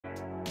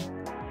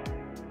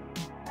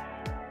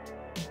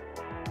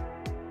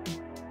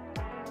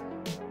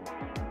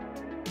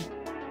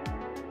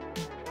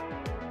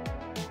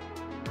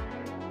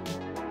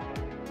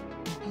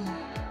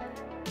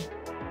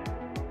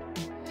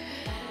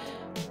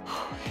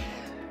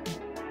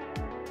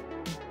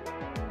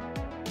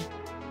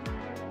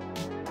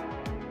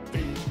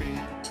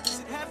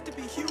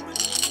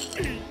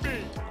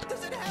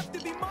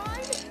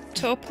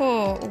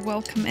Torpor,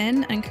 welcome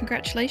in and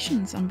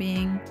congratulations on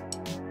being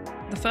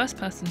the first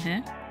person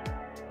here,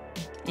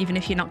 even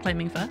if you're not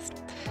claiming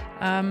first.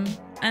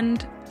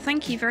 And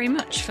thank you very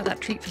much for that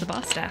treat for the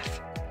bar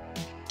staff.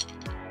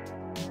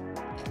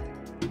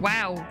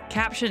 Wow,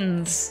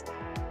 captions.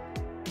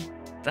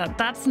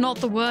 That's not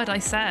the word I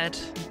said.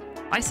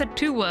 I said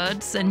 2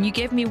 words and you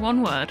gave me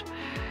 1 word.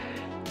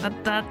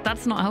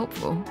 That's not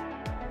helpful.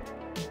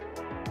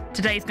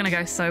 Today's gonna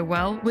go so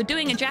well. We're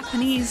doing a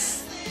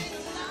Japanese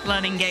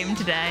learning game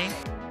today.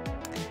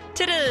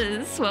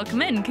 Titters,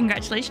 welcome in.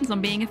 Congratulations on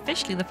being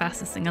officially the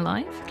fastest thing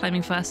alive,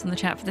 claiming first in the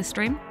chat for this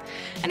stream.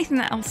 Anything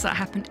else that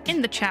happened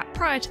in the chat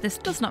prior to this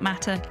does not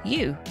matter.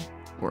 You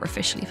were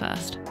officially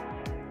first.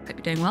 Hope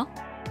you're doing well.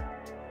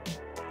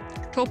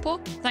 Torpor,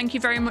 thank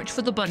you very much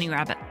for the bunny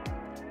rabbit.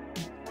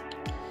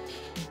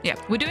 Yeah,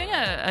 we're doing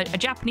a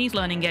Japanese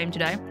learning game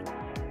today.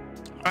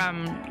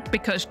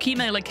 Because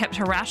Keymailer kept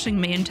harassing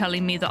me and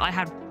telling me that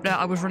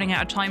I was running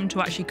out of time to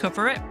actually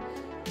cover it.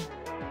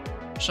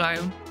 So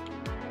I've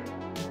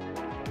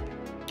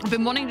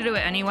been wanting to do it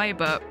anyway,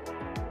 but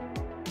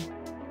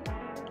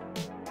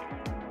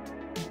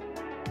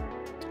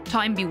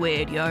time be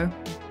weird, yo,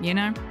 you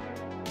know?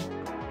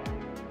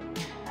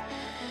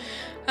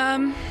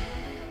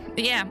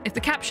 Yeah, if the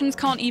captions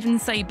can't even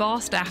say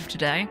bar staff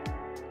today,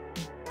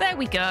 there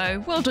we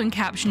go. Well done,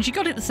 captions. You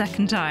got it the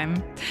second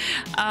time.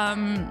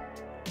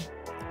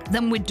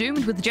 Then we're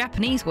doomed with the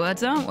Japanese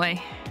words, aren't we?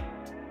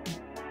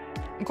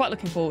 I'm quite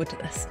looking forward to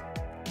this.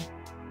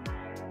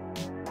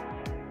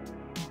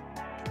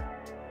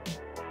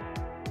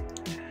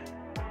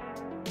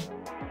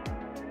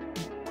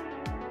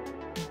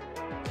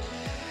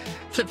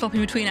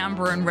 Flip-flopping between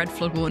amber and red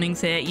flood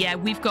warnings here. Yeah,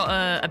 we've got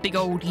a big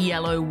old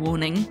yellow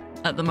warning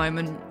at the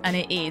moment, and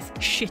it is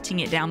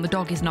shitting it down. The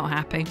dog is not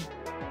happy.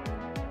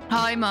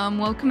 Hi, Mum.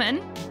 Welcome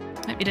in.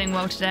 Hope you're doing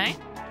well today.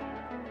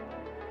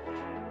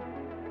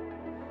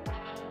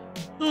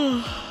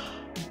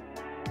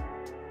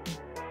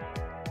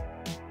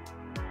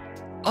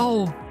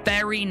 Oh,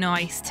 very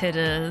nice,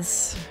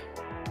 Titters.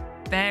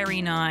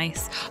 Very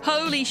nice.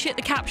 Holy shit,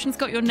 the captions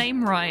got your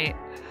name right.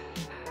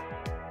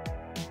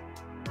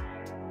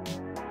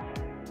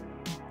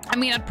 I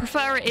mean, I'd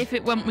prefer it if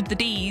it went with the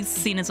D's,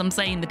 seeing as I'm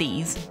saying the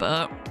D's,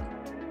 but,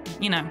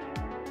 you know,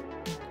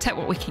 take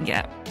what we can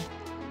get.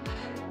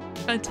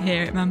 Glad to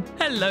hear it, Mum.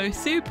 Hello,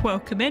 Soup.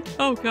 Welcome in.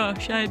 Oh,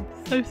 gosh, I'm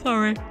so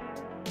sorry.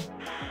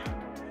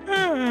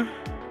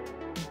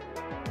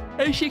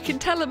 As you can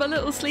tell, I'm a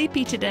little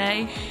sleepy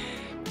today.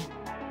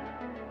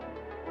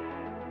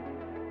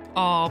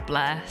 Oh,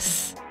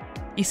 bless.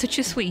 You're such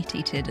a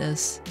sweetie,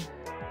 Tidders.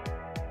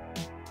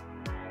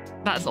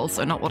 That's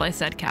also not what I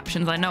said,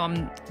 captions. I know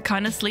I'm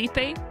kind of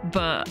sleepy,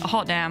 but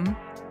hot damn.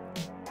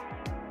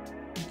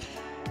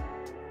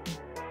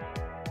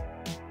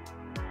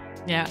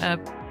 Yeah,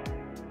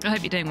 I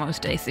hope you're doing well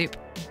today, Soup.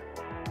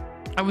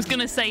 I was going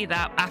to say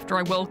that after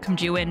I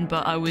welcomed you in,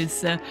 but I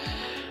was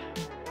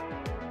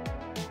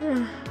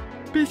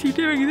busy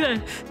doing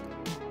this.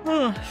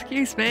 Oh,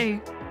 excuse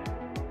me.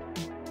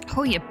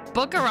 Oh, you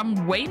bugger,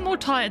 I'm way more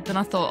tired than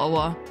I thought I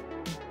were.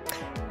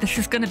 This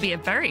is going to be a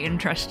very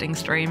interesting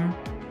stream.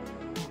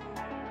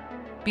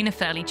 Been a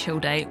fairly chill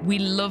day. We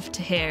love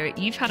to hear it.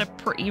 You've had a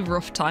pretty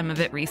rough time of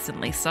it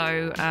recently,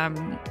 so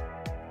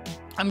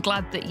I'm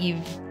glad that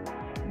you've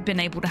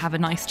been able to have a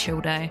nice chill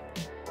day.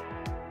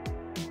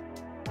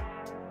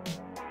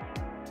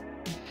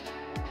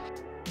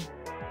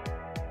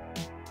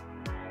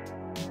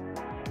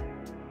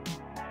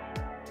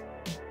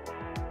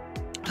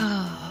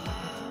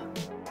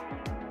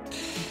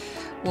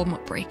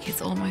 Warm-up break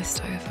is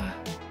almost over.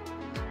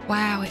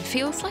 Wow, it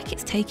feels like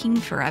it's taking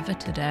forever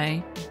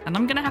today. And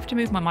I'm gonna have to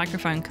move my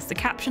microphone because the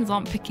captions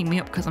aren't picking me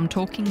up because I'm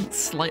talking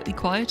slightly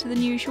quieter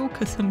than usual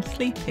because I'm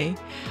sleepy.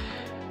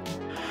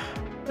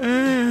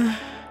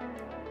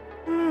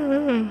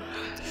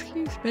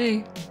 Excuse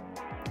me.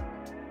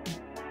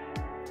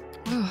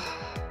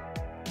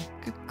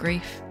 Good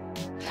grief.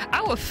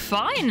 I was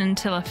fine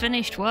until I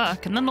finished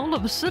work and then all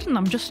of a sudden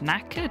I'm just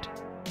knackered.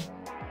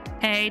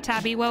 Hey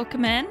Tabby,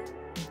 welcome in.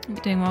 You're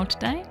doing well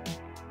today.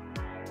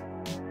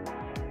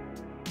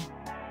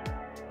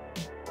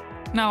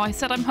 No, I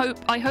said I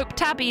hope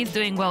Tabby is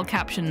doing well,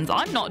 captions.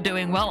 I'm not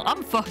doing well.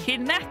 I'm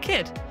fucking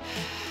knackered.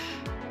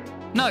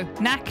 No,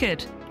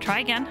 knackered. Try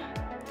again.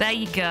 There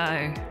you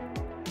go.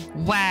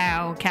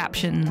 Wow,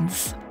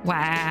 captions.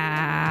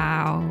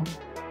 Wow.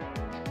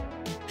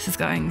 This is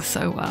going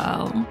so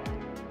well.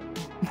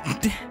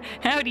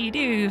 How do you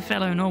do,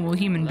 fellow normal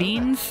human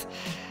beings?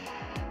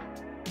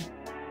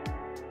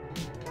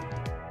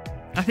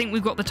 I think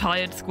we've got the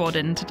tired squad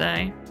in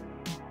today.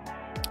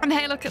 And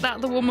hey, look at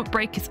that, the warm-up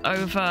break is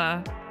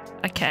over.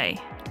 Okay,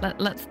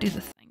 let's do the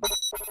thing.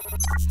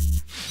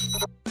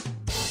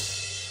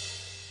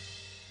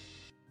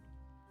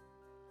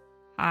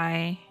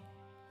 Hi.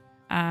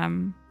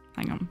 Hang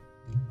on.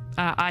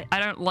 I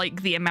don't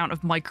like the amount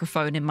of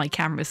microphone in my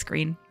camera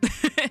screen.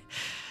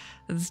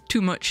 There's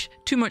too much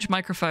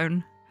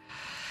microphone.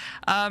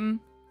 Hi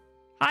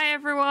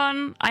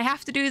everyone, I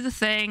have to do the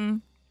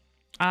thing.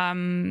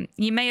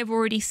 You may have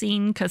already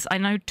seen, because I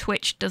know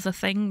Twitch does a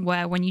thing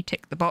where when you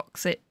tick the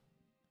box, it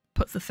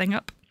puts the thing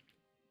up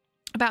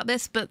about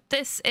this, but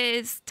this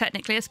is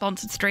technically a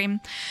sponsored stream.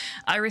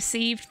 I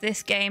received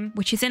this game,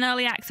 which is in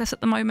early access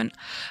at the moment,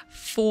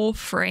 for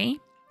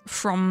free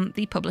from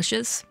the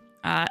publishers.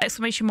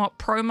 Exclamation mark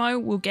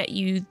promo will get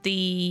you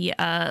the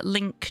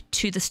link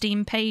to the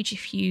Steam page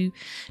if you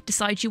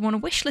decide you want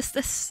to wishlist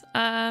this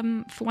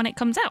for when it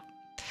comes out.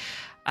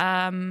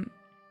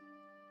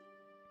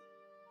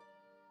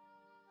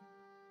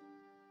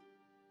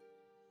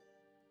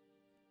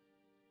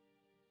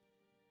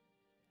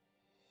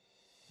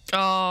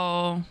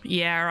 Oh,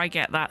 yeah, I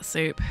get that,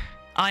 Soup.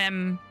 I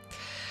am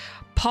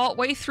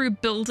partway through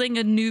building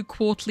a new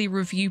quarterly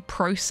review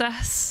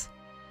process.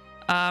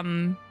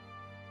 Not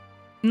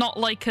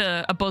like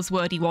a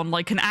buzzwordy one,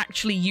 like an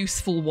actually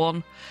useful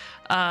one.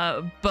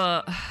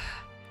 But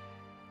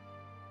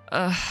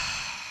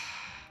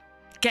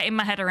getting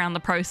my head around the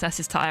process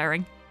is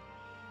tiring.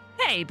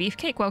 Hey,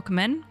 Beefcake, welcome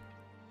in.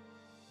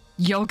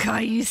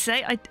 Yokai, you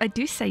say? I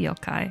do say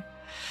yokai.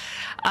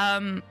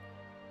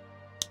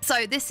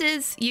 So this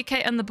is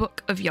Yuke and the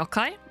Book of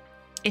Yokai.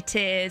 It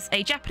is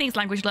a Japanese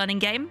language learning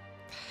game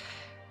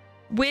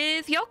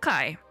with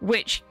yokai,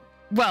 which,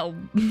 well,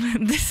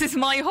 this is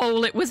my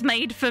whole it was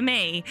made for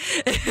me.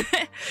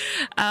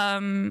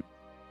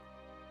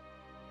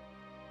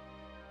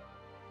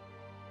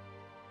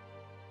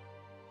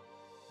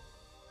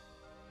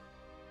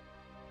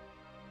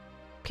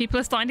 People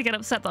are starting to get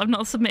upset that I've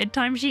not submitted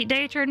timesheet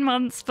data in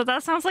months, but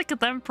that sounds like a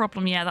them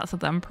problem. Yeah, that's a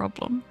them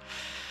problem.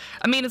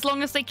 I mean, as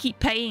long as they keep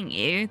paying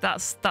you,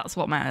 that's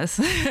what matters.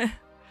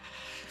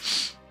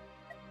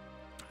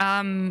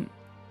 I'll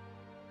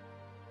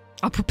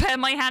prepare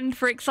my hand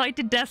for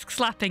excited desk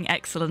slapping.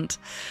 Excellent.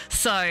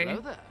 So,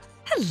 Hello there.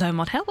 Hello,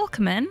 Modhel.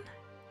 Welcome in.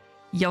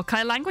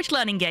 Yokai language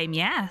learning game,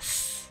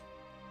 yes.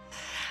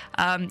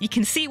 You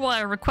can see why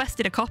I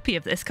requested a copy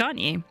of this, can't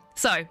you?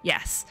 So,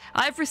 yes,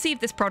 I've received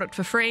this product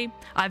for free.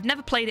 I've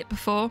never played it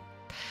before.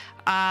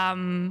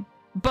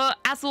 But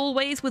as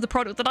always, with a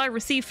product that I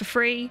receive for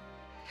free,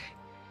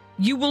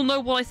 you will know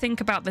what I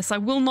think about this. I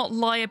will not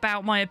lie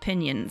about my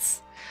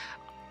opinions.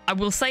 I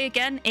will say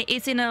again, it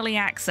is in early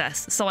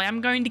access, so I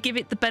am going to give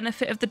it the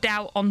benefit of the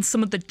doubt on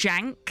some of the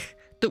jank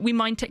that we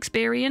might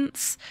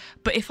experience.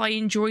 But if I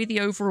enjoy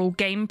the overall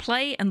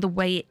gameplay and the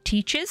way it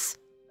teaches,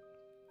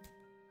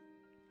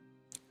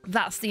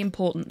 that's the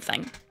important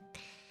thing.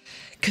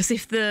 Because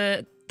if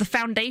the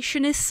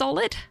foundation is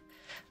solid,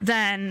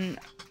 then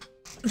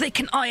they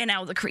can iron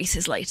out the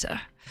creases later.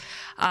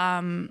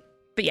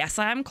 But yes,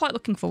 I am quite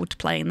looking forward to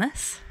playing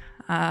this.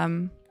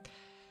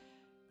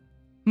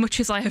 Much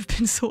as I have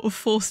been sort of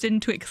forced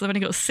into it because I've only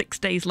got 6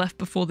 days left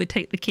before they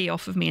take the key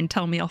off of me and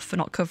tell me off for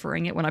not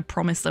covering it when I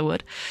promised I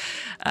would.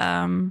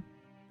 Jank,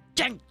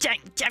 jank,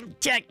 jank,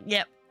 jank.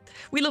 Yep.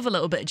 We love a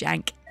little bit of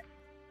jank.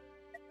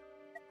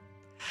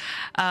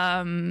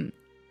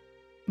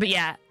 But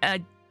yeah,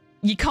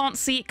 you can't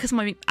see it because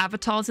my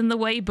avatar's in the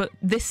way, but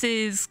this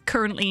is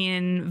currently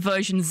in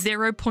version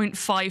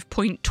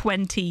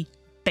 0.5.20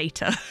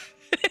 beta.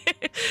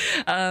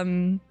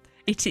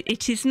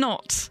 It is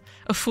not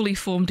a fully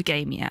formed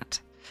game yet,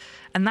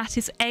 and that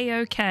is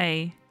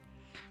a-okay.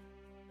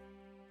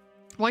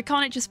 Why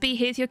can't it just be,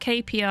 here's your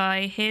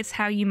KPI, here's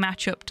how you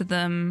match up to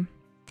them,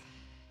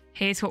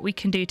 here's what we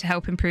can do to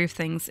help improve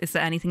things? Is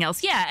there anything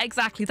else? Yeah,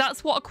 exactly.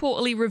 That's what a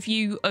quarterly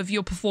review of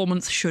your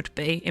performance should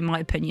be, in my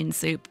opinion,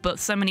 Soup, but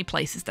so many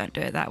places don't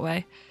do it that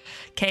way.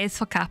 K is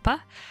for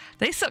Kappa.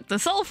 They suck the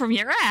soul from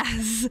your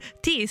ass.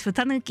 T is for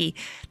Tanuki.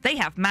 They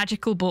have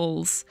magical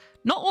balls.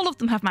 Not all of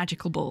them have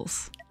magical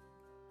balls,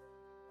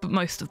 but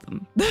most of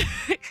them.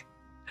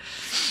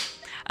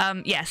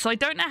 Yeah, so I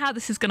don't know how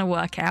this is going to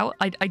work out.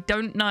 I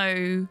don't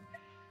know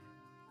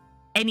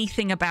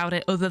anything about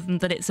it other than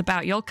that it's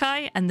about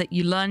yokai and that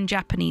you learn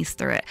Japanese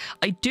through it.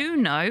 I do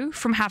know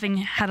from having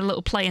had a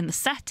little play in the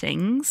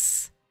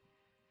settings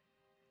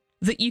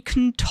that you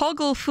can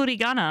toggle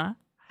furigana.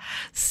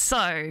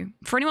 So,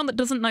 for anyone that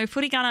doesn't know,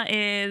 furigana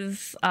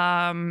is...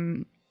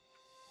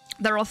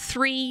 there are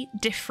 3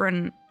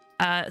 different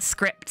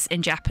scripts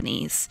in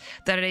Japanese.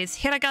 There is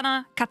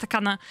hiragana,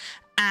 katakana,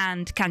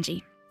 and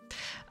kanji.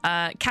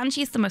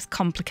 Kanji is the most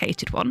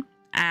complicated one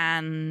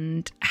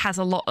and has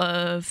a lot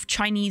of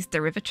Chinese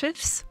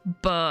derivatives,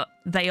 but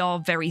they are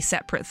very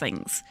separate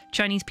things.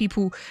 Chinese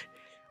people,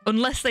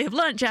 unless they have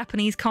learnt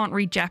Japanese, can't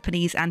read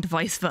Japanese, and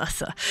vice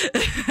versa.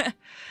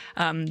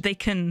 They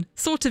can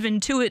sort of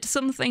intuit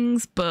some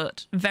things,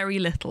 but very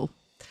little.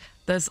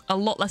 There's a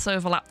lot less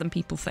overlap than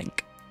people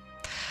think.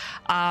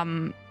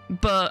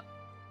 But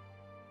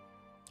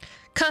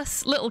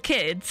because little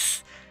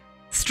kids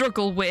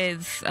struggle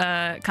with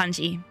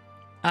kanji,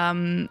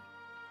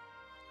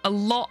 a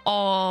lot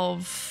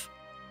of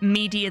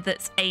media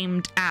that's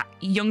aimed at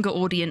younger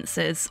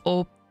audiences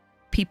or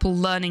people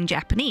learning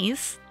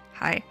Japanese,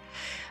 have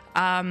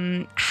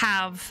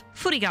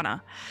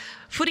furigana.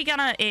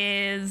 Furigana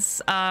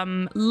is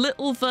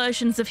little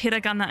versions of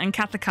hiragana and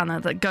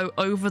katakana that go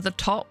over the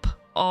top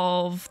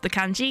of the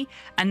kanji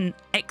and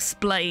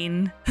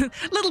explain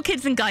little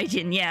kids and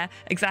gaijin, yeah,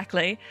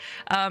 exactly,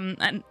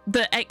 and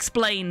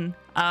explain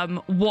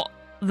what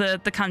the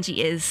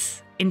kanji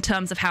is in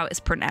terms of how it's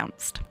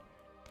pronounced.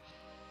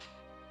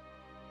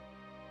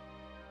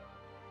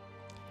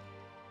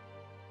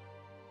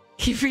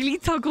 He really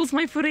toggles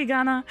my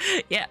furigana.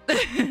 Yeah.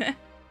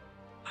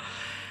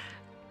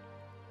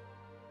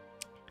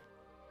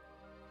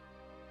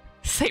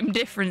 Same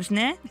difference,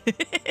 nah?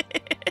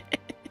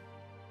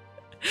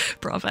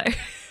 Bravo.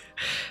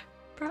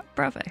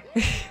 Bravo.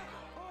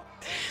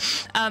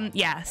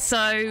 Yeah,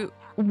 so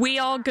we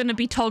are going to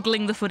be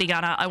toggling the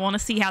furigana. I want to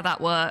see how that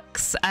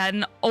works.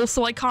 And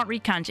also, I can't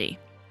read kanji.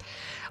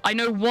 I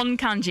know one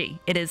kanji.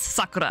 It is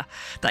Sakura.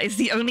 That is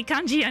the only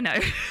kanji I know.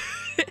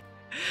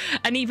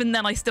 And even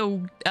then, I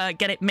still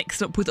get it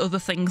mixed up with other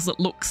things that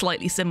look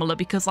slightly similar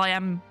because I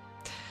am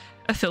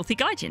a filthy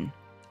gaijin.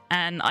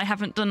 And I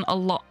haven't done a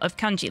lot of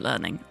kanji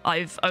learning.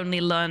 I've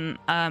only learned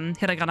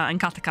hiragana and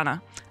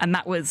katakana. And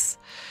that was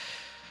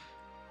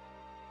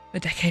a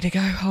decade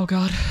ago. Oh,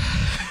 God.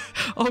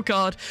 Oh,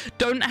 God.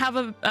 Don't have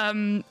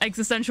a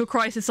existential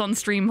crisis on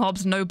stream,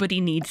 Hobbs. Nobody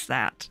needs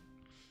that.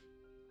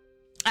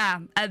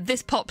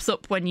 This pops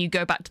up when you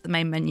go back to the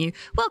main menu.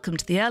 Welcome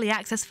to the early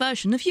access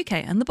version of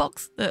Yuke and the Book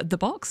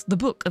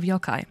of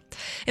Yokai.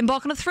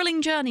 Embark on a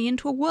thrilling journey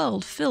into a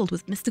world filled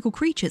with mystical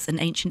creatures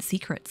and ancient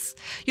secrets.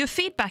 Your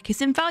feedback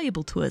is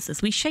invaluable to us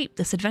as we shape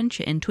this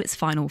adventure into its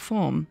final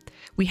form.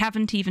 We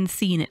haven't even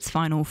seen its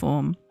final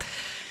form.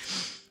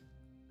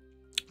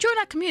 Join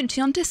our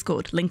community on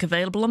Discord, link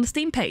available on the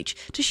Steam page,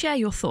 to share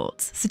your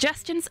thoughts,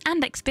 suggestions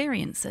and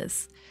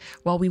experiences.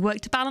 While we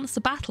work to balance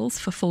the battles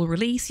for full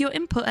release, your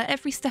input at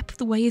every step of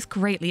the way is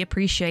greatly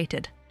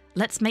appreciated.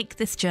 Let's make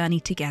this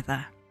journey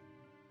together.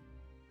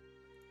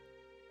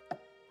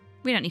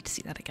 We don't need to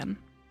see that again.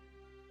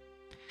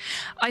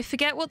 I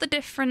forget what the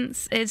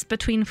difference is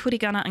between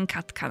furigana and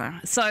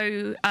katakana.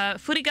 So,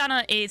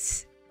 furigana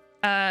is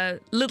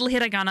little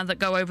hiragana that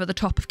go over the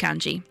top of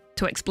kanji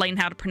to explain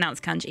how to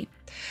pronounce kanji.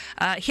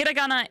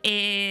 Hiragana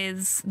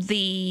is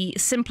the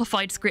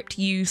simplified script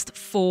used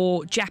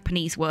for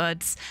Japanese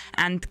words,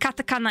 and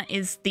katakana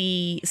is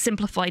the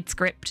simplified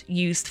script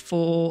used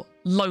for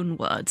loan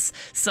words.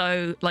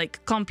 So,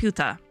 like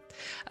computer.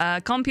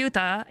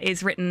 Computer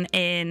is written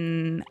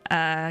in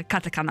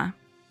katakana.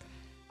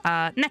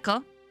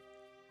 Neko,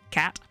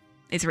 cat,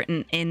 is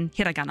written in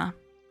hiragana.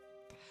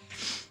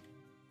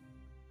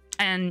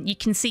 And you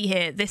can see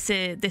here, this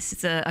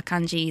is a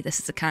kanji, this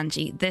is a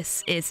kanji,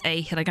 this is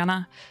a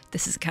hiragana,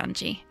 this is a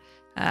kanji,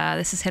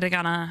 this is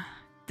hiragana,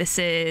 this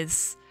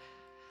is...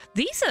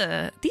 These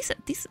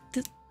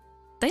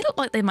they look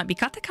like they might be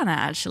katakana,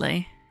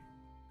 actually.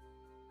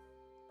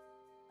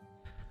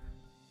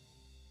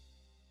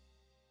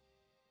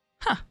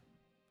 Huh.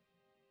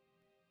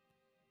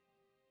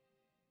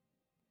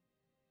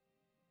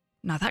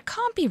 No, that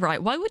can't be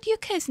right. Why would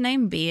Yuke's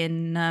name be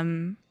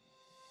in,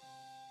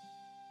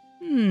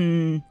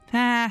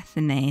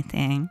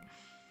 fascinating.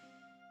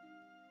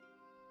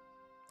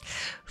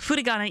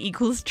 Furigana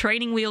equals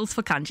training wheels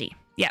for kanji.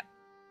 Yep.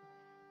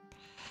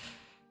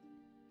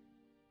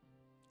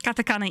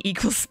 Katakana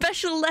equals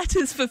special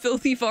letters for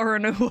filthy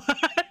foreigner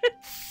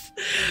words.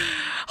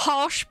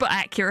 Harsh but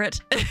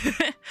accurate.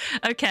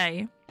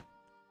 Okay.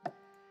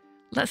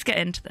 Let's get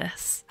into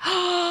this.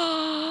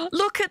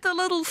 Look at the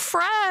little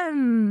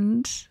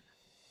friend.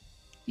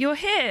 You're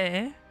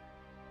here.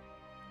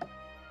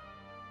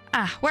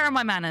 Ah, where are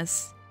my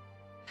manners?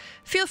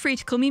 Feel free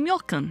to call me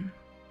Myokun.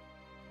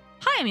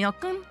 Hi,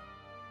 Myokun.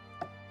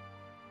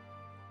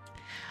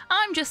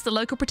 I'm just the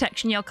local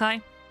protection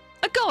yokai.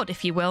 A god,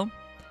 if you will.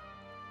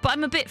 But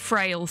I'm a bit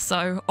frail,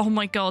 so... Oh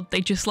my god, they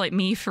just like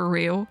me for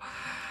real.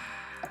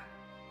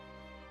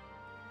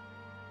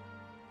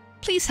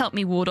 Please help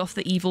me ward off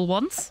the evil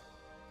ones.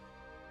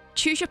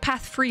 Choose your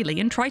path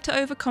freely and try to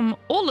overcome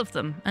all of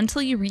them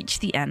until you reach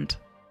the end.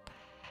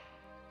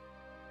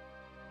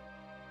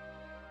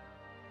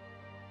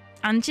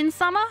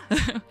 Anjin-sama?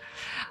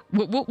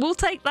 We'll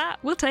take that.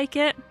 We'll take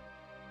it.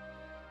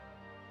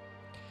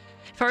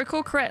 If I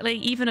recall correctly,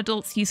 even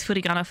adults use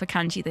furigana for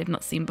kanji they've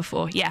not seen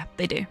before. Yeah,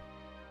 they do.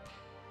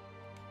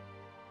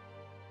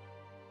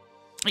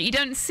 You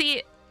don't see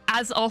it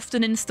as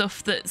often in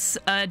stuff that's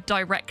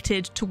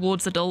directed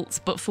towards adults,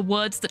 but for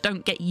words that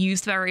don't get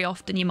used very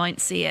often, you might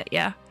see it,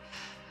 yeah.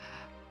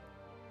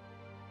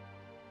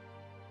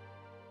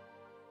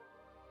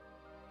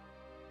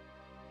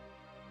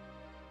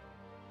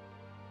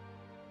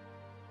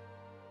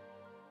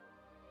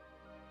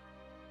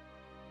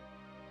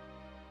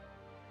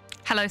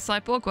 Hello,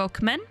 Cyborg.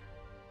 Welcome in.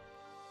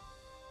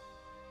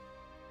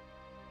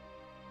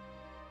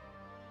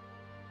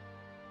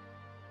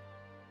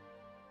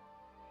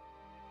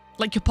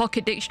 Like your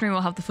pocket dictionary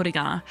will have the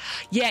furigana.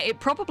 Yeah,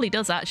 it probably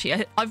does,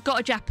 actually. I've got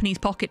a Japanese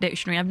pocket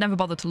dictionary. I've never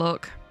bothered to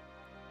look.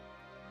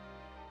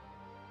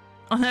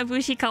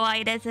 Onabushi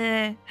kawaii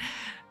desu.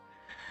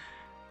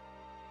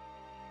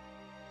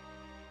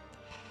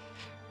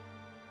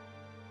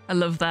 I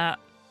love that.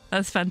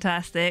 That's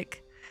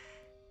fantastic.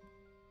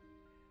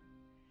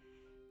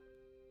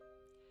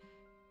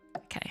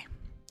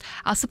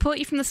 I'll support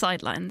you from the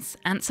sidelines,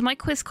 answer my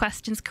quiz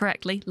questions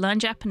correctly, learn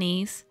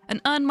Japanese, and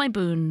earn my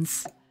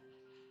boons.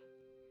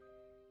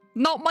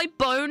 Not my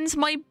bones,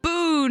 my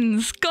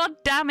boons! God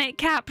damn it,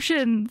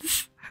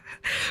 captions!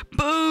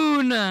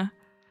 Boon!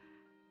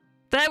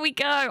 There we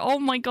go, oh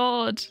my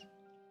god.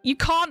 You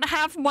can't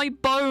have my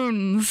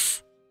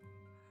bones!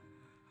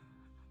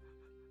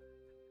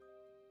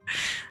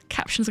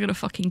 Captions are gonna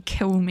fucking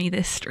kill me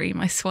this stream,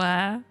 I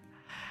swear.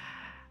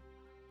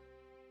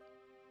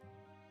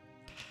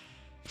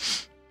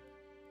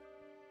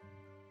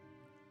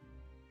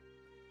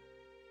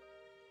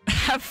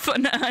 Have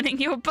fun earning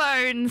your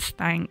bones.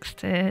 Thanks,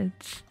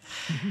 Tids.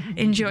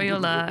 Enjoy your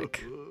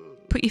lurk.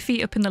 Put your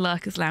feet up in the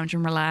lurkers lounge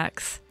and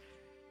relax.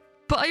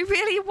 But I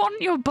really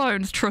want your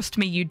bones. Trust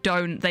me, you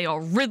don't. They are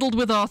riddled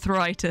with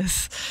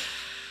arthritis.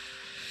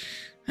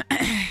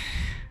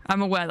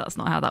 I'm aware that's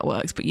not how that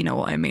works, but you know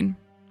what I mean.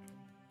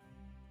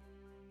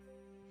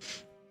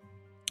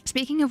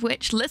 Speaking of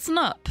which, listen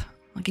up.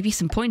 I'll give you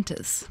some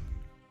pointers.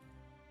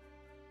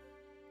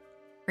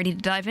 Ready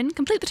to dive in?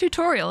 Complete the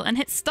tutorial and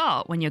hit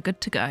start when you're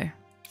good to go.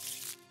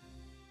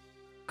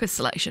 Quiz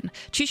selection.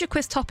 Choose your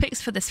quiz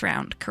topics for this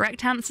round.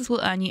 Correct answers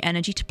will earn you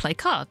energy to play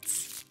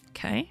cards.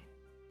 Okay.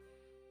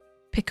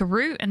 Pick a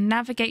route and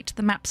navigate to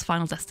the map's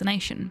final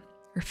destination.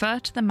 Refer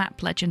to the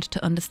map legend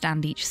to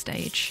understand each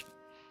stage.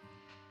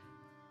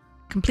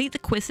 Complete the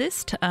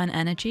quizzes to earn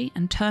energy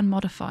and turn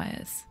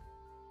modifiers.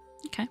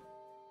 Okay.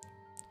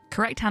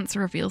 Correct answer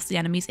reveals the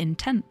enemy's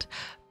intent.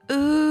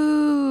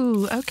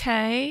 Ooh,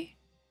 okay.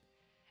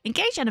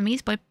 Engage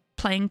enemies by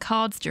playing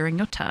cards during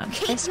your turn.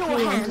 Keep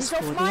your hands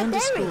off my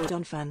berry.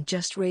 On fan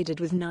just raided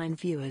with 9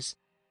 viewers.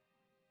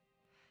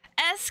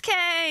 SK,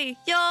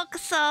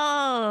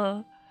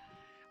 Yokai!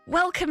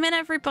 Welcome in,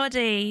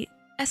 everybody.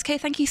 SK,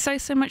 thank you so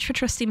much for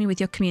trusting me with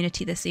your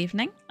community this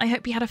evening. I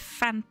hope you had a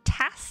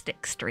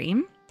fantastic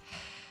stream.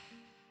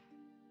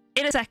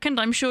 In a second,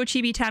 I'm sure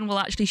Chibi-tan will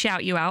actually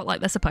shout you out like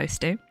they're supposed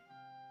to.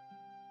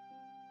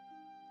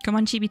 Come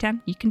on,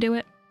 Chibi-tan, you can do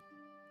it.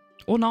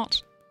 Or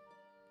not.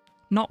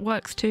 Not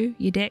works too,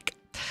 you dick.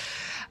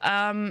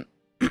 I'll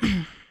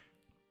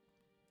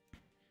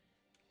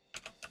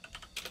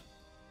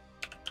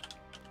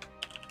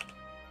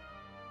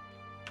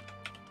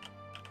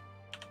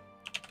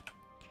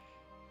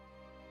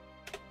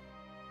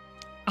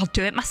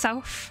do it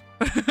myself.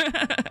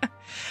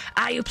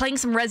 You're playing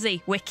some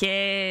Resi.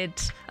 Wicked.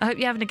 I hope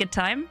you're having a good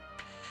time.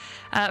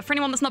 For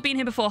anyone that's not been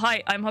here before,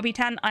 hi, I'm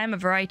HobbysQuest. I am a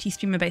variety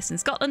streamer based in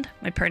Scotland.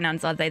 My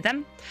pronouns are they,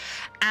 them.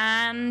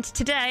 And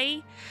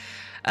today,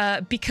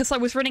 because I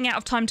was running out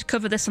of time to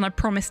cover this and I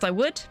promised I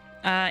would,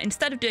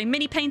 instead of doing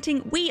mini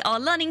painting, we are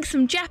learning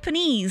some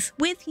Japanese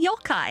with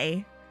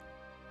Yokai.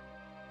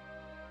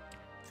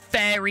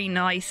 Very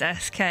nice,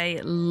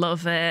 SK.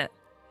 Love it.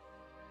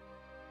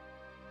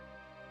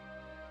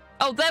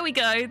 Oh, there we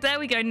go. There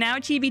we go. Now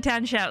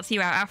Chibi-tan shouts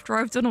you out after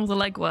I've done all the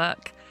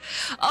legwork.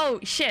 Oh,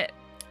 shit.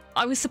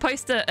 I was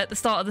supposed to at the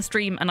start of the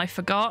stream and I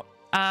forgot.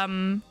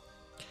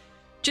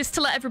 Just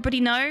to let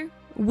everybody know,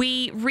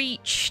 we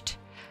reached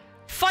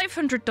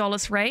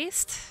 $500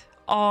 raised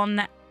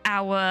on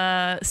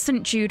our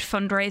St. Jude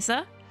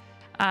fundraiser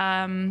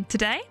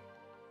today.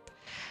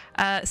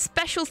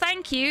 Special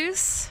thank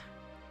yous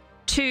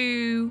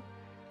to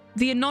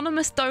the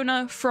anonymous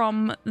donor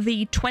from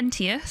the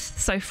 20th,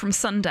 so from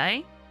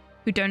Sunday,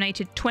 who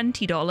donated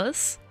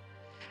 $20,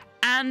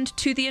 and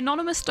to the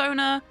anonymous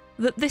donor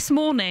that this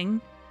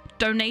morning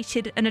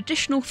donated an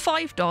additional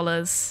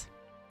 $5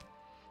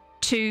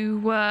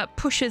 to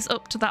push us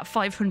up to that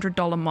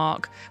 $500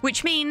 mark,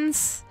 which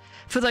means,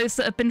 for those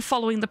that have been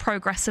following the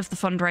progress of the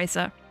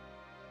fundraiser,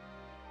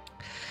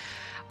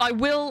 I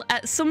will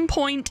at some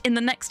point in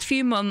the next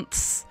few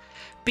months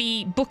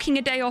be booking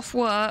a day off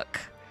work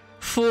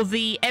for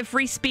the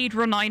Every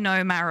Speedrun I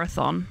Know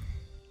marathon,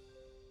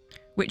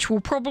 which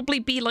will probably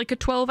be like a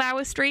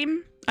 12-hour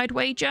stream, I'd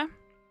wager.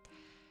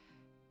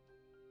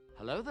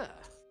 Hello there.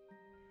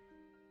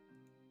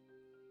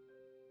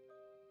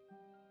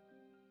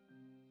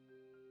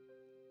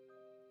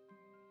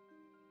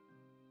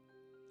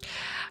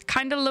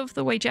 Kind of love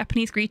the way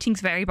Japanese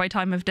greetings vary by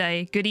time of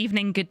day. Good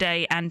evening, good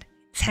day, and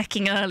it's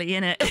hecking early,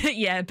 innit?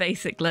 Yeah,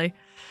 basically.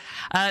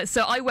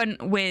 So I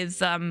went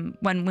with,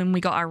 when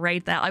we got our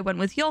raid there, I went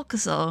with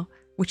Yokai,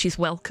 which is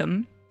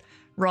welcome,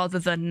 rather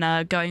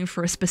than going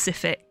for a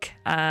specific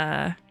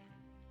time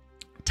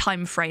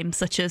frame,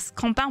 such as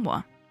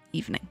konbanwa,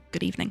 evening,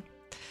 good evening.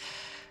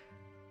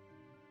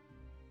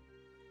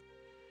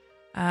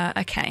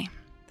 Okay,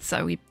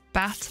 so we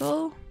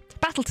battle.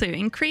 Battle 2,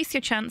 increase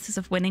your chances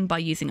of winning by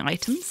using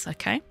items,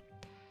 okay.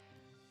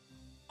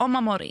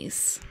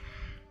 Omamoris.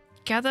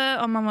 Gather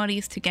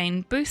omamoris to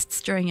gain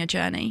boosts during your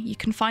journey. You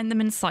can find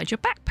them inside your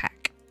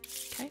backpack.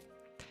 Okay.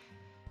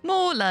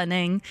 More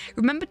learning.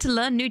 Remember to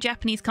learn new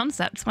Japanese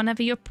concepts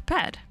whenever you're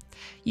prepared.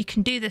 You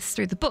can do this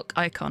through the book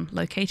icon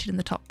located in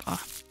the top bar.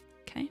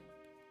 Okay.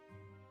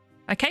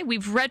 Okay,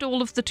 we've read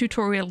all of the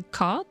tutorial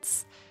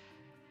cards.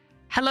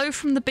 Hello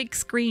from the big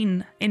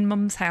screen in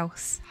Mum's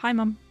house. Hi,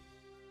 Mum.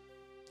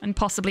 And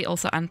possibly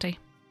also Auntie.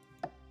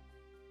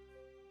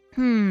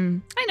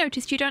 I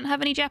noticed you don't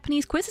have any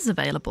Japanese quizzes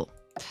available.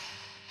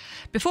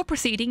 Before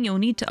proceeding, you'll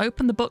need to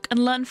open the book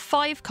and learn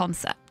 5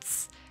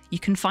 concepts. You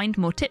can find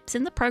more tips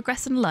in the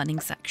progress and learning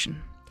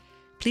section.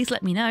 Please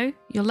let me know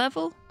your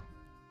level,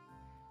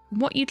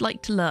 what you'd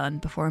like to learn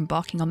before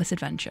embarking on this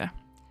adventure.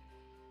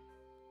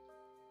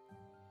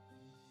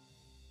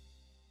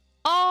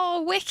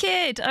 Oh,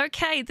 wicked!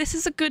 Okay, this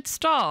is a good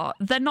start.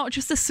 They're not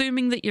just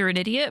assuming that you're an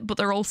idiot, but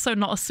they're also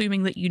not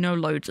assuming that you know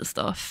loads of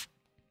stuff.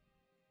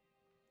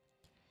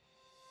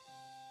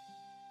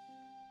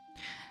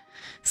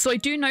 So I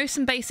do know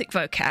some basic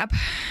vocab,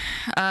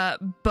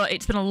 but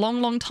it's been a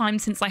long, long time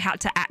since I had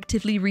to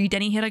actively read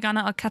any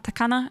hiragana or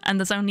katakana, and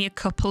there's only a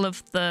couple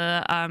of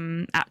the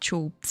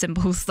actual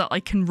symbols that I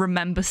can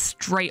remember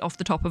straight off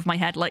the top of my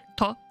head, like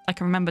to, I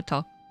can remember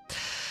to,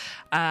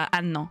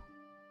 and no.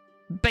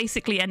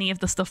 Basically any of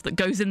the stuff that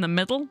goes in the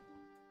middle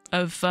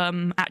of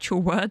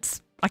actual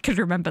words, I can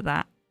remember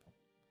that.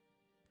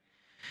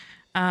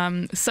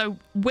 So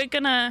we're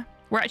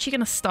actually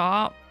gonna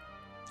start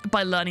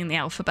by learning the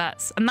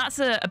alphabets, and that's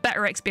a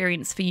better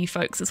experience for you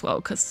folks as well,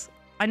 because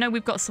I know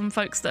we've got some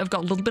folks that have got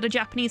a little bit of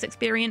Japanese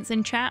experience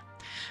in chat,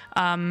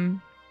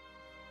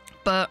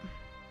 but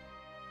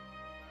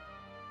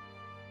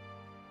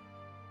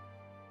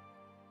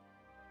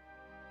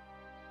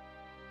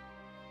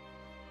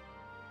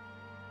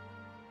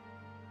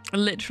I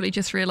literally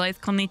just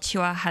realized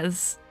konnichiwa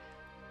has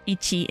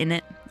ichi in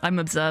it. I'm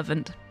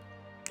observant.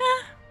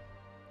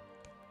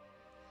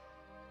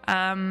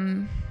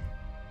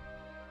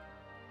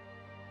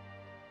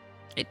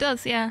 It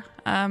does, yeah.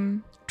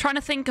 Trying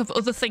to think of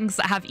other things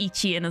that have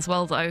ichi in as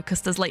well, though,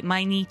 because there's like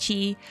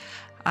mainichi.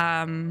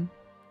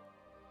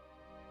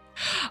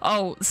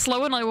 Oh,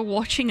 Slow and I were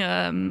watching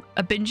a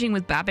binging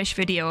with Babish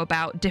video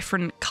about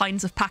different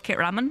kinds of packet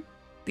ramen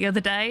the other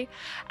day,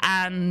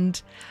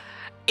 and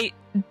it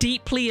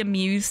deeply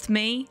amused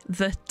me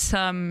that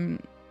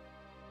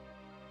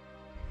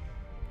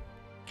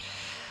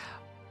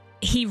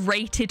he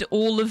rated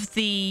all of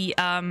the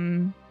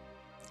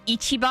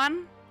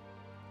Ichiban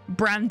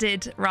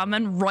branded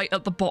ramen right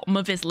at the bottom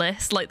of his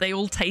list. Like, they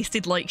all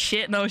tasted like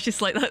shit, and I was just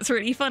like, that's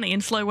really funny.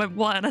 And Slow went,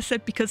 why? And I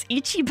said, because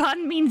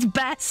Ichiban means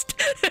best.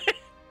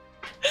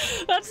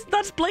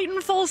 That's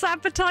blatant false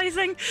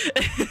advertising.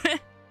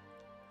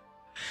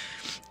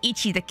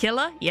 Ichi the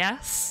killer,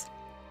 yes.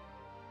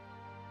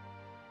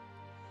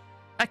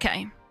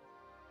 Okay.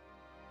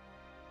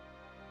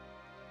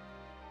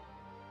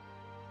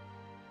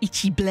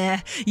 Ichi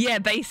bleh. Yeah,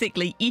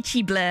 basically,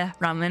 Ichi bleh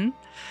ramen.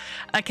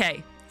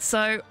 Okay.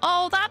 So,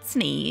 oh, that's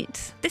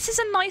neat. This is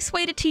a nice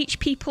way to teach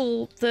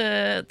people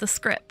the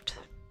script.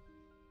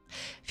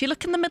 If you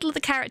look in the middle of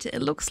the character,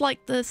 it looks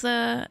like there's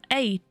a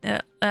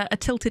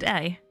tilted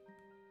A.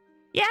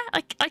 Yeah,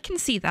 I can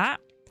see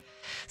that.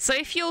 So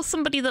if you're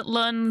somebody that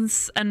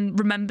learns and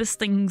remembers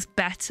things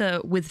better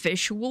with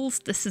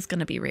visuals, this is going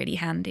to be really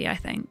handy, I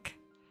think.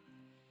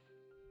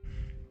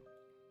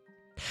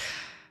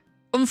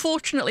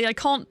 Unfortunately, I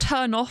can't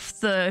turn off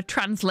the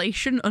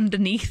translation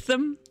underneath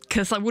them,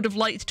 because I would have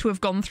liked to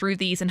have gone through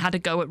these and had a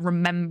go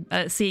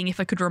at seeing if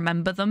I could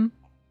remember them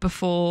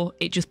before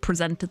it just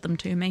presented them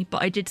to me.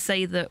 But I did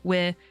say that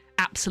we're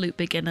absolute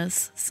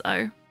beginners,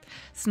 so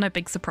it's no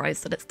big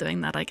surprise that it's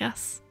doing that, I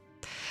guess.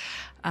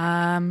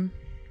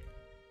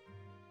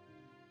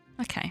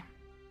 Okay.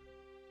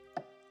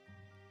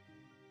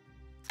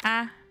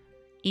 A,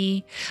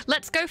 E.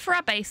 Let's go for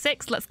our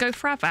basics. Let's go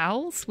for our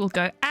vowels. We'll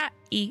go A,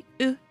 E,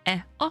 U,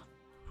 E, O.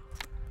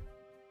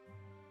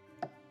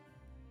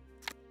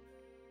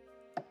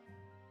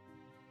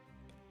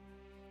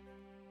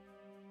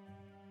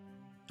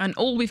 And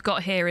all we've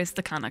got here is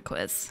the kana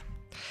quiz.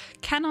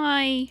 Can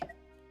I...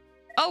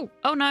 Oh,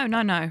 no.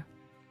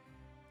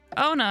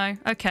 Oh, no.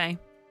 Okay.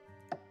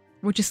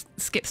 We'll just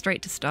skip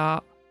straight to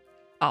start.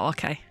 Oh,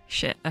 okay.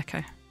 Shit.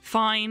 Okay.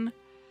 Fine.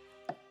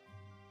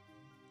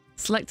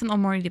 Select an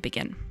omori to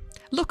begin.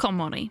 Look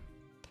omori.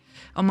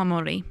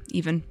 Omamori,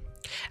 even.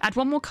 Add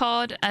one more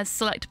card as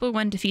selectable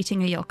when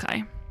defeating a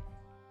yokai.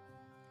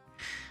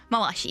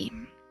 Malashi.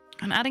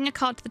 And adding a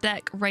card to the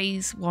deck,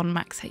 raise 1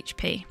 max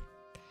HP.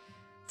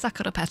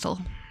 Sakura Petal.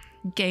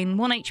 Gain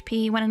 1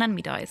 HP when an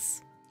enemy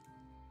dies.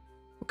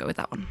 We'll go with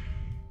that one.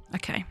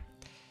 Okay.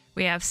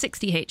 We have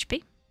 60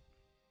 HP.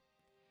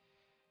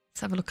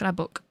 Let's have a look at our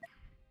book.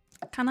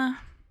 Kana.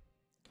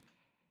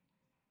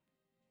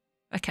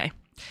 Okay.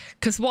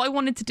 Because what I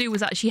wanted to do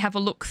was actually have a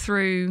look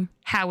through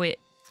how it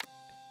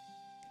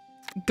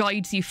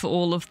guides you for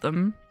all of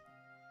them.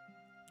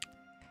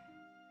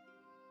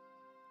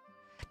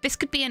 This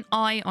could be an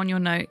I on your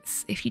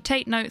notes. If you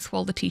take notes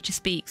while the teacher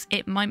speaks,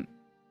 it might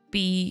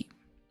be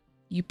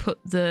you put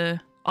the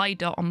I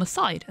dot on the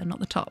side and not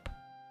the top.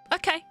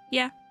 Okay,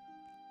 yeah.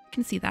 I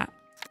can see that.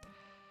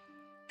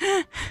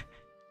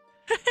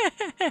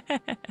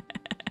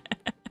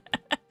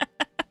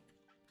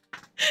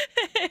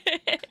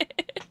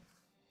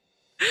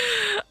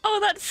 Oh,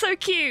 that's so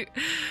cute.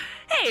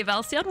 Hey,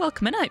 Valcion,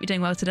 welcome in. I hope you're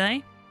doing well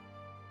today.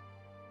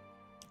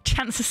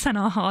 Chance to send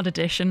our hard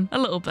edition. A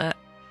little bit.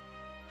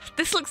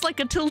 This looks like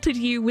a tilted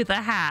U with a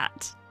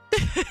hat.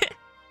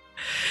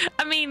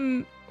 I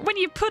mean, when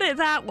you put it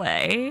that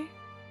way,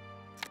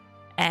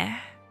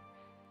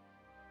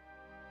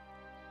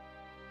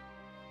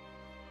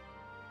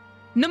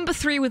 Number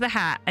 3 with a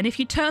hat, and if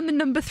you turn the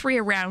number 3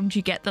 around,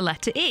 you get the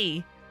letter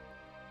E.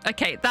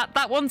 Okay,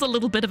 that one's a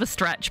little bit of a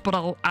stretch, but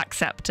I'll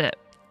accept it.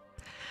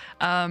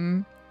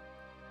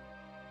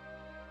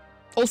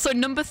 Also,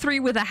 number 3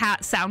 with a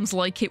hat sounds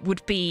like it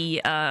would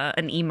be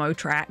an emo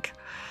track.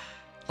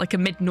 Like a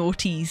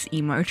mid-noughties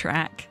emo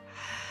track.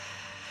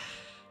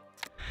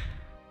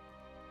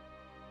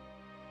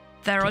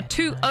 There are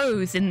 2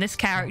 O's in this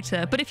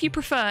character, but if you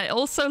prefer, it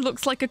also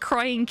looks like a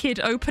crying kid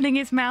opening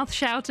his mouth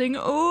shouting,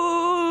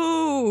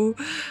 "Ooh!"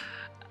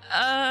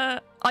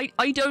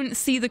 I don't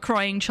see the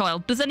crying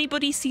child. Does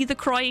anybody see the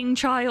crying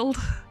child?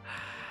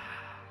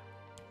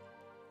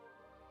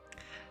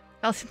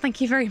 Elsie, thank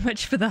you very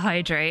much for the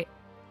hydrate.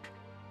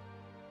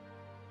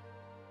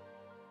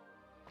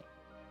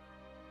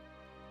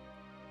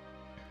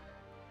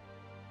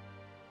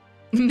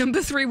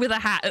 Number 3 with a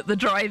hat at the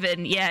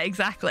drive-in. Yeah,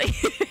 exactly.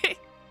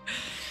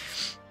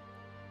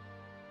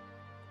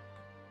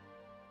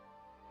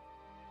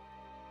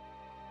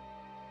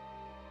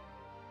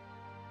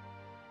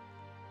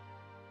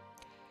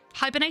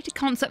 Hibernated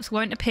concepts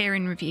won't appear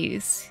in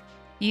reviews.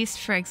 Used,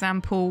 for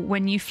example,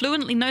 when you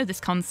fluently know this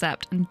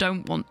concept and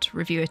don't want to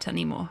review it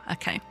anymore.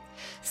 Okay.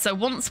 So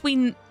once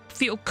we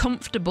feel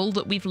comfortable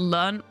that we've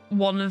learned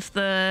one of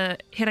the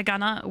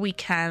hiragana, we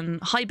can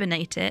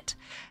hibernate it,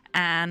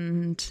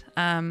 and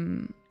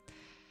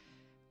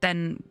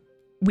then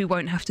we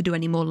won't have to do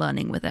any more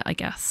learning with it, I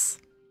guess.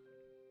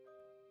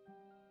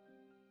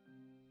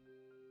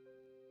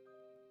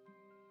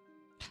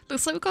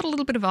 Looks like we've got a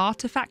little bit of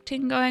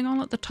artifacting going on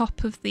at the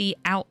top of the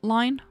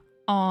outline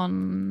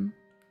on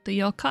the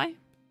yokai.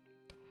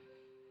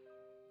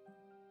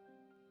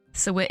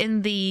 So we're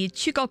in the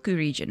Chugoku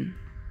region.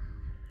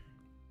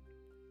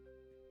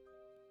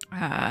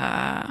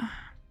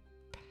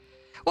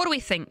 What do we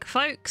think,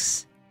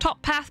 folks?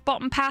 Top path,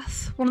 bottom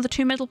path, one of the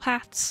 2 middle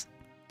paths?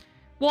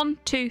 1,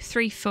 2,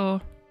 3, 4.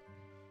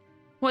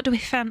 What do we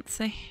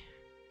fancy?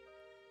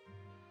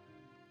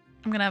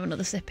 I'm gonna have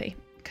another sippy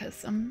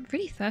because I'm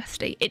really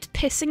thirsty. It's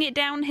pissing it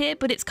down here,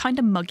 but it's kind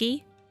of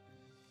muggy.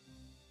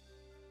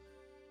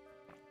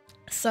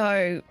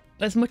 So,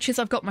 as much as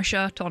I've got my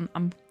shirt on,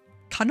 I'm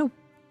kind of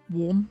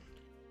warm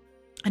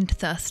and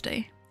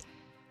thirsty.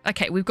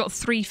 Okay, we've got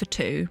 3 for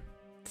 2,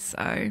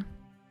 so...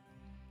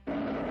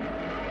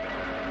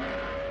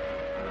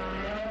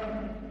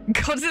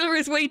 Godzilla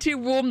is way too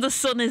warm, the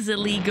sun is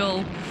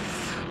illegal.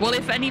 Well,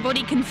 if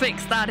anybody can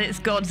fix that, it's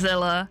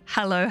Godzilla.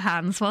 Hello,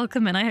 Hans,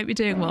 welcome in. I hope you're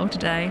doing well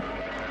today.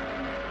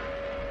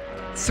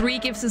 3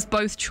 gives us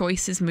both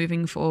choices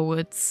moving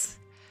forwards.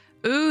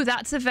 Ooh,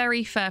 that's a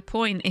very fair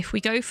point. If we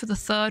go for the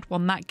 3rd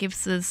one, that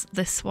gives us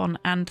this one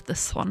and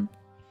this one.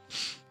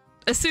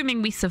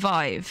 Assuming we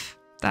survive,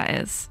 that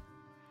is.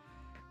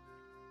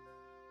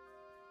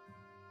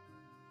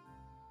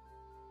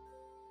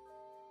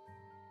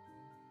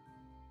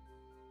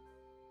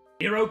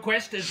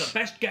 HeroQuest is the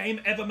best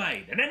game ever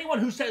made, and anyone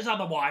who says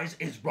otherwise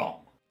is wrong.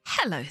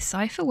 Hello,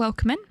 Cypher.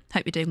 Welcome in.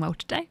 Hope you're doing well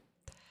today.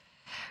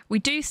 We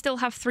do still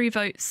have 3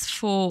 votes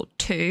for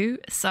 2,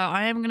 so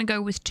I am going to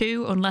go with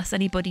 2 unless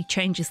anybody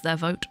changes their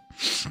vote.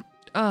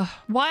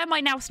 Why am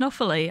I now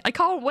snuffly? I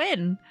can't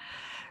win.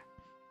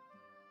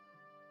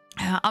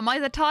 I'm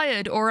either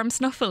tired or I'm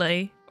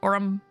snuffly, or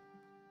I'm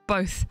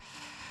both.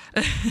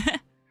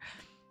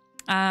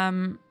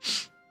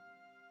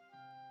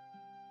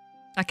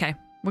 Okay.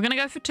 We're going to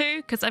go for 2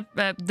 because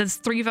there's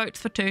 3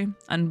 votes for 2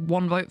 and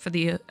 1 vote for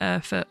the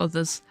for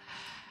others.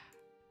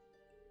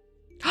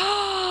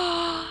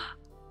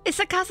 It's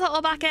a Casa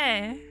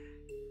Obake!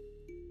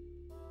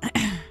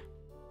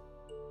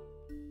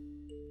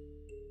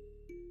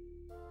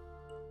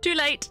 Too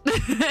late!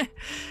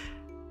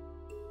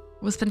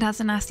 Husband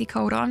has a nasty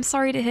cold. Oh, I'm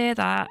sorry to hear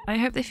that. I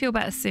hope they feel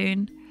better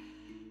soon.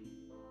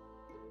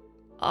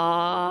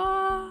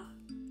 Aww.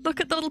 Look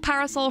at the little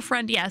parasol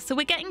friend. Yeah, so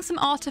we're getting some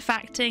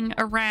artifacting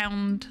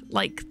around,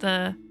 like,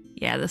 the...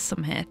 Yeah, there's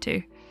some here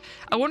too.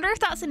 I wonder if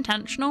that's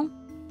intentional.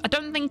 I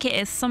don't think it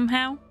is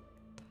somehow.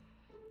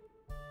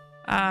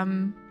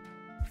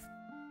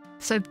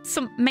 So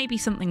maybe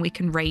something we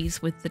can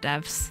raise with the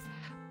devs.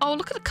 Oh,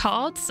 look at the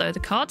cards, though. The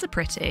cards are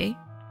pretty.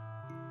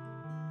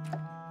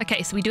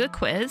 Okay, so we do a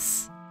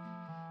quiz.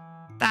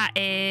 That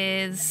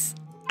is...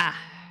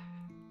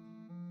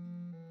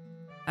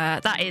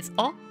 that is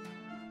O.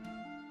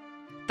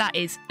 That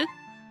is...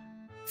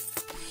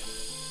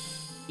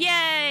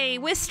 Yay!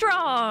 We're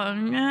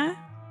strong!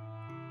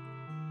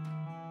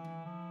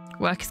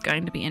 Work is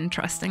going to be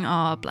interesting.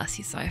 Oh, bless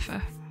you,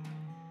 Cypher.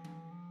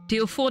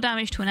 Deal 4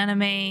 damage to an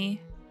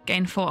enemy.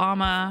 Gain 4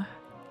 armor.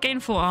 Gain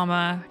 4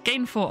 armor.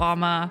 Gain 4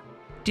 armor.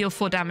 Deal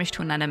 4 damage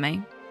to an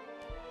enemy.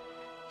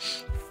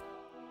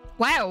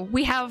 Wow,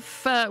 we have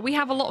a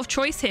lot of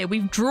choice here.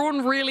 We've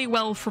drawn really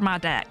well from our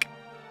deck.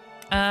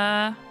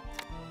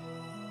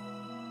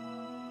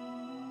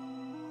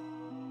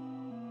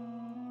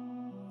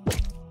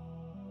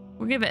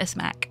 We'll give it a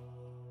smack.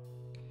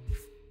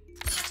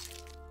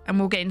 And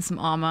we'll gain some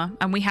armor.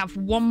 And we have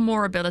one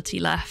more ability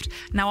left.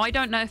 Now, I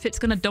don't know if it's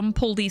going to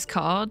dump all these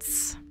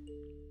cards.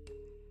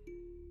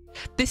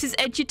 This is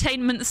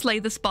edutainment slay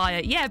the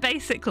spire. Yeah,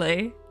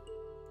 basically.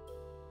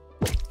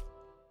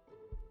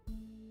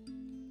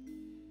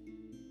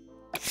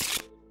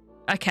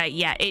 Okay,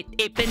 yeah,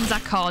 it bins our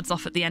cards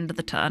off at the end of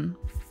the turn.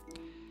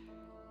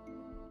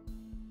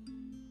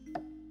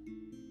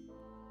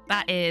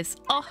 That is...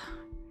 Oh.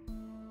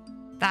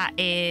 That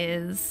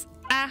is...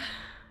 Ah.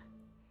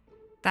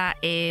 That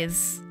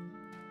is...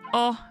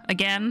 Oh,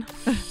 again.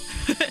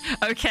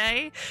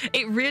 Okay.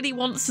 It really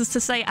wants us to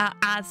say our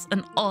as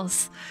and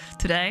us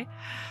today.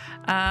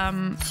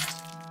 We're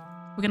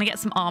going to get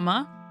some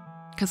armor,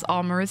 because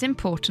armor is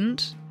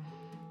important.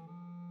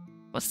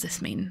 What's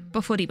this mean?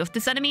 Buff or debuff?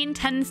 This enemy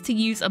intends to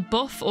use a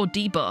buff or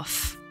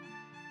debuff.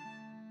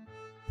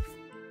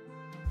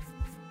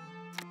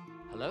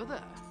 Hello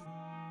there.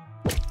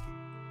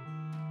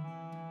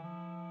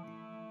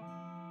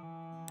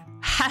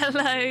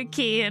 Hello,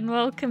 Kian.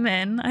 Welcome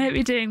in. I hope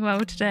you're doing well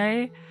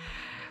today.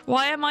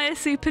 Why am I a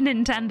Super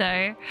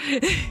Nintendo?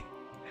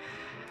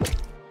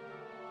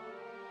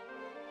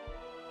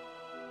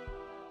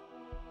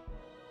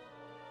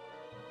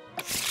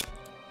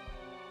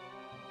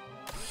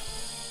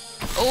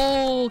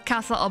 Oh,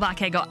 Casa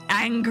Obake got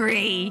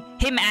angry.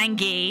 Him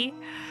angry.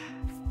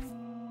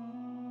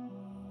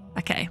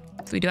 Okay,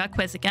 so we do our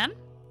quiz again.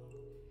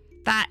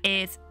 That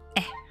is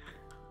eh.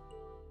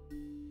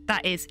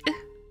 That is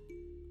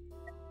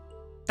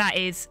That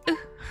is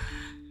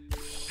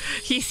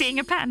You seeing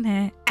a pattern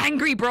here?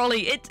 Angry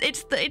Brawly.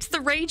 It's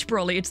the rage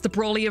Brawly. It's the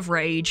Brawly of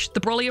rage. The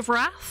Brawly of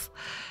wrath.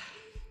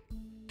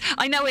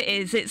 I know it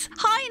is. It's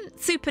hi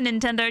Super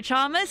Nintendo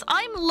Charmers.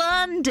 I'm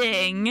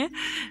learning.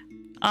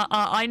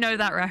 I know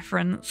that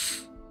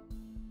reference.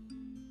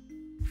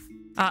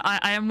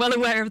 I am well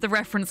aware of the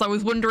reference. I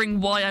was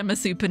wondering why I'm a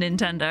Super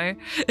Nintendo.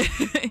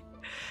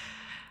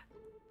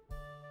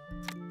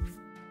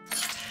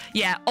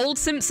 Yeah, old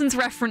Simpsons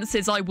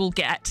references I will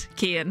get,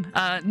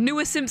 Kian.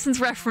 Newer Simpsons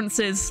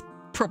references,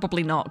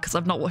 probably not, because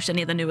I've not watched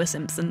any of the newer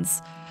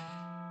Simpsons.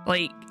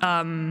 Like,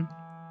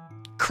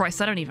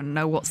 Christ, I don't even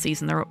know what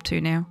season they're up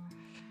to now.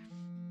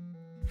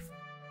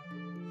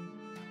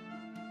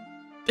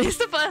 It's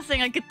the first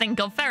thing I could think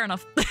of. Fair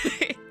enough.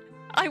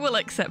 I will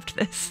accept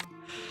this.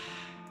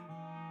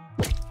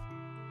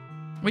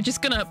 We're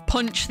just gonna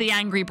punch the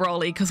angry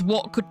Brawly, because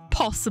what could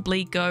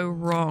possibly go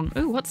wrong?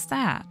 Ooh, what's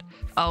that?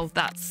 Oh,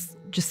 that's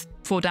just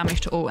 4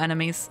 damage to all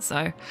enemies,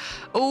 so...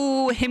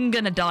 Oh, him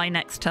gonna die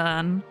next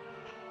turn.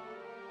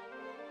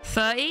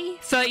 30?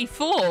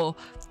 34?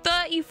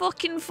 30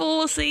 fucking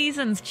 4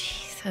 seasons.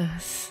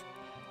 Jesus.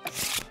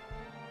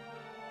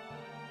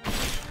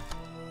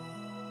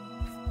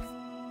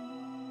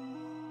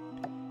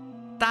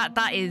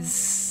 That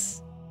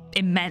is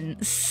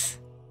immense.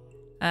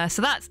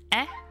 So that's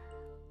eh.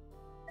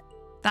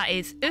 That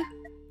is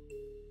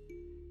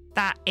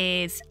That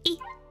is e.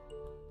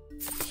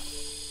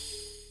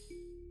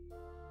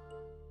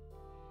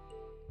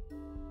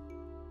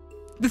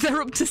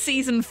 They're up to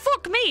season.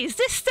 Fuck me, is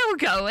this still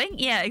going?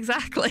 Yeah,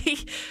 exactly.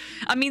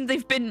 I mean,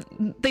 they've been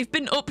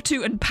up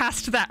to and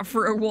past that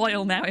for a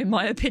while now, in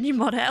my opinion,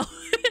 Model.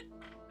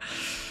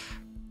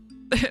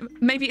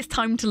 Maybe it's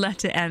time to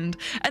let it end.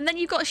 And then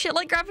you've got shit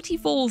like Gravity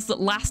Falls that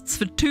lasts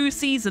for 2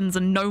 seasons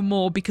and no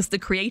more because the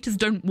creators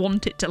don't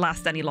want it to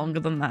last any longer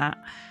than that.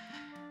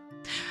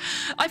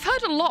 I've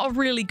heard a lot of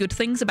really good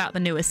things about the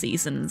newer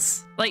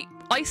seasons. Like,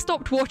 I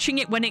stopped watching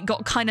it when it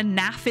got kind of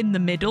naff in the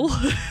middle,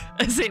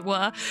 as it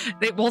were.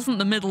 It wasn't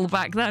the middle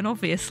back then,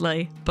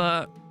 obviously,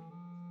 but...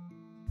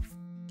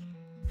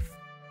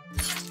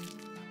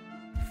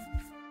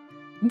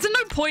 There's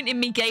no point in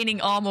me gaining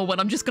armor when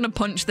I'm just gonna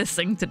punch this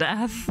thing to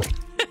death.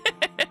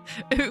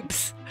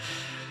 Oops.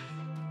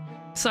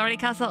 Sorry,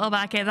 Casa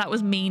Obake, that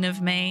was mean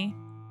of me.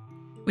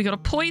 We got a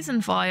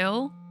poison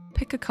vial,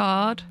 pick a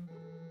card,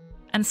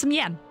 and some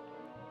yen.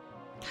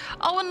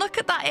 Oh, and look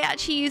at that, it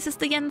actually uses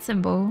the yen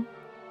symbol.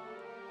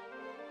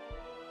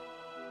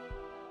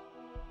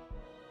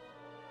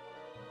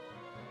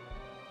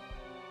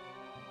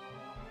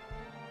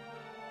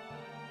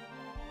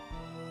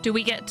 Do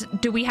we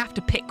have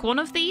to pick one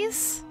of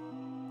these?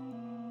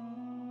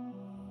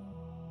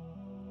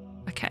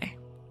 Okay.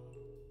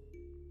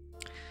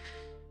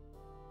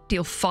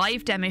 Deal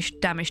 5 damage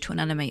to an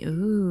enemy.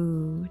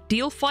 Ooh.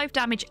 Deal 5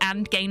 damage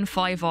and gain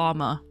 5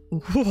 armor.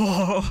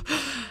 Whoa.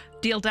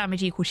 Deal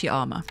damage equal to your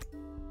armor.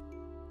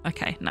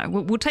 Okay, no,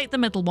 we'll take the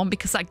middle one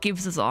because that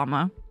gives us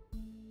armor.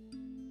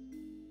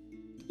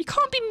 You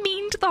can't be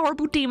mean to the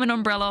horrible demon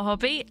umbrella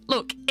hobby.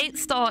 Look, it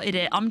started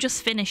it. I'm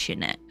just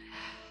finishing it.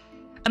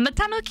 And the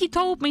Tanuki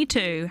told me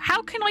to.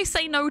 How can I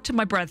say no to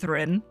my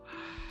brethren?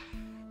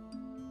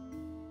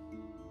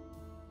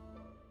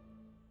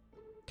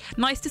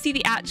 Nice to see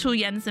the actual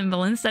yen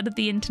symbol instead of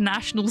the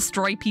international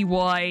stripy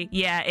Y.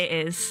 Yeah,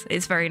 it is.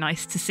 It's very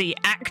nice to see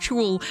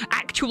actual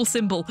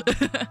symbol.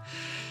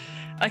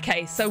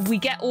 Okay, so we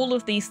get all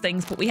of these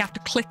things, but we have to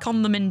click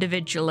on them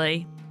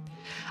individually.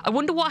 I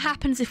wonder what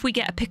happens if we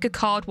get a pick a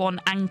card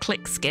one and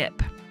click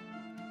skip.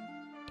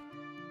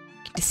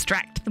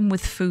 Distract them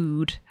with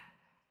food.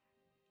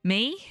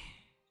 Me?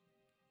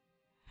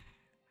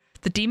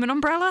 The demon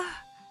umbrella?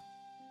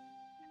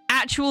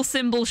 Actual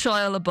symbol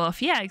Shia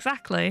LaBeouf. Yeah,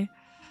 exactly.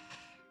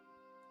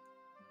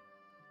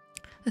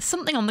 There's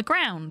something on the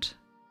ground.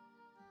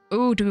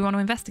 Oh, do we want to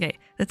investigate?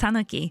 The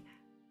tanuki.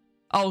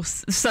 Oh,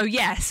 so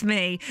yes,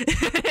 me.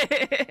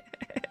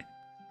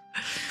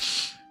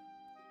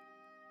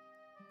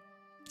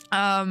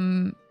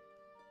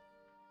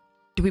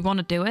 Do we want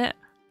to do it?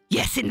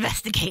 Yes,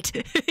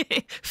 investigate.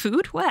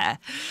 Food? Where?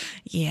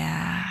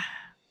 Yeah.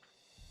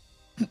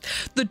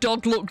 The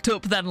dog looked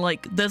up then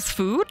like, there's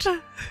food?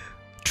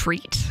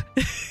 Treat?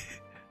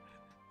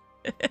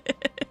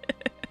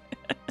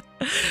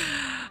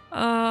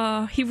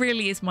 Oh, he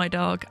really is my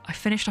dog. I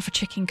finished off a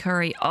chicken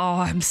curry. Oh,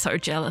 I'm so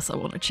jealous. I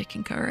want a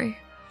chicken curry.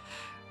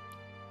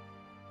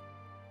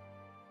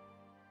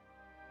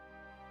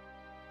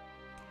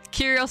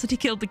 Curiosity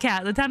killed the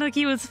cat. The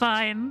tanuki was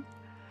fine.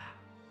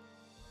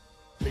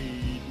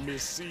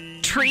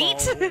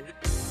 Treat?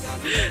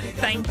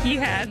 Thank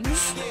you,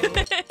 Hans.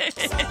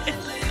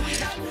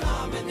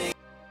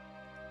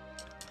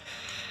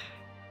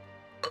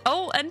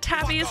 Oh, and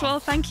Tabby as well.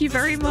 Thank you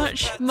very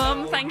much.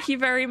 Mum, thank you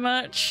very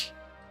much.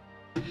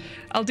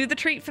 I'll do the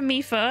treat for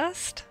me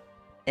first.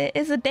 It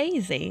is a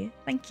daisy.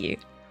 Thank you.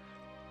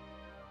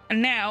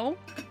 And now,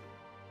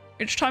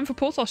 it's time for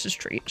Porthos's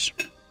treats.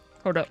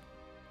 Hold up.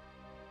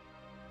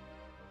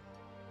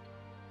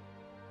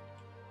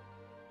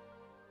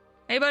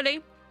 Hey,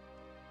 buddy.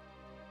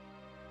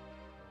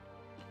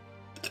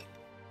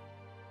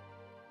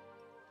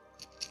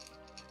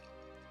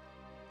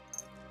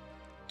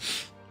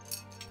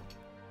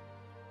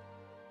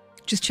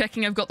 Just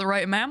checking I've got the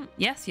right amount.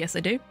 Yes, yes,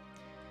 I do.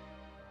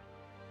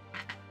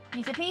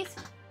 Piece of piece.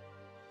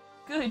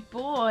 Good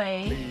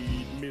boy.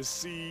 Leave me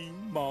see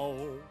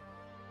more.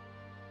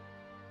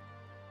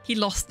 He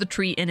lost the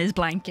treat in his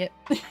blanket.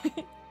 Piece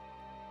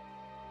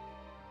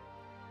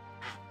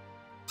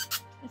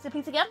of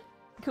piece again.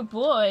 Good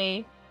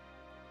boy.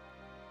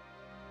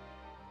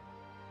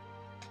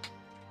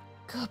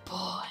 Good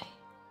boy.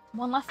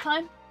 One last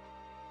time.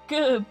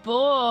 Good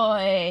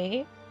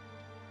boy.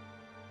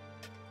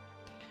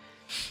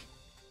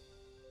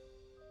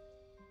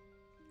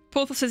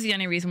 Porthos is the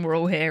only reason we're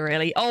all here,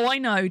 really. Oh, I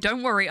know.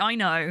 Don't worry. I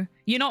know.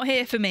 You're not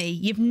here for me.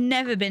 You've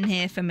never been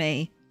here for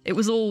me. It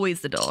was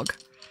always the dog.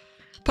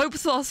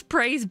 Porthos,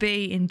 praise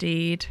be,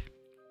 indeed.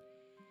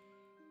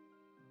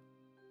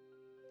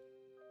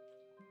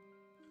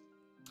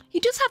 He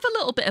does have a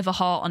little bit of a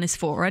heart on his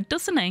forehead,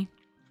 doesn't he?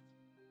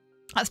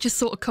 That's just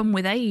sort of come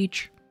with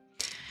age.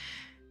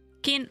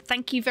 Kian,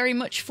 thank you very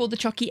much for the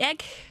chocky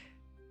egg.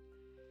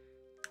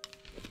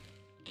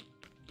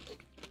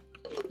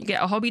 You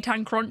get a Hobby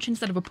Tan crunch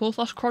instead of a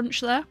Porthos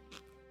crunch there.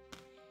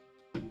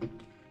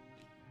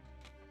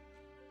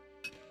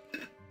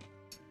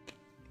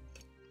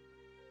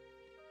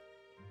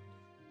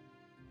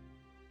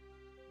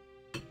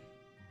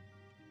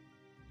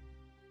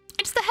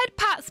 It's the head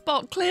pat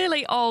spot,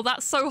 clearly. Oh,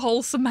 that's so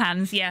wholesome,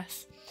 Hans,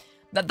 yes.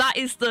 That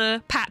is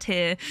the pat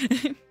here.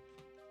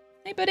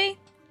 Hey, buddy.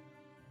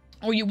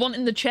 Oh, you want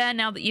in the chair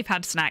now that you've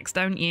had snacks,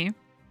 don't you?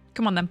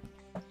 Come on, then.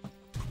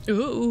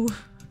 Ooh.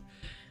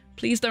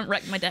 Please don't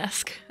wreck my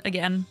desk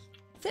again.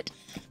 Sit.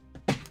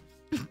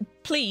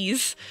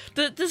 Please.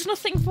 There's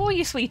nothing for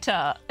you,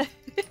 sweetheart.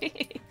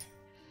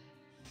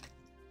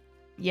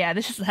 Yeah,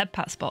 this is the head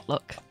pat spot,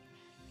 look.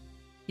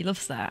 He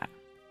loves that.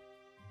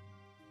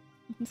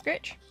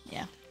 Scratch?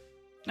 Yeah.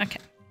 Okay.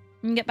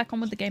 You can get back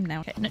on with the game now.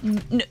 Okay.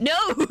 No!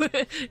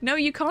 No,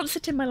 you can't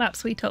sit in my lap,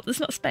 sweetheart.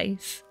 There's not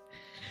space.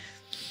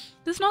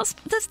 There's not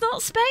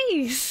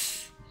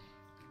space.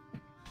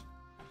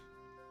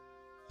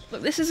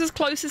 Look, this is as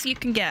close as you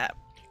can get.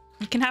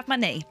 You can have my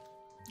knee.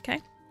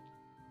 Okay?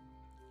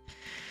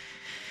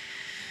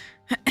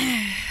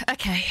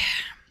 Okay.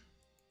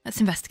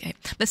 Let's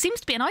investigate. There seems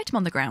to be an item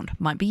on the ground.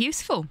 Might be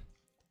useful.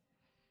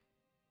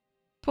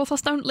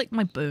 Porthos, don't lick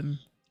my boom.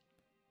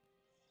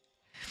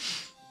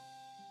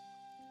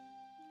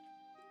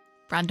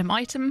 Random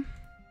item.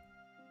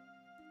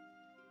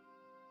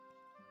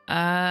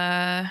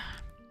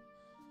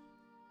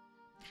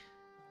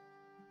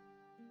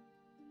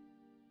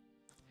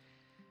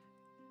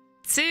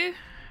 Two.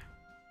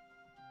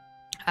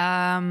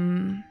 I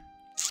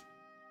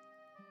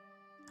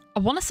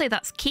want to say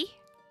that's key.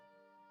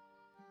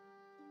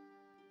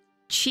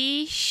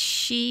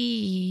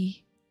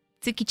 Chishi.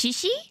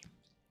 Tsukichishi?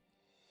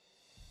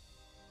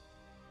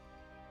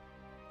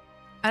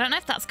 I don't know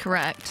if that's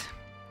correct.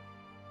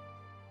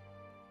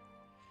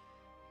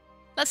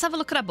 Let's have a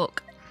look at our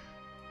book.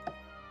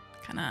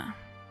 Kinda.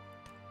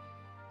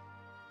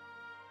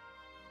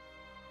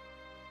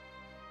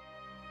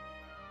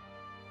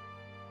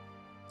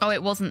 Oh,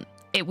 it wasn't.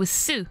 It was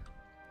Su,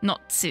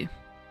 not Tsu.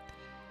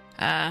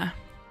 And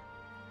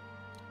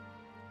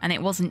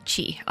it wasn't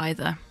Chi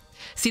either.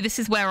 See, this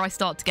is where I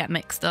start to get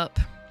mixed up.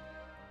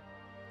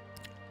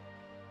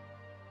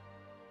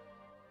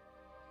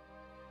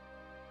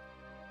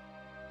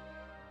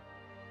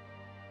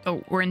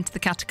 Oh, we're into the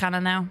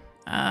katakana now.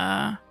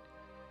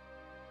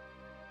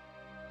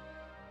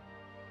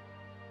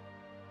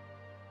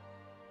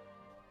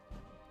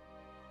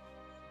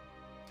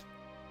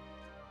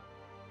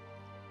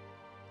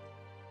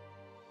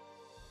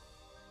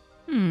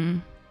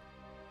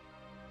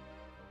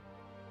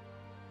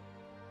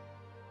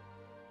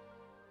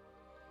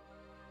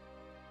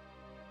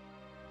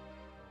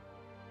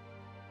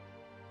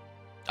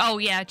 Oh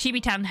yeah,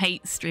 Chibi-tan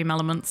hates stream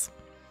elements.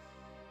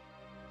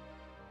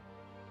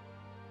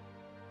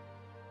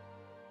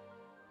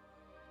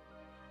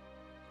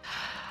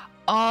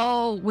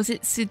 Oh, was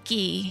it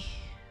Sugi?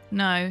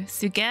 No,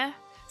 Suge?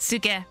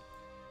 Suge.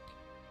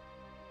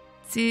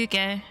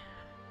 Suge.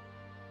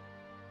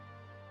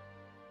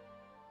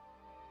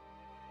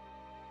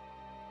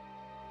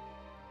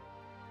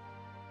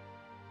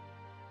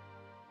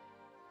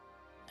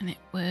 And it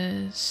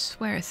was...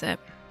 where is it?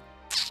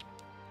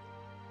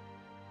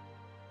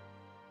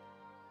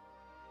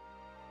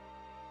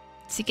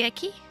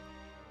 Sugeki?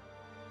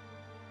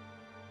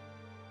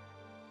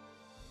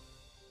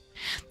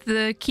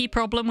 The key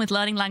problem with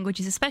learning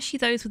languages, especially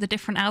those with a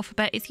different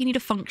alphabet, is you need a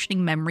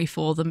functioning memory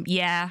for them.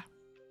 Yeah.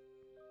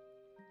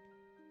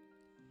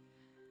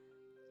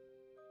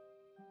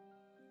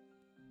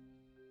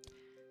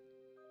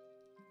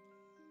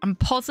 I'm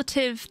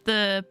positive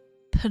the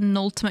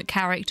penultimate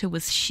character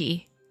was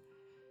she.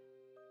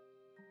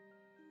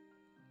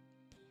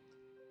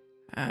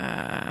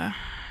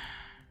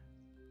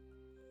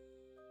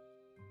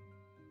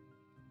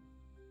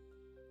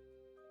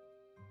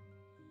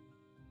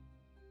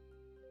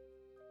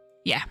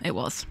 Yeah, it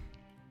was.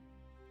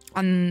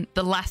 And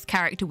the last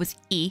character was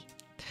E.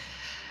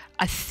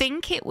 I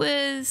think it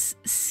was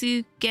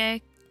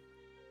Sugechishi?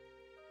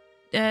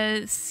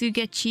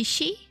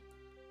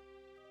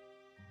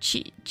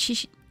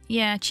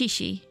 Yeah,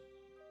 Chishi.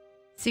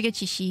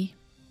 Sugechishi.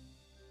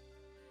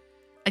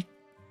 I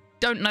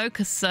don't know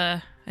because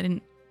I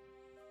didn't...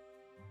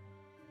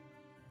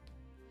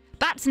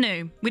 That's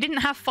new. We didn't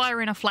have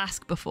fire in a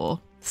flask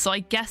before, so I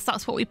guess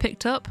that's what we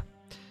picked up.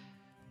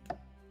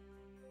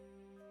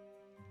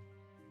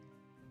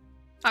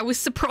 I was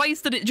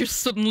surprised that it just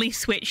suddenly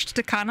switched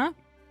to Kana.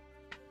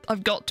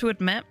 I've got to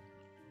admit.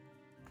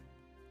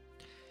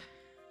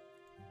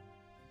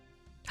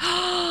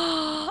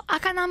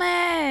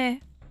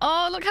 Akaname!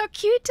 Oh, look how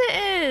cute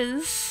it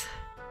is!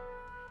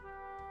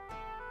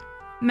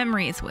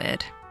 Memory is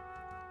weird.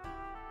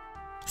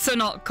 So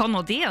not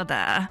Kono Dio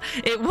there.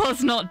 It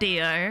was not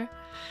Dio.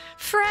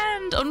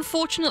 Friend!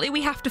 Unfortunately,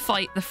 we have to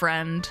fight the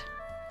friend.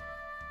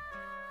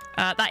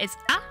 That is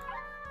ah.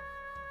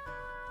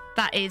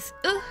 That is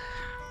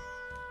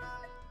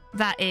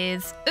That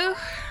is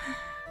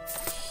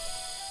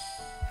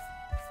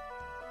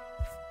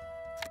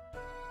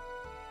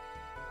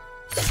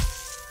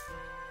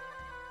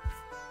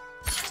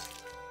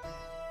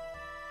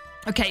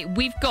Okay,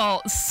 we've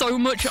got so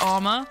much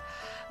armor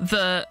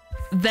that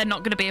they're not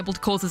going to be able to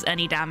cause us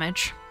any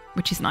damage,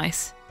 which is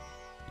nice.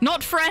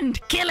 Not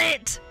friend, kill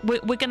it!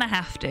 We're going to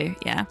have to,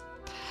 yeah.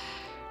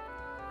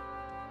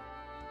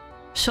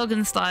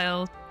 Shogun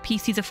style,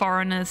 PCs are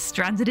foreigners,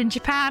 stranded in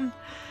Japan.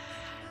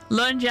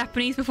 Learn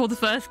Japanese before the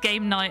first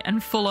game night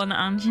and full-on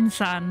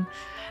Anjin-san.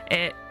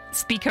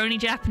 Speak only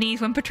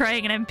Japanese when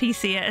portraying an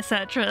NPC,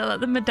 etc. Let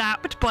them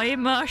adapt by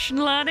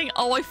immersion learning.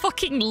 Oh, I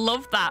fucking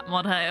love that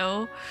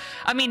motto.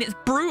 I mean, it's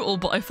brutal,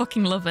 but I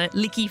fucking love it.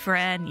 Licky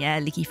Fren. Yeah,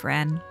 Licky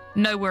Fren.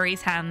 No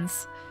worries,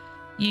 Hans.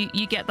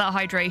 You get that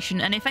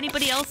hydration. And if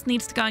anybody else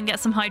needs to go and get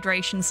some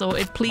hydration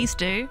sorted, please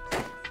do.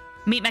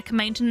 Meat mecha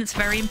maintenance,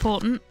 very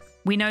important.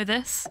 We know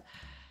this.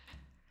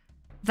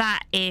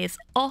 That is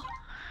O.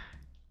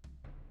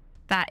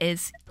 That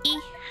is E.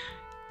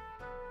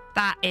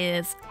 That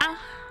is A.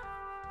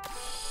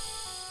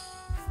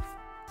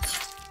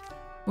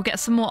 We'll get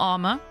some more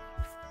armor.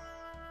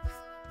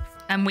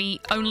 And we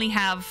only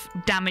have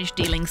damage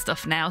dealing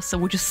stuff now, so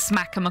we'll just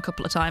smack them a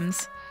couple of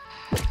times.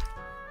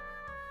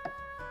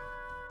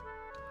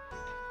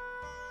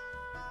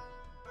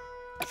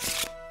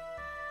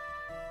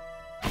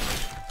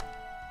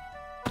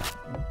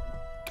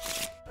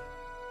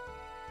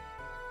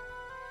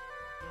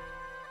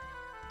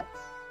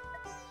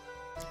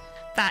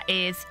 That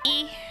is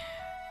E.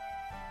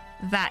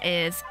 That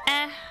is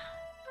E.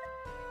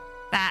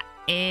 That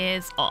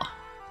is O.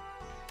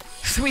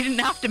 So we didn't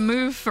have to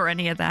move for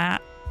any of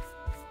that.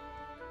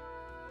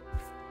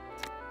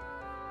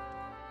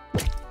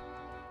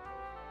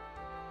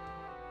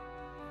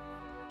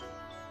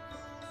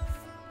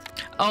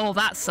 Oh,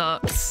 that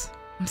sucks.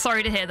 I'm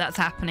sorry to hear that's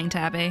happening,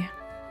 Tabby.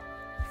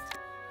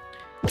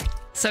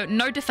 So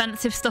no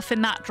defensive stuff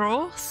in that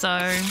drawer,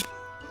 so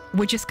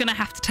we're just gonna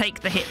have to take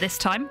the hit this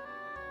time.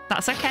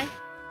 That's okay.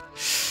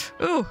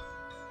 Ooh.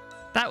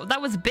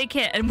 That was a big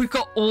hit, and we've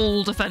got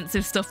all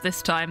defensive stuff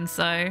this time,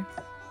 so...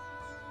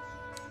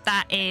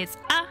 That is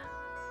A.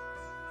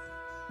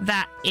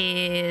 That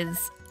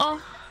is O.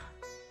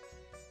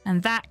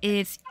 And that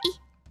is E.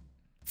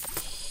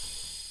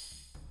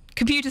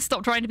 Computer,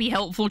 stop trying to be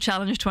helpful,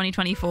 challenge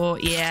 2024.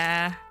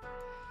 Yeah.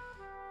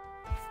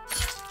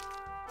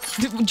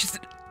 Just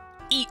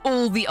eat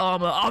all the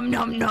armor.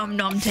 Nom nom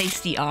nom,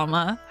 tasty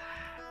armor.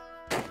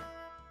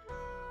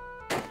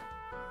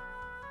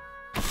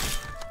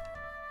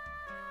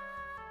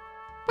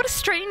 What a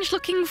strange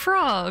looking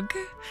frog.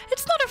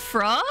 It's not a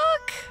frog.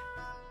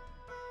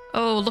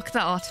 Oh, look at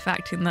that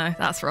artifact in there.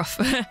 That's rough.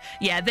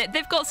 Yeah,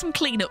 they've got some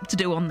cleanup to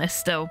do on this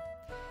still.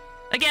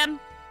 Again,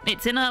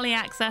 it's in early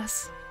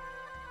access.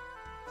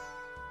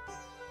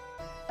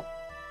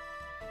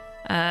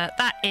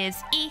 That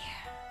is E.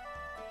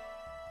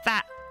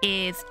 That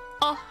is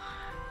O.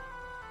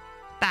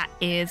 That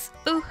is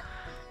U.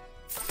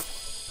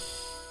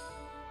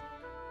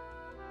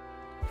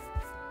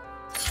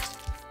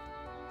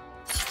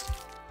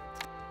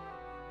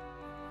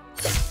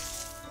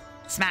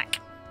 Smack.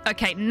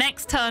 Okay,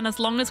 next turn, as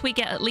long as we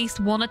get at least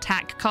one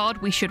attack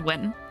card, we should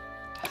win.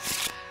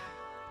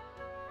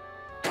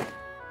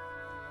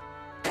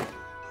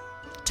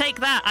 Take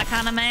that,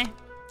 Akaname.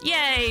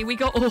 Yay, we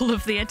got all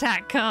of the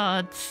attack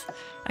cards.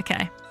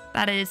 Okay,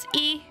 that is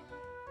E.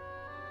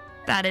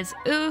 That is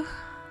U.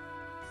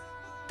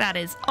 That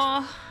is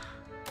O.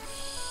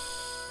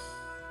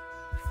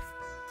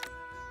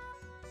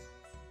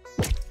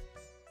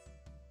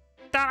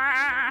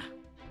 Da!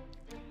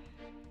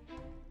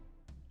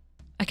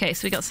 Okay,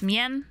 so we got some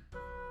yen.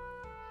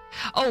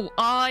 Oh,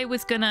 I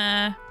was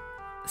gonna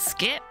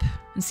skip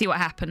and see what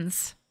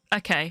happens.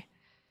 Okay.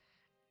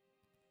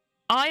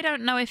 I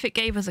don't know if it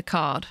gave us a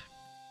card.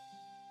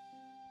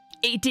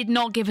 It did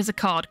not give us a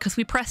card because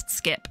we pressed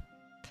skip.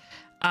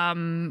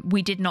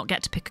 We did not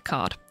get to pick a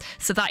card.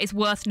 So that is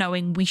worth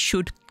knowing. We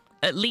should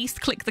at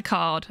least click the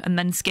card and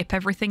then skip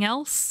everything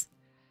else.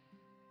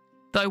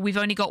 Though we've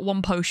only got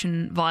one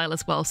potion vial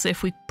as well, so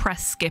if we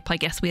press skip, I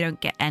guess we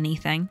don't get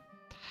anything.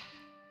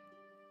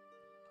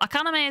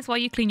 Akaname is why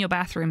you clean your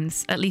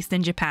bathrooms, at least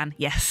in Japan,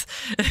 yes.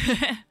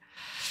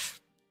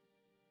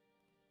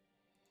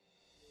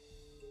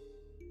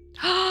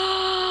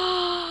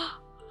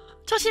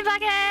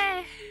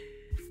 Toshibage!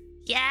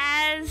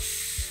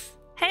 Yes!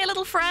 Hey,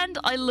 little friend,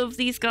 I love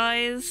these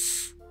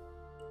guys.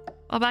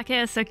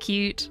 Obake is so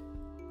cute.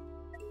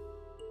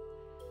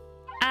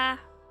 Ah.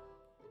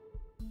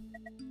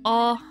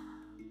 Oh.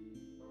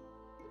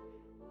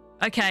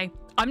 Okay,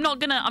 I'm not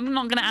gonna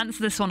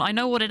answer this one. I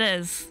know what it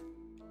is.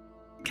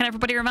 Can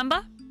everybody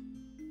remember?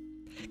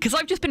 Because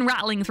I've just been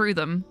rattling through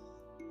them.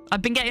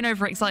 I've been getting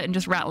overexcited and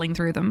just rattling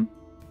through them.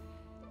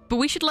 But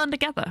we should learn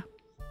together.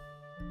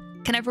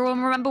 Can everyone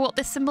remember what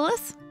this symbol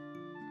is?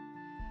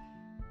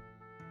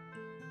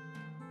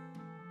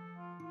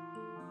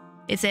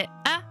 Is it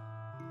A,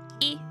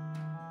 I,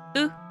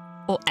 U,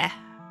 or E?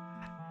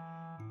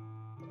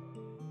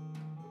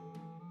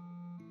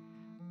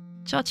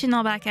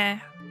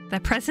 Chochinobake. Their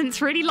presence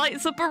really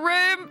lights up a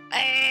room.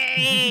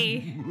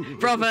 Hey!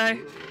 Bravo.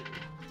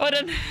 Well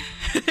done.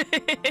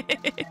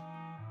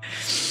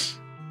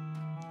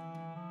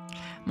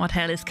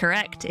 Modhale is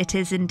correct. It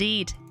is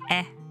indeed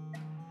E.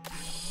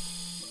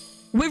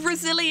 We're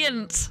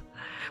resilient.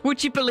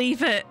 Would you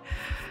believe it?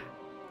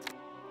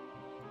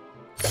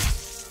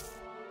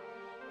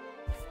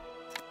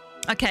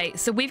 Okay,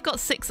 so we've got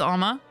 6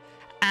 armor,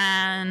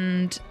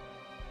 and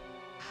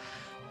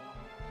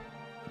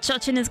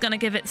Chachin is going to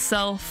give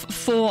itself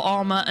 4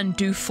 armor and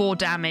do 4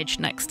 damage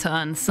next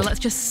turn. So let's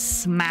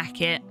just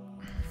smack it.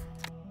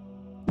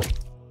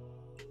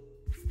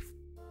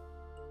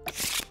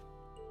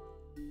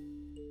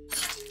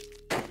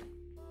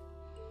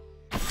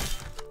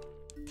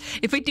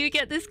 If we do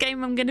get this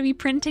game, I'm going to be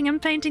printing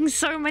and painting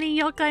so many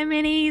Yokai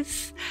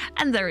minis.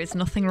 And there is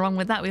nothing wrong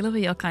with that. We love a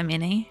Yokai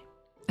mini.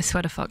 I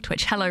swear to fuck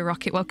Twitch. Hello,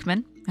 Rocket. Welcome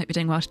in. Hope you're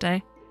doing well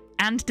today.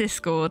 And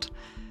Discord.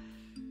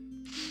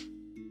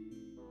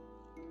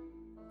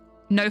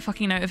 No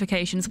fucking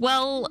notifications.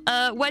 Well,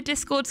 where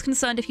Discord's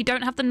concerned, if you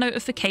don't have the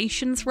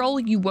notifications role,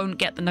 you won't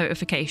get the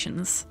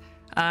notifications.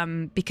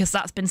 Because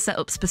that's been set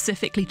up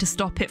specifically to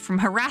stop it from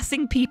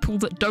harassing people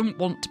that don't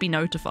want to be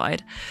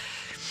notified.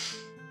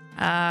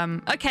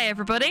 Okay,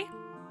 everybody.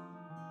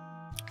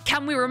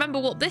 Can we remember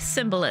what this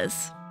symbol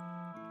is?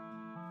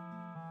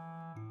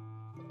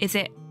 Is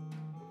it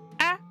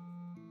A,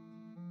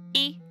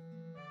 I,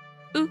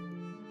 U,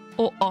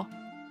 or O?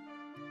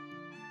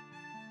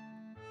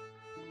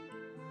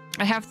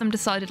 I have them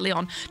decidedly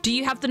on. Do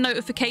you have the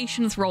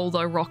notifications role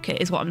though,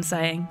 Rocket, is what I'm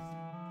saying?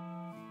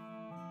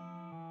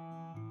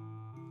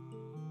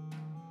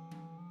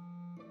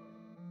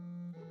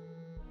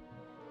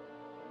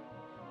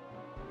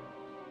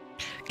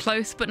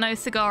 Close but no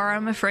cigar,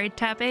 I'm afraid,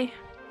 Tabby.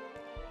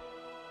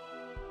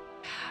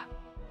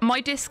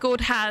 My Discord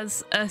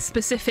has a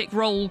specific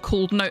role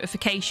called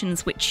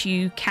notifications, which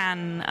you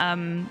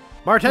can...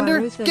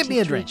 Bartender, give me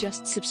a drink.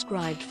 Just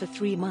subscribed for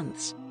 3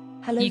 months.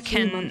 Hello, you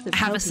can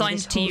have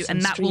assigned to you,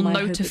 and that will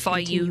notify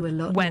you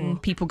when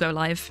people go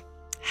live.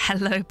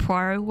 Hello,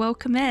 Poirot.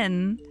 Welcome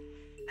in.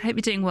 I hope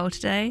you're doing well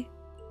today.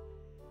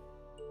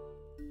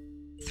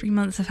 3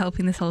 months of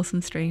helping this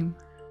wholesome stream.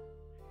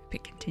 Hope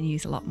it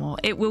continues a lot more.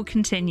 It will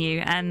continue,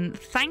 and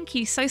thank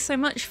you so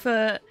much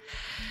for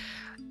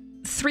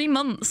 3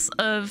 months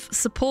of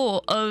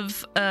support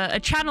of a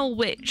channel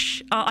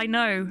which I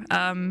know.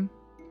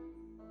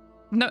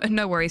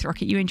 No worries,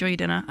 Rocket. You enjoy your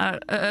dinner.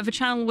 Of a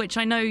channel which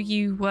I know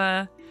you've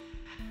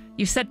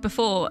said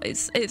before,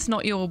 it's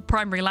not your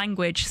primary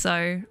language,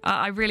 so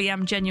I really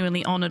am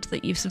genuinely honoured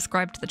that you've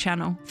subscribed to the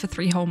channel for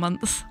 3 whole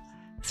months.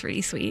 It's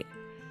really sweet.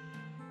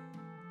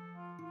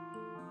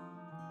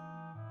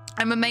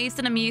 I'm amazed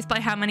and amused by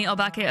how many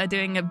Obake are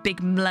doing a big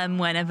mlem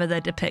whenever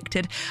they're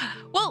depicted.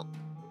 Well,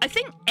 I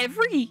think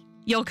every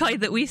yokai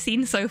that we've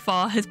seen so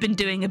far has been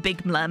doing a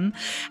big mlem,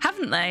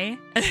 haven't they?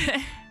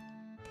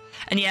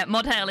 And yeah,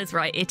 Modhail is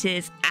right. It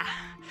is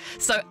ah.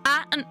 So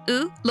ah and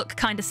oo look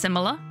kind of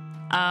similar.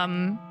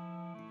 Not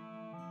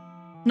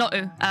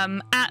oo.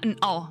 Ah and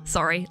oh,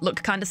 sorry,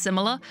 look kind of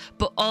similar,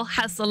 but oh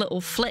has a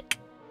little flick.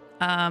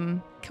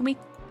 Can we?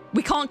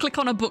 We can't click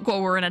on a book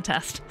while we're in a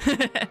test.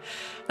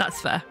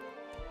 That's fair.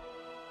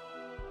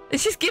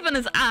 It's just given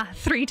us ah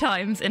 3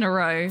 times in a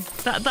row.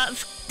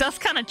 That's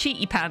kind of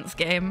cheaty pants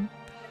game.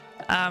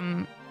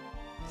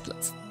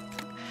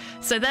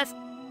 So there's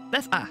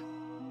ah.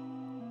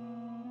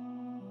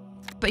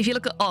 But if you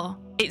look at oh,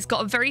 it's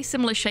got a very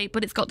similar shape,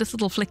 but it's got this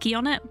little flicky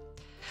on it.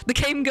 The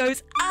game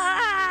goes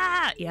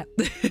ah, yeah.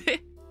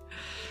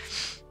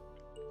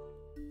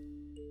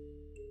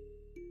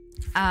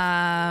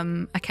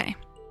 Okay.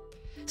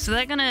 So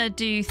they're gonna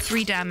do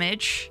 3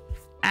 damage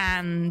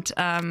and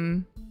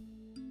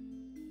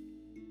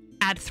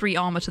add 3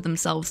 armor to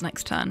themselves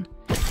next turn.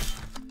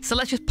 So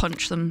let's just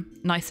punch them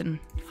nice and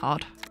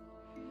hard.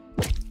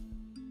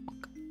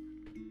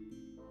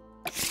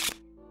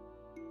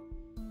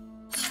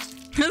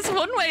 There's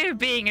one way of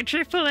being a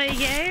AAA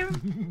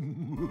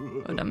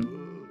game. Hold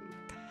on.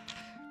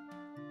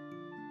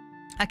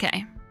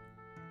 Okay.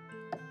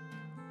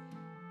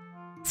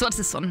 So what's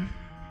this one?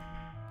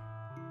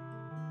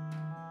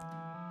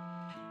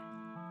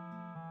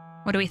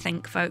 What do we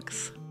think,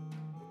 folks?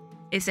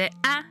 Is it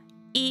a,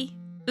 e,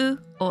 u,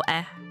 or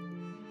e?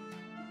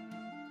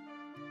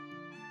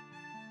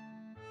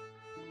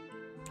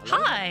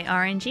 Hi,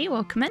 RNG,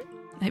 welcome in.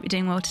 I hope you're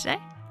doing well today.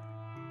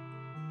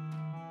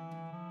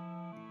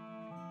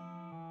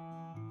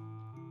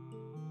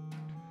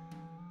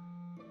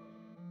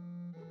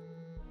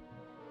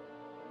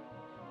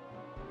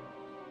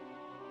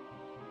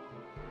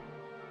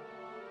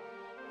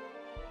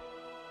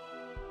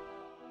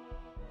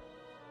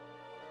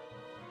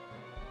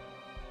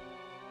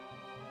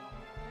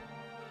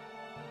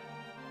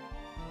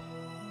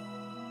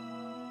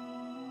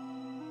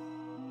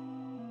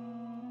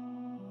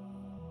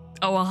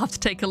 Oh, I'll have to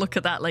take a look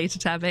at that later,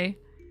 Tabby.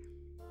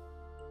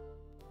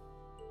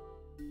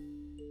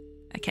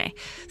 Okay,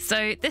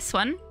 so this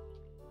one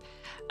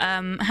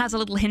has a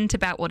little hint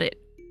about what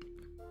it...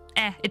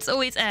 it's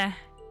always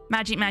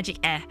magic, magic,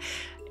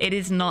 It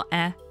is not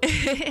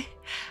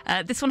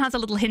this one has a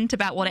little hint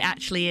about what it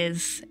actually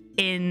is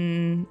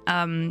in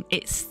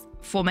its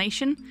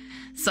formation.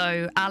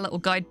 So our little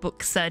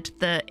guidebook said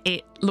that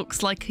it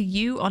looks like a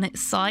U on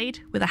its side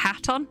with a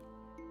hat on.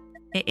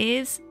 It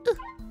is...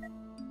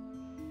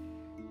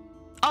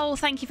 Oh,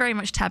 thank you very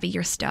much, Tabby.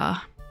 You're a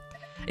star.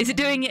 Is it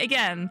doing it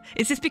again?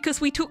 Is this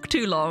because we took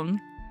too long?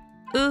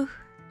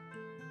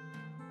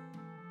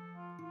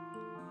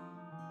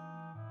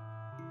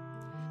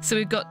 So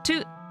we've got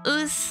 2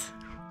 oohs.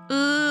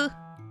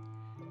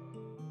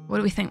 What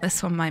do we think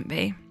this one might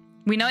be?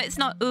 We know it's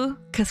not ooh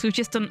because we've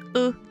just done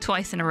ooh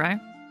twice in a row.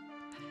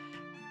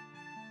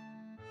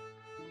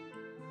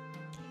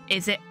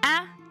 Is it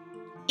a,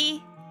 e,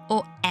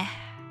 or eh?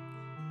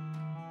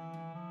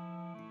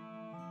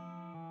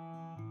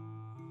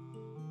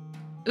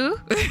 Ooh.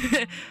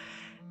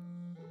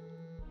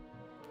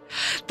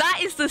 That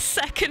is the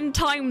second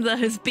time there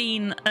has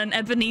been an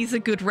Ebenezer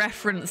Good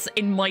reference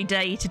in my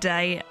day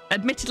today.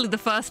 Admittedly, the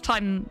first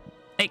time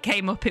it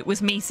came up, it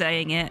was me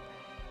saying it.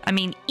 I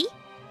mean, e.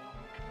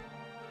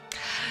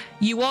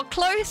 You are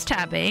close,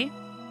 Tabby.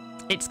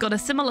 It's got a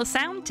similar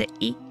sound to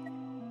e.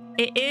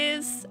 It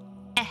is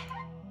eh.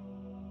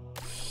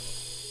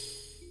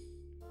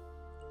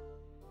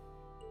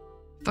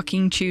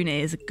 Fucking tune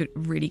is a good,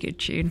 really good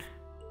tune.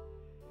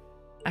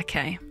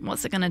 Okay,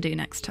 what's it gonna do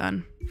next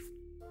turn?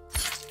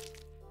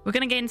 We're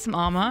gonna gain some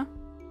armor.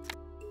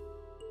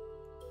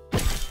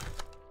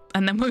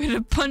 And then we're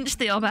gonna punch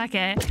the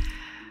Obake.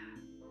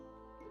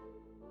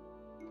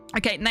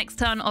 Okay, next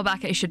turn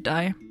Obake should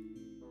die.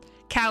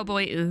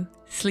 Cowboy ooh,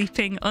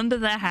 sleeping under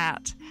their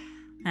hat.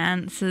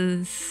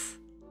 Answers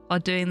are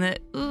doing the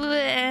ooh,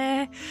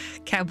 eh.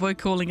 Cowboy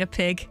calling a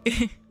pig.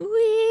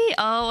 Wee.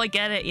 Oh, I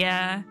get it,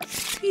 yeah.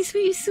 Sweet,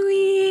 sweet,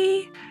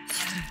 sweet.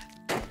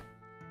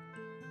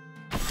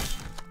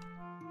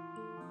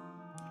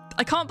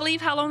 I can't believe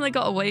how long they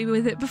got away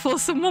with it before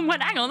someone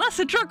went, hang on, that's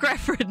a drug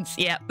reference.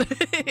 Yep.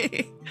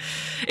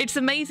 It's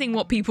amazing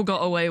what people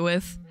got away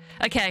with.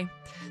 Okay,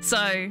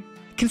 so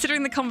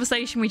considering the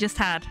conversation we just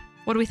had,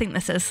 what do we think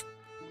this is?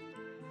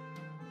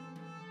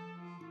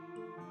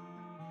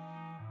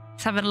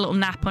 It's having a little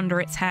nap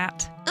under its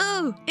hat.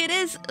 Ooh, it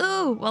is.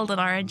 Ooh, well done,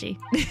 RNG.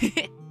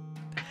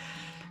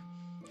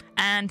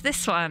 And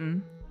this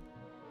one.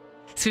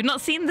 So we've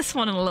not seen this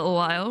one in a little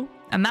while,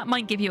 and that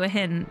might give you a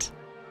hint.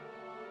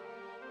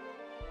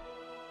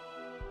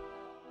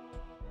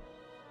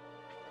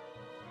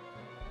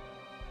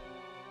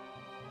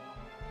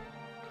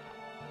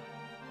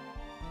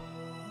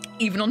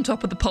 Even on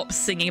top of the pops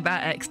singing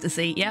about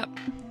ecstasy, yep.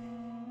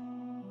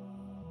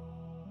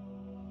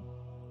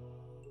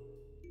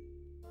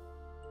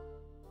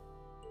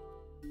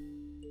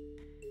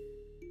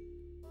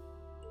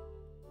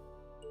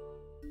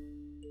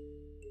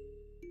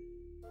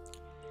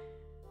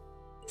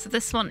 So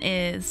this one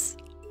is...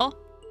 Oh,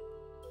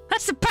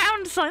 that's a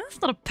pound sign. That's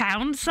not a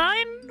pound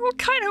sign. What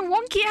kind of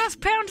wonky ass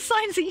pound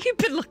signs have you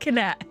been looking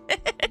at?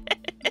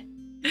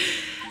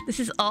 This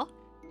is oh.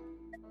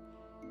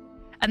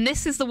 And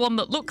this is the one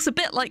that looks a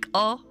bit like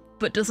oh,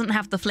 but doesn't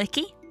have the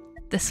flicky.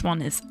 This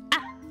one is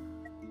ah.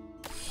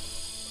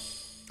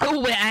 Oh,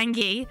 we're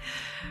angry.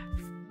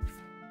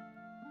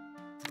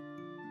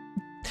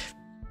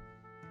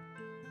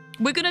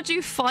 We're gonna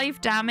do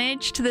 5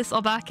 damage to this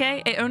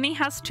Obake. It only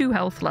has 2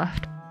 health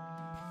left.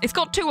 It's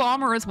got 2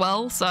 armor as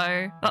well,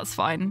 so that's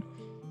fine.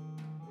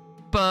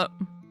 But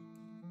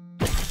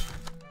the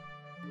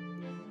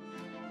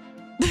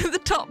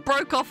top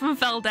broke off and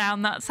fell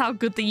down. That's how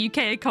good the UK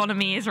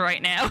economy is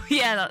right now.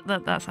 Yeah,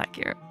 that's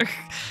accurate.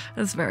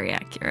 That's very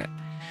accurate.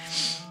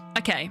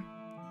 Okay.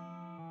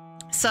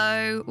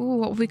 So, ooh,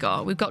 what have we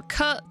got? We've got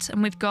cut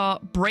and we've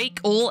got break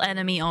all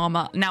enemy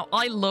armor. Now,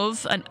 I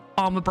love an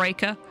armor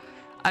breaker.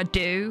 I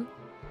do.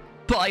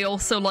 But I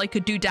also like a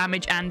do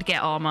damage and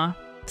get armor.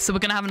 So we're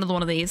going to have another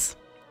one of these.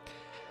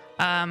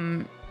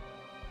 We're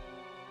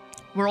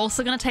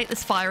also going to take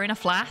this fire in a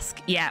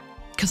flask. Yeah,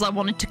 because I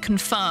wanted to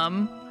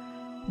confirm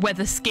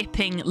whether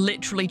skipping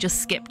literally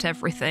just skipped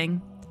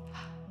everything.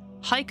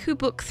 Haiku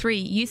book 3.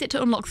 Use it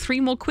to unlock 3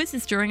 more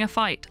quizzes during a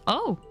fight.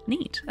 Oh,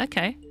 neat.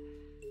 Okay.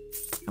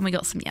 And we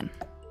got some yen.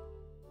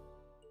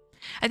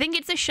 I think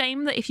it's a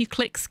shame that if you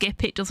click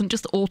skip, it doesn't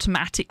just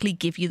automatically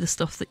give you the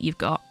stuff that you've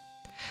got.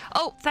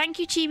 Oh, thank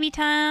you,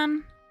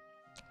 Chibi-tan.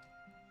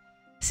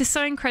 This is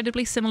so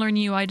incredibly similar in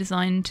UI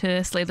design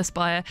to Slay the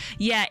Spire.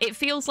 Yeah, it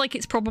feels like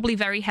it's probably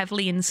very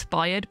heavily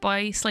inspired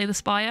by Slay the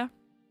Spire.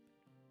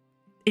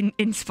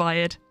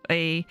 Inspired.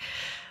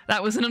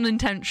 That was an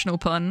unintentional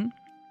pun.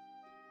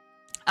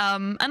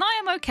 And I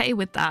am okay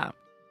with that.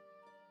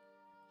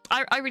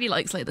 I really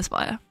like Slay the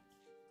Spire.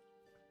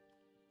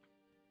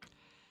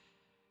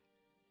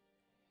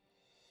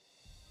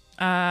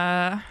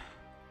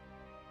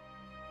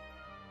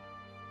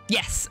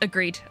 Yes,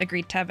 agreed.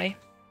 Agreed, Tabby.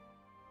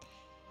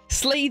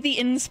 Slay the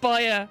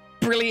Inspire.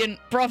 Brilliant.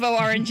 Bravo,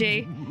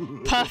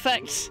 RNG.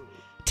 Perfect.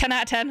 10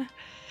 out of 10.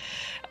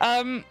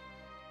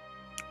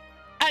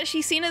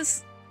 Actually, seeing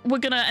as we're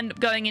going to end up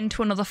going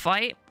into another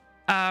fight,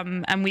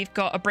 and we've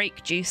got a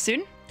break due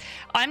soon,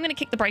 I'm going to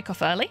kick the break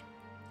off early,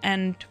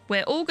 and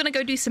we're all going to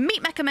go do some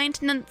meat mecha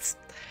maintenance,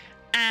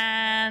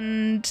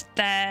 and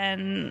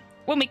then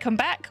when we come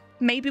back,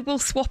 maybe we'll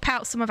swap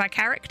out some of our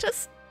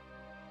characters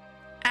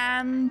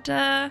and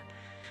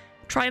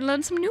try and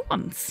learn some new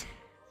ones.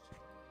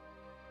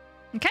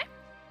 Okay?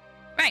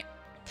 Right.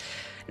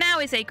 Now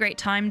is a great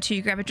time to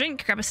grab a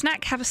drink, grab a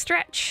snack, have a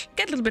stretch,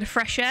 get a little bit of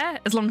fresh air,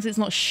 as long as it's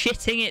not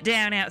shitting it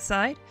down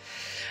outside,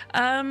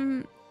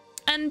 and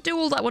do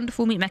all that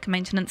wonderful meat mecha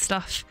maintenance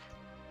stuff.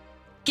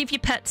 Give your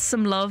pets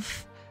some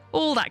love,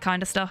 all that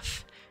kind of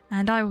stuff.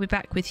 And I will be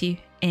back with you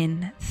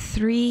in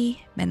 3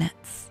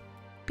 minutes.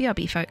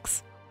 BRB,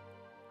 folks.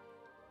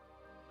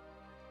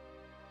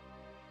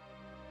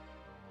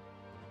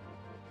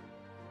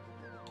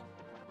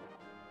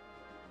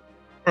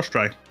 First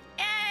try.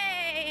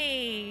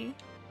 Yay!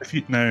 If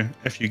you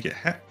get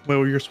hit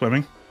while you're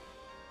swimming,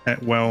 it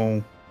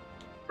will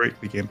break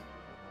the game.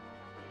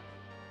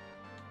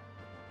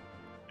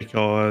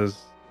 Because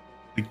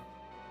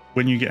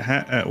when you get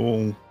hit, it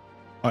will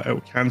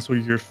cancel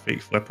your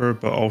fake flipper,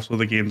 but also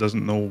the game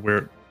doesn't know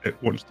where it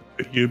wants to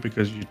put you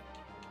because you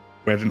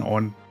weren't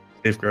on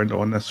safe ground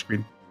on this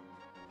screen.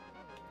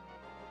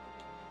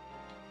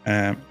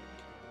 I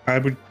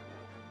would.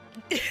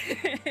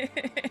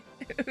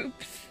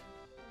 Oops.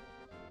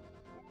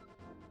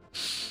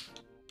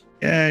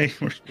 Yay,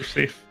 we're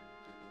safe.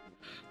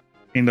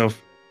 Kind of.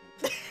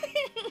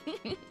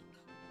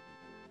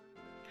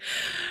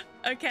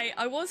 Okay,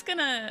 I was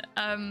gonna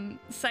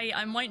say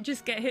I might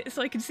just get hit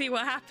so I can see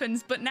what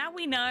happens, but now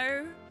we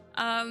know.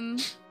 Now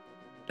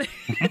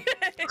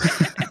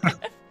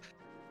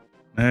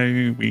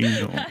we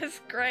know. That's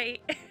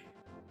great.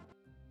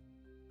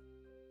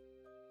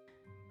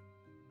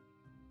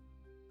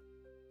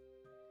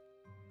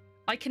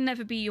 I can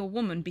never be your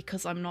woman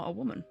because I'm not a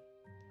woman.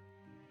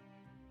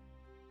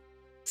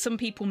 Some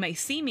people may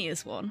see me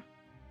as one.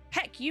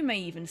 Heck, you may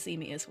even see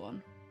me as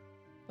one.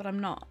 But I'm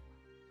not.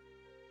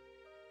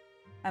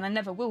 And I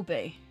never will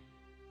be.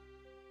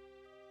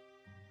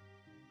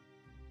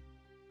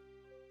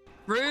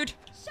 Rude.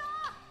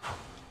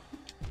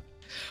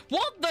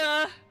 What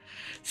the?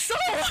 So,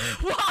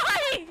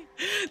 why?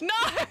 No!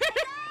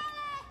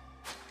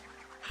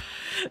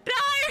 No!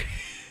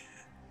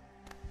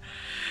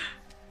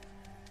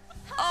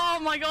 Oh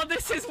my god,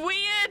 this is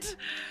weird!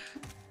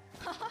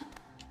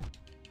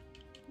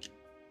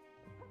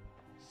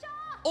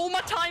 All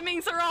my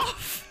timings are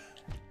off!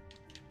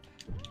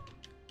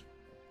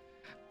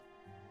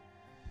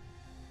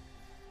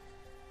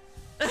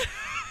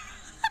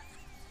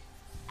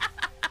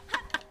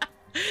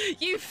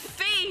 You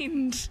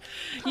fiend!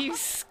 You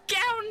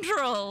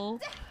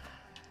scoundrel!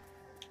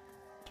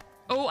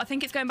 Oh, I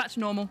think it's going back to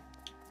normal.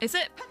 Is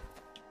it?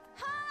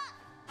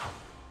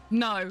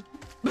 No.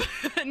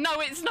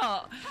 No, it's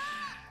not.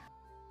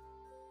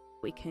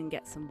 We can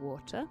get some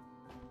water.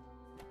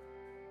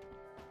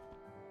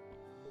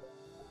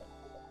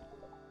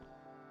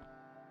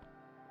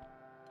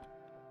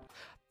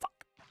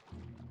 Fuck.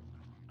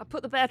 I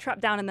put the bear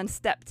trap down and then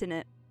stepped in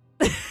it.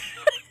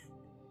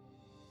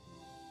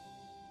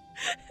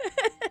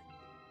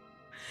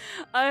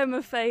 I am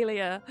a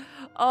failure.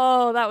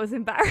 Oh, that was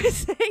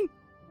embarrassing.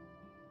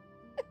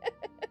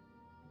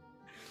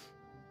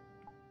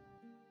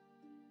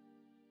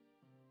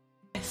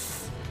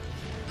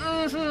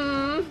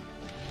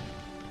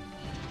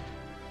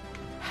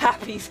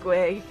 Happy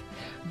Squig.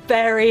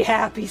 Very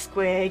happy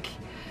Squig.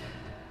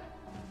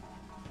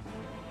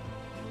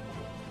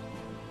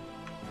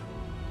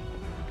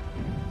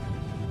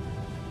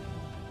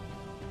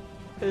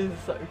 This is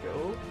so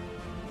cool.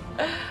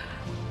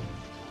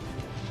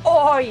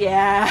 Oh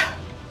yeah.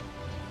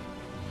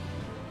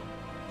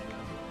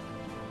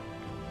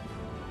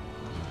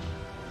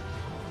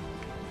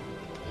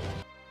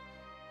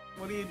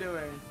 What are you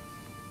doing?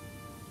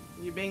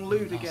 You're being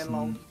lewd again,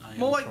 Long. I am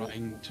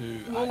trying to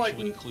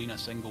actually clean a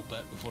single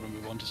bit before I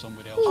move on to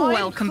somebody else.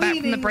 Welcome back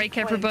from the break,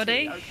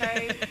 everybody.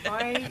 Okay,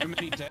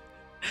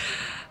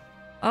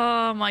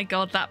 Oh my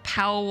god, that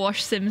Power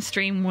Wash sim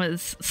stream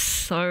was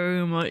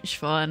so much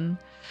fun.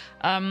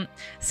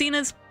 Seeing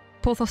as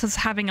Porthos is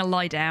having a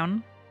lie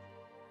down,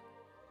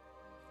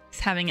 he's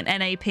having an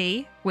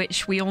NAP,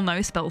 which we all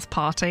know spells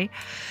party.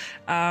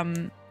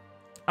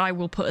 I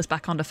will put us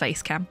back onto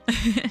face cam.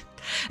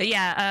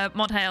 Yeah,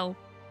 Modhail.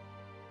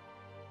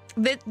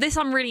 This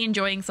I'm really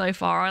enjoying so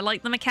far. I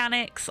like the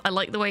mechanics. I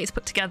like the way it's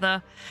put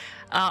together.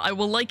 I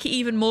will like it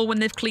even more when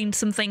they've cleaned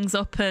some things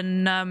up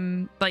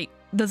and like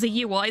there's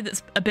a UI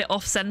that's a bit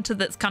off-center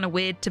that's kind of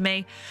weird to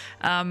me.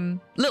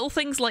 Little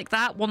things like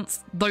that,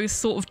 once those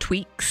sort of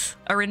tweaks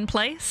are in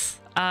place,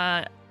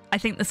 I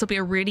think this will be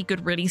a really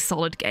good, really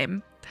solid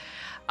game.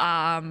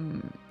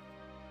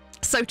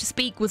 So to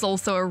Speak was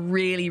also a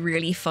really,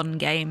 really fun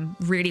game,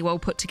 really well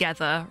put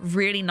together,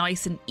 really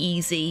nice and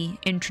easy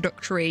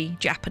introductory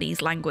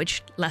Japanese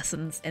language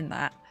lessons in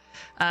that.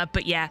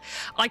 But yeah,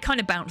 I kind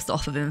of bounced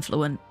off of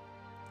Influent.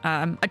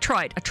 I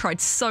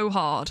tried so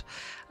hard,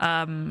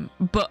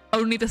 but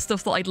only the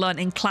stuff that I'd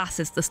learned in class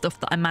is the stuff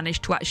that I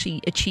managed to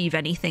actually achieve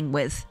anything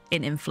with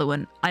in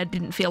Influent. I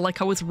didn't feel like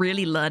I was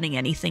really learning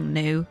anything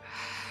new.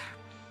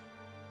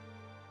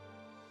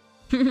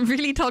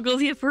 Really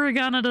toggles your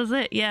furigana, does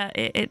it? Yeah,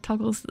 it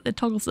toggles the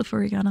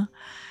furigana.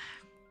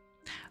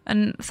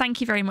 And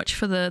thank you very much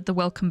for the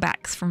welcome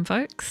backs from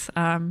folks.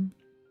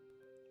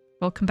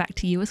 Welcome back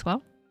to you as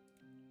well.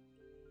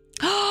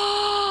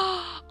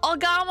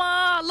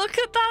 Ogama! Look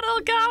at that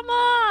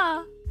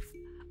Ogama!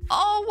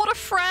 Oh, what a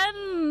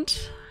friend!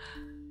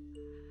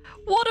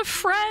 What a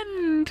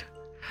friend!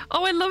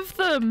 Oh, I love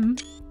them.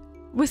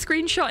 We're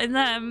screenshotting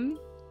them.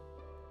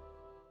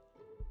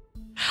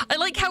 I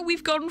like how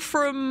we've gone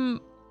from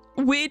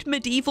weird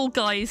medieval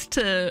guys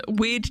to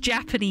weird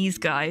Japanese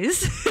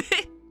guys.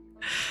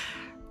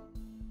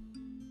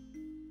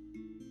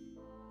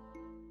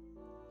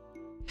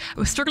 I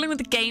was struggling with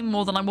the game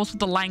more than I was with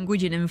the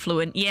language in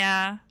Influent.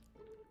 Yeah,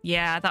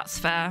 that's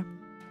fair.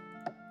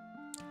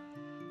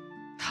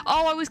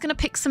 Oh, I was going to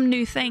pick some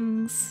new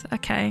things.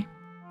 Okay.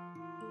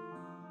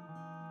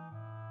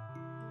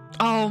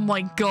 Oh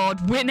my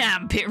god,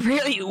 Winamp, it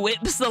really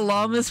whips the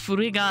llama's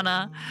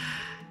furigana.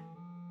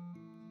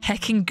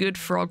 Heckin' good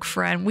frog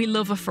friend. We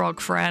love a frog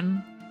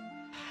friend.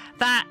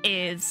 That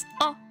is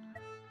oh.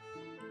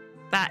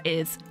 That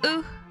is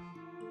ooh.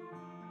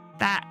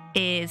 That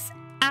is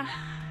ah.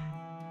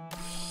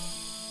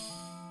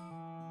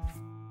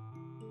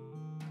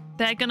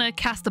 They're gonna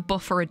cast a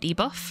buff or a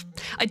debuff.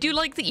 I do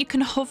like that you can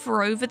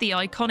hover over the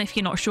icon if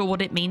you're not sure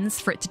what it means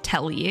for it to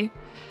tell you.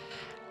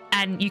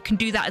 And you can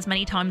do that as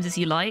many times as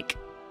you like.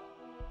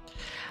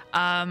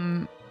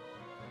 Like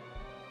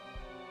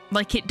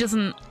it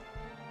doesn't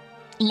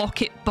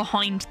lock it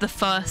behind the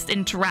first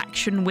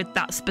interaction with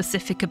that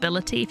specific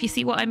ability, if you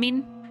see what I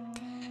mean.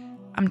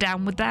 I'm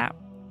down with that.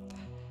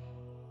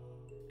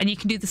 And you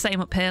can do the same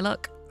up here,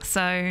 look.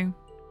 So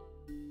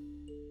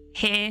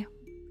here,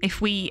 if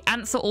we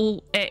answer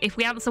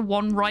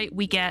one right,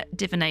 we get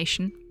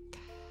divination.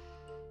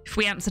 If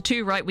we answer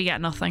 2 right, we get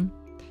nothing.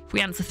 If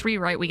we answer 3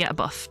 right, we get a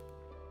buff.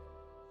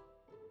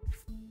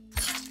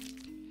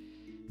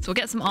 So we'll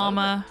get some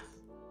armor.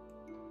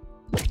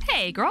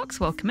 Hey,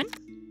 Grox, welcome in.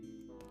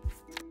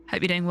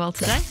 Hope you're doing well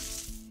today.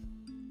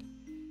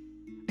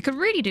 I could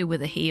really do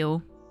with a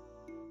heal.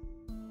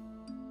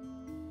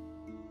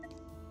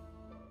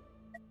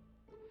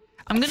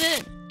 I'm gonna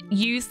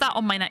use that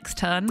on my next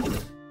turn.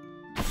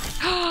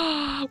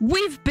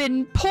 We've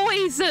been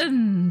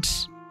poisoned!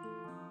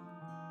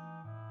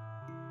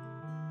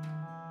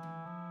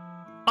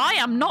 I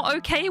am not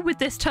okay with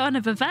this turn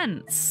of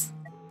events.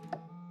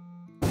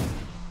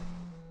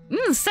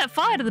 Set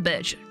fire to the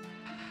bitch.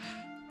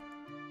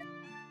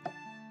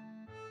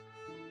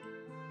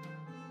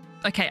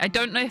 Okay, I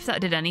don't know if that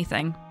did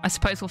anything. I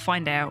suppose we'll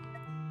find out.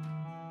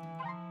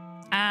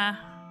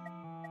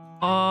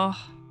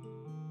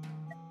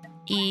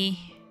 E.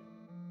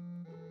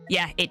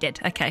 Yeah, it did.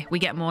 Okay, we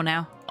get more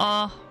now.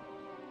 Oh,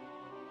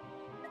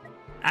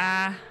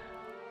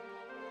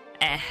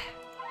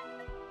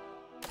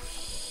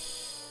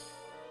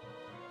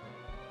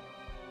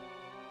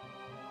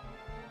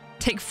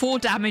 Take 4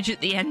 damage at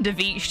the end of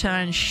each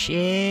turn.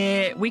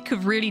 Shit. We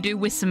could really do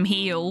with some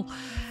heal.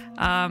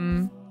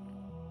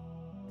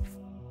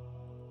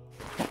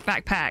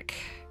 Backpack.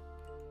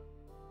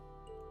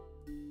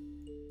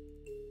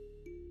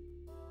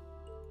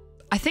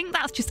 I think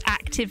that's just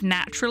active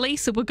naturally,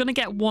 so we're going to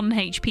get 1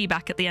 HP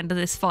back at the end of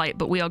this fight,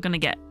 but we are going to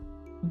get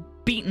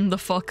beaten the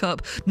fuck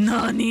up.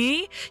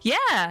 Nani?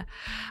 Yeah.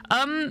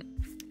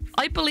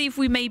 I believe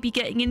we may be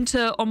getting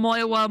into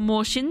Omoyawa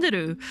Mo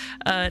Shinderu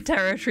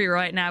territory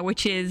right now,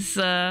 which is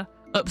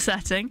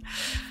upsetting.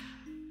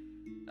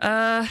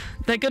 They're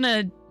going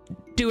to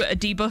do a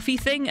debuffy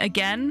thing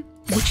again,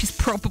 which is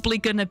probably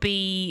going to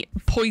be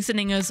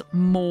poisoning us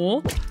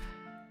more.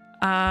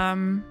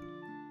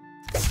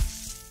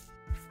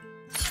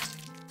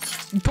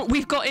 But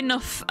we've got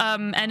enough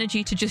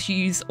energy to just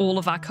use all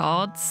of our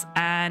cards,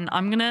 and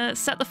I'm gonna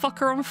set the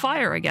fucker on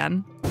fire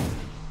again.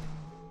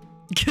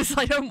 Because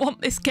I don't want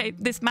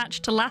this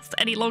match to last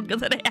any longer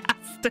than it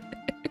has to.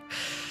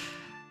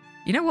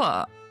 You know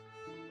what?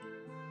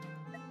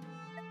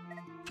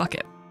 Fuck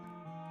it.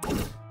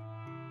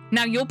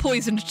 Now you're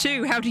poisoned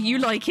too. How do you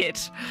like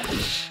it?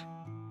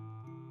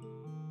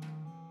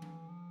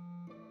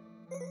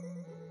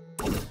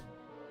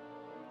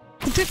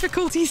 The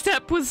difficulty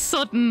step was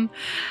sudden.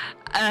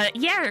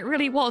 Yeah, it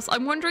really was.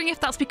 I'm wondering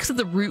if that's because of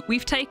the route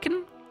we've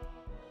taken.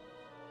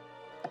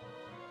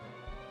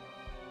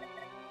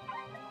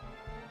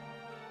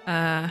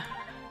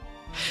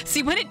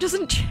 See, when it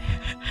doesn't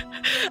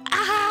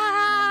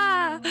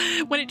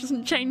when it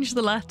doesn't change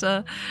the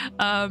letter,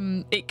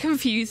 it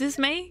confuses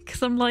me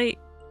because I'm like,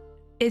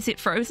 is it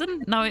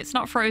frozen? No, it's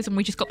not frozen.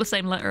 We just got the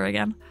same letter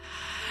again.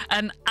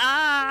 And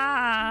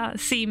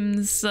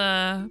seems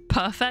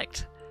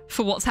perfect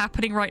for what's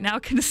happening right now,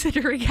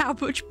 considering how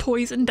much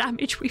poison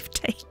damage we've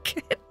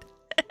taken.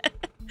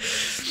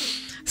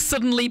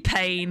 Suddenly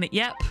pain.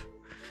 Yep.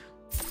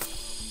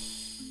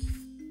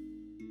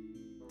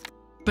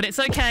 But it's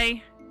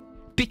okay,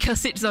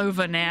 because it's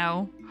over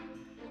now.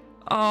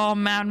 Oh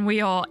man,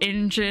 we are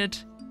injured.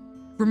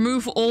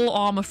 Remove all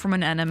armor from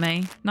an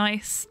enemy.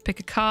 Nice. Pick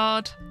a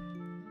card.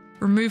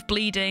 Remove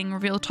bleeding.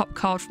 Reveal the top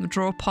card from the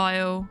draw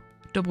pile.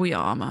 Double your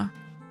armor.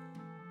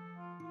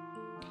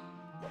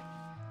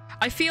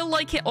 I feel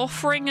like it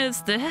offering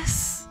us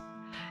this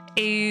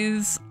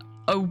is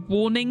a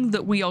warning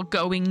that we are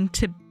going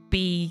to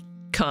be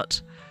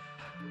cut.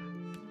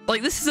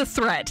 Like, this is a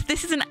threat.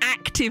 This is an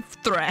active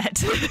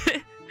threat.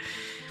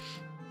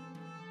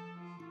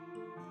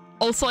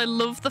 Also, I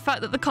love the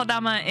fact that the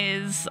kodama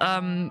is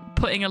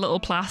putting a little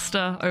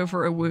plaster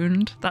over a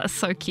wound. That is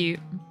so cute.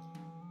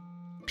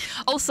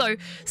 Also,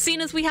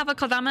 seeing as we have a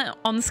kodama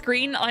on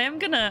screen, I'm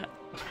gonna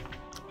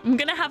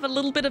have a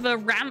little bit of a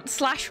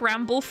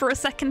rant/ramble for a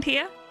second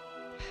here.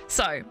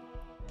 So,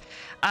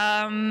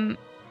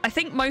 I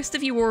think most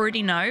of you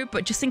already know,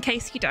 but just in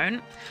case you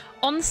don't,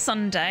 on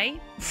Sunday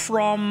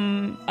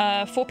from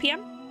 4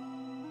 PM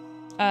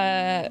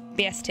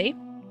BST,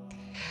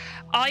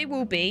 I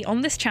will be on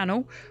this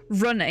channel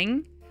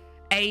running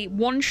a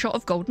one-shot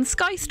of Golden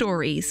Sky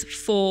Stories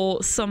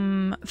for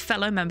some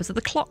fellow members of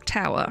the Clock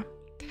Tower.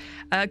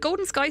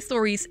 Golden Sky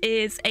Stories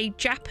is a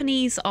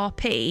Japanese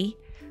RP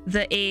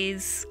that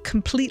is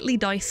completely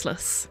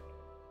diceless.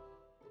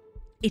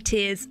 It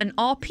is an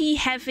RP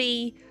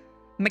heavy,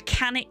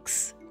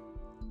 mechanics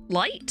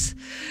light.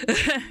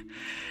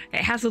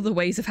 It has other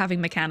ways of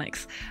having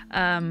mechanics.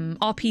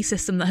 RP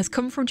system that has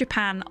come from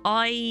Japan.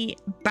 I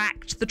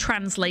backed the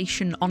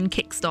translation on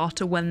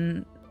Kickstarter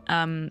when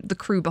the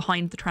crew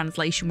behind the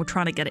translation were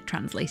trying to get it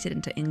translated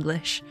into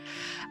English.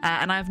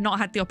 And I have not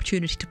had the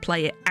opportunity to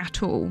play it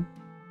at all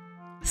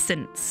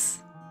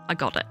since I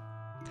got it.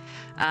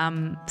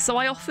 So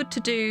I offered to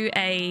do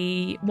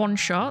a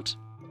one-shot.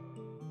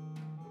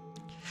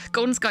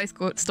 Golden Sky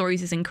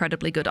Stories is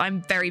incredibly good.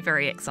 I'm very,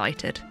 very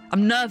excited.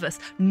 I'm nervous.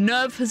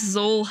 Nervous as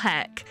all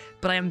heck,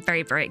 but I am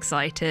very, very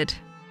excited.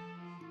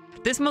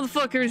 This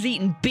motherfucker is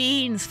eating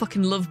beans.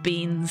 Fucking love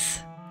beans.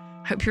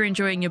 Hope you're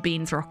enjoying your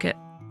beans, Rocket.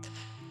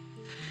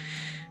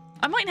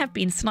 I might have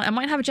beans tonight. I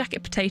might have a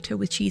jacket potato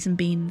with cheese and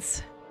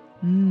beans.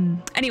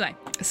 Anyway,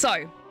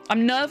 so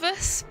I'm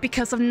nervous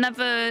because I've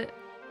never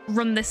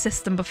run this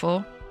system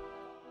before.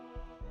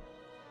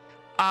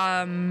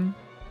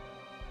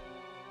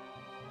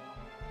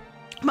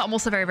 But I'm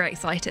also very, very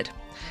excited.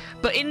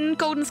 But in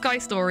Golden Sky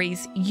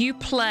Stories, you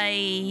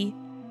play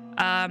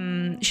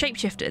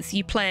shapeshifters,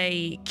 you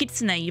play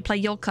kitsune, you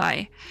play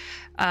yokai.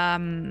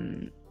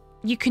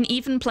 You can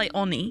even play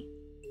oni.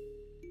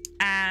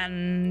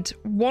 And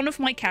one of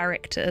my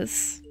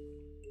characters,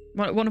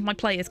 one of my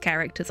players'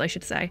 characters, I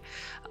should say,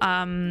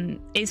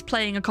 is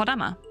playing a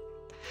kodama.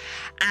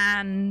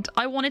 And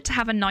I wanted to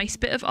have a nice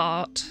bit of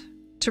art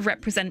to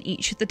represent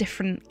each of the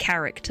different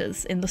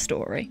characters in the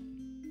story.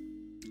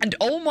 And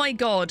oh my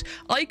god,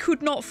 I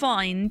could not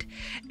find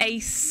a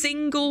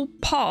single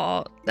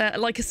part,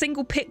 like a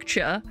single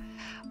picture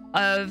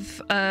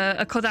of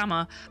a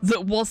Kodama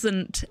that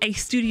wasn't a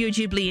Studio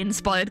Ghibli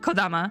inspired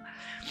Kodama,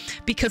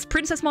 because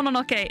Princess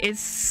Mononoke is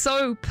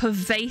so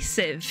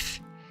pervasive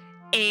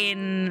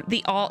in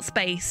the art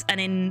space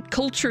and in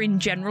culture in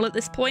general at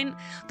this point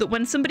that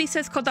when somebody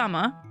says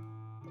Kodama,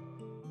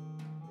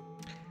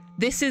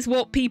 this is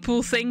what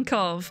people think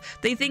of.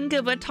 They think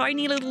of a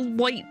tiny little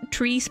white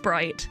tree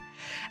sprite,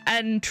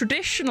 and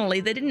traditionally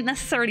they didn't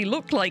necessarily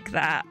look like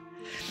that.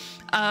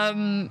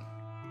 And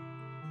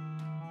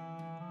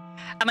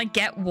I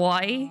get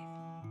why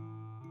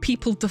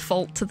people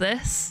default to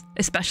this,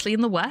 especially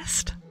in the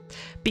West,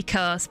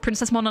 because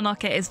Princess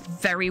Mononoke is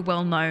very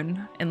well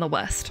known in the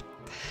West,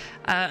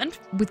 and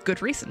with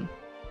good reason.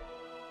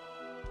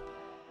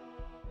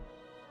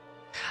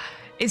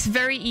 It's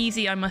very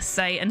easy, I must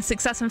say, and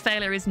success and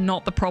failure is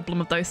not the problem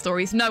of those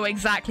stories. No,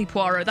 exactly,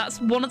 Poirot. That's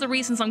one of the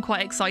reasons I'm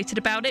quite excited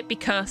about it,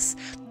 because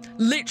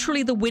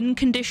literally the win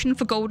condition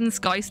for Golden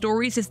Sky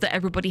stories is that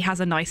everybody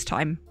has a nice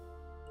time.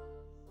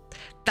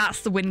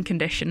 That's the win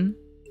condition.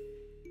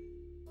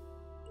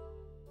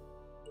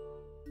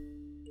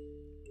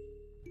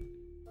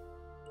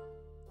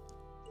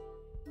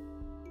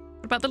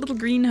 What about the little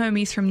green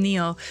homies from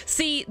Neo?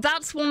 See,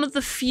 that's one of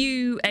the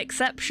few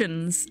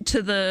exceptions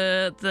to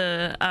the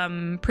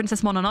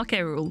Princess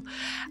Mononoke rule.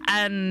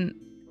 And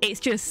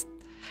it's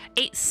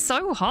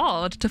so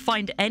hard to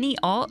find any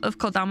art of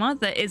Kodama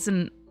that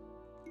isn't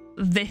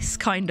this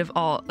kind of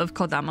art of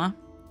Kodama.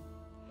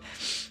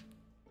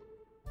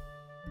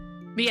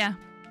 But yeah,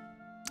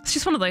 it's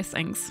just one of those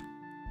things.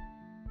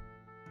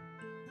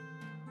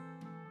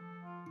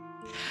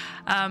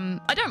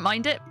 I don't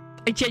mind it.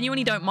 I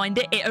genuinely don't mind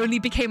it. It only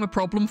became a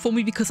problem for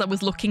me because I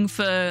was looking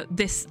for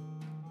this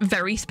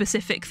very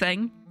specific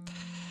thing.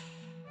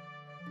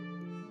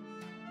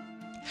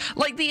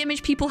 Like the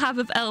image people have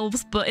of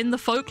elves, but in the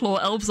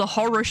folklore, elves are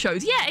horror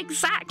shows. Yeah,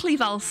 exactly,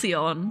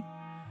 Valsion.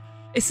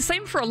 It's the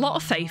same for a lot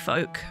of fae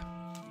folk.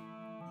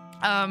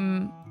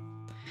 But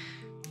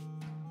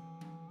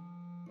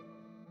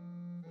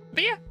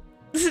yeah,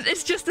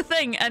 it's just a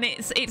thing, and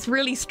it's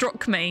really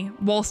struck me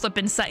whilst I've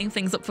been setting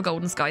things up for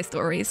Golden Sky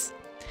Stories.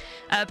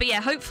 But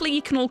yeah, hopefully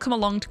you can all come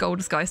along to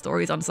Golden Sky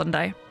Stories on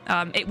Sunday.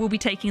 It will be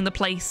taking the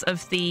place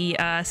of the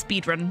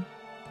speedrun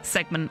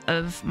segment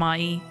of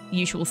my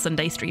usual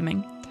Sunday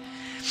streaming.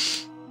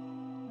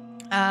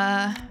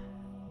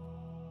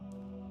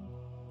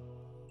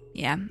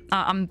 Yeah,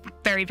 I'm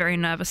very, very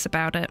nervous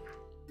about it.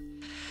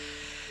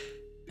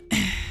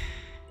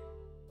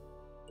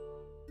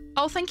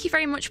 Oh, thank you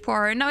very much,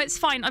 Poirot. No, it's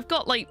fine. I've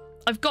got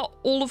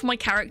all of my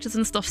characters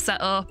and stuff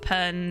set up,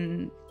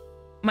 and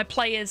my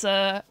players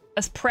are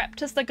as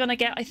prepped as they're gonna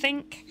get, I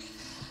think.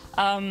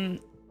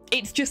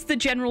 It's just the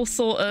general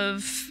sort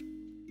of...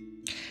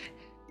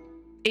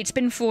 It's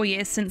been 4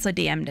 years since I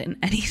DM'd in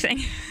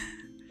anything.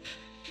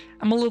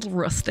 I'm a little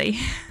rusty.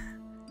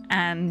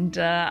 And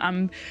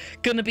I'm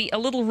gonna be a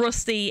little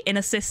rusty in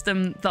a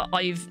system that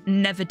I've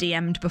never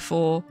DM'd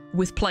before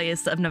with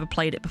players that have never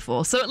played it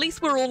before. So at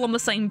least we're all on the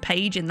same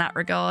page in that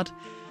regard.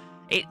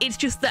 It's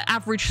just the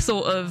average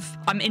sort of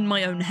I'm in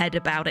my own head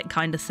about it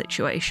kind of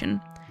situation.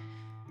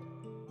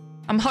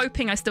 I'm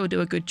hoping I still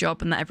do a good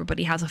job and that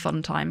everybody has a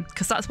fun time,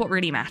 because that's what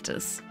really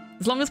matters.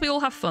 As long as we all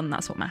have fun,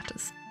 that's what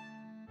matters.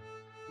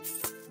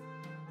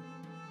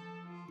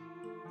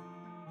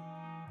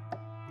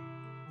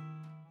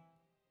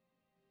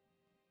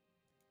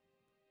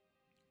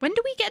 When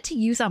do we get to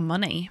use our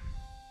money?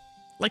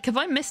 Like, have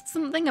I missed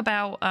something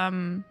about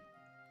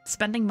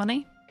spending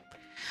money?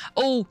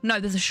 Oh, no,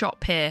 there's a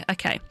shop here.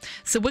 Okay,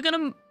 so we're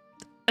gonna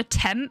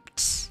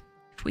attempt,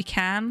 if we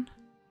can.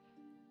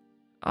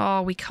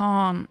 Oh, we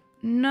can't.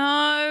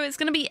 No, it's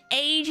gonna be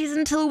ages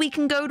until we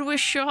can go to a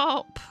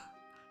shop.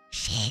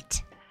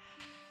 Shit.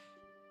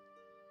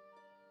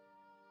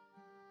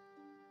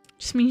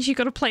 Just means you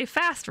gotta play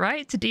fast,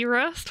 right? To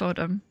de-rust for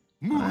them.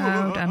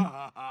 Well done.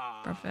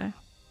 Bravo.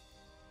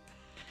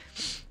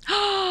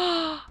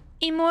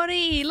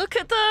 Imori, look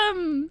at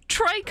them!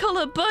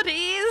 Tricolor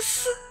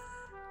buddies!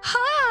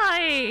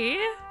 Hi!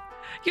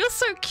 You're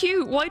so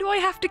cute, why do I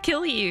have to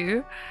kill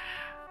you?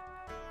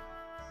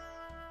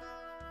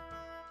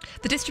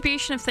 The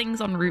distribution of things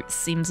on routes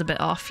seems a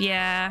bit off,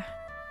 yeah.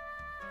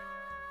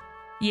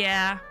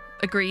 Yeah,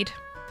 agreed.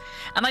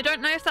 And I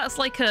don't know if that's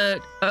like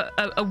a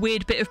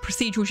weird bit of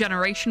procedural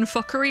generation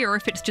fuckery or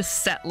if it's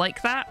just set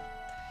like that.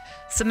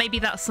 So maybe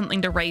that's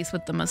something to raise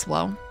with them as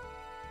well.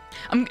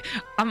 I'm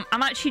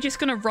actually just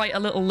gonna write a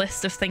little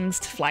list of things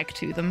to flag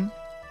to them.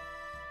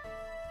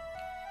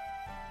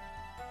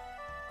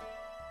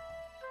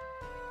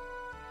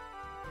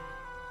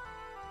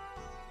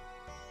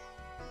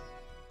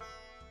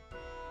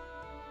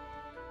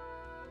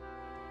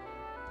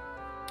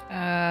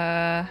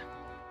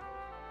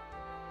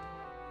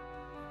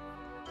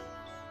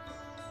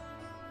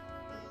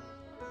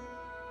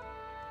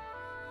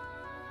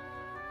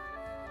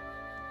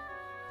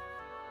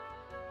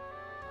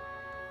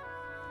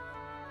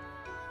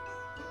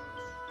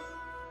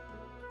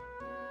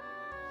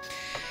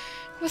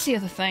 What's the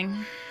other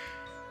thing?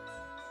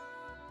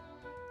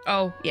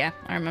 Oh, yeah,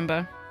 I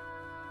remember.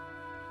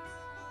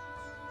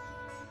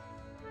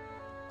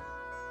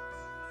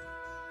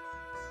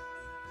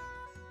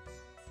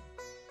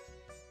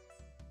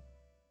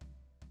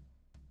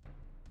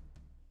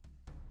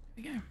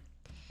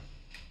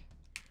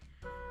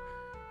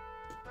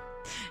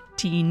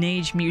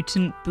 Teenage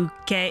Mutant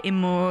Bouquet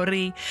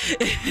Imori.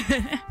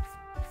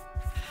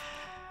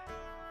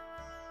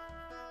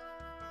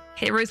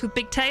 Heroes with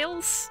big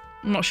tails?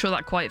 I'm not sure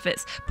that quite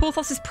fits.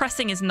 Porthos is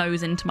pressing his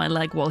nose into my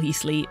leg while he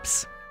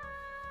sleeps.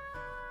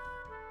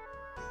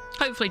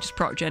 Hopefully just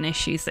proc-gen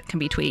issues that can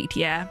be tweaked.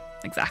 Yeah,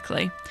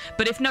 exactly.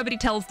 But if nobody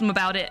tells them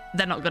about it,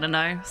 they're not gonna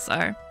know,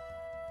 so.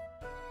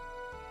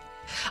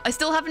 I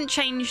still haven't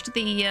changed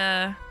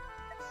the,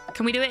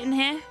 Can we do it in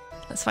here?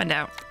 Let's find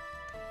out.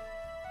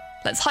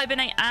 Let's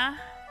hibernate.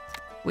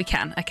 We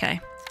can, okay.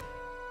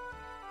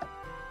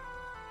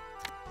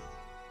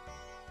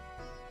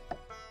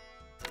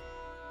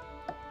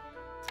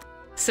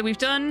 So we've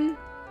done...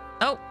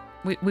 Oh,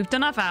 we've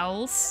done our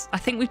vowels. I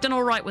think we've done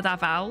all right with our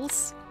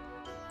vowels.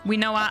 We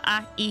know our a,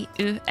 I, U,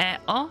 E,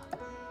 O.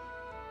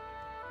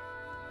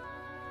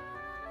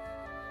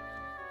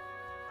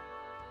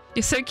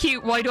 You're so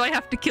cute. Why do I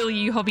have to kill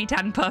you, Hobby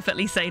Tan,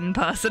 perfectly sane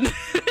person?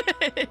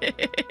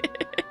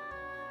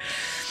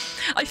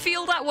 I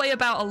feel that way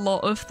about a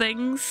lot of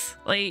things.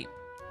 Like,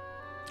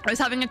 I was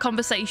having a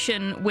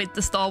conversation with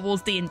the Star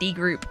Wars D&D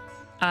group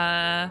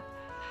on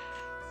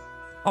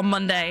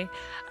Monday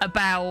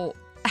about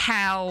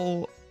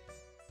how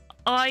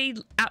I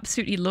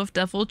absolutely love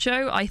Devil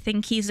Joe. I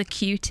think he's a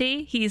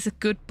cutie. He's a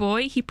good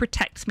boy. He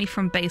protects me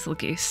from Basil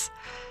Goose.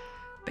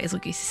 Basil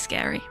Goose is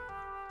scary.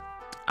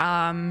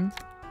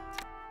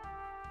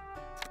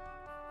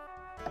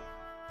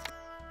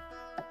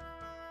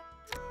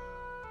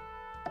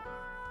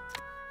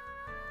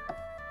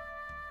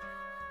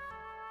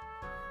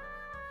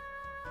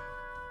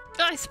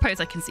 I suppose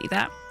I can see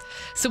that.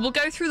 So we'll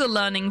go through the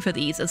learning for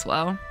these as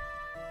well.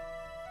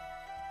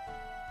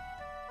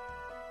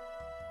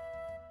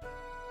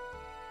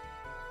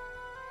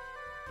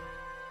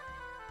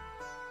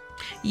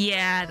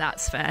 Yeah,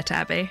 that's fair,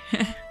 Tabby.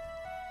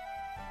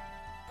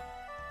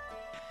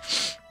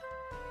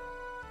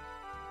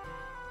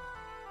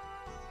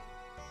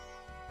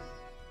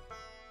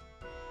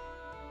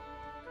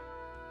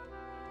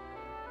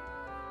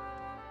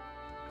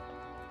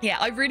 Yeah,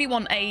 I really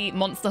want a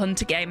Monster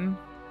Hunter game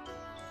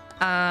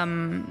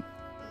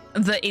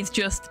that is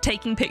just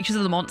taking pictures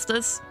of the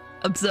monsters,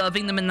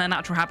 observing them in their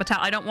natural habitat.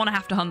 I don't want to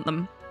have to hunt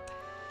them.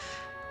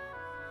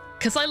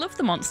 Because I love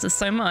the monsters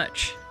so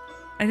much.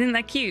 I think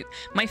they're cute.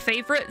 My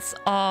favourites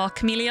are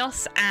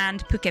Chameleos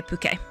and Puke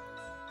Puke.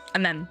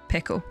 And then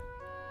Pickle.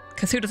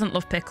 Because who doesn't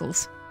love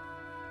pickles?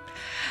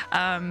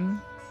 But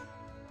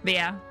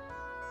yeah.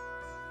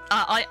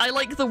 I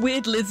like the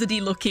weird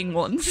lizardy looking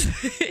ones.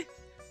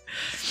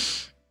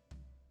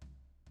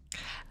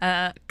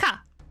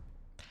 Ka.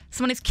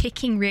 Someone is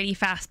kicking really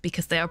fast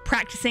because they are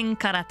practicing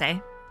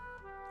karate.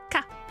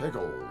 Ka.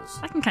 Pickles.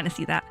 I can kind of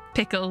see that.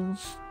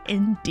 Pickles.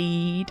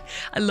 Indeed.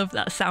 I love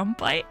that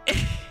soundbite.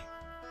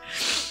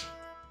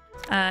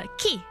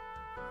 Key.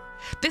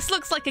 This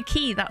looks like a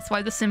key. That's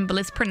why the symbol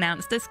is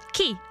pronounced as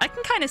key. I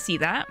can kind of see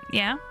that.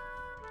 Yeah.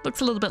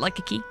 Looks a little bit like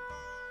a key.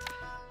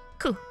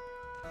 Cool.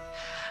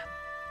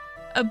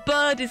 A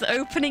bird is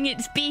opening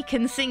its beak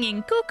and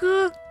singing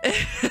cuckoo.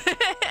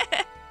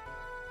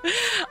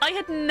 I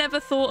had never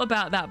thought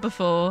about that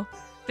before.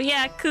 But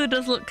yeah, Ku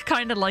does look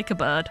kind of like a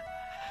bird.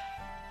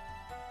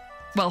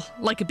 Well,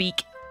 like a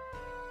beak.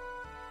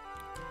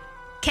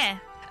 Ke.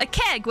 A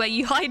keg where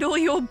you hide all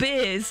your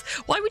beers.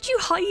 Why would you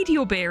hide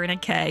your beer in a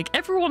keg?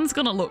 Everyone's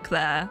gonna look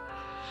there.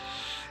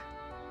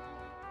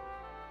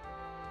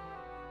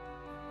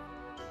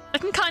 I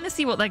can kind of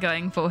see what they're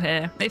going for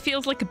here. It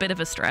feels like a bit of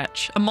a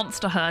stretch. A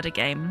monster herder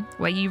game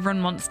where you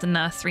run monster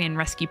nursery and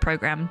rescue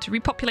program to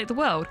repopulate the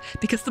world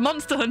because the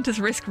monster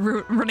hunters risk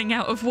running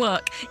out of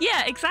work.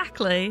 Yeah,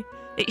 exactly.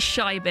 It's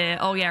Shy Beer.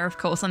 Oh yeah, of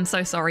course. I'm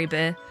so sorry,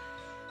 Beer.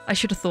 I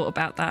should have thought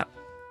about that.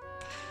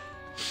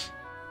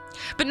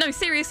 But no,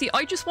 seriously,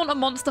 I just want a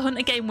Monster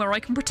Hunter game where I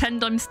can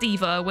pretend I'm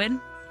Steve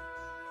Irwin.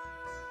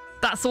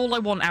 That's all I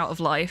want out of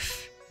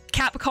life.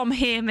 Capcom,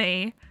 hear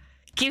me.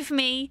 Give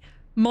me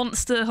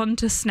Monster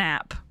Hunter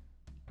Snap.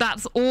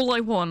 That's all I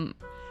want.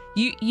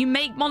 You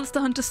make Monster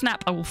Hunter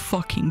Snap, I will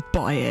fucking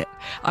buy it.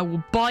 I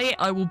will buy it.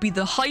 I will be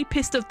the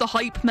hypest of the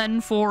hype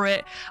men for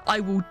it. I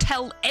will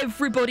tell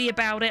everybody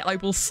about it. I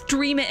will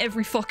stream it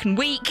every fucking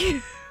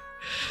week.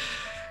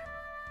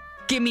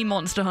 Give me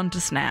Monster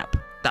Hunter Snap.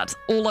 That's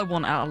all I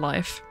want out of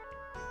life.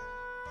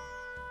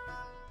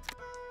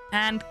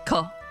 And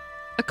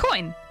a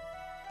coin.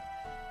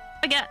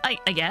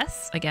 I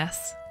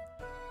guess.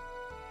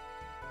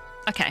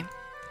 Okay.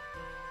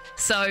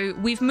 So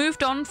we've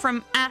moved on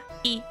from a,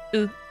 I,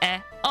 U, E,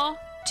 O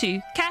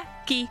to ka,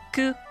 ki,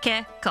 ku,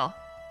 ke, ko.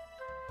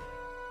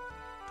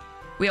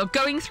 We are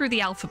going through the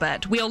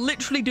alphabet. We are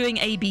literally doing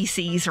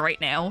ABCs right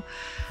now.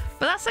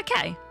 But that's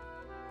okay.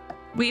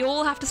 We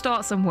all have to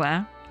start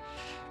somewhere.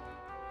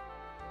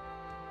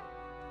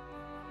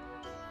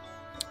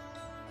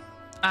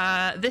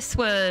 This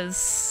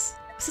was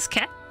this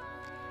Ke?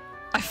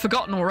 I've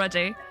forgotten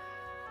already.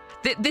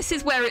 This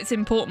is where it's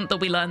important that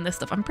we learn this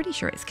stuff. I'm pretty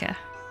sure it's Ke.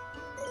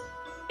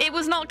 It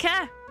was not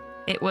Ke.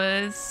 It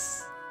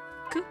was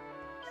Ku.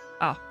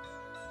 Oh.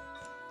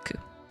 Ku.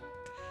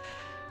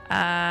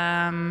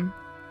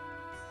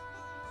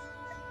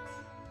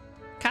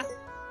 K?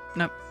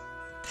 Nope.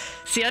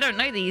 See, I don't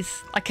know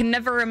these. I can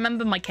never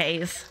remember my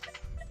Ks.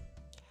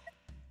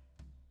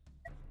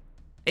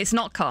 It's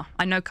not K.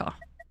 I know K.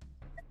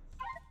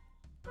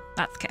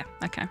 That's K.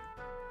 Okay.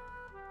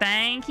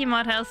 Thank you,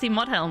 Modhell. See,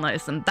 Modhell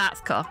knows them.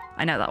 That's K.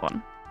 I know that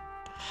one.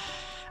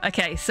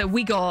 Okay, so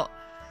we got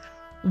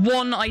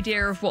one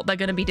idea of what they're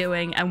going to be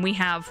doing, and we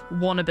have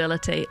one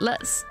ability.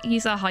 Let's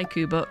use our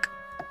haiku book.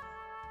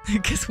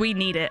 Because we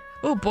need it.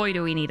 Oh boy,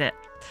 do we need it.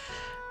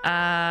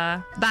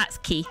 That's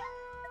key.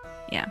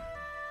 Yeah.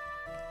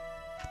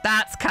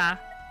 That's Ka.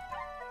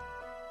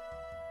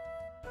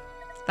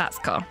 That's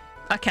Ka.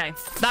 Okay,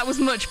 that was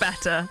much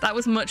better. That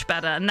was much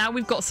better. Now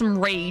we've got some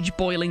rage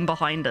boiling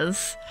behind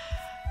us.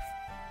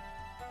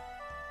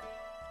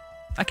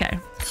 Okay.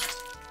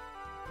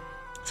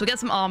 So we get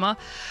some armor.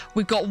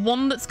 We've got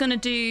one that's going to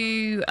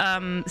do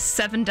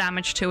 7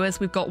 damage to us.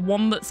 We've got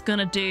one that's going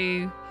to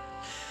do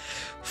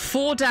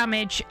 4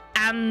 damage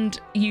and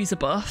use a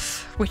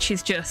buff, which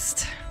is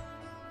just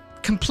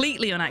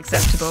completely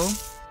unacceptable.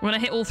 We're going to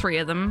hit all 3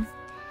 of them.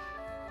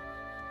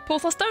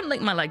 Porthos, don't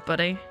lick my leg,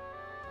 buddy.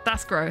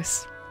 That's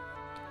gross.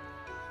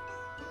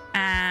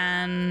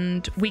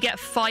 And we get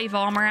 5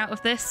 armor out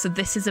of this, so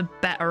this is a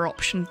better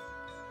option.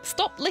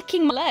 Stop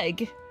licking my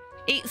leg.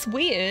 It's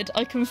weird.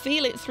 I can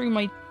feel it through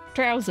my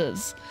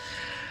trousers.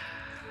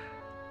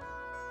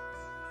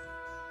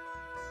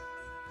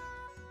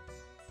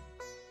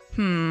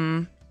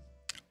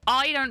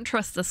 I don't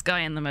trust this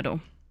guy in the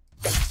middle.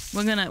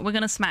 We're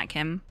gonna smack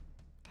him.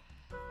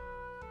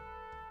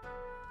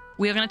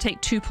 We are gonna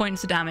take 2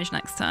 points of damage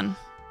next turn.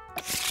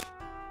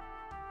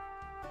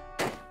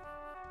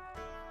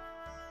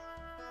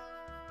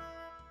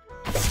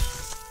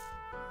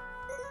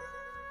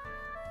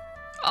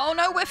 Oh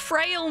no, we're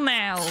frail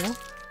now.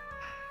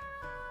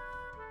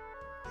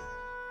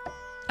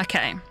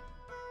 Okay.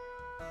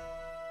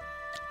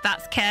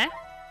 That's care.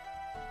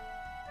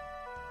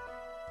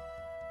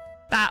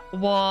 That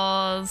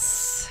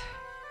was...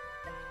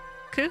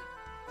 Cool.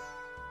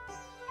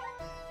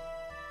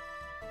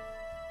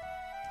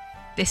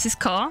 This is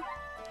Car.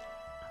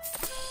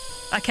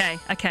 Okay,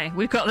 okay,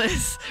 we've got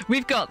this.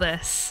 We've got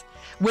this.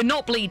 We're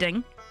not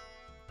bleeding.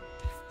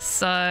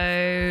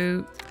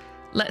 So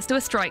let's do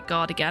a strike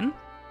guard again.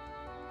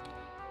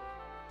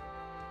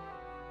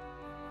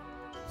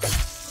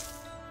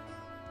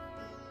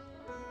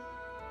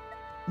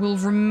 We'll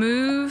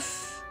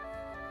remove...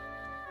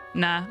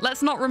 Nah,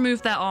 let's not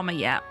remove their armor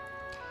yet.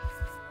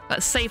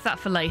 Let's save that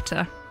for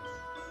later.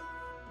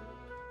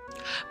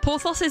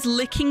 Porthos is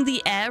licking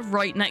the air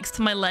right next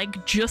to my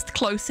leg, just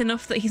close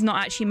enough that he's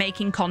not actually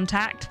making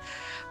contact.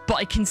 But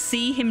I can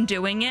see him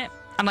doing it,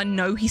 and I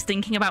know he's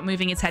thinking about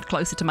moving his head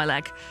closer to my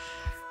leg.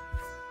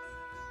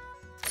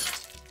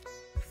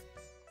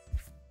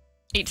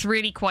 It's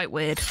really quite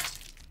weird.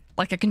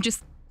 Like, I can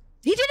just...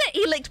 He did it!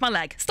 He licked my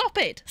leg. Stop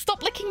it!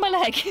 Stop licking my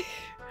leg!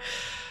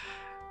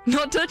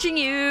 Not touching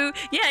you!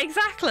 Yeah,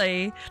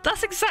 exactly!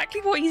 That's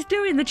exactly what he's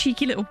doing, the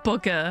cheeky little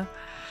bugger.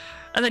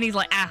 And then he's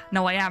like, ah,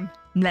 no, I am.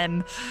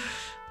 Lem.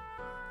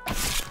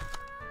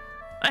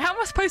 How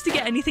am I supposed to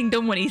get anything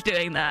done when he's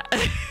doing that?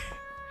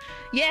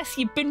 Yes,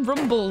 you've been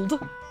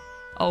rumbled.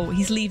 Oh,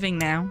 he's leaving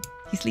now.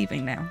 He's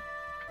leaving now.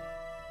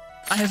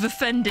 I have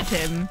offended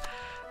him.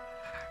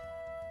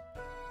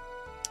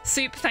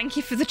 Soup, thank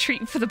you for the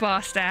treat for the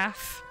bar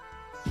staff.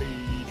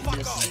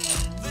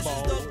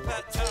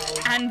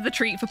 And the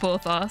treat for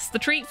Porthos. The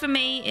treat for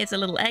me is a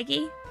little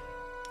eggy.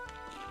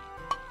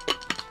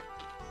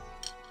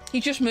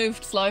 He just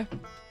moved slow.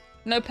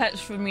 No pets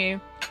from you.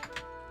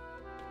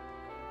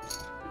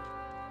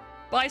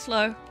 Bye,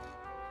 Slow.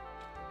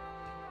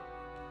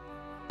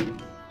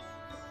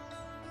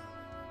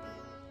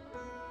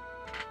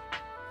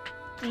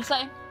 What did you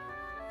say?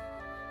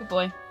 Good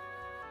boy.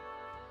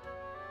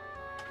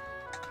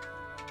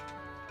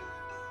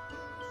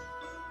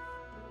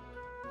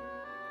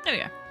 There we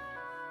go.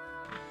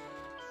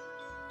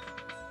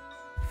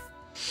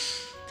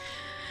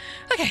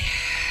 Okay.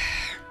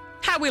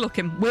 How are we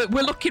looking? We're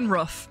looking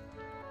rough.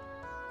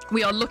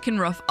 We are looking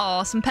rough.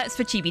 Oh, some pets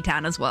for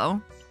Chibi-tan as well.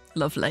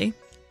 Lovely.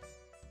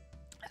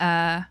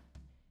 Cool.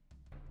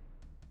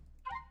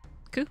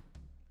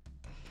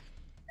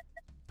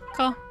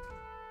 Car.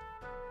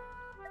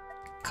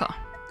 Car.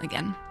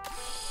 Again.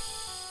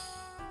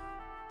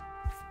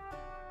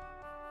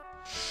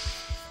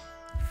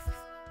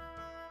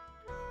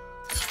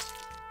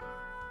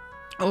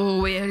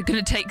 Oh, we're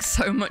gonna take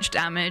so much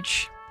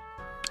damage.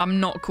 I'm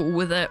not cool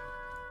with it.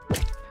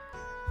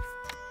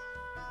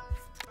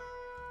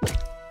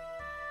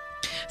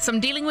 So I'm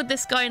dealing with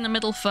this guy in the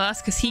middle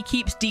first because he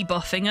keeps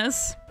debuffing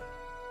us.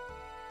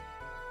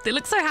 They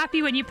look so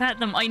happy when you pet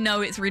them. I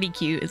know, it's really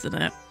cute, isn't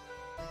it?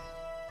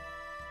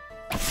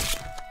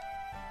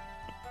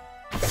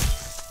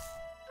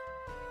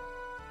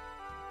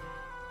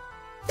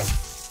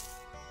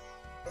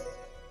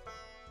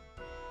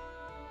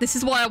 This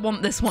is why I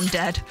want this one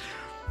dead.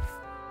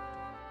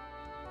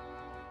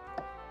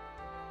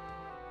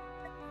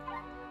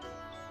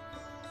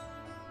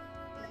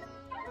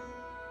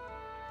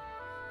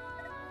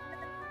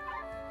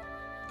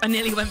 I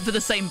nearly went for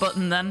the same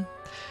button then.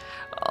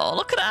 Oh,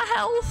 look at our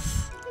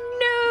health.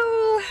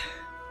 No.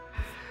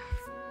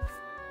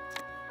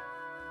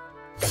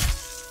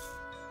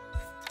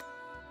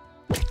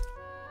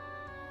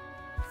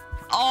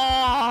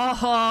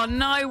 Oh,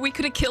 no. We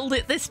could have killed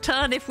it this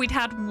turn if we'd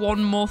had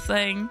one more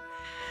thing.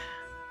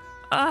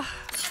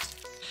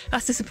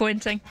 That's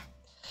disappointing.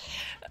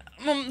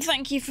 Mum,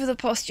 thank you for the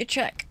posture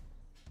check.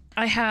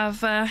 I have,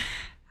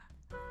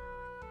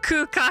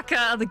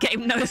 Kukaka, the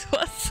game knows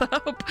what's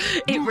up.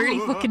 It really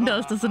fucking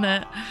does, doesn't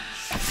it?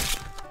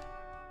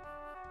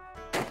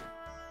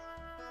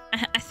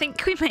 I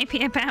think we may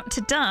be about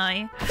to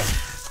die.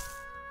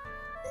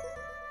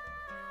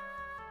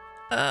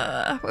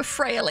 We're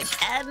frail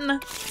again.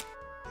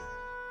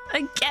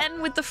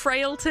 Again with the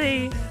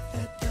frailty.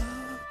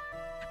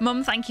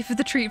 Mum, thank you for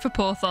the treat for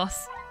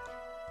Porthos.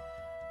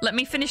 Let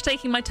me finish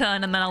taking my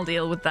turn and then I'll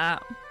deal with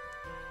that.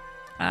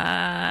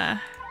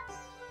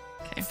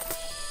 Okay.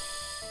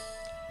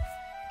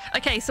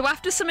 Okay, so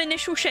after some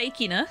initial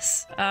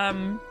shakiness,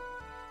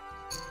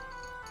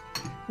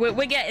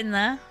 we're getting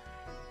there.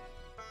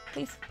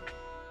 Please.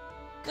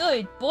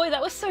 Good boy,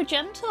 that was so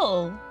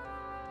gentle.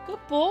 Good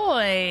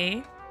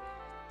boy.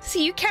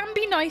 See, you can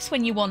be nice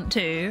when you want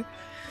to.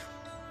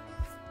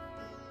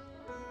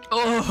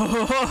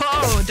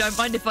 Oh, don't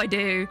mind if I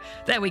do.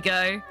 There we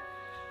go.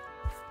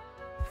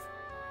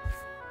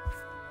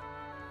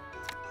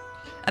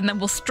 And then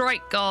we'll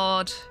strike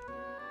guard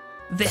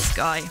this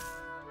guy.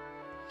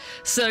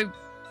 So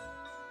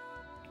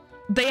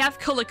they have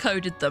color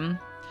coded them.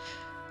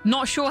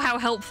 Not sure how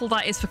helpful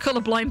that is for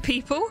colorblind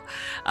people.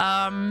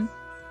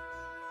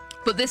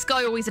 But this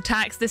guy always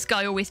attacks, this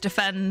guy always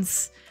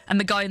defends, and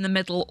the guy in the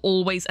middle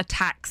always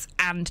attacks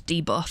and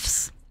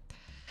debuffs.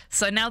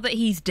 So now that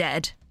he's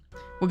dead,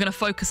 we're going to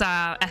focus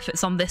our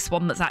efforts on this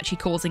one that's actually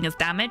causing us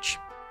damage.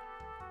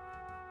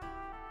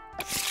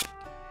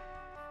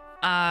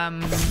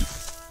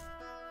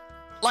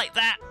 Like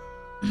that.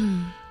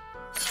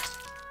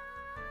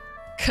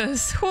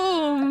 Because,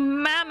 oh,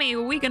 mammy,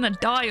 are we going to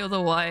die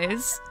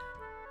otherwise?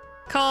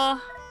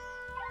 Car.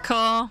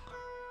 Okay.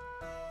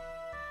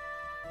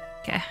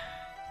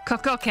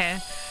 Okay.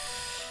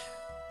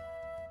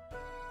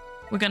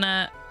 We're going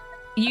to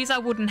use our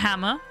wooden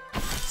hammer.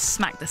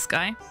 Smack this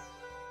guy.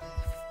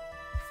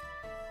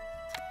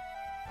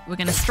 We're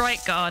going to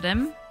strike guard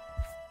him.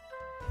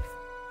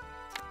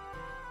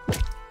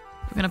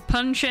 We're going to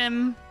punch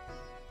him.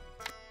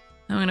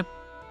 And we're going to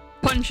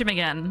punch him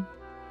again.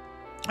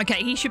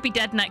 Okay, he should be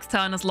dead next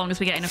turn as long as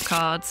we get enough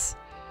cards.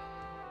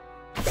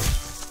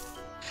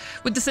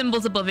 With the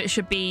symbols above, it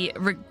should be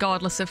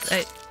regardless of...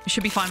 It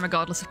should be fine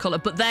regardless of colour.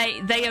 But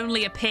they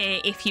only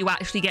appear if you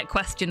actually get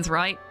questions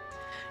right.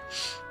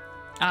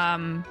 I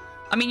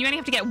mean, you only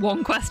have to get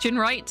one question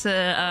right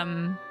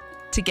to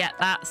get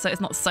that, so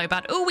it's not so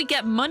bad. Oh, we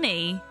get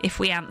money if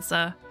we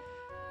answer.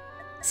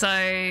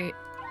 So,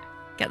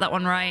 get that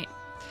one right.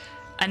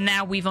 And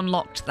now we've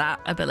unlocked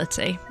that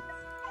ability.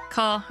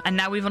 Car. And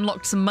now we've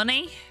unlocked some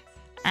money.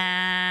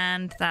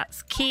 And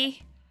that's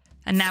key.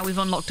 And now we've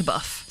unlocked a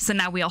buff. So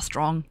now we are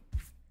strong.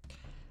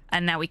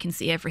 And now we can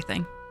see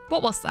everything.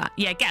 What was that?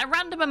 Yeah, get a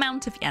random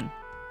amount of yen.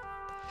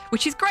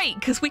 Which is great,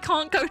 because we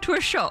can't go to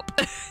a shop.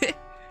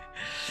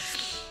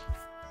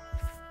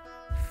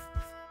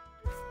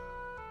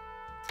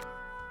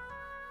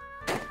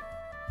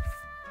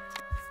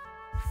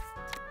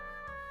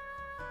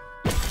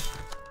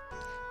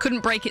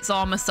 Couldn't break its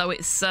armor, so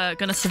it's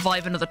going to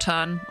survive another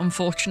turn,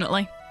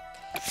 unfortunately.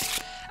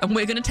 And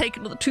we're going to take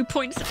another 2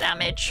 points of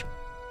damage.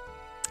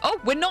 Oh,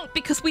 we're not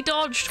because we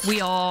dodged. We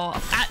are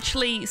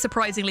actually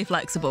surprisingly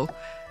flexible.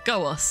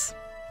 Go us.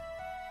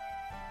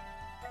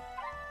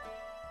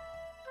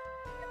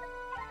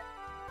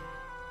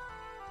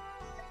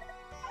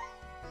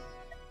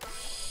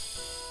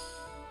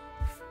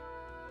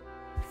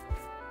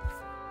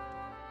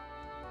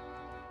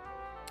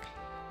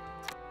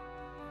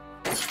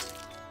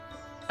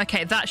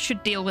 Okay, that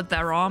should deal with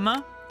their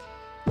armor.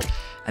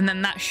 And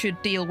then that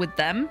should deal with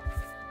them.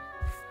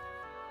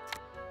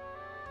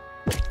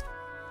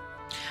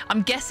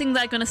 I'm guessing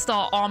they're going to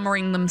start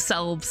armoring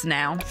themselves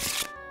now.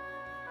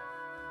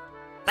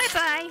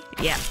 Bye-bye.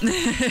 Yeah.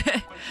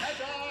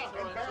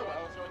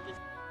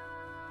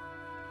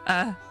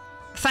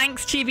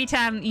 Thanks,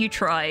 Chibitan. You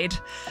tried.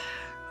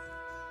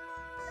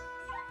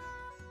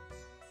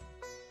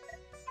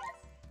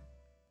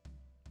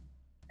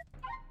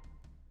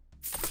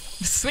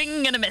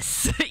 Swing and a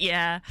miss.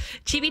 Yeah.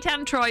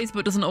 Chibitan tries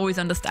but doesn't always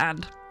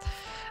understand.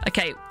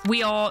 Okay,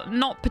 we are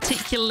not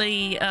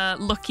particularly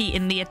lucky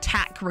in the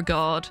attack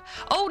regard.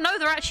 Oh no,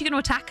 they're actually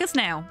going to attack us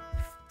now.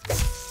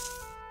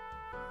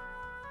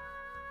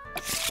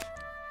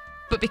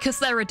 But because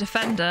they're a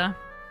defender,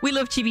 we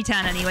love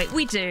Chibitan anyway.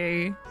 We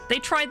do. They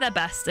tried their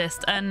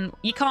bestest, and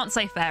you can't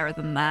say fairer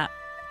than that.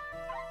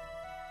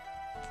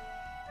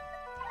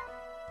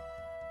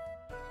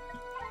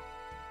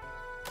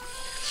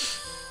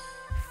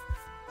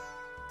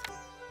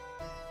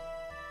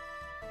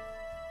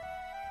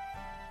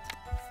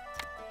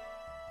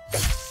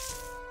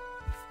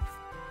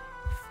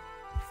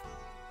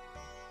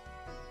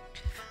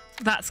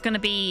 That's going to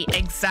be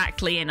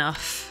exactly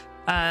enough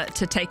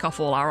to take off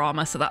all our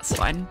armor, so that's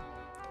fine.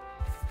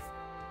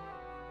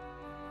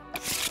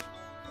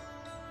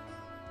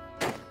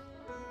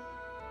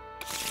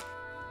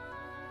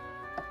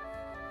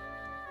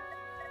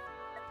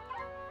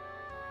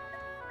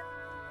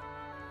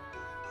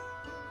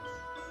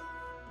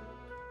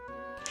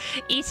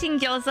 Eating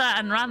gyoza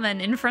and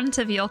ramen in front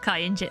of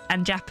yokai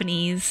and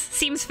Japanese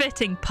seems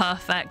fitting.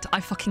 Perfect. I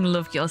fucking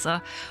love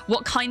gyoza.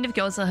 What kind of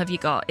gyoza have you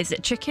got? Is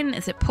it chicken?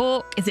 Is it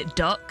pork? Is it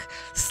duck?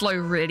 Slow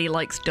really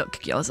likes duck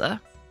gyoza.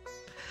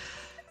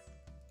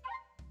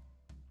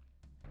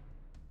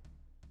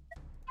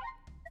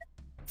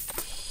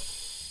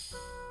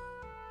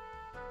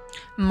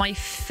 My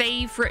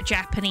favorite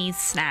Japanese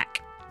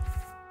snack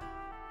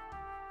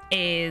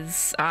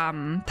is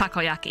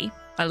takoyaki.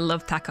 I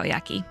love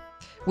takoyaki.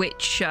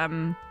 Which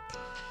the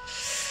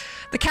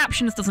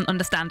captions doesn't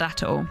understand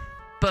at all,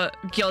 but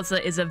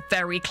gyoza is a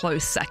very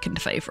close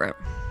second favourite.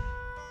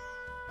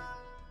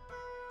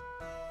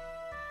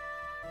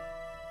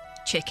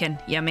 Chicken,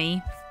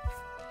 yummy.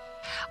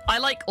 I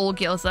like all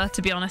gyoza,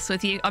 to be honest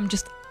with you. I'm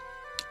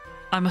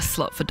a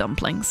slut for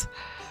dumplings.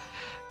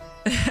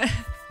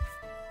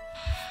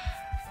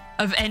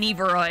 Of any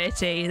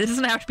variety. This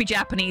doesn't have to be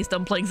Japanese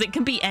dumplings. It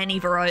can be any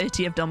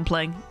variety of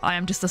dumpling. I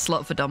am just a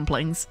slut for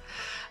dumplings.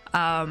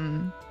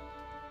 I'm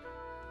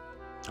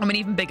an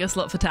even bigger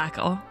slut for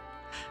taco.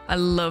 I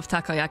love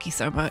takoyaki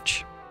so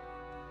much.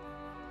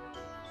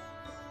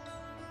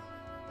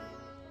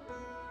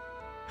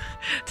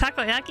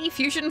 Takoyaki?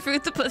 Fusion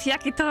food that puts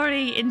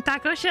yakitori in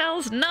taco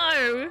shells?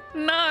 No!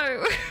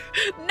 No!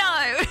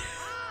 No!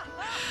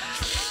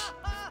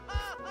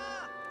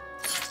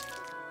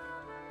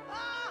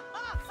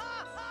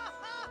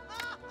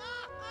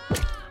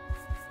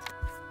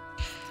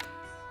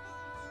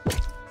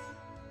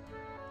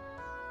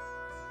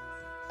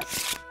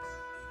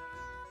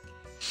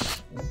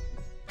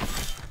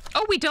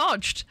 Oh, we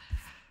dodged.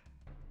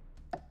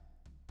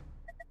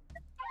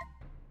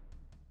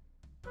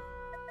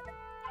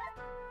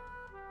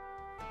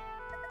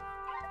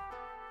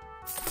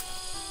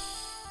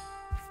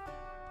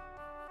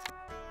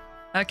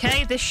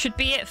 Okay, this should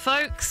be it,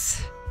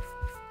 folks.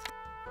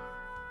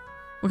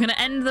 We're going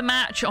to end the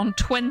match on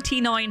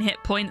 29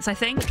 hit points, I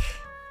think.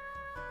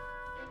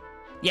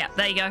 Yeah,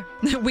 there you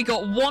go. We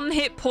got 1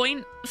 hit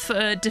point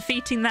for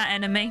defeating that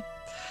enemy.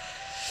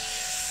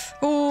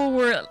 Oh,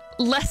 we're at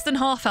less than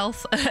half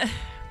health.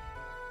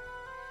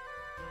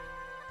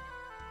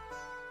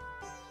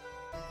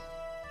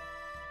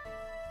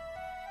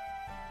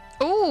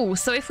 Oh,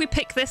 so if we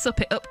pick this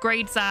up, it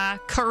upgrades our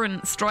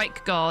current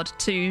strike guard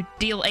to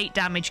deal 8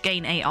 damage,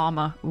 gain 8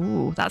 armor.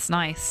 Ooh, that's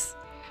nice.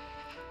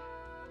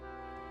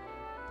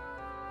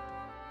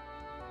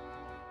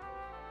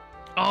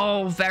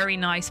 Oh, very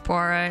nice,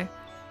 Poirot.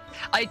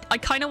 I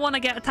kind of want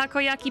to get a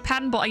takoyaki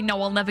pan, but I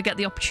know I'll never get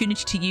the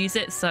opportunity to use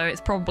it, so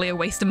it's probably a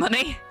waste of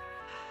money.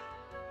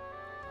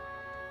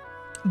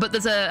 But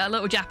there's a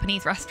little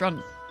Japanese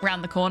restaurant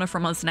around the corner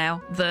from us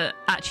now that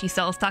actually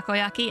sells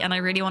takoyaki, and I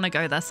really want to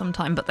go there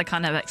sometime, but they're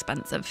kind of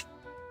expensive.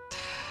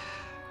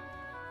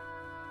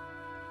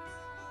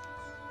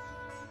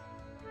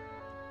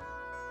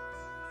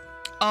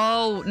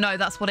 Oh, no,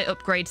 that's what it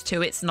upgrades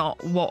to. It's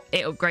not what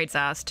it upgrades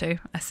ours to.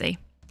 I see.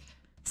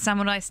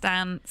 Samurai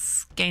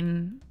stance,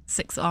 gain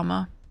 6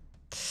 armor.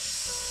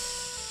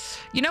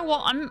 You know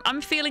what?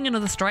 I'm feeling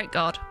another strike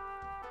guard.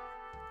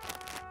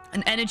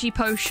 An energy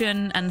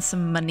potion and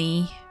some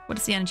money. What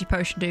does the energy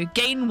potion do?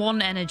 Gain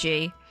 1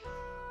 energy.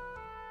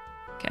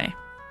 Okay.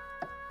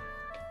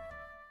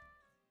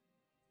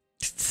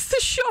 The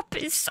shop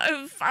is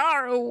so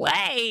far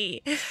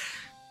away.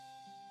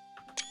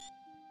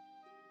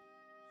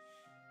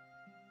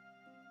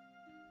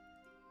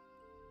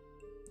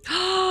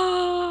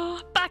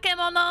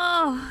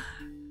 Bakemono!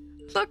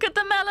 Look at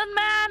the melon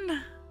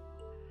man!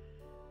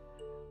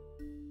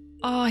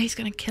 Oh, he's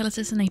gonna kill us,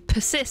 isn't he?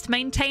 Persist.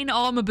 Maintain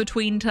armor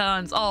between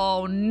turns.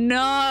 Oh,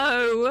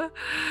 no!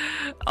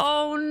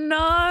 Oh,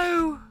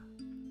 no!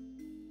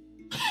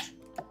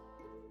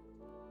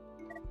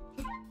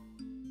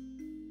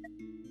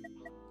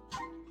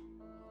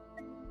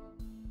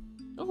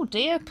 Oh,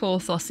 dear,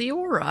 Porthos. Are you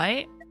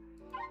alright?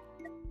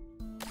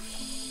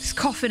 He's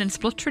coughing and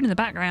spluttering in the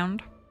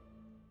background.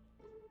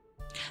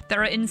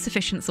 There are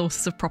insufficient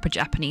sources of proper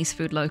Japanese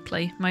food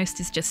locally. Most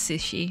is just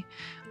sushi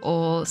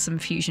or some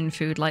fusion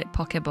food like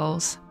poke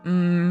bowls.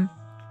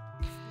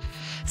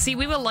 See,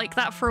 we were like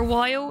that for a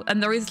while,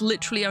 and there is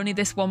literally only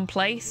this one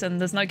place, and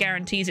there's no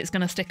guarantees it's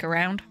going to stick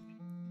around.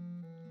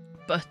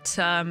 But,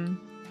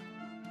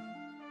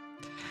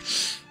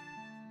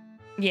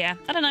 yeah,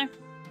 I don't know.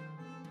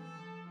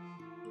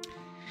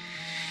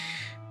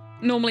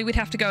 Normally we'd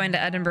have to go into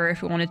Edinburgh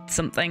if we wanted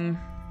something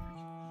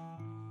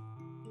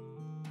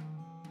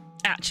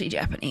actually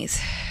Japanese.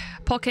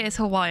 Poke is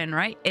Hawaiian,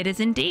 right? It is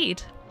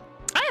indeed.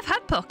 I have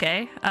had poke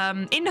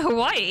in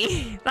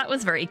Hawaii. That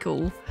was very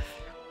cool.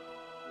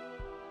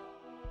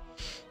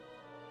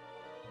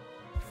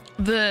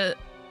 The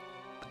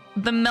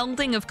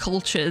melding of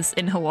cultures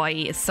in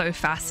Hawaii is so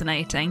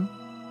fascinating.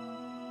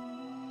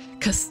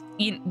 because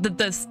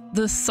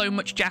there's so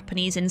much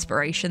Japanese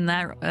inspiration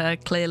there,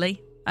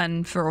 clearly,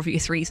 and for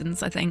obvious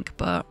reasons, I think.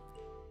 But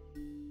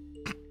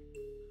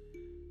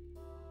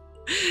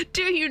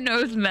do you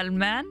know the melon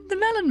man? The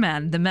melon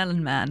man, the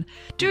melon man.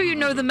 Do you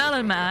know the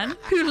melon man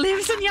who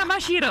lives in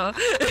Yamashiro?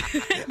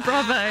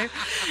 Bravo.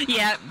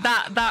 Yeah,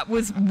 that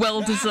was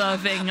well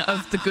deserving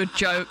of the good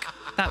joke.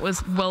 That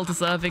was well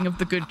deserving of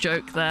the good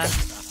joke there.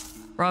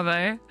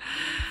 Bravo.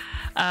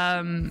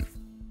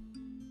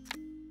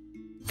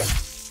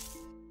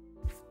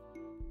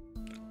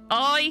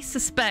 I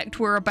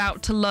suspect we're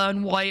about to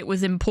learn why it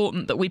was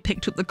important that we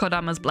picked up the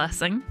Kodama's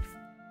Blessing.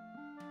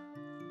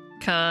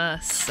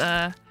 Cause,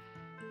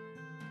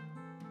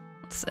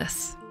 what's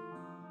this?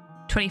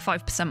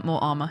 25%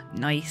 more armor.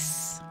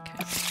 Nice.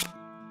 Okay.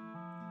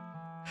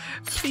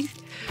 Please.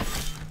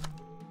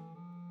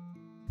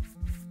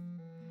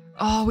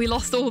 Oh, we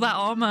lost all that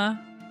armor.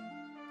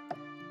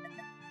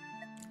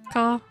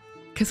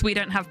 Because we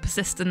don't have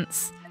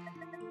persistence.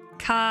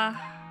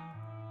 Kokaka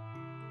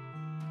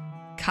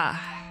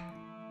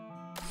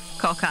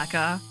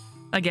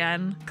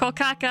again.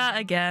 Kokaka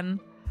again.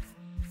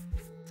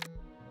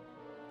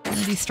 I'm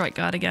gonna do Strike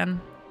Guard again.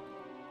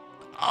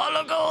 Oh,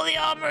 look at all the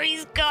armor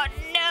he's got.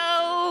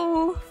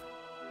 No!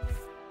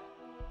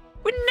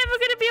 We're never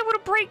gonna be able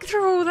to break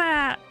through all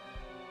that.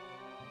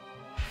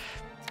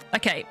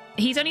 Okay,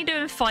 he's only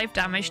doing 5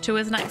 damage to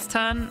his next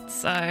turn,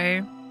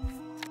 so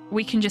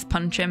we can just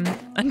punch him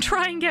and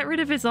try and get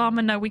rid of his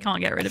armor. No, we can't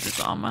get rid of his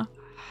armor.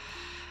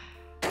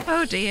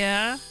 Oh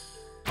dear.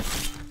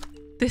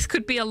 This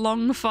could be a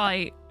long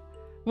fight.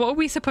 What are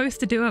we supposed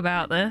to do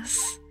about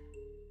this?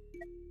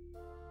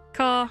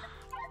 Ka,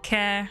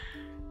 Ke,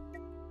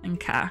 and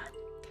Ka.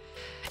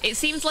 It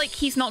seems like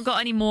he's not got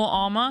any more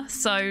armor,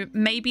 so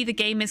maybe the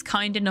game is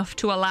kind enough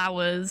to allow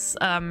us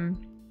a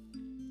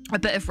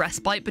bit of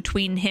respite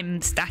between him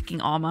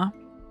stacking armor.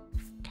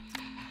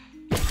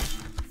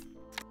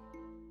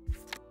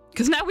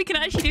 Because now we can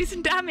actually do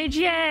some damage,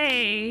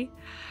 yay!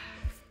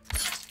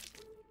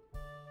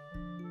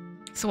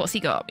 So what's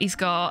he got? He's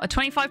got a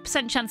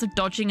 25% chance of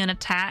dodging an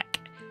attack,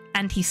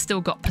 and he's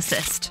still got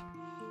persist.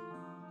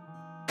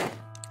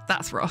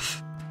 That's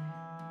rough.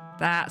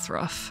 That's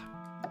rough.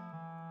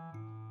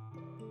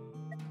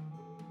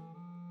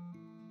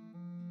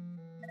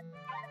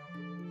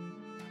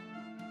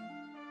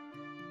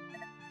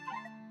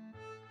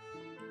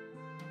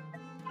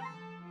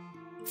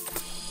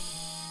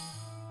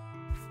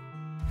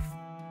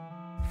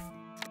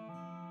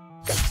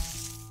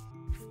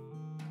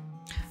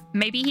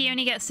 Maybe he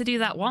only gets to do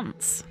that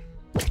once.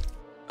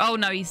 Oh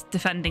no, he's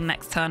defending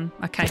next turn.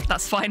 Okay,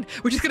 that's fine.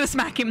 We're just gonna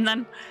smack him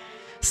then.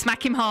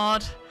 Smack him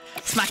hard.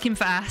 Smack him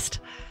fast.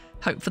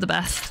 Hope for the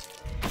best.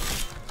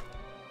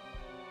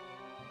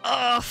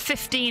 Oh,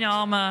 15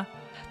 armor.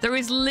 There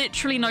is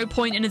literally no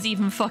point in us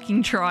even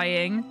fucking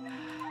trying.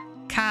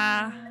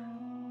 Ka.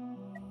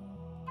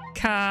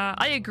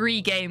 I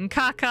agree, game.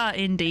 Ka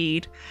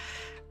indeed.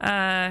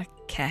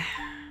 Okay.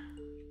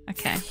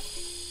 Okay.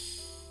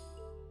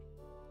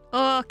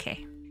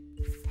 Okay.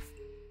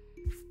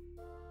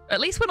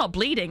 At least we're not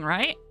bleeding,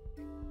 right?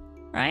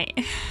 Right?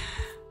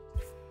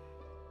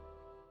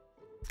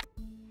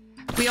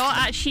 We are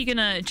actually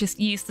gonna just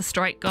use the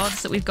strike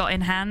gods that we've got in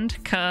hand,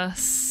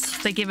 because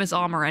they give us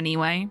armor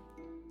anyway.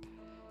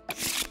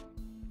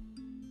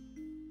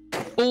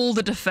 All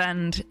the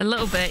defend. A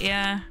little bit,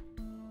 yeah.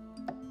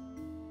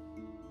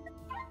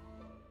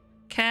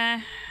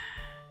 Okay.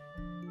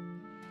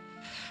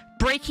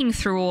 Breaking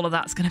through all of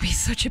that's gonna be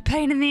such a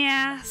pain in the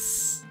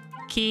ass.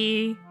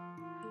 Key.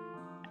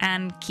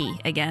 And key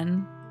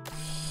again.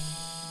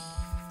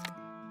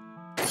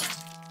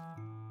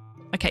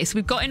 Okay, so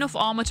we've got enough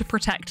armor to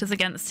protect us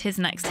against his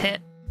next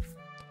hit.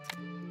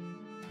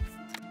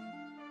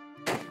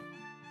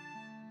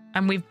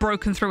 And we've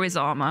broken through his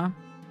armor.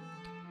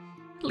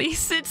 At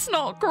least it's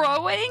not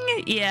growing.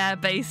 Yeah,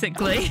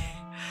 basically.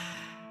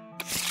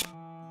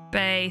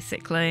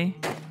 Basically.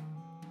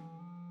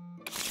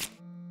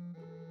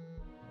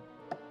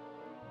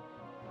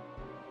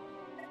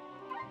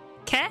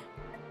 Okay.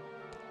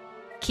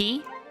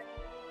 Key.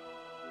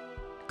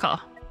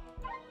 Ka.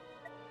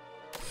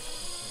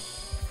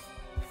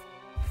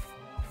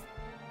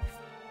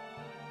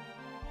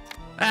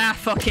 Ah,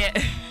 fuck it.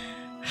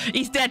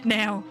 He's dead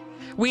now.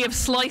 We have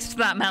sliced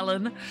that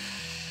melon.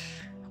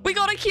 We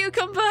got a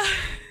cucumber.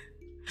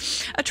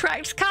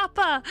 Attracts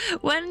Kappa.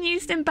 When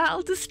used in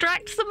battle,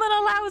 distracts them and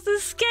allows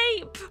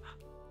escape.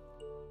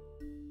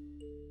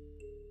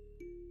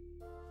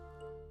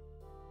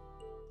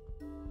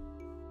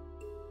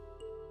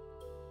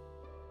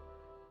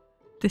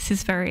 This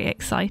is very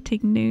exciting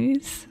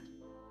news.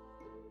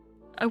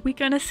 Are we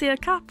going to see a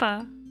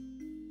Kappa?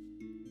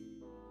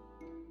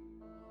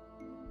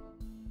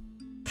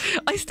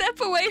 I step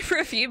away for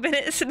a few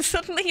minutes and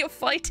suddenly you're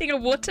fighting a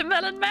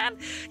watermelon man?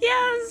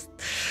 Yes,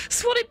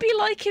 it's what it'd be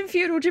like in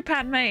feudal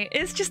Japan, mate.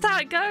 It's just how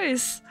it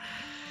goes.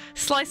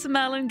 Slice a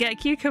melon, get a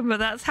cucumber.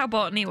 That's how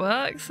botany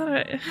works.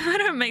 I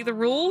don't make the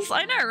rules.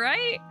 I know,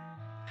 right?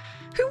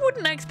 Who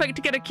wouldn't expect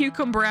to get a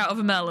cucumber out of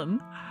a melon?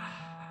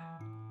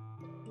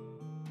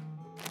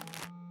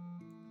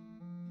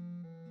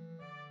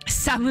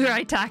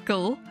 Samurai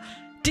tackle.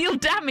 Deal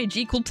damage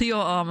equal to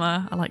your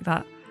armor. I like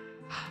that.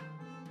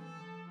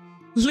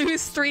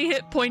 Lose 3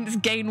 hit points,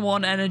 gain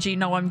 1 energy.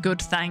 No, I'm good,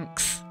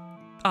 thanks.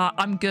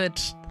 I'm good,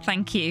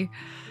 thank you.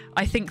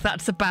 I think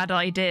that's a bad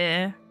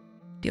idea.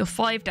 Deal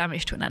 5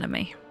 damage to an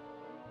enemy.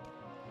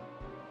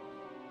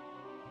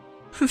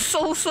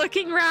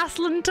 Soul-sucking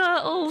wrestling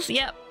turtles.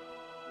 Yep.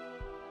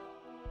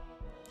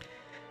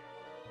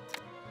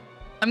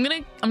 I'm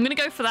gonna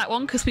go for that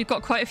one because we've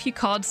got quite a few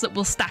cards that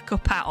will stack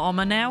up our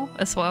armor now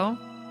as well.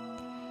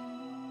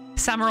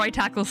 Samurai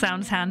tackle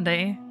sounds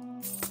handy.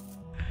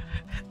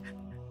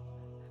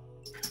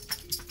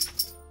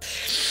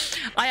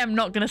 I am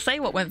not gonna say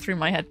what went through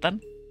my head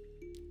then.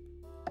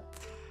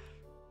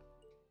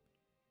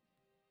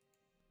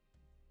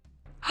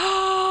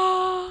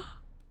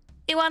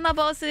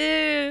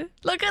 Iwanabosu!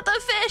 Look at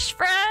the fish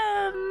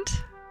friend!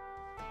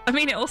 I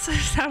mean, it also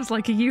sounds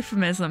like a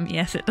euphemism.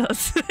 Yes, it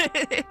does.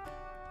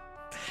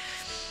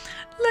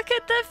 Look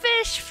at the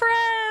fish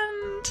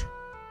friend!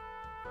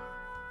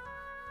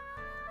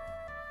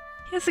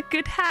 He has a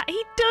good hat.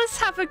 He does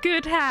have a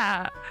good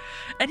hat.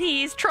 And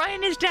he's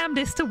trying his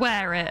damnedest to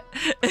wear it.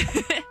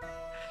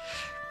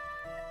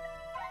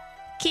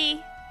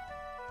 Ki.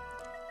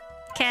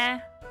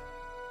 Ke.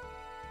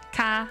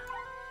 Ka.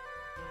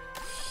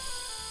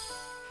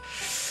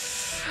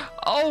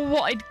 Oh,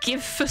 what I'd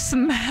give for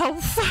some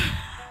health.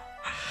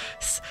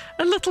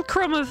 A little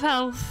crumb of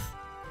health.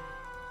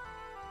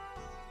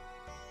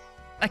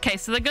 Okay,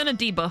 so they're gonna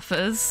debuff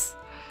us.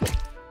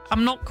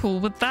 I'm not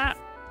cool with that.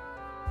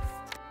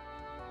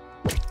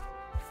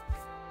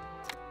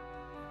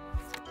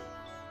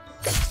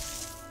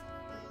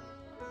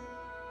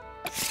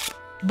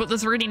 But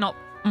there's really not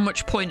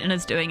much point in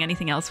us doing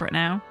anything else right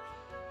now.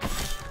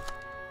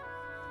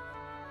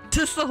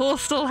 Does the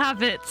horse still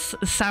have its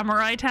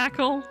samurai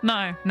tackle?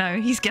 No, no,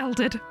 he's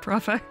gelded.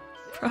 Bravo.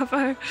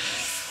 Bravo.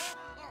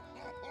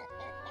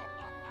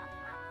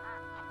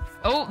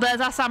 Oh,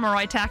 there's our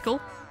samurai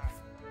tackle.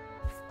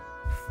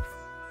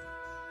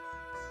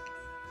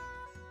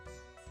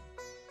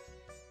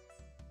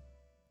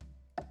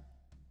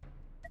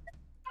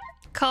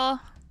 Ko.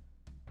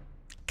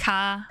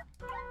 Ka.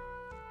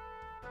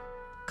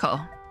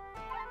 Ko.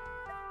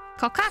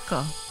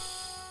 Kokako.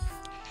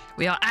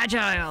 We are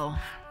agile.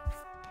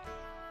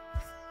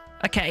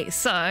 Okay,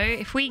 so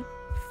if we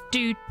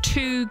do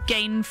 2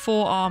 gain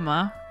 4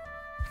 armor.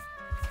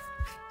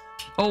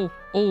 Oh,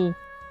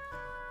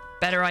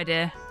 better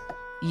idea.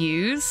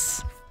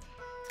 Use.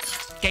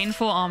 Gain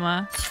 4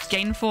 armor.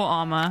 Gain 4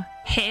 armor.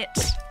 Hit.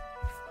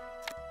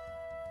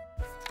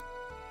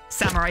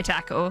 Samurai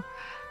tackle.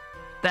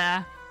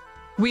 There.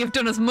 We have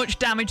done as much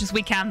damage as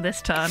we can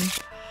this turn.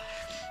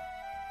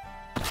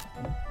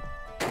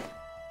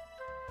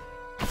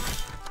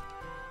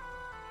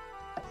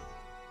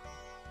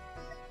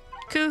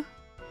 Ku.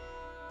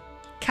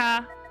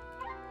 Ka.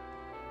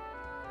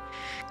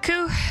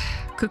 Ku.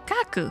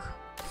 Kukaku.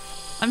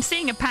 I'm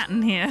seeing a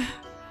pattern here.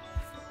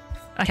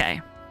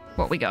 Okay,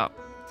 what we got?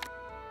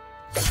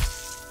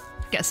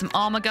 Get some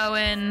armor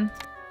going.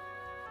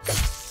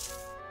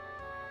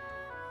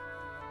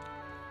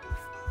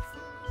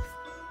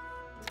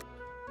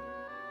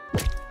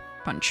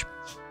 Punch.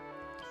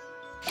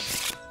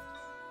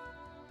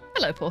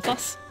 Hello,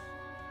 Porthos.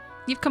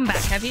 You've come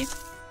back, have you?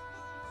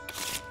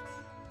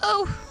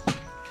 Oh,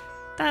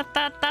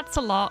 that's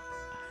a lot.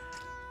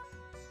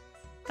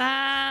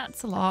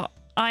 That's a lot.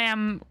 I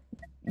am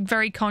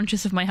very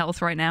conscious of my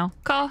health right now.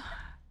 Ka.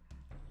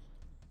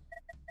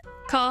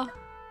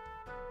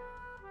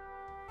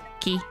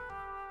 Ki.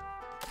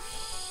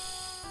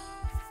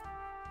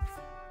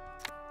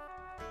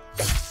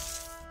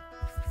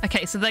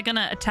 Okay, so they're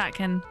gonna attack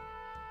and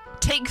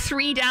take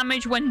 3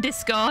 damage when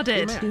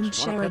discarded. Doom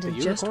Sheridan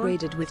just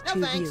raided with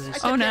 2 viewers.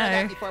 Oh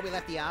no. Before we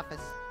left the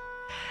office.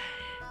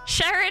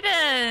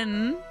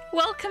 Sheridan,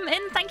 welcome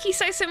in. Thank you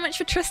so much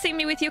for trusting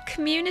me with your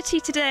community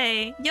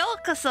today.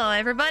 Yokoso,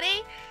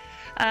 everybody.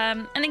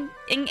 And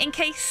in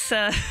case,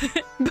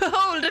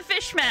 behold a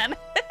fishman.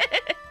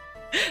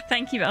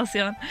 Thank you,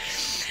 Alcyon.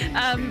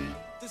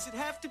 Does it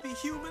have to be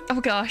human? Oh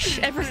gosh,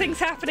 everything's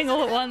happening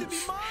all at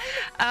once.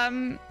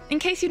 In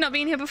case you've not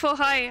been here before,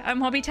 hi, I'm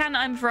Hobby10.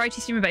 I'm a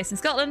variety streamer based in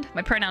Scotland.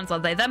 My pronouns are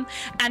they, them.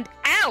 And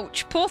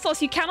ouch,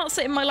 Porthos, you cannot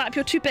sit in my lap,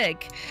 you're too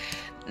big.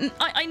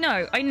 I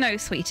know,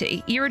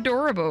 sweetie. You're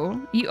adorable.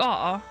 You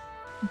are.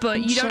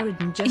 But you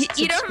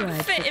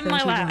don't fit in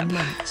my lap.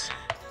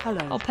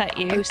 Hello. I'll pet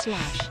you.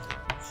 /.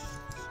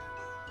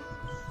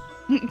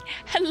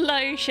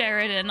 Hello,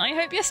 Sheridan. I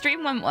hope your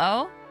stream went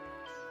well.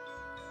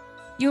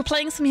 You were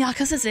playing some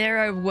Yakuza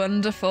 0.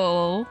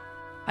 Wonderful.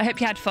 I hope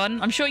you had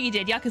fun. I'm sure you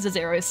did. Yakuza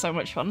 0 is so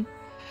much fun.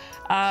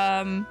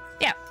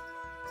 Yeah.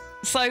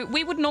 So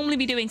we would normally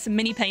be doing some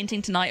mini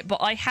painting tonight,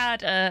 but I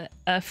had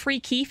a free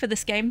key for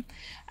this game,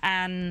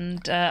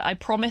 and I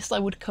promised I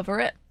would cover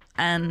it,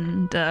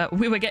 and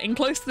we were getting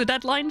close to the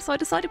deadline, so I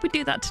decided we'd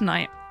do that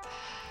tonight.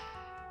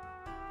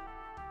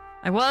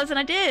 I was, and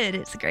I did.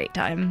 It's a great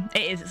time.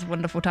 It is. It's a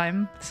wonderful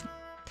time.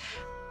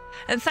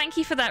 And thank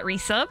you for that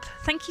resub.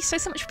 Thank you so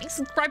much for being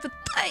subscribed for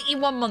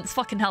 31 months.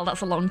 Fucking hell,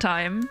 that's a long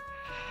time.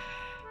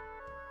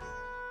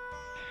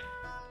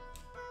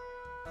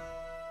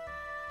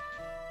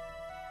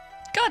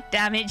 God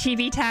damn it,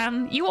 GB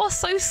Tan. You are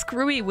so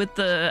screwy with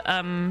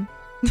the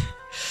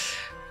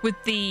with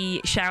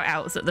the shout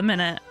outs at the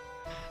minute.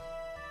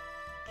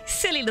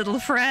 Silly little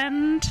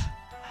friend.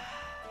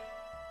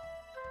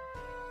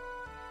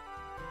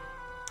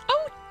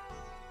 Oh,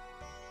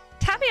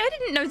 Tabby, I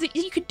didn't know that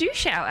you could do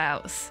shout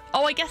outs.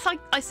 Oh, I guess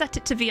I set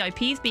it to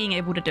VIPs being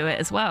able to do it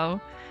as well.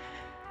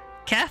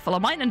 Careful, I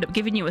might end up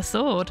giving you a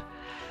sword.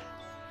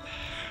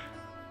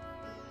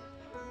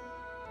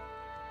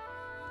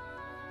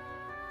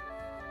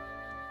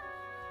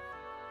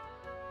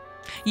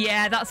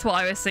 Yeah, that's what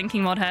I was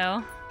thinking,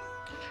 Modhail.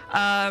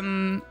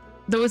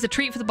 There was a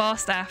treat for the bar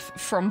staff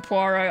from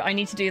Poirot. I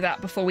need to do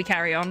that before we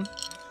carry on.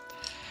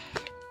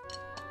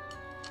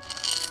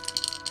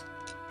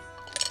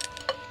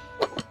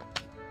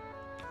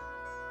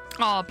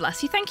 Oh,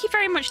 bless you. Thank you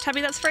very much,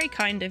 Tabby. That's very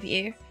kind of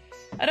you.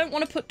 I don't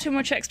want to put too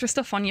much extra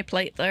stuff on your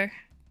plate, though.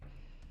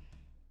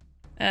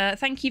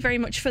 Thank you very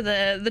much for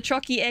the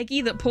chalky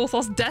eggy that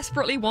Porthos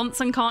desperately wants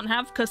and can't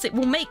have because it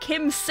will make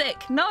him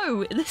sick.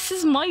 No, this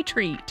is my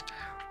treat.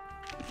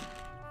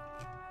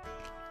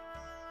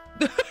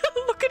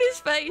 Look at his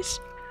face.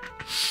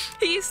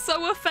 He's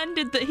so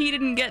offended that he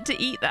didn't get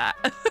to eat that.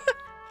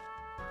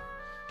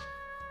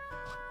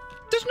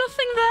 There's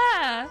nothing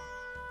there.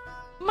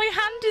 My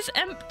hand is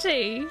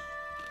empty.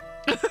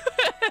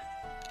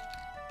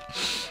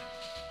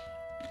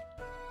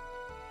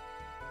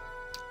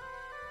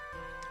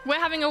 We're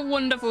having a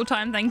wonderful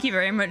time. Thank you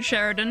very much,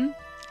 Sheridan.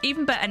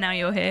 Even better now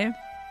you're here.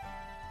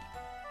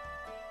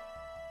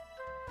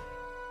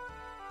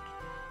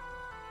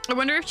 I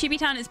wonder if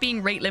Chibi-Town is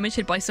being rate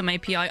limited by some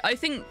API. I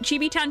think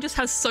Chibi-Town just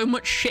has so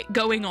much shit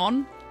going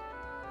on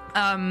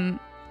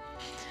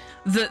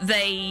that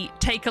they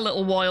take a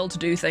little while to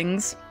do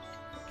things.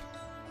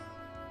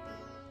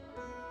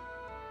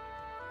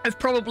 I've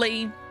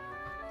probably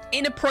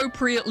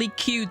inappropriately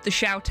queued the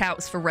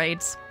shout-outs for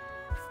raids.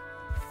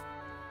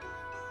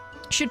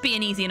 Should be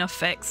an easy enough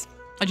fix.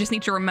 I just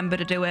need to remember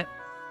to do it.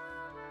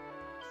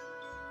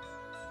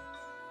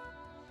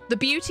 The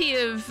beauty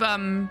of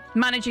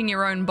managing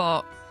your own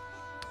bot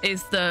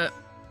is that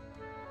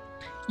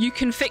you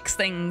can fix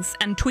things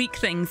and tweak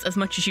things as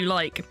much as you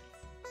like.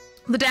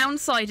 The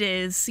downside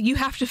is you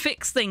have to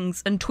fix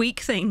things and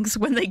tweak things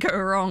when they go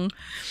wrong.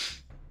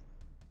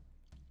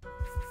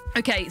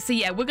 Okay, so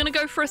yeah, we're gonna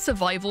go for a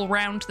survival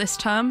round this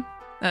turn,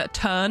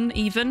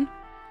 even.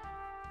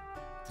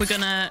 We're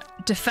gonna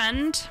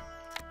defend,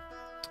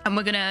 and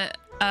we're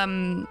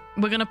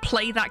gonna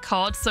play that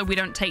card so we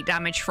don't take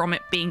damage from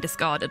it being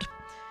discarded.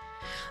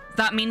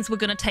 That means we're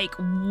gonna take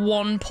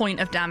 1 point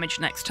of damage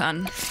next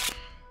turn.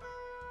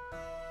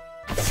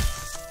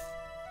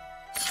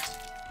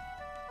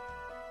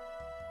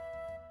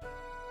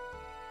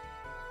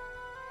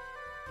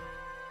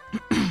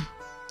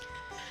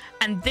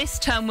 And this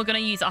turn we're gonna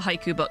use a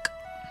haiku book.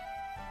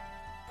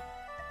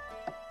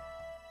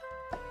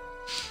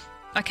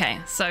 Okay,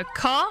 so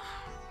Ka,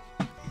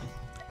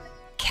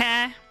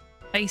 Care.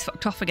 Oh, he's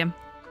fucked off again.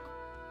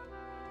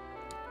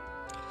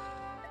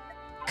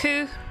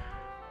 Ku,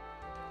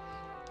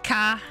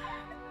 Ka,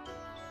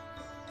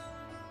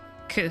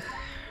 Ku,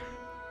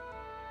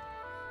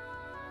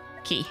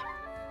 Ki.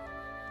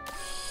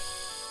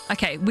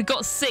 Okay, we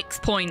got 6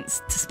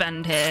 points to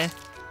spend here.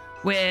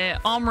 We're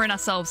armoring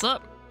ourselves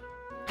up.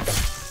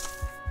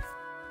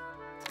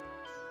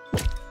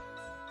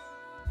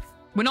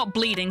 We're not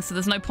bleeding, so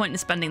there's no point in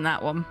spending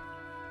that one.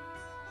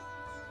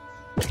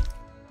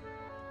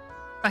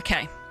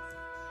 Okay.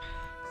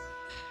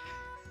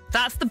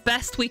 That's the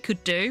best we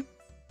could do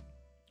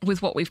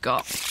with what we've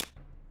got.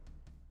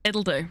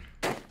 It'll do.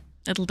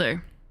 It'll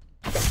do.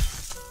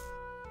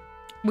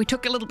 We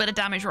took a little bit of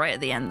damage right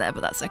at the end there,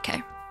 but that's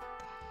okay.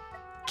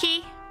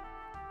 Ki.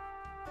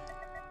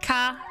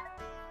 Ka.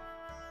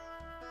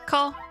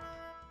 Ko.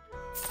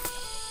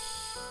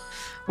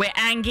 We're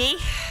angry.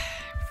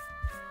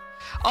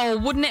 Oh,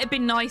 wouldn't it have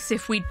been nice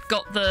if we'd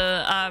got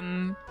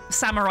the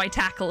samurai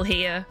tackle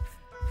here?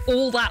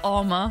 All that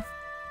armor.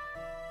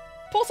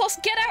 Porthos,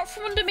 get out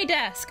from under my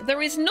desk.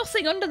 There is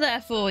nothing under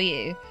there for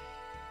you.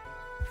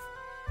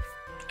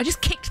 I just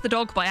kicked the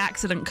dog by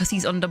accident because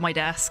he's under my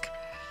desk.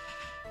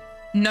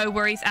 No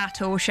worries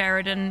at all,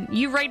 Sheridan.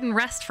 You raid and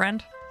rest,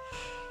 friend.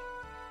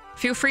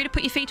 Feel free to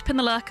put your feet up in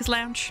the Lurkers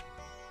Lounge.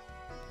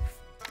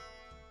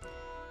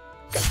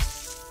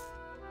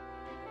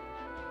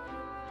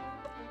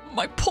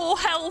 My poor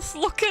health,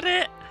 look at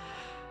it.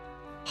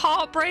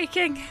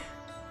 Heartbreaking.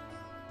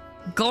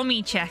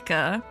 Gommy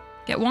checker.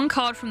 Get 1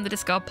 card from the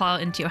discard pile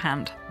into your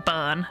hand.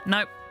 Burn.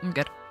 Nope, I'm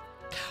good.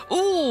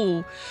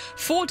 Ooh,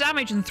 4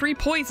 damage and 3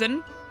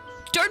 poison.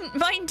 Don't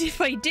mind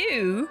if I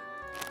do.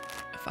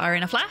 Fire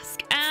in a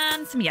flask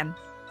and some yen.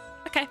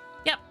 Okay,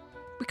 yep,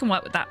 we can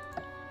work with that.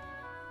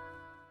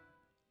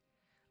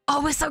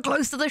 Oh, we're so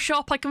close to the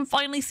shop. I can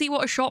finally see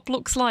what a shop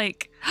looks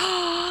like.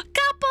 Kappa!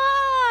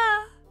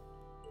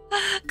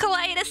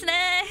 Kawaii desu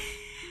ne.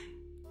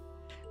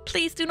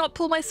 Please do not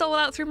pull my soul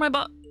out through my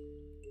butt.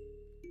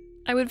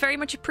 I would very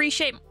much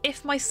appreciate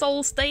if my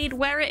soul stayed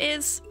where it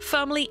is,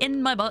 firmly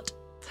in my butt.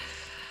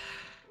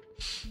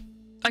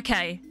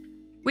 Okay,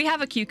 we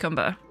have a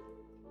cucumber.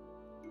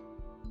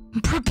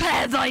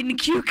 Prepare thine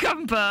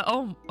cucumber.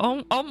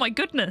 Oh my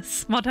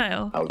goodness,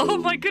 Martale. Oh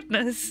my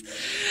goodness.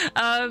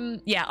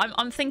 Yeah,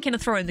 I'm thinking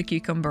of throwing the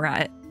cucumber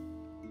at it.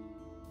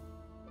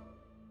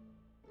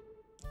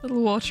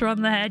 Little water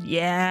on the head,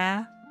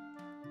 yeah.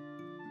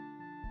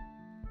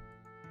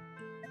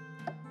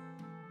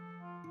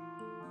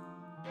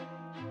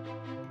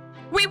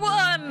 We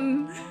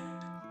won!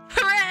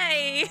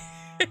 Hooray!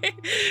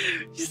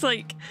 Just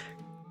like,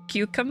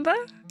 cucumber?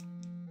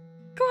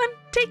 Go on,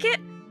 take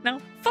it. No,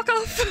 fuck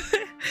off.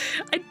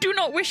 I do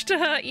not wish to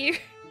hurt you.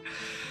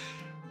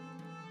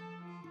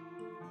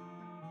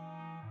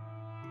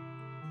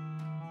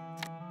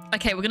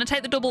 Okay, we're gonna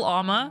take the double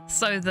armor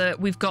so that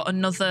we've got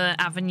another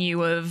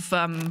avenue of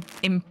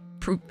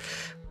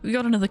improve. We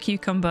got another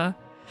cucumber.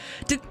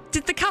 Did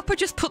the Kappa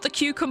just put the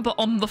cucumber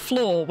on the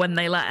floor when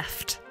they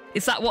left?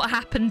 Is that what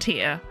happened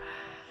here?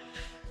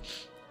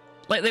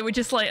 Like they were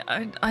just like,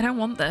 I don't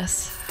want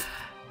this.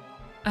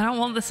 I don't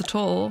want this at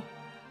all.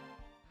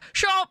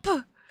 Shop!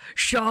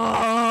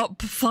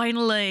 Shop!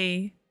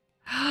 Finally!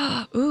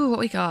 Ooh, what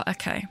we got?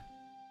 Okay.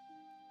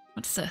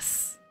 What's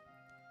this?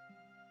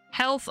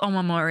 Health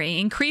Omamori.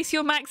 Increase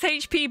your max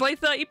HP by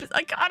 30%.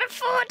 I can't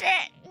afford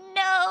it!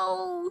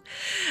 No!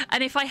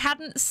 And if I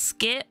hadn't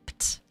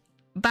skipped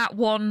that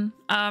one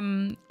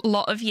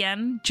lot of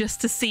yen just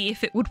to see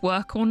if it would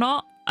work or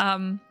not,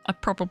 I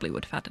probably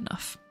would have had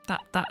enough.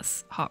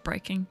 That's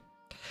heartbreaking.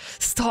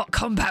 Start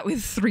combat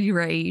with 3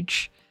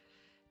 rage.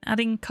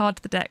 Adding card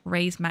to the deck,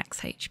 raise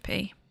max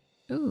HP.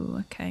 Ooh,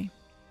 okay.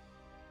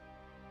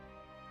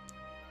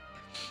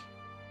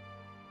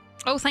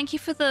 Oh, thank you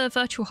for the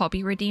virtual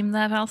hobby redeem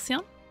there,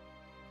 Valcion.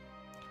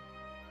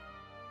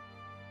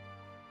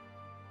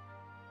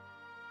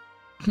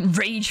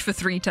 Rage for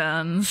 3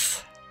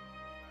 turns.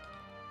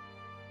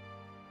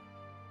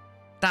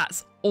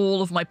 That's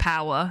all of my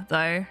power,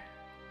 though.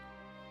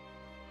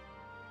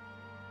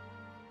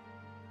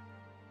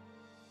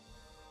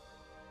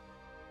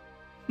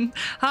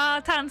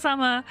 Ah,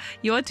 Tansama,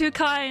 you're too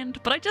kind,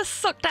 but I just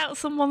sucked out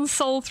someone's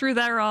soul through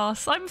their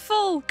ass. I'm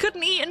full,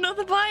 couldn't eat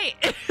another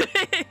bite.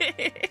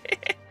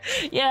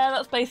 Yeah,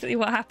 that's basically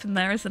what happened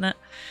there, isn't it?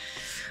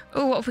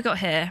 Oh, what have we got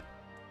here?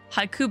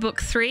 Haiku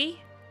book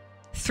 3.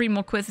 3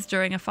 more quizzes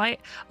during a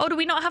fight. Oh, do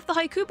we not have the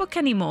haiku book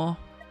anymore?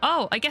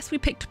 Oh, I guess we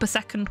picked up a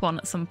second one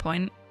at some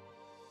point.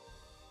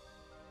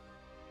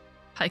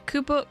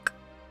 Haiku book.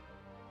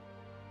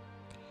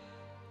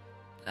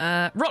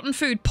 Rotten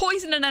food.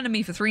 Poison an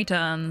enemy for 3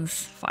 turns.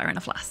 Fire in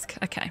a flask.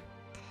 Okay.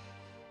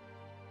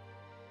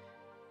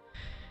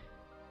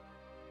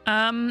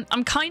 I'm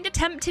kind of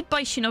tempted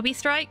by Shinobi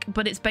Strike,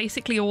 but it's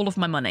basically all of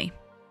my money.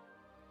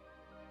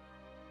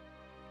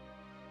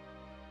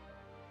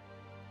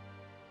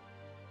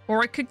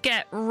 Or I could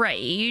get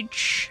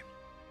Rage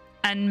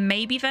and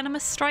maybe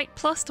Venomous Strike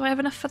Plus. Do I have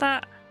enough for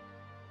that?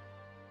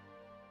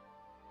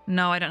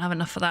 No, I don't have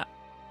enough for that.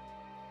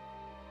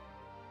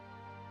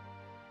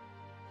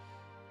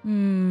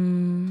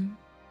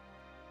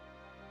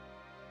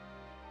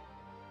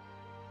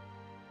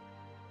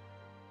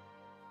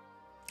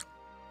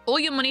 All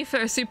your money for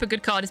a super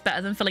good card is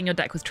better than filling your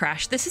deck with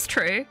trash. This is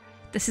true.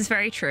 This is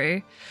very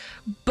true.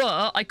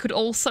 But I could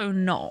also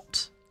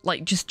not.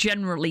 Like, just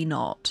generally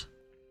not.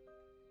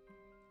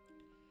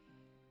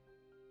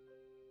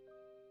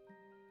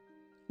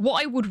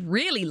 What I would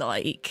really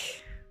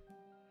like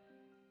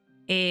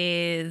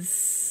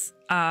is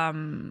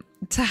to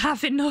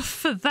have enough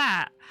for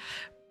that.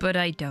 But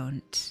I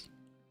don't.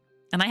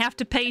 And I have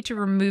to pay to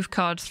remove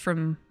cards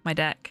from my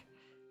deck.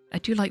 I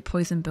do like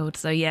poison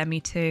builds though. Yeah,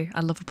 me too. I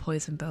love a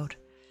poison build.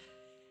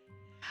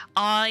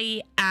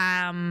 I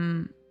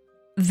am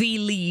the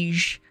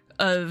liege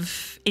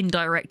of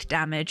indirect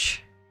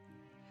damage.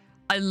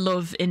 I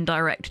love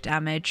indirect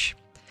damage.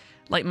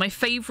 Like my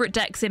favorite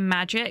decks in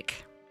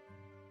Magic.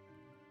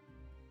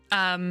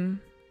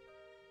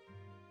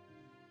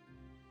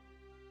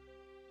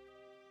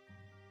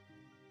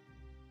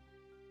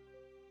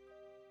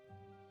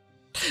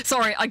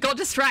 Sorry, I got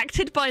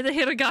distracted by the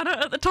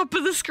hiragana at the top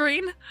of the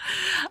screen.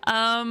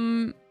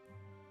 I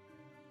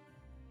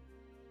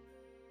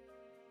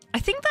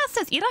think that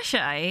says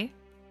irashai,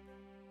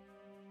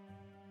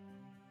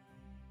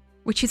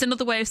 which is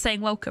another way of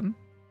saying welcome.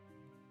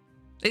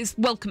 It's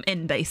welcome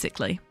in,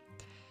 basically.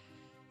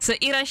 So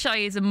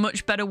irashai is a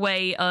much better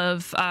way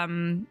of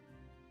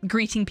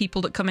greeting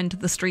people that come into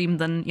the stream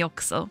than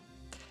yokuso,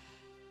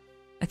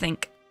 I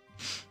think.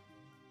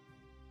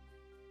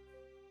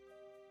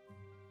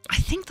 I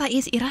think that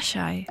is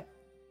irashai.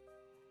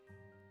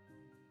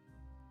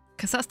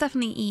 Because that's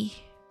definitely E.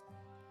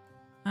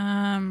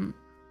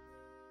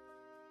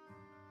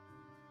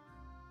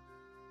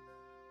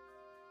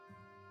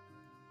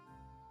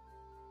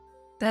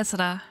 There's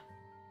Ra.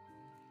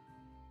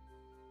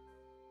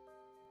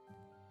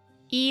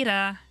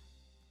 Ira.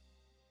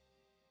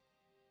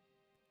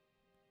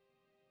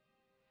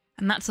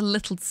 And that's a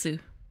little tsu.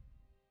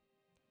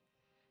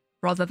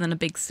 Rather than a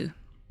big tsu.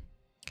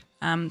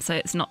 So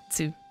it's not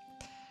tsu.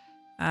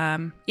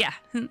 Yeah.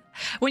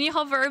 When you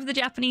hover over the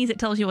Japanese, it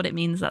tells you what it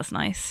means. That's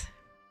nice.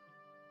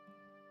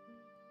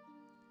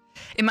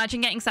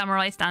 Imagine getting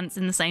Samurai Stance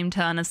in the same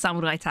turn as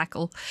Samurai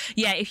Tackle.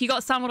 Yeah, if you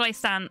got Samurai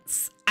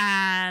Stance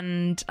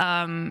and,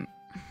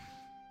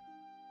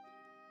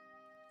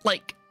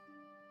 like,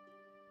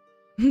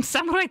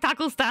 Samurai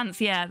Tackle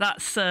Stance, yeah,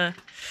 that's,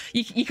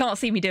 you can't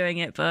see me doing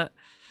it, but,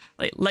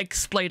 like, legs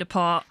splayed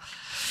apart.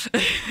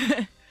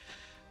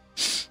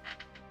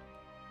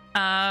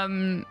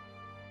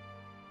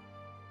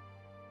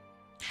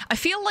 I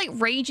feel like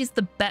Rage is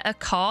the better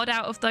card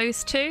out of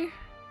those two.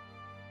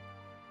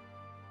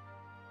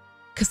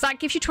 Because that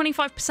gives you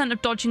 25%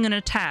 of dodging an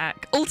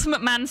attack.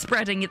 Ultimate Man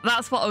Spreading,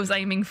 that's what I was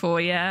aiming for,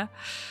 yeah.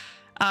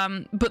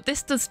 But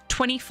this does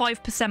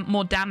 25%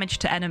 more damage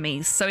to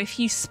enemies. So if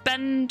you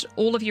spend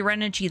all of your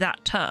energy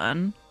that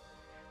turn,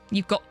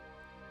 you've got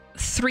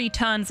 3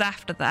 turns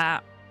after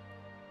that,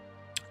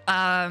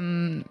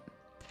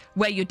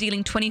 where you're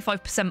dealing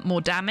 25%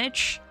 more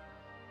damage.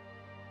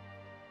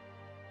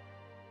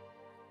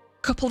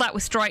 Couple that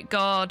with Strike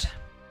Guard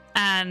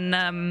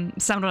and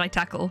Samurai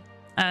Tackle.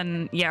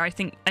 And yeah, I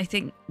think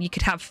you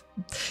could have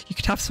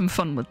some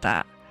fun with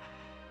that.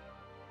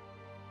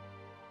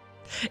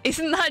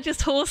 Isn't that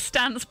just Horse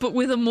Stance but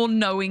with a more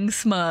knowing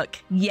smirk?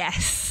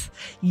 Yes.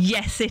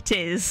 Yes, it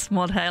is,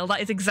 Modhail. That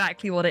is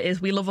exactly what it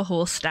is. We love a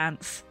horse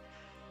stance.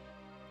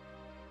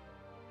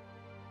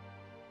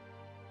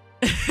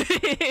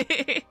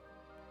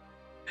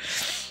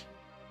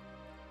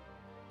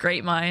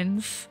 Great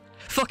minds.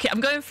 Fuck it, I'm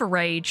going for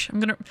Rage.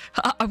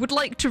 I would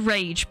like to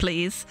Rage,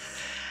 please.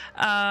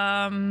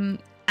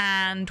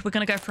 And we're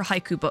gonna go for a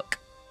haiku book.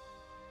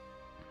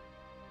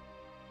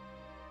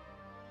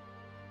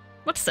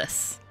 What's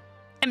this?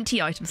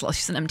 Empty item slot. It's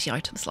just an empty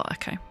item slot,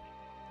 okay.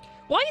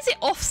 Why is it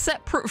off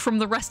separate from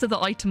the rest of the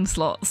item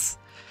slots?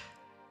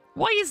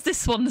 Why is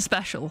this one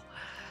special?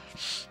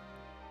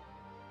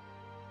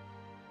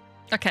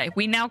 Okay,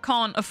 we now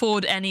can't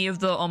afford any of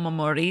the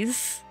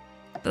omomoris,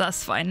 but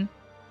that's fine.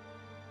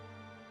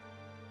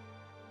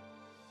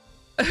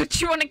 Do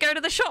you want to go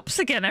to the shops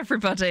again,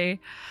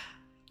 everybody?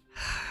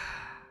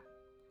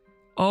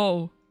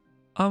 Oh.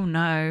 Oh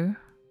no.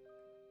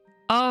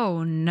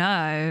 Oh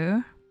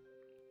no.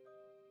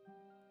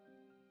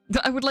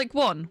 I would like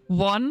one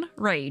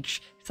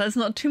rage. So that's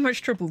not too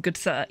much trouble, good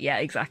sir. Yeah,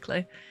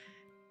 exactly.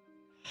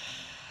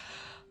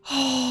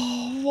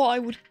 Oh, what I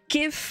would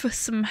give for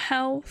some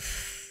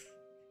health.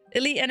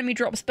 Elite enemy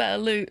drops better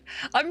loot.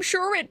 I'm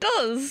sure it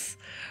does,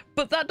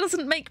 but that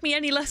doesn't make me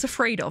any less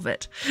afraid of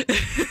it.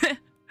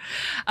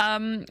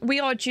 We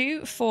are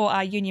due for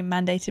our union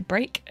mandated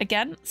break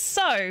again.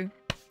 So,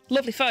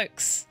 lovely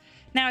folks.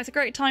 Now is a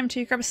great time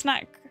to grab a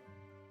snack,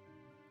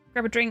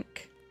 grab a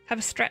drink, have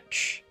a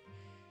stretch,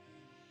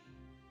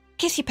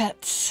 kiss your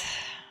pets,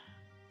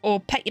 or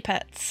pet your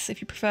pets if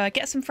you prefer.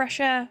 Get some fresh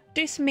air,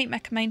 do some meat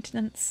mecha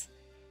maintenance.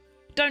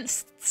 Don't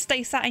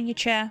stay sat in your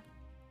chair.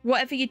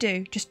 Whatever you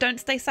do, just don't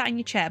stay sat in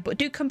your chair, but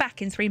do come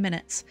back in 3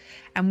 minutes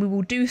and we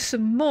will do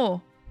some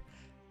more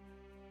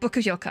Book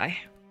of Yokai.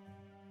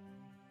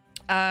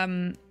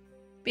 But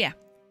yeah,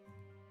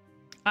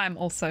 I'm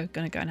also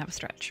going to go and have a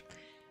stretch.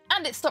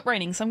 And it stopped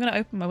raining, so I'm going to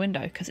open my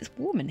window because it's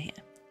warm in here.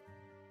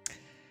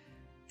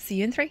 See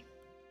you in 3.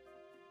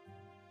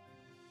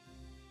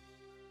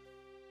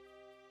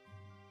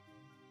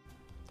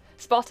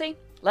 Spotty,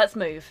 let's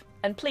move.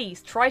 And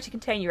please, try to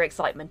contain your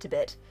excitement a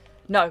bit.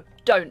 No,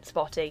 don't,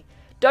 Spotty.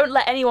 Don't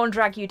let anyone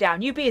drag you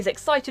down. You be as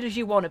excited as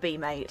you want to be,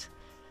 mate.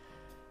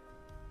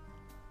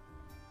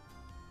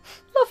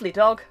 Lovely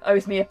dog.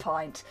 Owes me a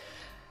pint.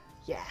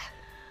 Yeah,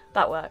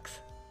 that works.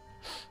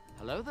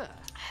 Hello there.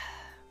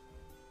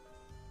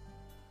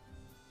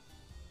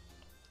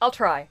 I'll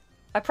try.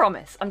 I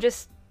promise. I'm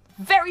just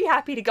very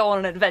happy to go on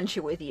an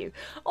adventure with you.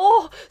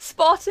 Oh,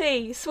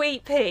 Spotty,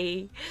 sweet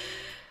pea.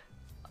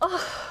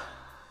 Oh.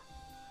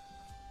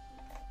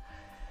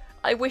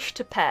 I wish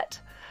to pet.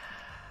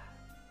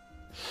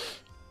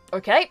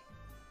 Okay.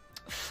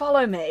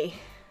 Follow me.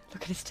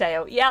 Look at his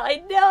tail. Yeah,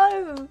 I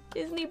know.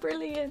 Isn't he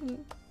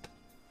brilliant?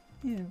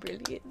 He's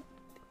brilliant.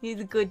 He's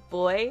a good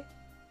boy.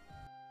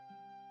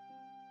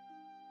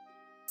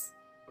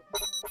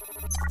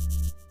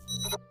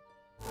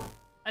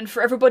 And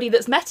for everybody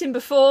that's met him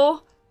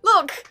before,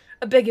 look!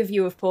 A bigger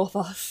view of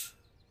Porthos.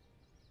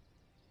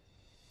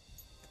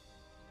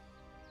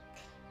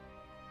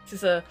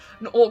 This is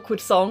an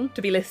awkward song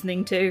to be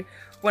listening to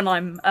when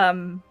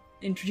I'm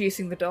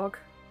introducing the dog.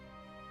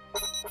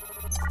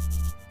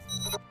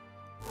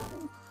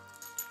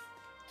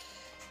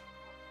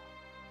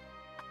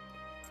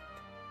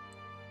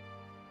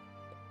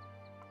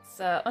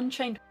 It's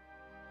Unchained.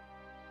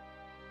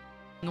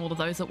 All of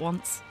those at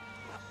once.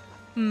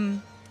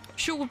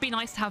 Sure would be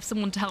nice to have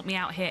someone to help me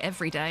out here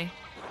every day.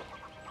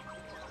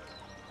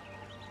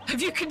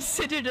 Have you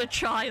considered a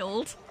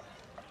child?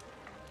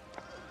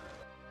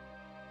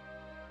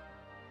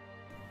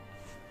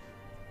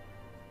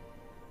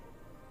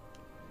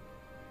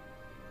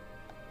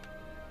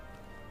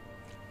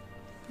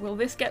 Will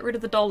this get rid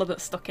of the dollar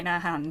that's stuck in our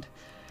hand?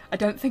 I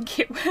don't think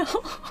it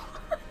will.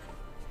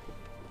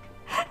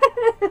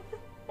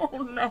 Oh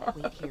no.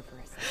 Wait here for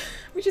a second.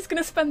 We're just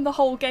gonna spend the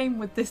whole game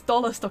with this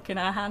dollar stuck in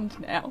our hand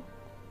now.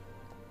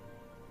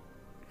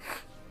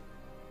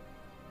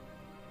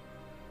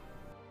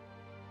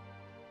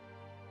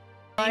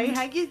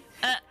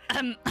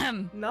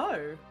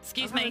 No.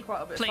 Excuse I'm having me,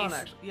 quite a bit of please. fun,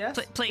 actually. Yes.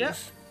 Please. Yep.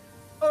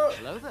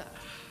 Hello there.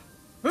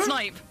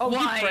 Snipe. Oh, you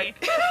Why?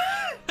 prick.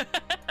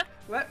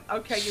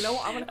 Okay, you know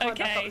what? I'm gonna climb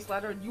back up this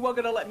ladder, and you are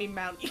gonna let me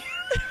mount you.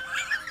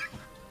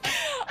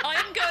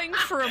 I'm going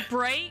for a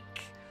break.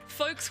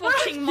 Folks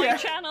watching my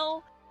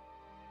channel.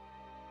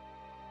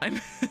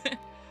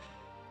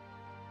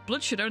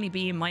 Blood should only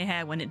be in my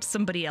hair when it's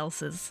somebody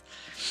else's.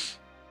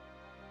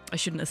 I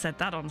shouldn't have said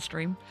that on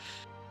stream.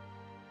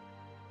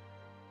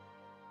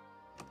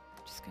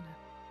 Just gonna...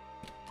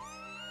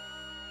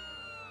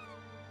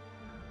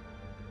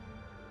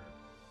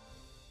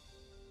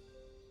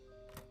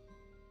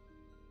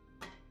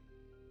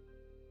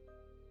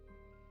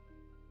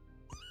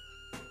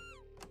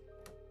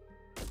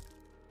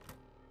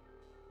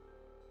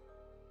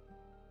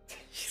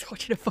 She's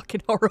watching a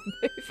fucking horror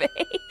movie.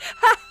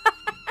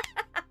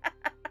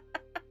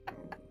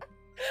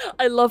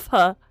 I love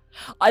her.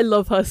 I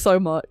love her so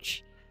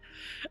much.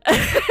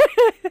 It's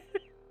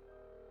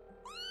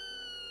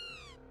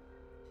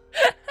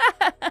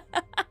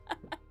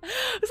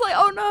like,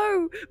 oh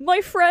no,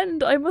 my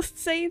friend, I must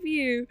save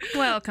you.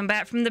 Welcome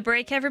back from the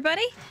break,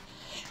 everybody.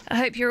 I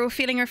hope you're all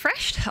feeling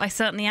refreshed. I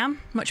certainly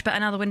am. Much better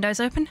now the window's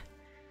open.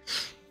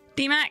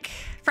 DMAC,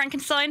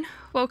 Frankenstein,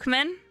 welcome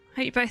in.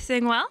 Hope you're both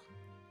doing well.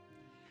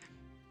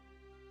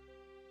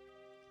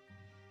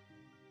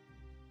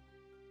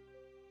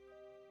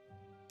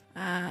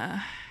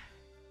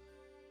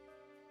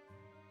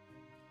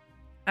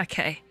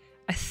 Okay,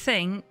 I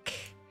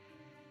think...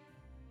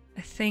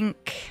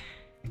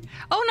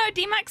 Oh no,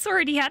 D-Max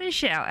already had his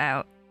shout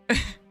out.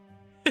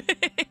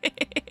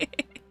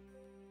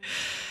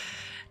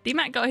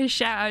 D-Mac got his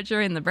shout out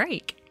during the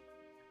break.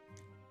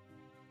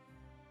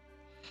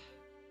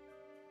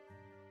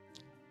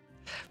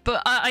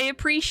 But I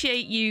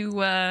appreciate you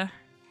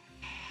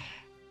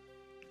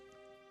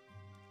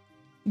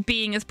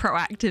being as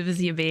proactive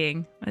as you're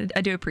being.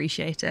 I do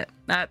appreciate it.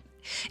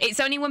 It's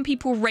only when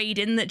people raid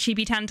in that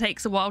Chibi-Tan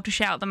takes a while to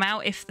shout them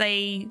out. If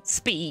they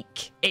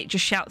speak, it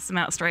just shouts them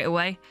out straight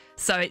away.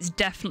 So it's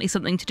definitely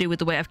something to do with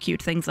the way I've queued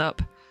things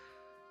up.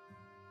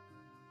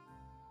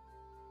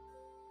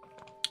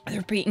 The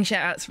repeating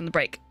shout-outs from the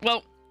break.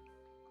 Well,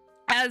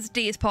 as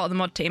D is part of the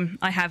mod team,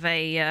 I have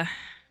a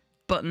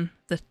button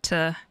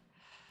that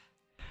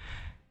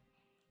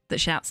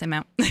shouts him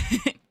out.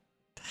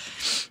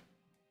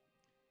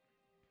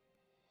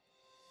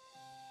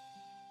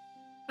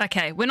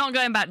 Okay, we're not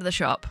going back to the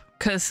shop,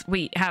 because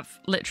we have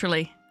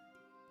literally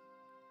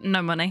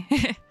no money.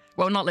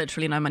 Well, not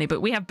literally no money,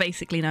 but we have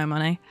basically no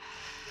money.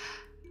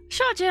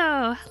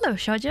 Shoujo! Hello,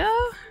 Shoujo!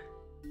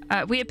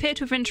 We appear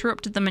to have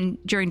interrupted them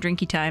during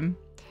drinky time.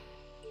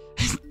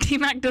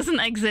 T-Mac doesn't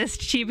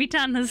exist.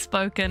 Chibi-Tan has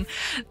spoken.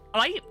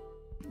 I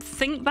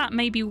think that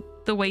may be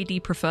the way D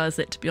prefers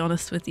it, to be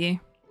honest with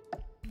you.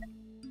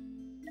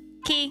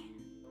 Ki.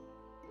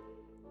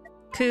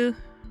 Ku.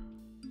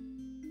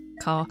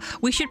 Car.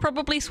 We should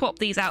probably swap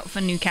these out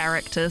for new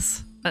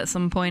characters at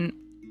some point,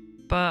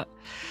 but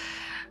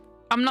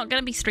I'm not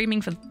gonna be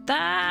streaming for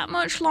that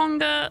much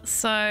longer,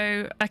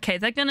 so okay,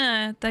 they're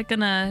gonna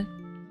the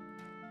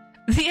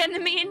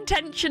enemy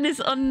intention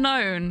is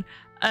unknown.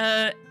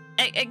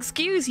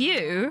 Excuse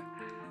you,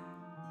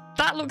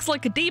 that looks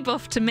like a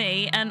debuff to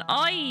me, and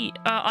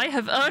I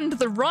have earned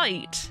the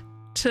right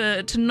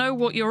to know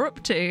what you're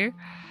up to.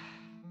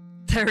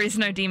 There is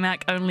no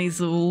DMAC, only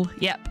Zool.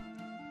 Yep.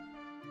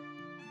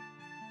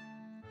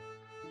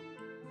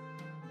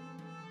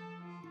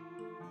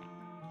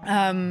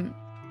 I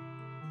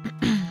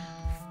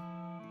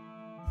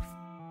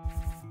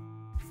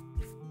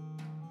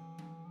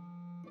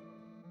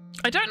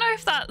don't know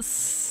if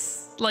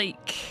that's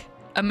like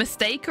a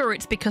mistake or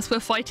it's because we're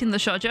fighting the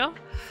shoujo.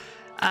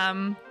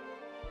 But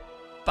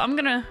I'm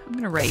gonna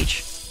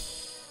rage.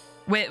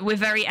 We're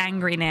very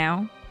angry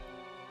now.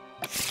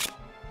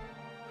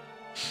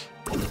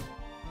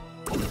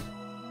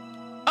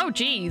 Oh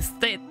geez,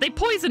 they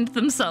poisoned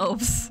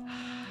themselves.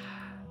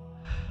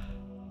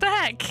 The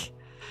heck?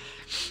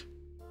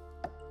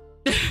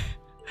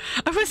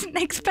 I wasn't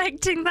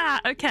expecting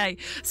that. Okay,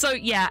 so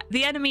yeah,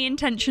 the enemy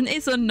intention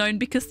is unknown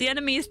because the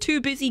enemy is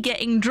too busy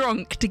getting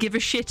drunk to give a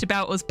shit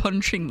about us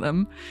punching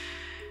them.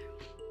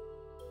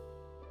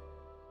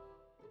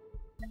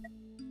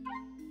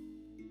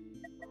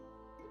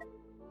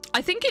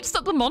 I think it's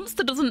that the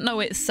monster doesn't know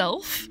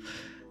itself.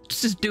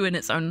 It's just doing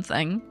its own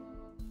thing.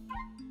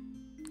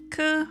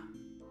 Cool.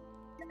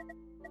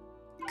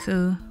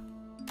 Cool.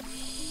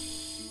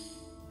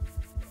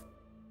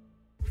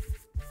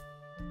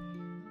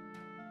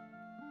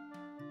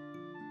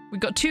 We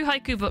got 2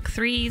 haiku book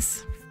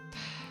 3s.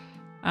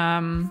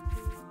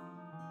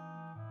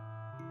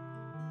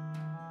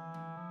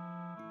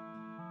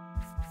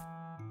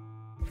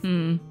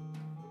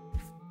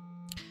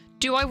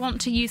 Do I want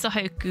to use a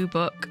haiku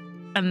book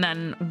and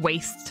then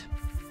waste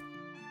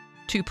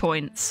 2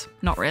 points?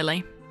 Not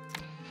really.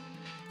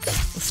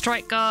 The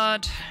strike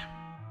guard.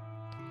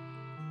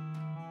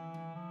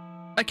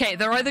 Okay,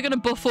 they're either going to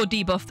buff or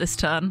debuff this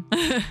turn.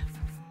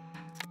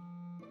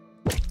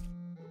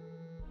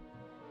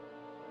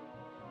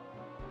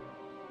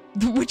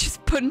 We're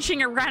just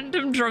punching a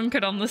random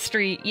drunkard on the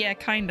street. Yeah,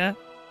 kinda.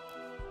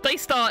 They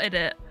started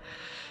it.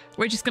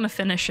 We're just gonna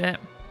finish it.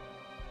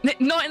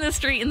 Not in the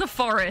street, in the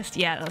forest.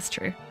 Yeah, that's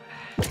true.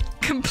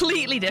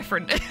 Completely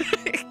different.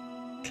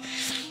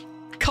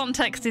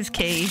 Context is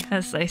key,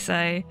 as they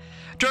say.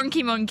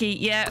 Drunky Monkey,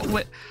 yeah.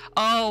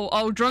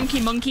 Oh,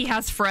 Drunky Monkey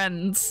has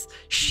friends.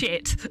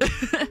 Shit.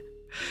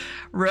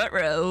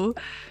 Ruh-roh.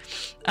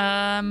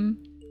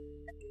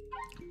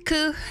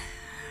 Ku.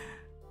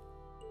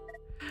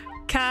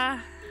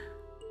 Ka.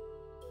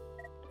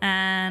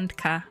 And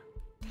Ka.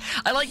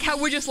 I like how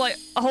we're just like,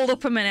 hold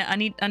up a minute,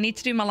 I need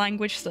to do my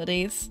language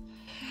studies.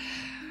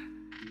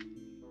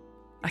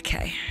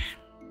 Okay.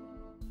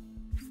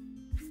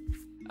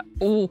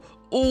 Oh,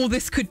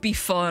 this could be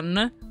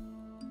fun.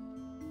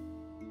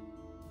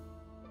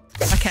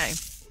 Okay.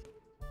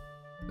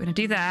 We're gonna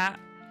do that.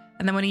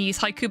 And then we're gonna use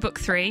Haiku Book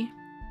 3.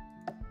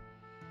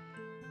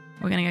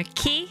 We're gonna go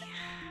Ki.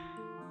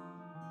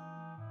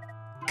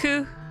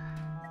 Ku.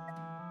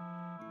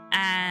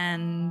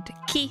 And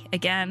Ki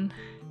again.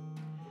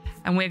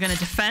 And we're gonna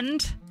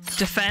defend.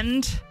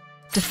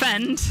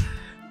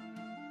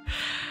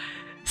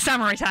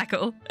 Samurai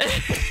Tackle.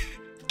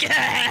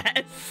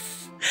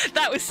 Yes!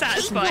 That was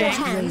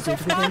satisfying.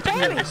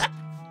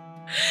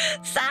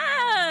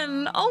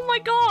 San! Oh my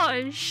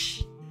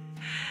gosh!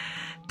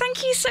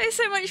 Thank you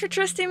so much for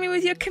trusting me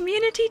with your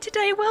community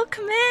today.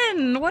 Welcome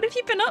in. What have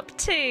you been up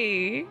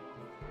to?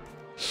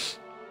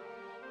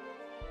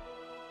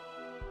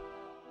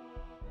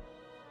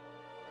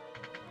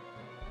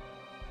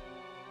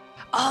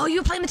 Oh,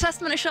 you're playing the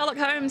Testament of Sherlock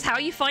Holmes. How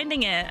are you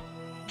finding it?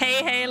 Hey,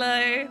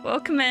 Halo.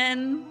 Welcome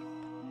in.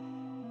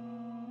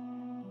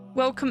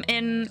 Welcome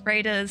in,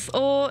 Raiders,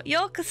 or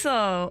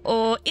Yokoso,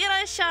 or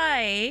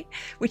Irashai,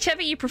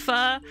 whichever you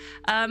prefer.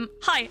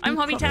 Hi, I'm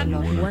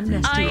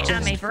Hobby10. I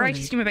am a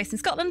variety streamer based in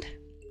Scotland.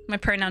 My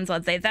pronouns are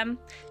they, them.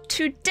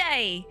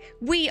 Today,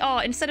 we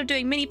are, instead of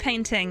doing mini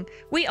painting,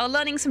 we are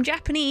learning some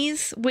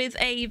Japanese with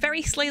a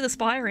very Slay the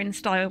Spire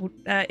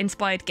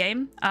inspired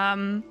game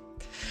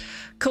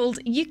called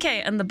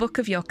Yuke and the Book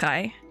of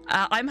Yokai.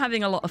 I'm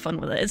having a lot of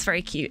fun with it. It's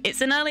very cute. It's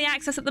in early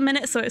access at the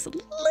minute, so it's a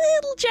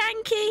little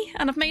janky,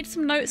 and I've made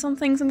some notes on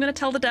things I'm going to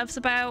tell the devs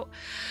about.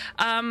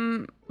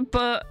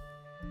 But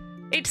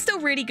it's still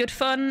really good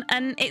fun,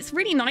 and it's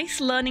really nice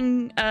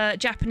learning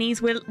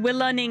Japanese. We're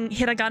learning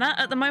hiragana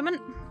at the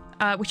moment,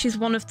 which is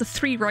one of the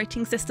 3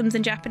 writing systems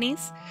in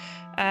Japanese.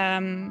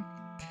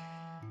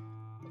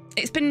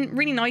 It's been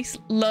really nice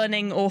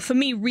learning, or for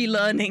me,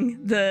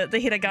 relearning the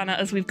hiragana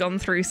as we've gone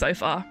through so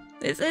far.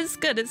 It's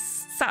good. It's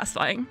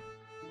satisfying.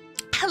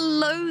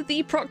 Hello,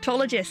 the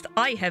Proctologist.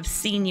 I have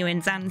seen you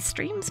in Zan's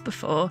streams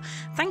before.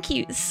 Thank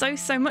you so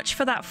much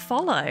for that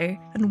follow,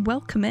 and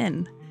welcome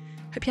in.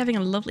 Hope you're having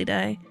a lovely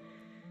day.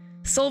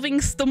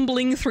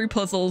 Stumbling through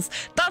puzzles.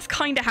 That's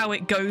kind of how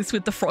it goes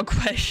with the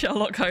FrogQuest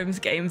Sherlock Holmes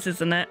games,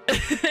 isn't it?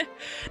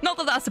 Not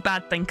that that's a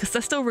bad thing, because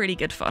they're still really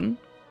good fun.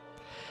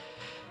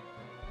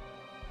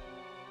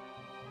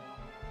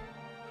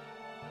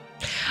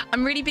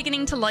 I'm really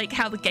beginning to like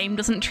how the game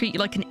doesn't treat you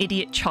like an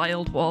idiot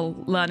child while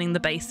learning the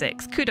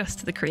basics. Kudos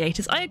to the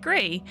creators. I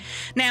agree.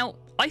 Now,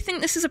 I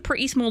think this is a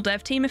pretty small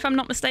dev team, if I'm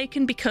not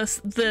mistaken, because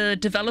the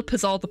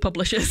developers are the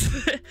publishers.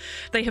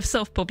 They have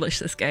self-published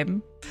this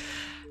game.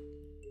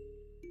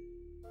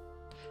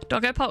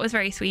 Doggo Pot was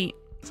very sweet.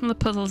 Some of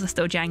the puzzles are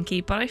still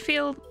janky, but I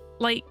feel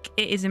like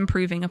it is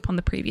improving upon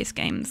the previous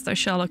games, though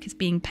Sherlock is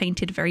being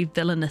painted very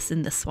villainous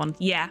in this one.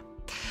 Yeah.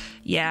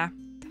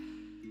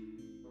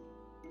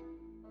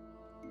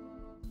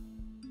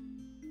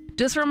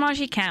 Does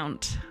Romaji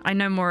count? I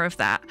know more of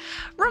that.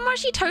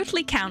 Romaji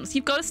totally counts.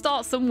 You've got to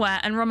start somewhere,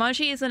 and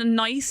Romaji is a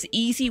nice,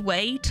 easy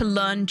way to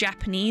learn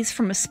Japanese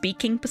from a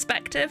speaking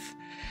perspective.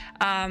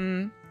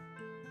 And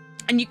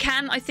you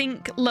can, I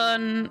think,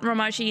 learn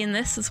Romaji in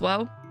this as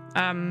well.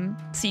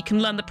 So you can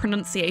learn the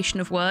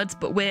pronunciation of words,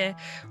 but we're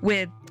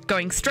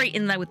going straight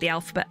in there with the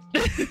alphabet.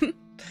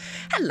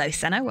 Hello,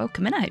 Senna.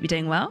 Welcome in. I hope you're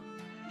doing well.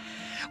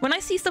 When I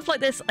see stuff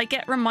like this, I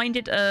get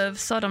reminded of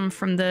Sodom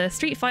from the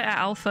Street Fighter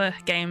Alpha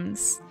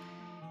games.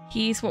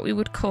 He's what we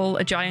would call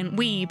a giant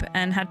weeb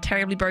and had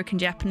terribly broken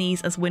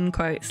Japanese as win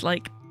quotes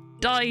like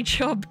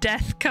Daijobu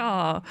desu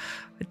ka?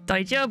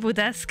 Daijobu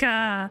desu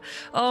ka?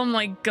 Oh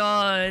my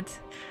god.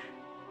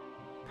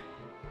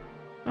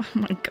 Oh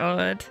my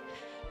god.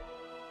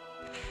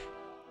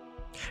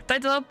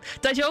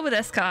 Daijobu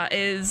desu ka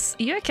is,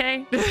 are you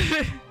okay?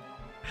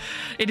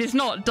 It is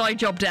not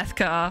Daijobu desu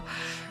ka.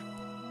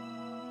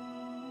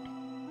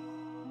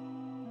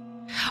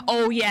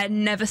 Oh yeah,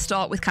 never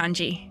start with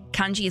kanji.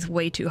 Kanji is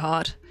way too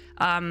hard.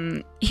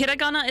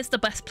 Hiragana is the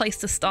best place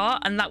to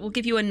start, and that will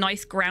give you a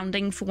nice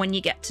grounding for when you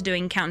get to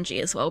doing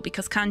kanji as well,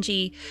 because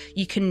kanji,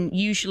 you can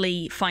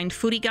usually find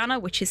furigana,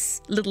 which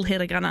is little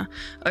hiragana,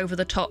 over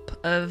the top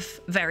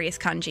of various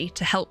kanji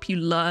to help you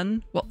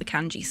learn what the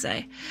kanji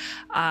say.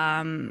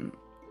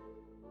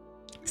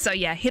 So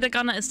yeah,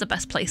 hiragana is the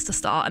best place to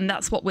start, and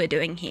that's what we're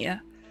doing here.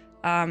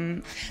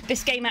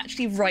 This game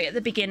actually right at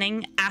the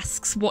beginning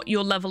asks what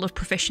your level of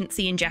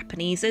proficiency in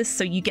Japanese is,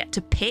 so you get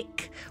to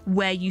pick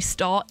where you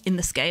start in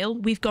the scale.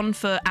 We've gone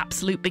for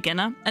absolute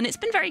beginner, and it's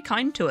been very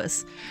kind to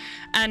us.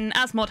 And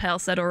as Modhail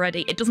said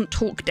already, it doesn't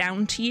talk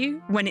down to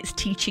you when it's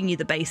teaching you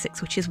the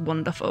basics, which is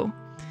wonderful.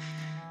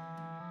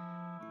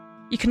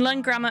 You can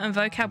learn grammar and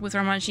vocab with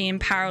Romaji in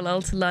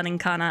parallel to learning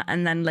kana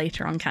and then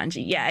later on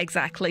kanji. Yeah,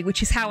 exactly,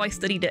 which is how I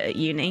studied it at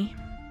uni.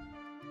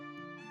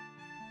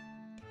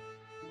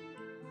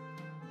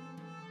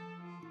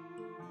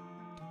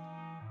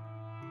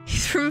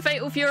 He's from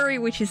Fatal Fury,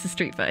 which is the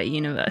Street Fighter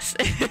universe.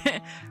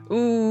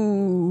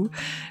 Ooh,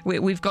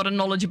 we've got a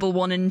knowledgeable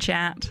one in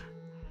chat.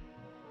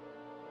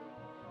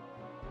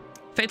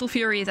 Fatal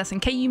Fury is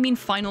SNK, you mean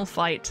Final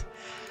Fight.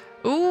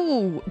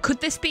 Ooh, could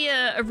this be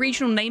a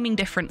regional naming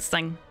difference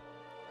thing?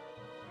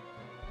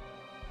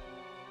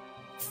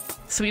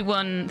 So we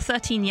won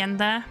 13 yen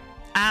there.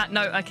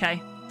 No,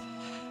 okay.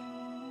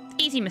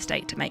 Easy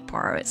mistake to make,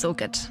 Poirot, it's all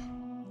good.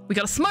 We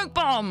got a smoke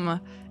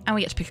bomb! And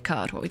we get to pick a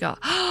card. What we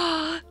got?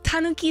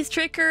 Tanuki's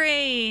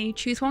Trickery!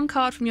 Choose one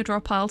card from your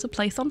draw pile to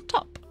place on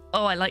top.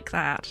 Oh, I like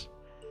that.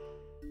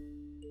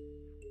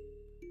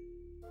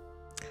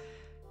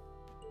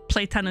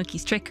 Play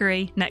Tanuki's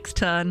Trickery. Next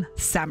turn,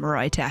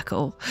 Samurai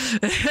Tackle.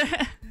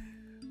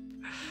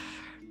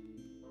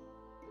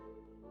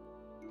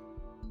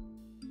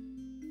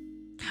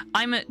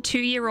 I'm at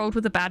 2-year-old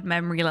with a bad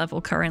memory level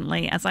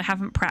currently, as I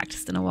haven't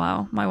practiced in a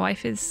while. My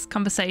wife is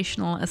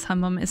conversational as her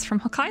mum is from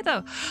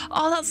Hokkaido.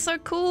 Oh, that's so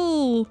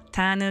cool.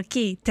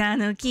 Tanuki,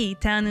 Tanuki,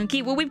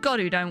 Tanuki. Well, we've got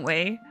to, don't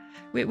we?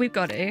 We've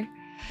got to.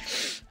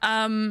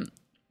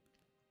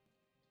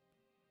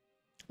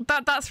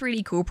 That's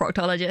really cool,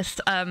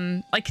 Proctologist.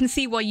 I can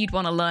see why you'd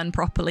want to learn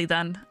properly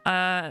then.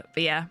 But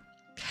yeah.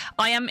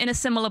 I am in a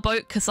similar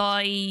boat because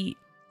I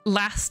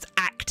last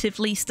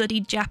actively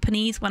studied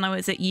Japanese when I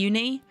was at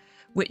uni,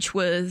 which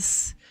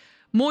was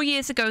more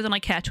years ago than I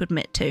care to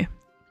admit to. It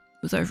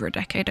was over a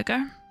decade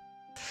ago.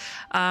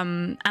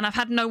 And I've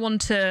had no one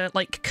to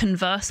like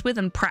converse with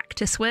and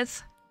practice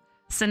with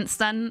since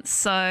then.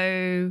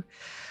 So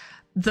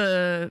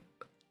the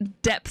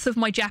depth of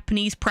my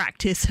Japanese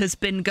practice has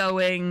been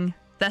going,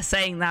 they're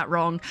saying that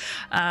wrong,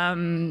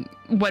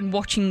 when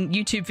watching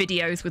YouTube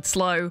videos with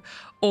Slow,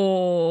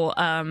 or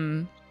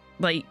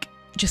like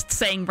just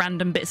saying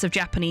random bits of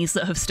Japanese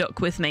that have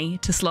stuck with me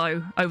to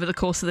Slow over the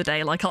course of the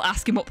day. Like, I'll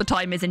ask him what the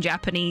time is in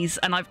Japanese,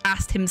 and I've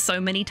asked him so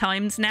many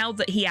times now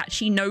that he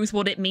actually knows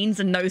what it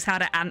means and knows how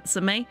to answer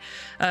me.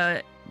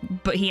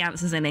 But he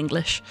answers in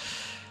English.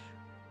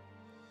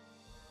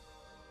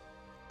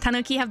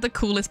 Tanuki have the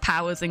coolest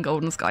powers in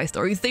Golden Sky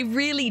Stories. They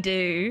really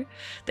do.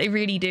 They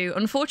really do.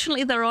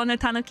 Unfortunately, there are no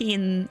Tanuki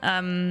in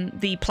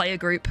the player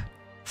group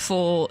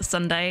for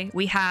Sunday.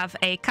 We have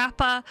a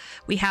Kappa,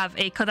 we have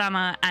a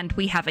Kodama, and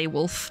we have a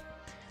Wolf.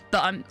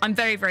 But I'm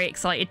very, very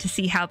excited to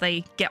see how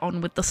they get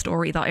on with the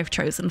story that I've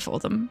chosen for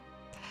them.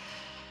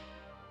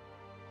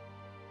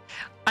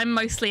 I'm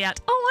mostly at,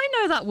 oh,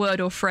 I know that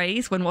word or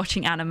phrase when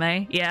watching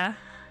anime, yeah.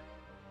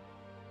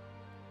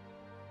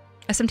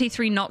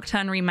 SMT3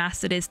 Nocturne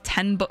Remastered is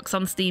 $10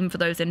 on Steam for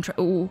those intro.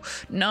 Oh,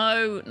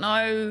 no,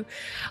 no.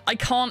 I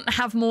can't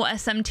have more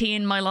SMT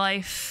in my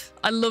life.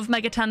 I love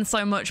Megaten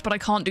so much, but I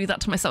can't do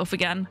that to myself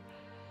again.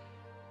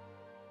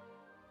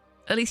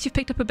 At least you've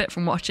picked up a bit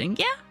from watching.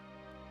 Yeah.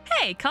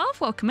 Hey,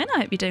 Carv, welcome in. I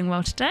hope you're doing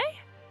well today.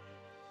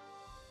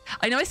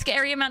 I know a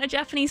scary amount of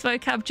Japanese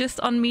vocab just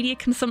on media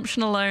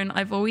consumption alone.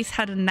 I've always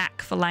had a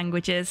knack for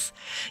languages.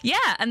 Yeah,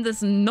 and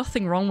there's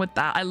nothing wrong with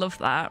that. I love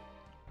that.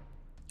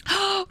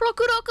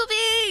 Roku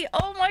Rokubi!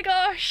 Oh my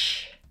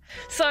gosh!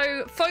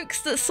 So,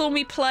 folks that saw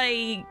me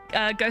play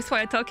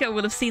Ghostwire Tokyo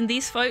will have seen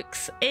these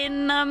folks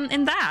in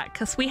that,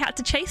 because we had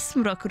to chase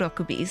some Roku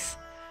Rokubis.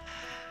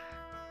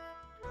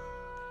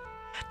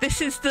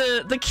 This is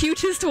the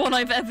cutest one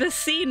I've ever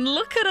seen.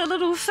 Look at her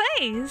little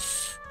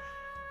face!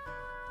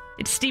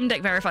 It's Steam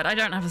Deck verified. I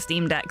don't have a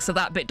Steam Deck, so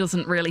that bit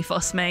doesn't really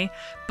fuss me.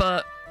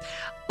 But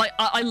like,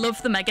 I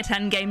love the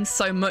Megaten games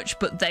so much,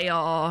 but they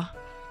are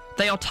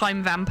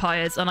time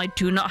vampires, and I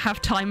do not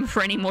have time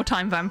for any more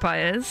time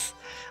vampires.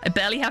 I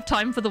barely have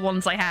time for the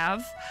ones I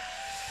have.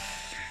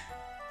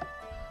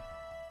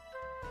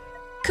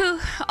 Cool.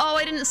 Oh,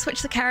 I didn't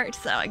switch the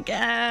characters out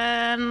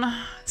again.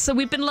 So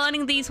we've been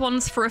learning these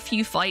ones for a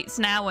few fights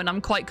now, and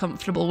I'm quite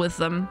comfortable with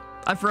them.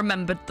 I've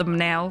remembered them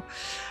now.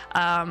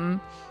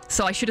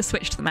 So I should have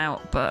switched them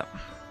out, but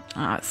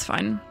it's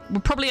fine.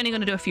 We're probably only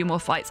going to do a few more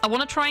fights. I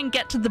want to try and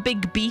get to the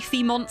big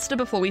beefy monster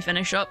before we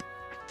finish up.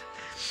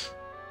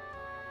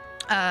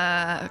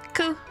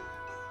 Cool.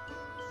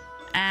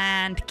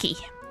 And key.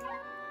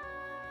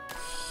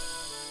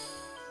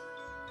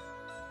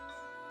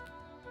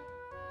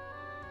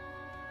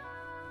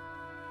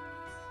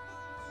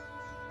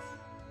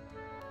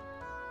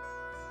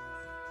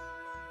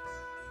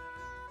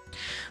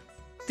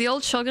 The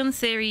old Shogun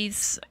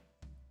series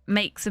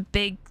makes a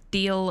big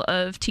deal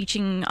of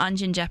teaching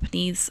Anjin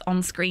Japanese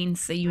on screen,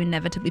 so you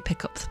inevitably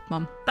pick up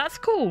Mom. That's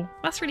cool.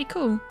 That's really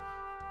cool.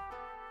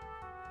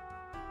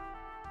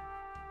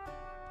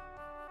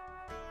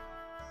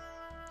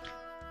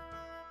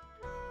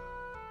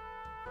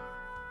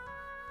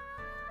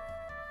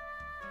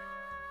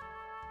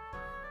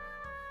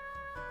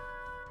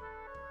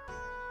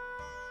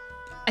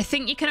 I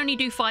think you can only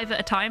do 5 at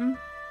a time.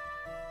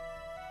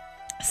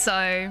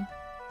 So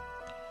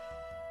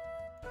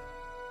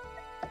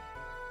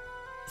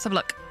let's have a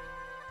look.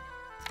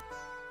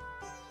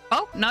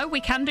 Oh, no,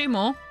 we can do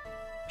more.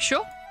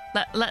 Sure.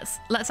 Let's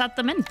add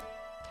them in.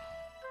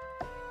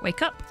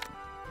 Wake up.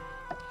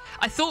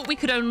 I thought we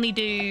could only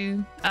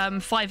do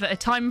 5 at a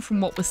time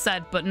from what was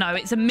said, but no,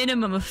 it's a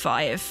minimum of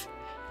 5.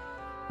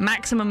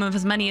 Maximum of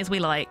as many as we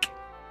like.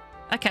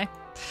 Okay.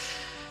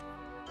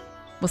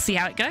 We'll see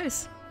how it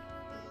goes.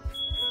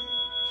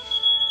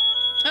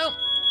 Oh,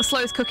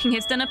 Slow's cooking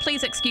his dinner.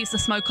 Please excuse the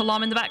smoke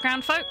alarm in the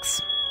background,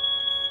 folks.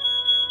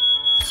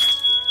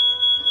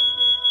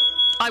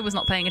 I was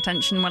not paying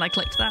attention when I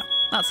clicked that.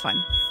 That's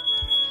fine.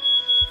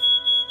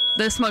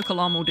 The smoke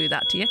alarm will do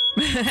that to you.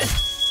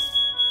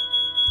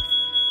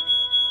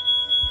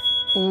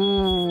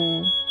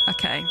 Ooh,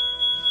 okay.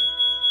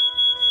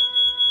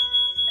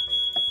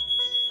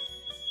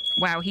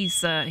 Wow,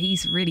 he's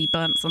really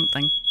burnt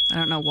something. I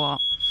don't know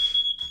what.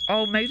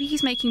 Oh, maybe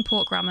he's making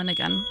pork ramen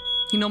again.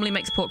 He normally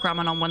makes pork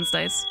ramen on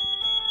Wednesdays.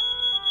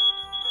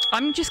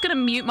 I'm just gonna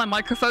mute my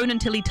microphone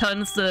until he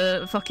turns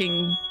the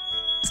fucking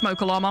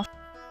smoke alarm off.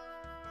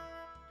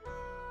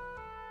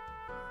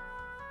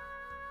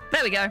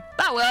 There we go.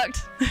 That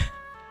worked.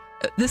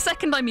 The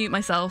second I mute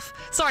myself.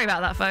 Sorry about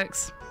that,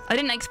 folks. I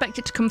didn't expect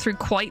it to come through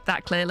quite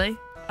that clearly.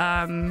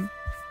 Right.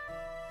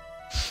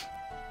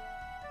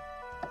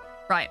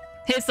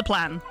 Here's the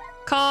plan.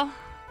 Car.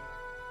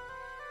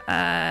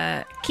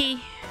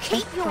 Key.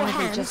 Keep your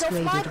hands off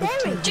my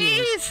berry.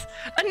 Jeez!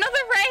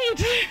 Another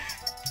raid!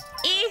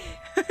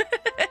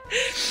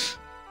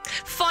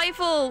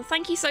 Five-all,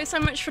 thank you so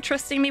much for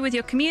trusting me with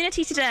your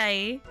community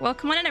today.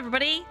 Welcome on in,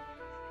 everybody.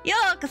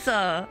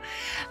 Yokai!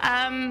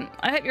 I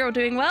hope you're all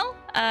doing well.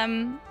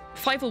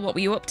 Five-all, what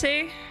were you up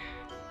to?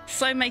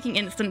 Slow making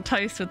instant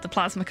toast with the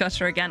plasma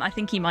cutter again. I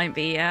think he might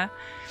be, yeah.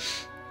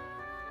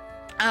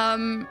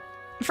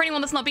 For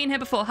anyone that's not been here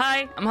before,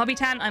 hi, I'm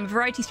HobbyTan. I'm a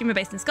variety streamer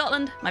based in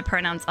Scotland. My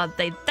pronouns are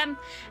they, them.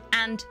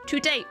 And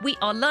today we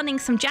are learning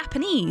some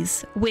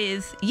Japanese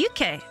with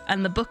Yuke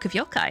and the Book of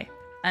Yokai.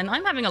 And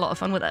I'm having a lot of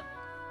fun with it.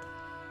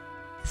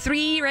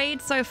 3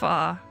 raids so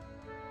far.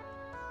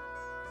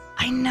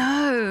 I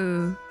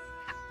know.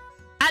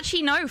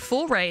 Actually, no,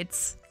 4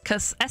 raids.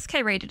 Because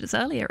SK raided us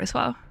earlier as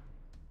well.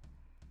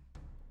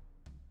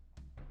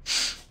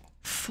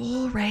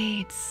 4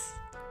 raids.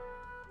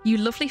 You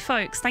lovely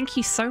folks, thank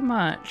you so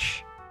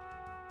much.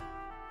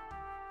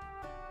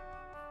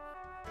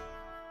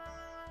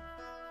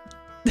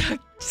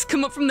 Just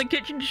come up from the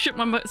kitchen to shut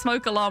my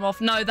smoke alarm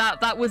off. No,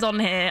 that was on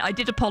here. I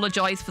did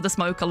apologise for the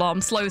smoke alarm.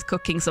 Slow's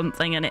cooking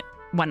something and it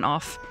went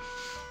off.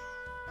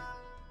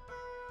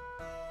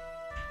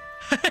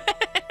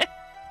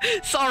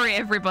 Sorry,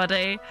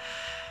 everybody.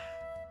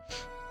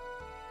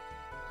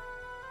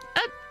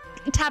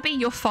 Tabby,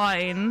 you're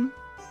fine.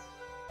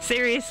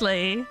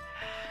 Seriously.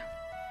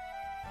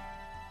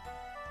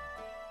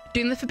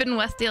 Doing the Forbidden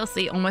West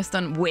DLC, almost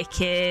done.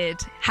 Wicked.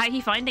 How are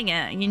you finding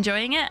it? Are you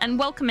enjoying it? And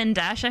welcome in,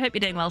 Dash. I hope you're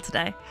doing well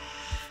today.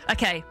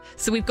 Okay,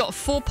 so we've got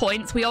 4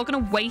 points. We are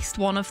going to waste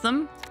one of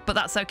them, but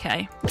that's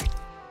okay.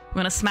 We're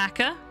going to smack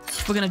her.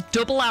 We're going to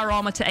double our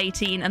armor to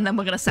 18, and then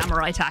we're going to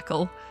samurai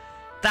tackle.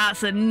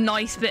 That's a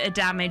nice bit of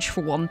damage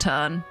for 1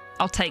 turn.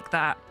 I'll take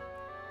that.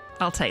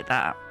 I'll take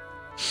that.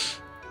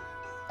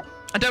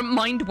 I don't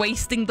mind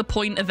wasting the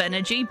point of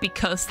energy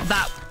because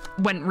that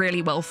went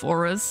really well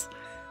for us.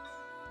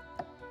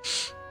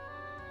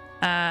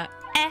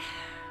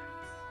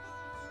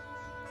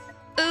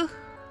 Ooh.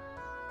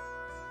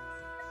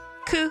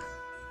 Coo.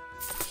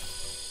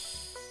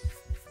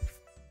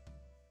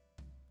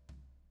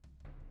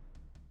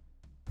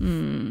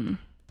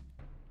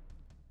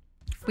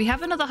 We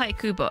have another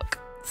haiku book,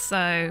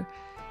 so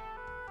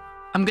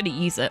I'm gonna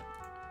use it.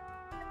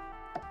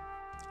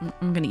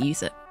 I'm gonna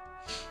use it.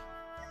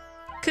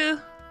 Coo.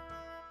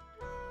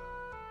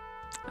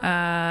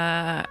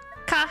 Ka.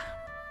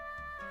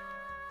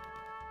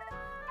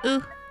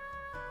 Ooh.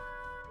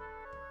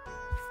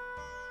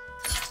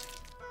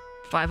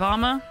 5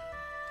 armor.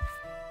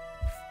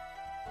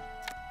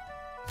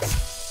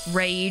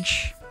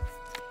 Rage.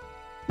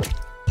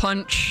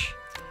 Punch.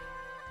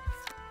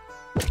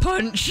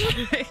 Punch.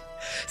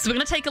 So we're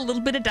going to take a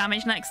little bit of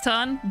damage next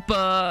turn,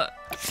 but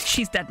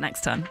she's dead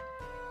next turn.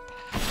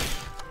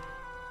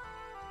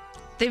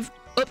 They've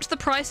upped the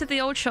price of the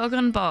old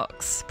Shogun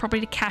box. Probably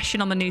to cash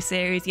in on the new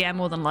series. Yeah,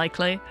 more than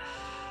likely.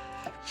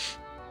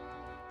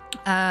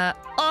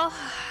 Oh.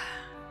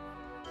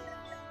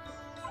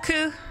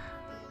 Ku.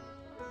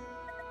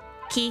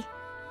 Ki.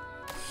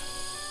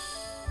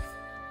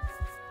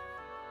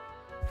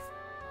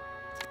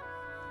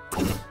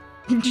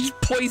 Just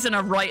poison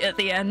her right at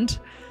the end.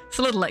 It's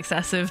a little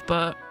excessive,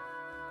 but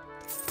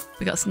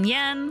we got some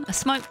yen, a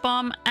smoke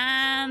bomb,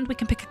 and we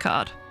can pick a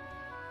card.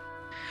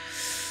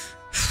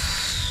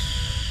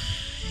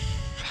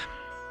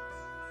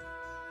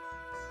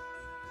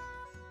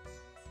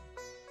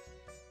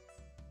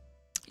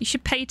 You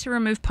should pay to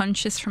remove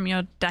punches from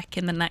your deck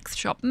in the next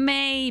shop.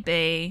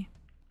 Maybe.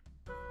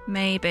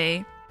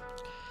 Maybe.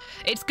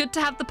 It's good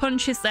to have the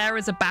punches there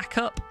as a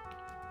backup.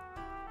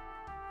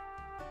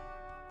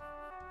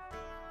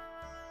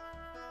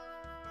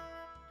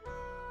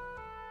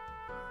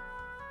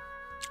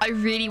 I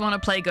really want to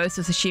play Ghost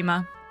of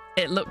Tsushima.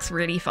 It looks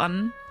really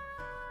fun.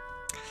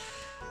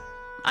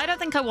 I don't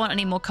think I want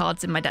any more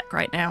cards in my deck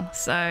right now,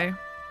 so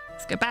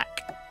let's go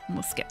back and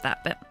we'll skip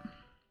that bit.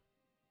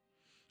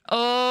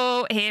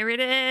 Oh, here it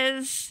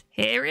is.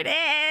 Here it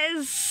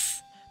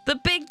is. The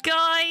big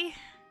guy.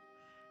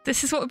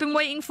 This is what we've been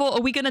waiting for.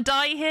 Are we going to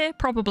die here?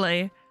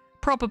 Probably.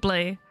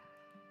 Probably.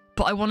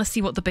 But I want to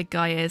see what the big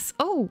guy is.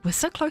 Oh, we're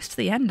so close to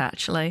the end,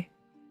 actually.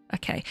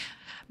 Okay.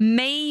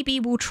 Maybe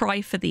we'll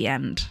try for the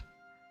end.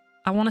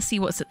 I want to see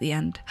what's at the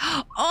end.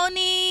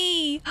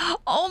 Oni!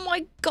 Oh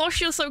my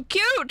gosh, you're so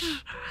cute!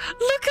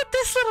 Look at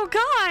this little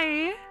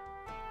guy!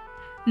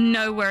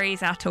 No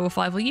worries at all,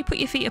 Five. Will you put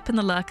your feet up in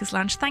the Lurker's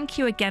Lounge? Thank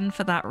you again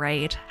for that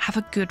raid. Have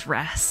a good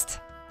rest.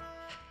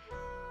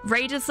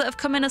 Raiders that have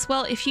come in as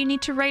well, if you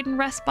need to raid and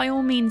rest, by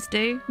all means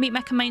do. Meat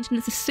Mecha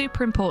maintenance is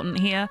super important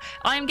here.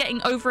 I am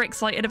getting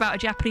overexcited about a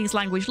Japanese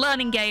language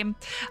learning game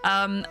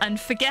and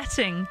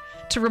forgetting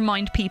to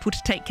remind people to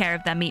take care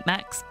of their meat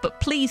mechs, but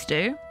please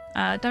do.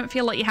 Don't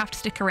feel like you have to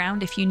stick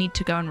around if you need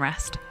to go and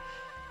rest.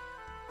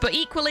 But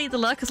equally, the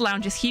Lurker's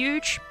Lounge is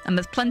huge, and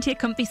there's plenty of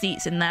comfy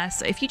seats in there,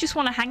 so if you just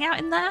want to hang out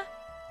in there,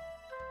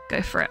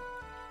 go for it.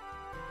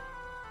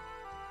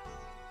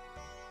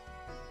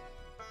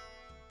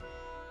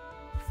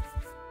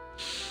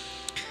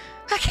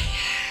 Okay.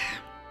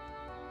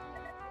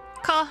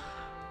 Car.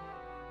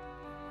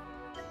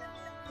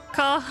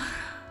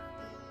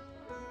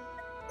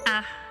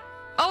 Ah.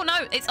 Oh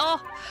no, it's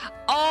oh,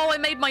 I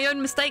made my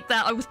own mistake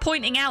there. I was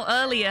pointing out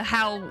earlier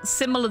how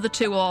similar the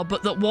two are,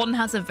 but that one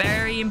has a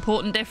very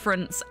important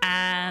difference,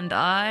 and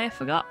I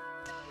forgot.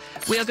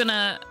 We are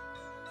gonna...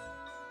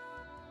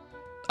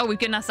 Oh, we've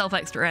given ourselves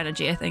extra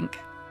energy, I think.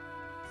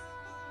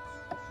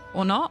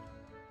 Or not?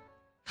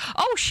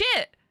 Oh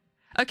shit!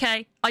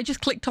 Okay, I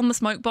just clicked on the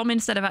smoke bomb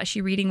instead of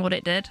actually reading what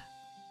it did.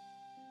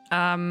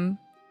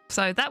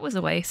 So that was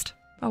a waste.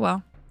 Oh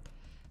well.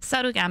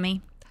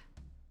 Sarugami.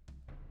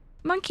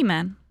 Monkey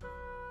Man.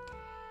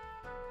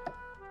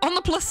 On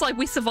the plus side,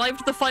 we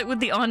survived the fight with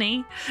the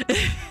Oni,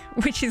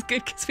 which is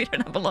good because we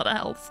don't have a lot of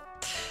health.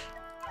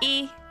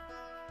 I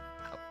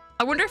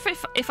wonder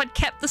if I'd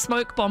kept the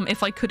smoke bomb,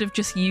 if I could have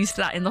just used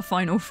that in the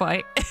final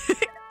fight.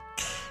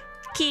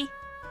 Key.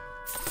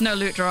 No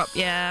loot drop.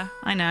 Yeah,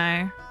 I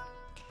know.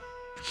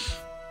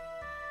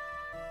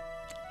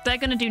 They're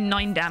gonna do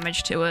 9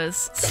 damage to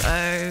us,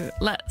 so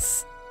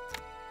let's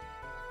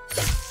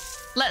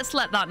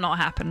let that not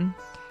happen.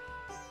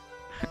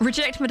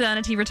 Reject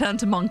modernity, return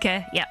to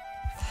monkey. Yep.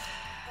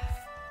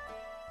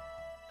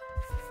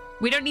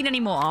 We don't need any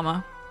more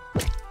armor,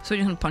 so we're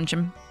just gonna punch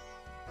him.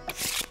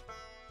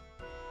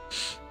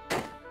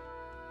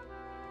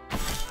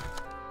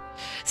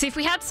 See, if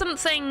we had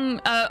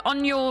something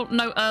on your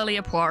note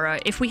earlier,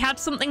 Poirot, if we had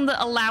something that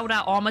allowed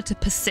our armor to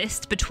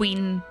persist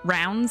between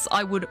rounds,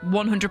 I would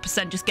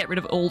 100% just get rid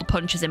of all the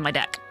punches in my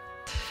deck.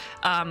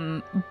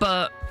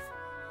 But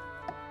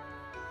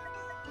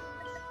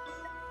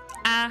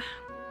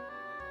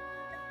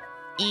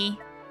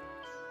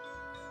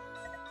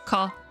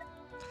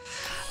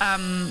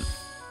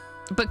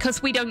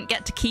because we don't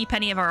get to keep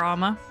any of our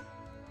armor.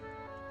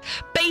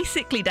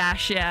 Basically,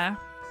 Dash, yeah.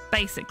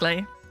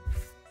 Basically.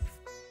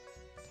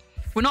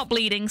 We're not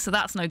bleeding, so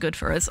that's no good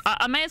for us.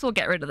 I may as well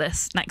get rid of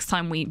this next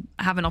time we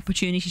have an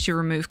opportunity to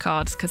remove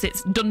cards, because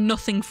it's done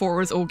nothing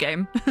for us all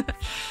game.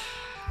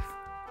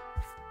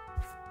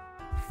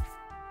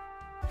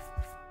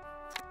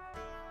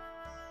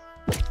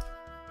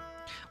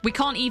 We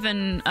can't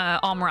even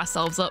armor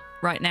ourselves up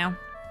right now.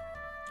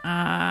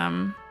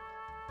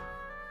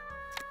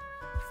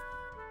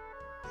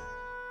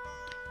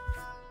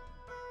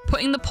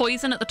 Putting the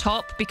poison at the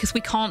top because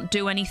we can't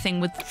do anything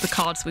with the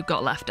cards we've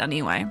got left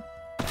anyway.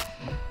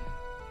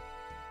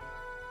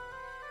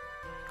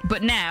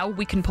 But now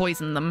we can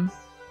poison them.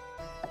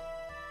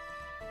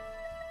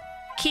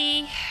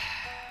 Key.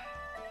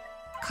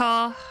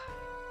 Car.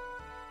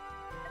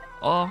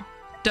 Oh,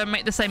 don't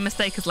make the same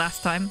mistake as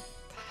last time.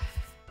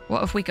 What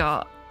have we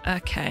got?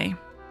 Okay.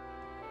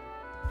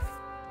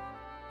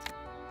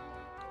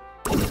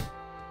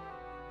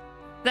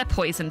 They're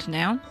poisoned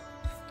now.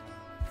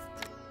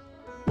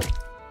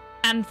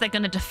 And they're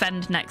going to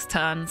defend next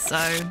turn, so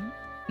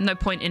no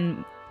point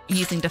in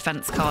using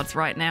defense cards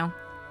right now.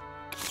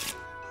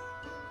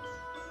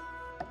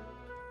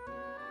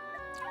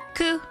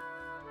 Ku.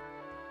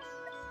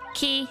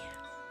 Ki.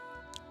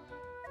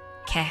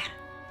 Ke.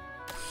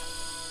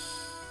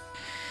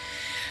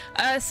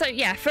 So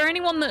yeah, for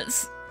anyone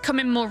that's come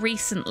in more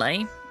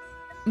recently,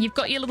 you've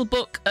got your little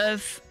book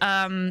of,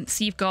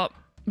 so you've got,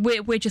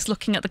 we're just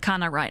looking at the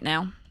kana right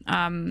now.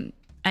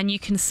 And you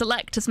can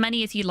select as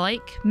many as you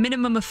like,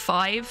 minimum of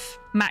 5,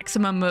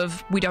 maximum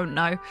of, we don't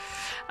know.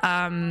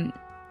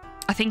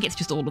 I think it's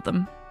just all of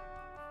them.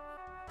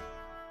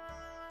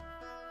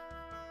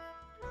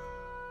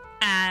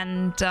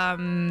 And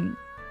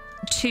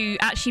to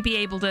actually be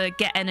able to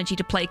get energy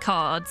to play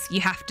cards, you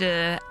have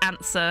to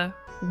answer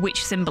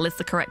which symbol is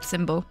the correct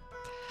symbol.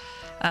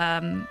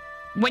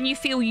 When you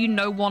feel you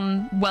know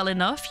one well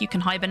enough, you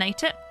can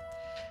hibernate it,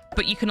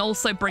 but you can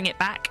also bring it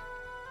back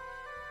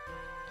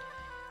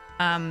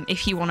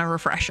if you want a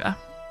refresher.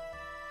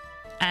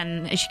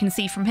 And as you can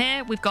see from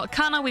here, we've got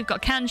kana, we've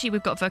got kanji,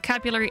 we've got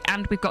vocabulary,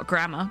 and we've got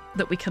grammar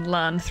that we can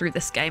learn through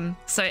this game.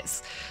 So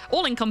it's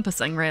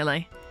all-encompassing,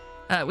 really,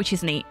 which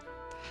is neat.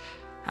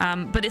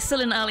 But it's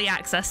still in early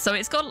access, so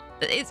it's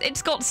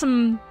got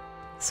some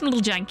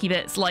little janky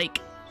bits, like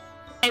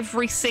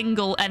every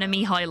single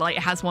enemy highlight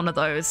has one of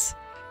those,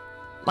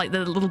 like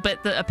the little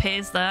bit that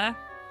appears there.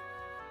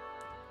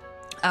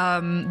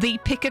 The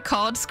pick a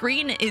card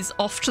screen is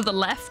off to the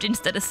left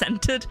instead of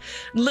centered.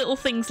 Little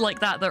things like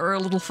that are a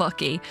little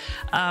fucky.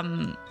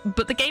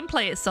 But the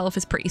gameplay itself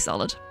is pretty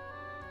solid.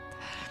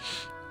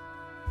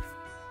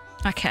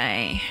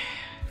 Okay.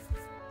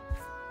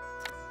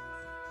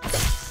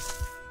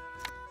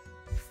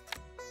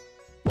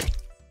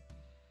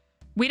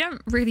 We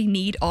don't really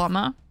need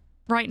armor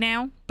right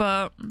now,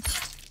 but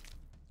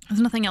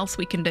there's nothing else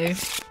we can do.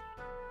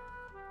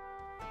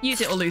 Use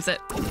it or lose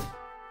it.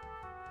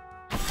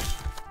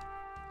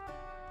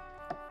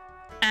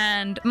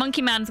 And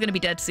Monkey Man's gonna be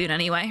dead soon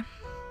anyway.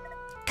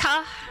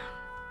 Ka.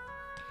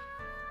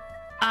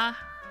 A.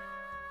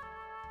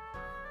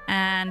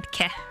 And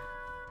Ke.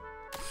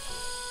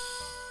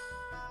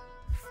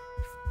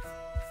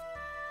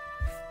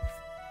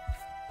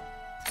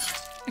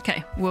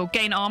 Okay, we'll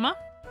gain armor.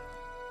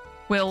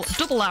 We'll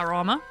double our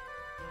armor.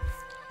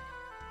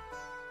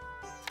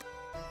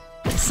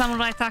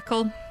 Samurai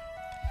Tackle.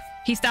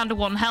 He's down to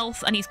 1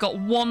 health and he's got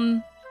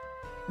 1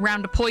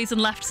 round of poison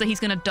left, so he's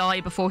gonna die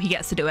before he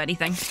gets to do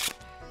anything.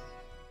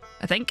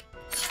 I think.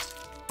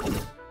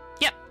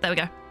 Yep, there we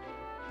go.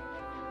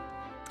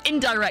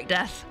 Indirect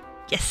death.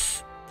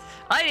 Yes.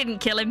 I didn't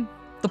kill him.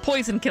 The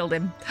poison killed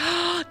him.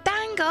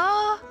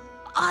 Dango!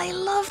 I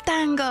love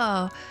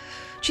Dango.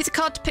 Choose a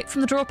card to pick from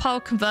the draw pile,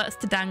 converts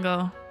to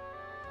Dango.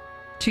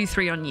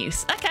 2/3 on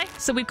use. Okay,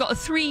 so we've got a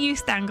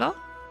 3-use Dango.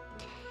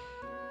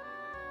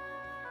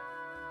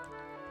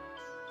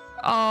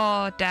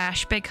 Oh,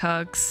 Dash, big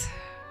hugs.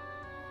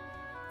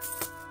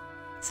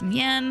 Some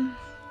yen.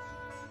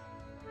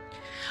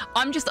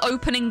 I'm just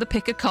opening the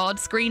pick a card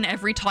screen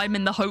every time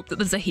in the hope that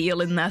there's a heal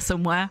in there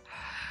somewhere.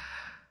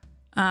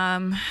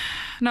 No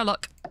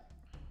luck.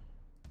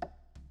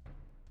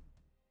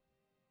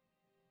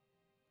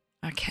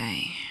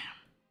 Okay.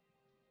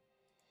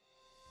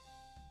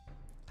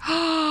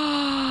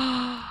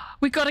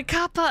 We got a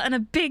kappa and a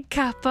big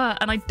kappa,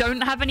 and I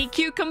don't have any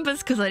cucumbers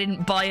because I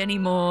didn't buy any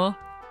more.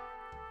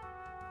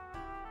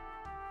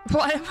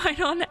 Why am I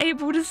not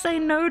able to say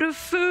no to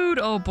food?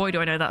 Oh boy, do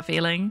I know that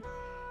feeling.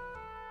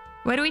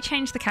 Where do we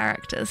change the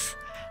characters?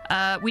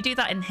 We do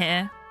that in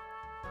here.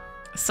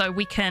 So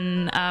we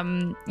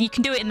can, you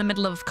can do it in the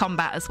middle of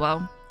combat as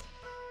well.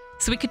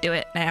 So we could do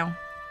it now.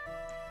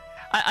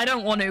 I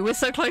don't want to, we're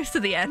so close to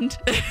the end.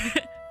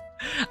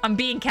 I'm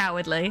being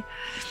cowardly.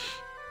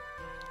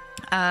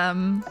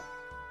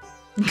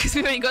 Because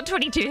we've only got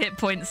 22 hit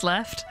points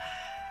left.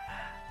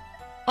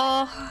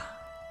 Oh.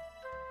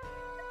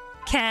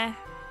 Care.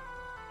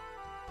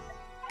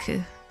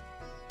 Cool.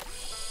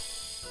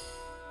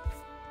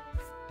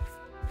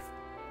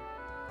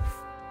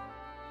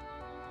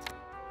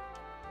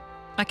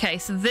 Okay,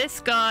 so this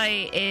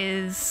guy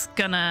is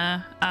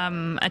gonna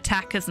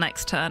attack us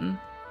next turn.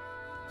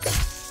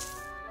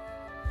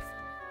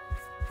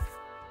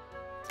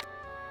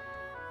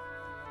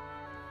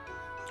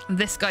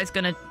 This guy's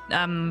gonna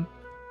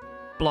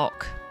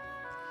block.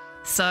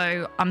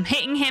 So I'm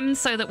hitting him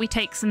so that we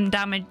take some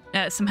damage,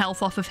 some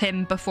health off of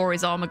him before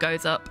his armor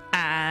goes up,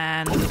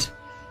 and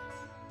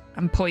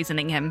I'm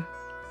poisoning him.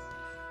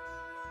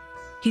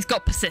 He's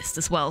got persist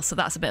as well, so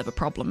that's a bit of a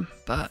problem,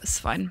 but it's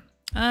fine.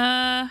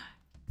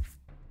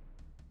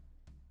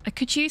 I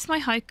could use my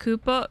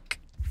haiku book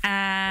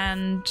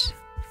and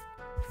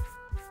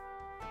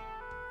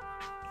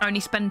only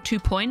spend 2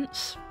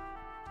 points.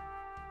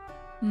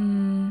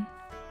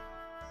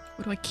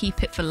 Or do I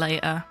keep it for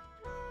later?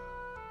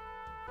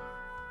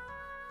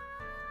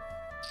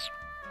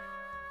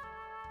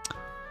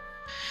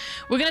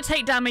 We're going to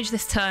take damage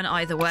this turn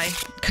either way,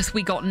 because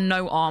we got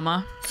no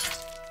armor.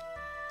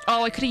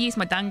 Oh, I could have used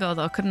my Dango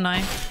though, couldn't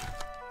I?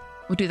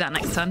 We'll do that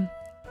next turn.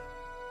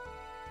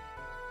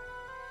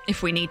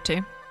 If we need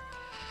to.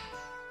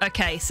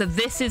 Okay, so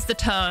this is the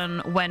turn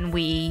when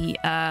we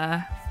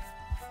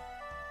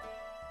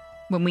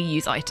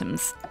use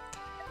items.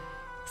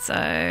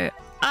 So,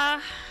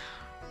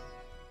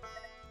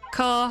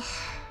 ko,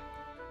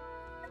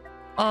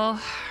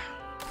 oh,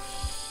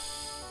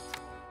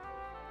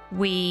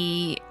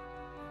 We...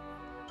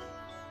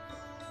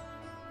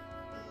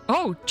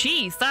 Oh,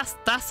 geez,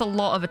 that's a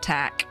lot of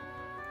attack.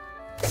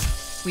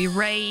 We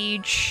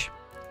rage.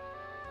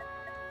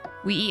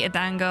 We eat a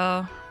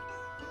dango.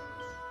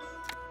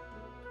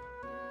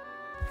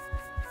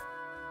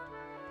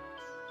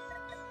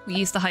 We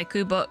use the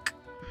haiku book.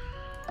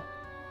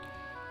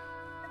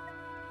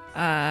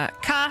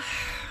 Ka.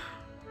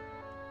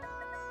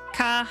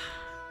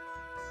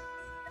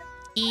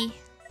 E.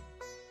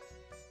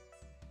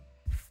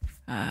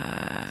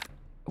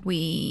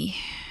 We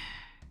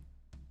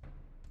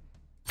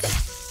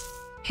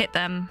hit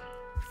them,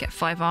 get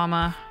 5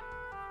 armor.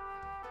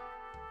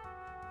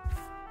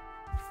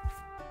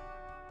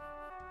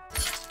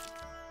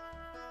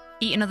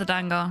 Eat another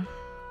dango.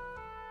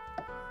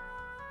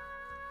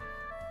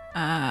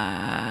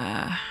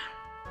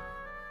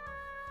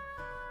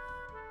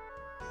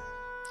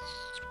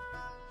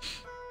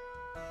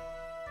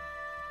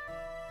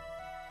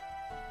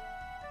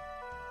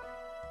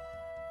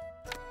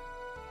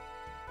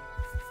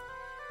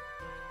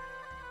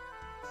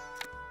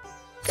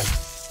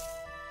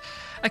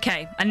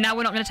 Okay, and now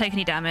we're not going to take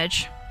any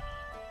damage.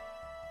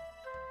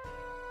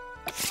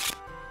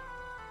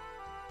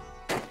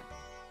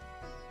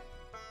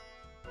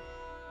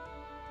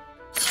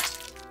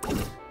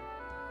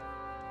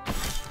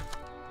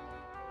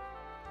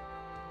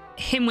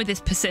 Him with his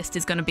persist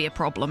is going to be a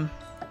problem.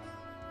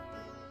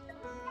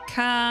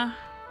 Ka.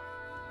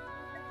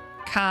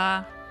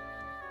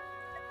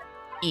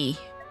 E.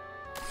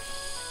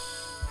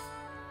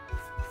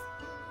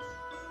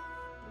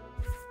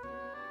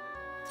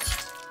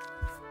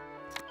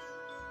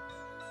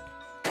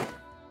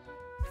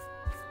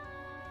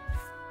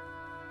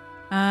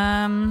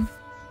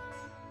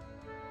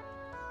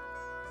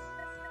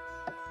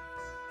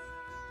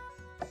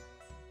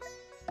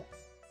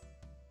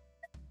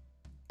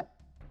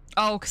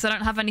 Oh, because I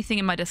don't have anything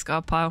in my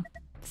discard pile.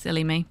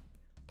 Silly me.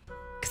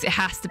 Because it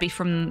has to be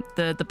from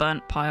the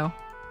burnt pile.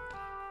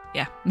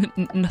 Yeah,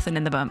 nothing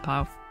in the burnt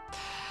pile.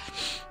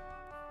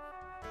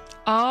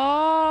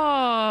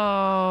 Oh.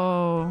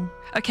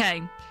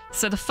 Okay,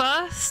 so the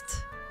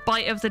first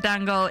bite of the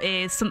dangle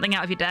is something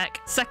out of your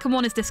deck. Second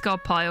one is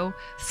discard pile.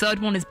 Third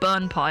one is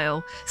burn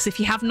pile. So if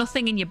you have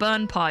nothing in your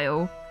burn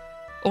pile,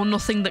 or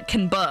nothing that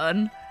can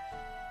burn,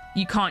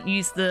 you can't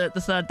use the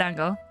third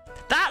dangle.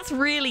 That's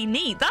really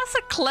neat. That's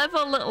a clever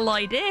little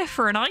idea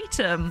for an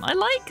item. I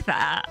like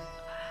that.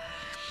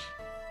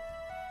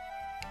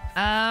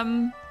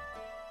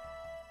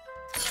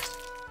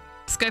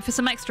 Let's go for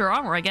some extra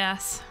armor, I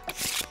guess.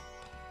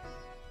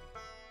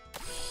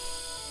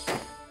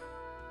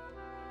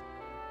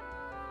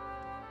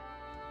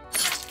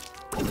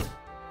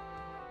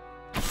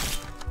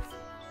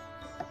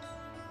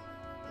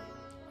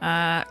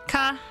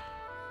 Ka.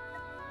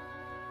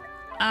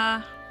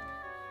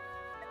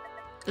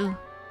 Ooh.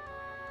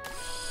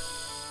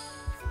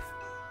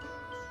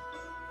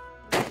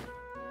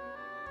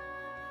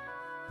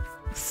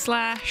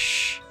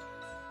 Slash.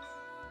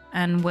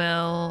 And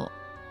we'll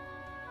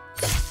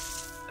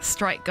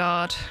strike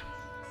guard.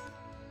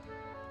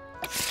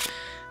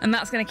 And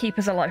that's going to keep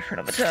us alive for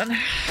another turn.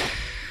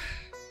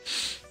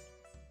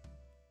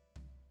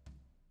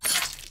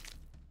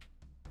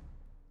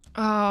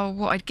 Oh,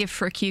 what I'd give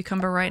for a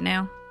cucumber right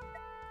now.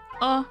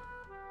 Oh.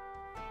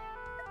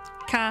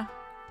 Ka.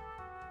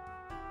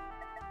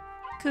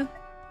 Ku.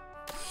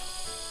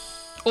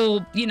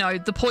 Or, you know,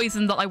 the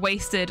poison that I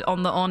wasted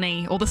on the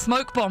Oni. Or the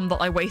smoke bomb that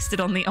I wasted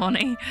on the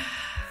Oni.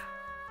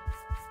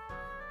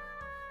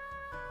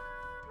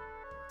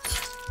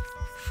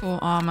 Full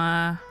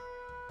armor.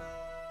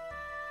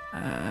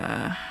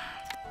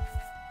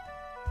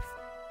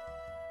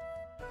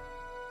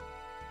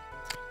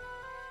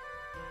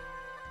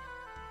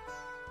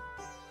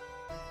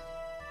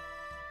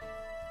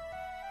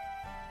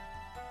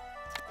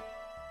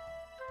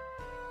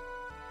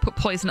 Put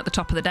poison at the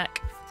top of the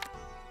deck.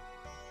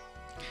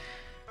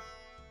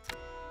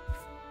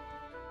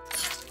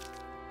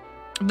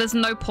 There's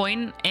no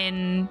point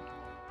in...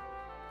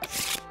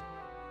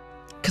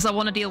 because I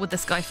want to deal with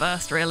this guy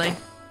first, really.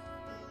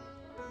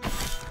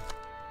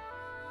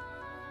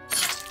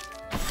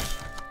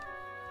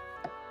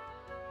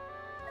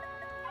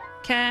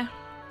 Okay.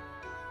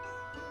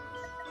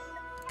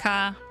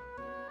 Ka.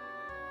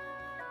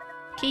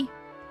 Key.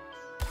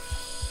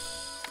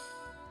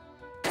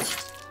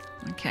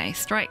 Okay,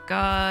 strike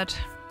guard.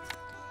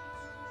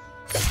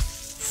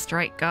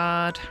 Strike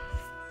guard.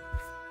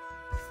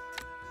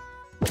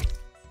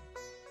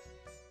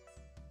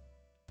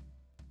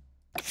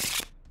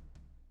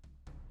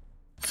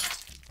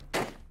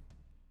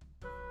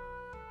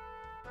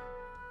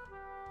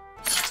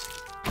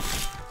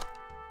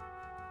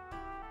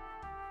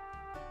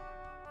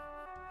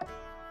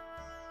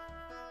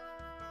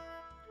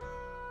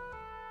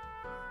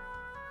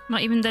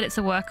 Not even that it's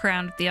a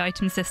workaround of the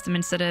item system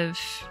instead of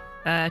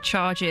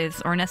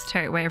charges, or an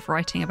esoteric way of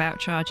writing about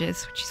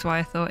charges, which is why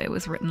I thought it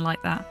was written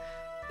like that.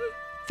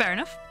 Fair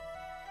enough.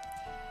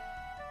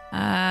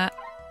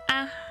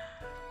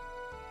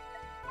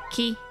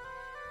 Key.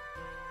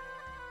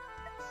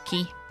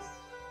 Key.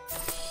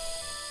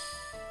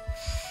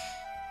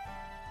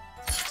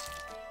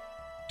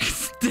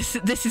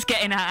 this is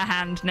getting out of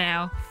hand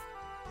now.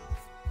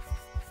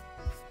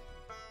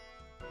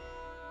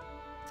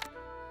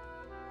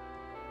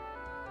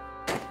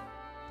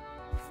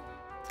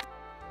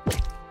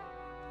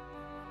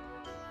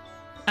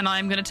 And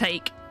I'm going to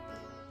take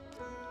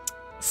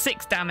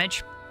 6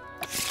 damage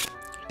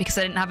because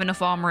I didn't have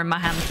enough armor in my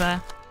hand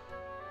there.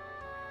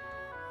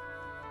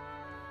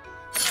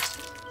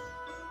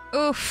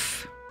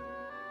 Oof.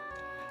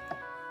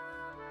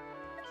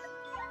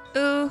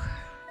 Ooh.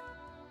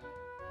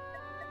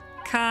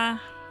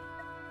 Ka.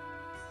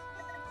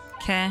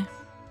 Ke.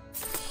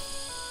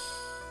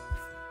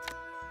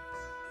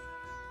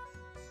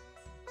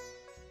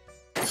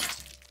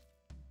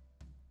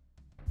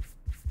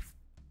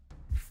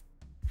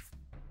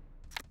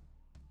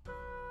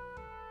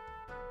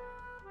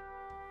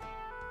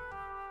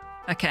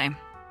 Okay.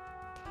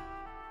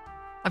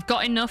 I've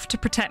got enough to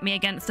protect me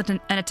against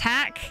an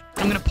attack.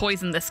 I'm going to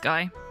poison this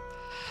guy.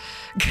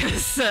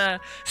 Because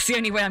it's the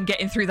only way I'm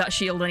getting through that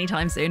shield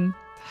anytime soon.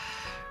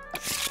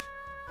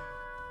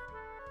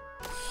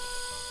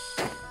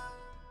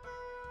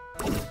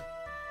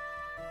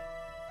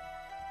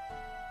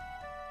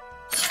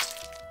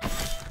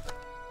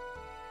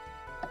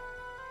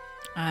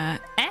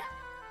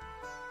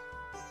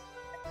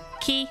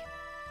 Ki.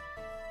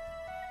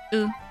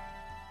 Ooh.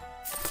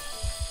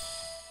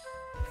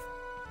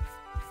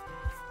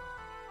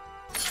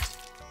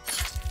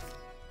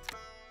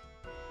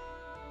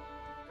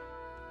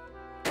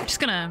 Just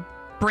gonna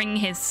bring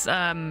his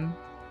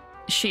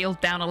shield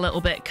down a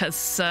little bit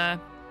because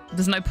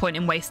there's no point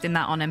in wasting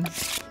that on him.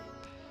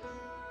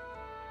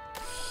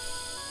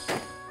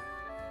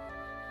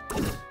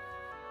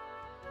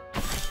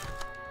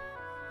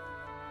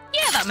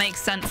 Yeah, that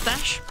makes sense,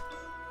 Dash.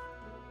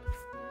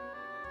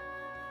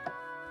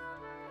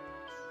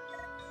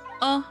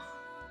 Oh.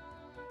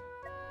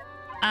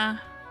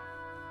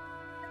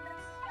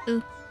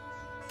 Ooh.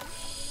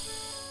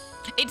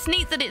 It's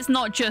neat that it's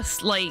not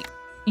just like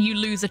you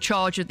lose a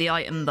charge of the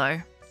item though.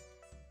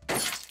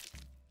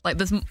 Like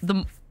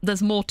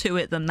there's more to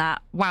it than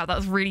that. Wow, that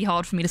was really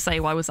hard for me to say.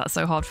 Why was that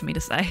so hard for me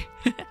to say?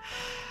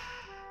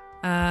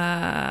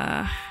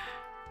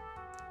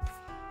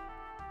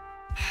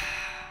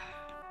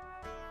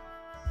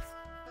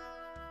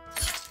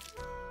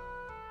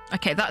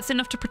 Okay, that's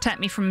enough to protect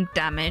me from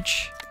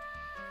damage.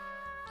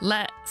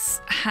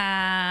 Let's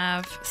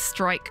have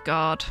Strike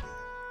Guard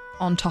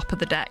on top of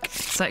the deck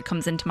so it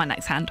comes into my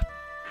next hand.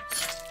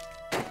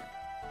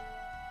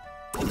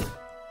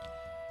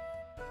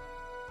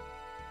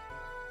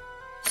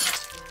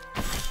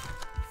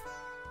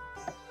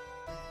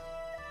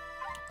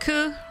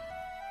 Ku.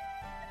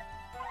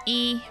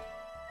 E.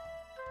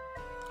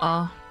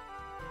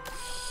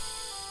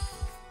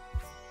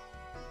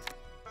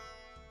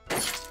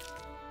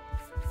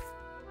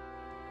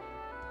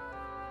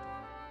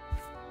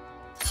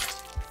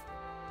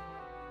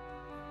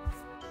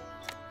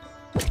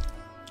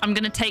 I'm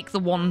going to take the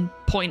 1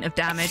 point of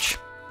damage.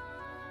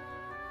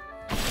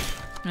 I'm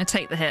going to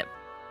take the hit.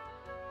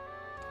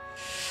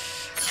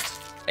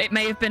 It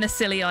may have been a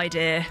silly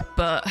idea,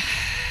 but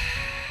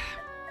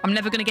I'm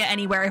never going to get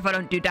anywhere if I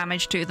don't do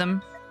damage to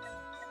them.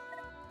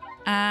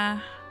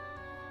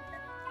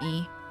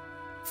 E.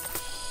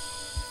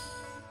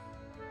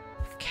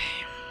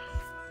 Okay.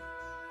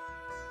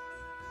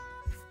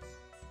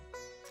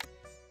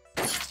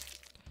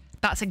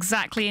 That's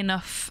exactly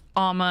enough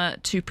armor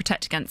to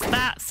protect against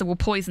that, so we'll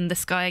poison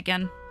this guy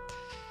again.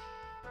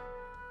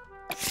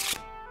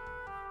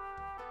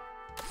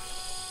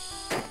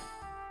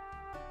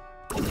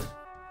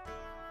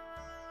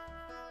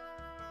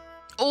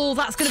 Oh,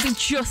 that's going to be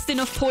just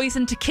enough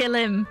poison to kill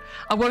him.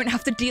 I won't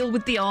have to deal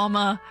with the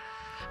armor.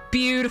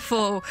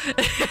 Beautiful.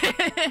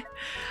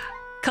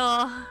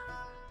 Ka.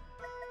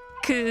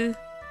 Ku.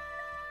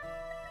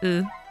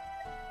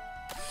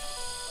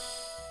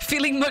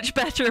 Feeling much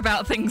better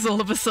about things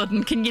all of a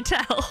sudden, can you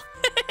tell?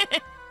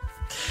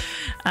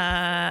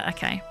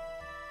 Okay.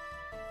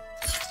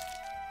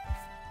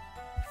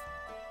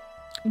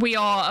 We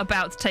are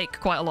about to take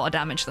quite a lot of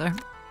damage though.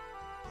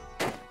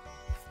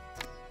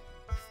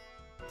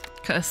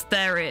 Because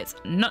there is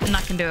nothing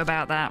I can do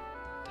about that.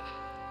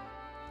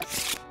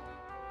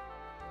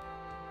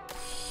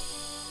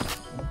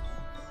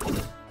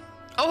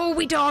 Oh,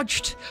 we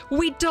dodged!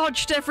 We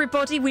dodged,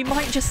 everybody! We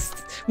might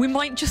just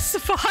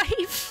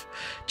survive!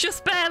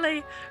 Just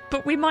barely,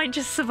 but we might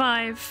just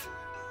survive.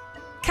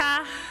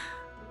 Ka.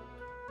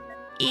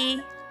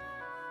 E.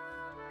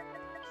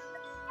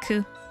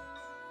 Ku.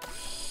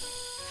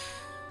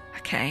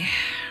 Okay.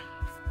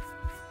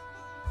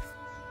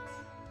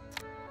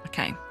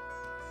 Okay.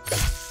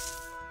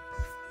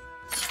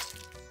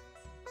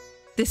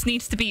 This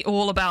needs to be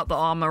all about the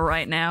armor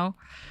right now.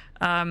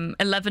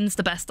 11's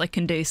the best I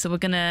can do, so we're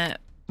gonna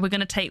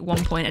take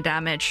 1 point of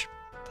damage.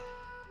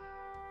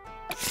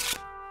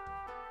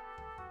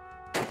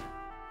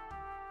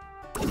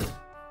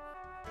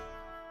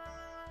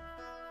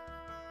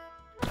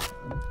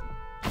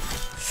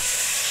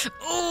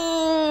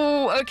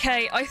 Oh,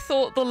 okay. I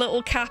thought the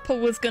little Kappa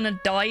was gonna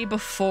die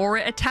before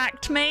it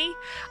attacked me.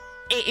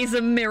 It is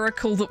a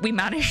miracle that we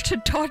managed to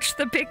dodge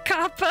the big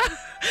kappa.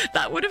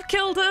 That would have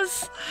killed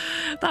us.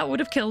 That would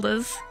have killed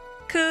us.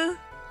 Cool.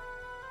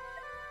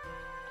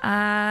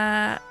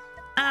 I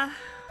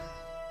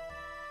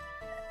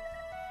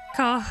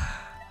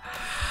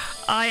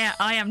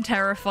am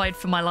terrified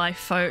for my life,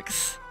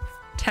 folks.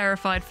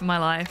 Terrified for my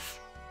life.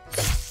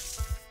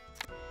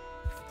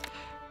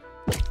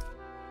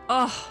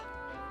 Oh,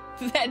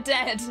 they're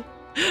dead.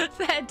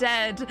 They're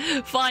dead.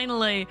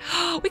 Finally.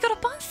 We got a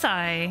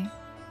bonsai.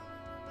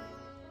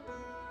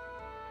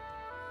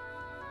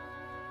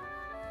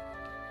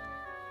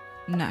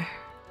 No.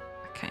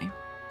 Okay.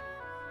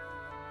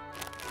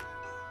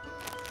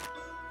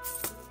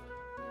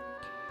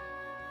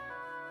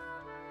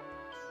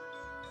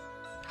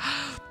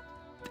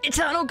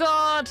 Eternal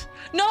God!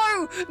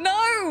 No!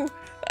 No!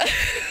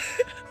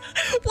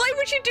 Why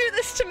would you do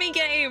this to me,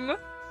 game?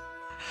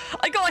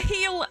 I got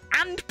heal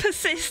and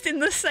persist in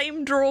the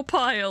same draw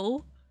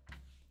pile.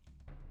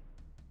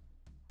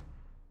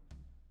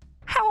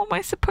 How am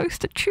I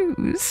supposed to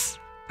choose?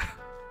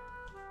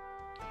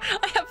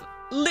 I have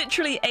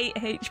literally 8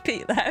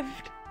 HP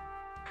left.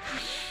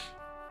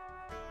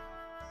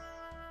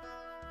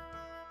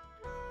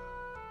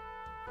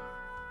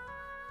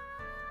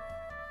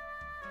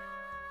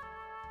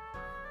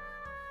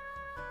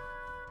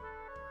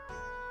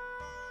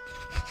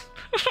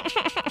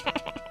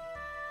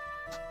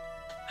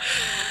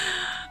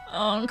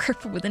 Oh, I'm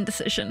crippled with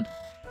indecision.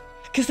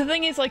 Because the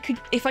thing is, I could,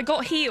 if I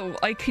got heal,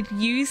 I could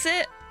use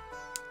it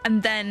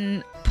and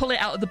then pull it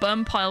out of the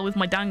burn pile with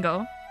my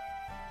dango.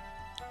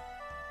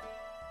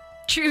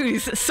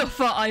 Choose,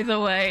 suffer either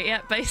way.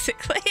 Yeah,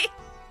 basically.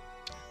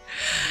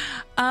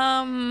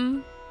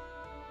 But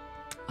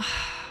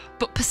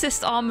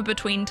persist armor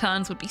between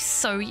turns would be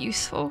so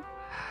useful.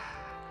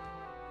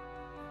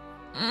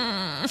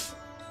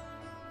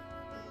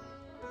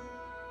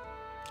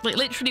 Like,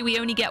 literally, we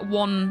only get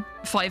 1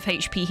 5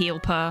 HP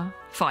heal per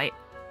fight.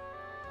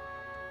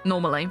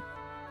 Normally.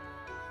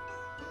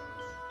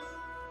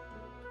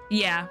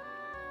 Yeah.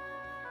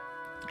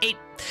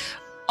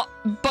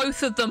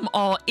 Both of them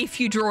are if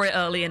you draw it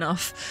early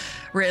enough,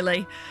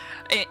 really,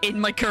 in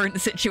my current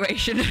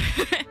situation.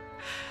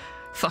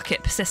 Fuck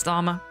it, persist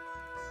armor.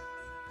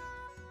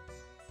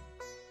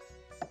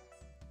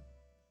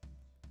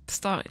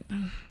 Start.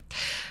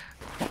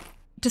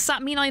 Does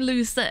that mean I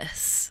lose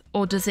this?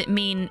 Or does it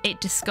mean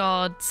it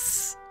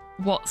discards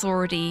what's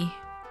already...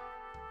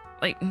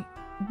 Like,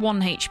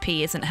 1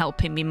 HP isn't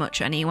helping me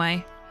much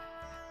anyway.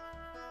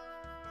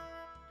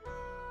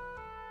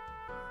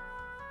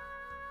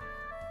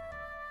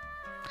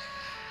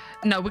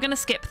 No, we're gonna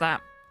skip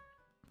that.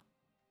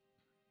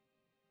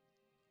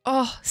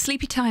 Oh,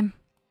 sleepy time.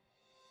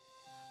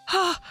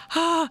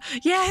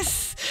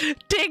 Yes!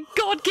 Dear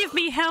God, give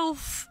me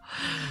health!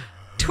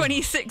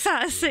 26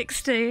 out of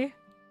 60.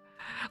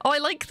 Oh, I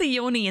like the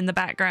yawny in the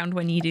background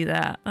when you do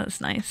that.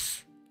 That's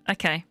nice.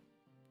 Okay.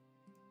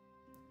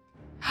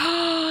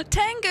 Tengu!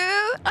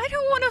 I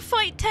don't want to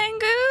fight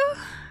Tengu!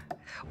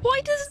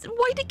 Why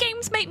do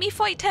games make me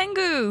fight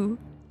Tengu?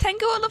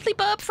 Tengu are lovely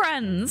bird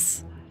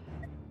friends.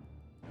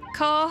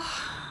 Ka.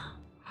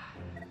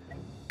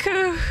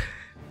 Ku.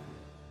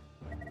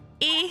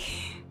 E.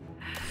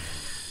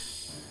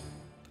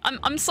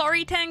 I'm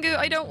sorry, Tengu.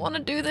 I don't want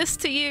to do this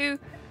to you.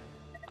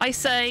 I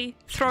say,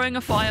 throwing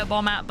a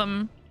firebomb at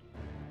them.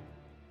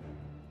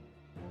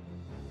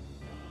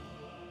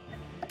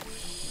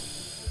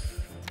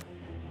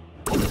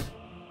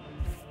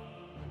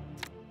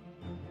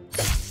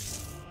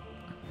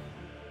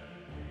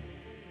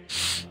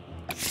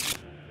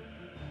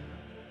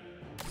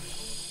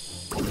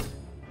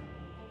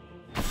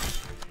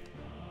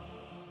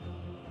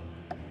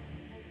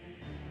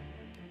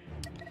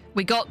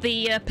 We got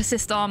the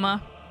persist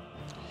armor.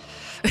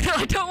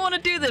 I don't want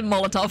to do the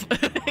Molotov.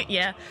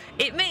 Yeah,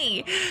 it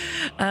me.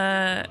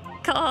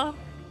 Car.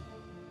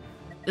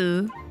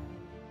 Ooh.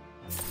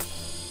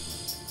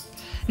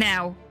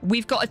 Now,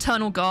 we've got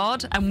Eternal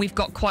Guard and we've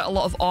got quite a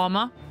lot of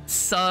armor.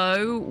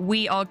 So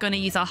we are going to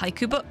use our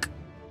haiku book.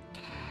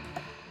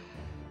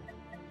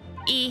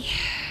 E.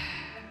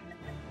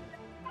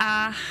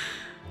 A.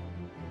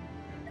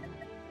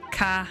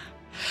 Ka.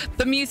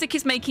 The music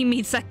is making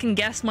me second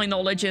guess my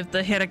knowledge of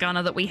the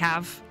hiragana that we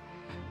have.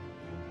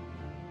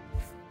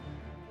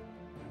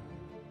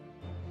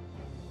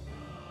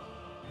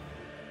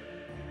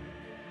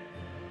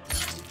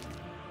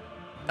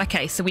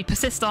 Okay, so we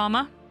persist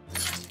armor.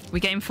 We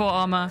gain 4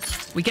 armor.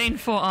 We gain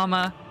 4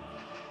 armor.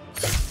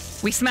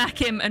 We smack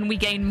him and we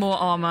gain more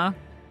armor.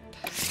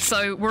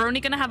 So we're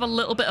only going to have a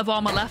little bit of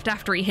armor left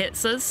after he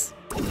hits us.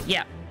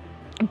 Yeah.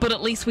 But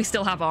at least we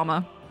still have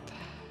armor.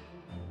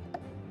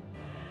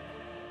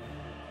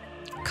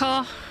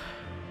 Ka.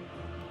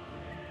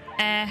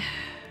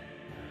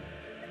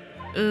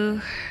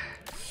 Ooh.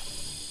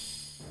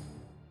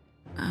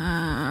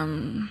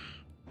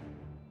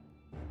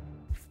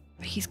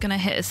 He's gonna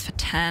hit us for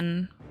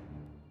 10.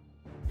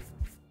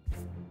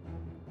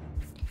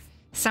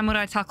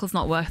 Samurai Tackle's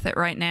not worth it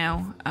right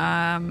now.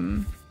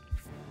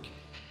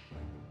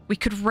 We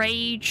could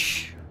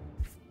rage.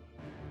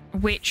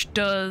 which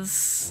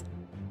does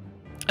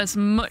as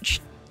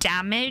much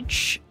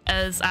damage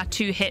as our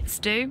 2 hits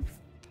do,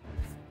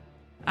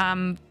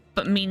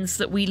 but means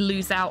that we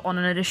lose out on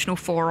an additional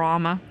 4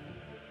 armor.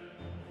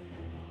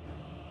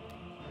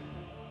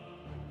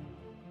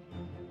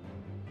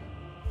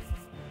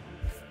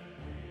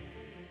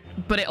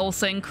 But it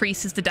also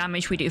increases the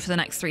damage we do for the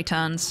next 3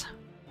 turns.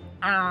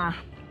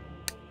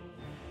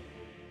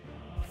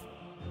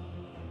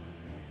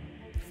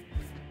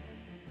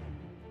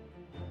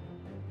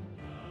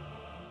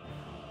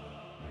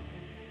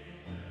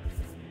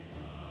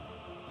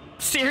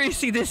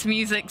 Seriously, this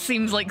music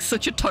seems like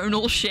such a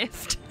tonal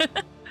shift.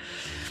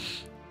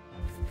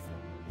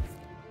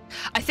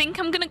 I think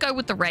I'm gonna go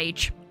with the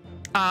Rage,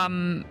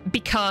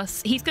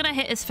 because he's gonna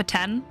hit us for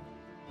 10.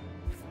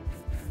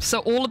 So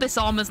all of this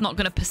armor's not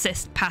gonna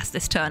persist past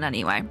this turn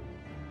anyway.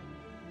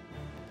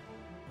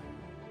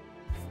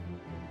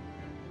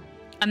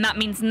 And that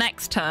means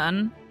next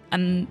turn,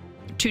 and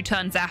 2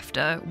 turns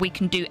after, we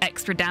can do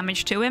extra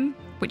damage to him,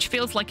 which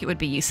feels like it would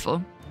be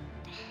useful.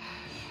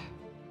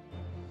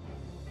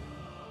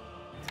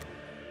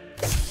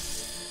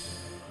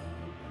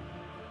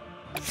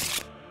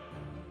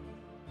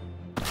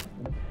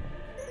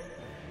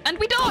 And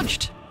we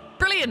dodged!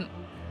 Brilliant!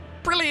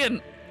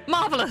 Brilliant!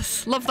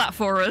 Marvellous! Love that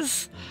for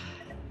us.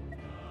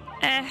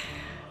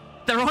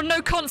 There are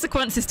no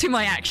consequences to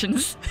my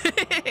actions.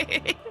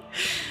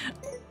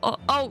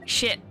 oh,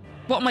 shit.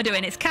 What am I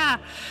doing? It's car.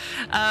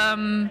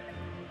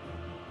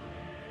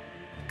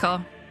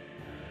 Car.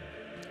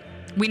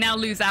 We now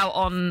lose out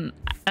on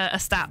a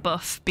stat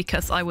buff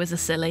because I was a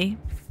silly.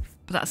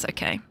 But that's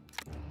okay.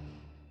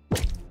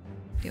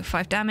 Deal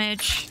 5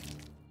 damage.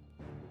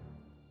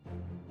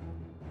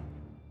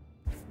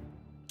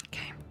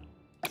 Okay.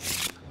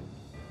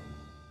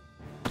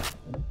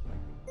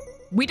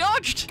 We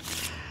dodged!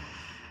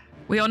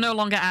 We are no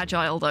longer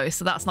agile though,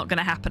 so that's not going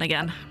to happen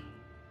again.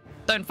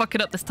 Don't fuck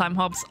it up this time,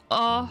 Hobbs.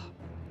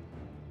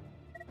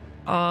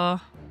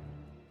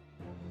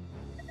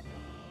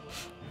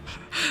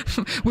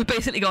 We've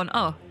basically gone,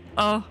 ah.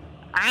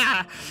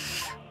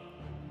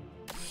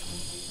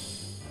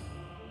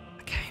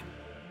 Okay.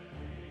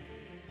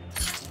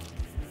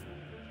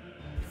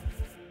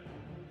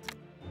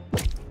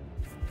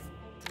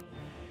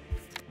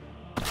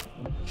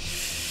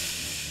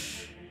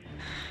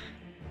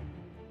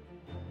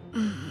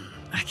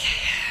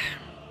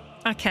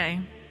 Okay.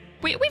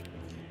 We hit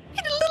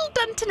a little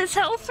dent in his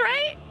health,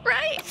 right?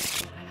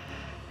 Right?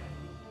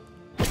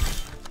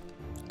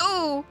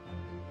 Oh.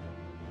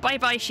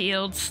 Bye-bye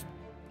shields.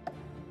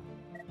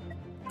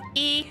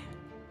 E.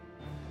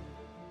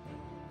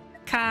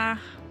 Ka.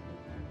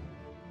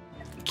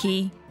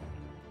 Ki.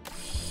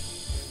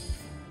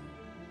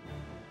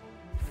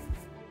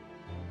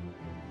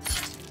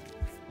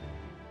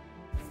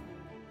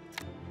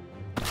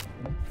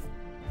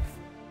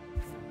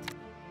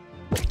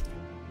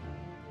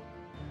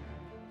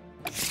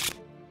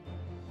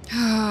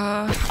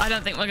 I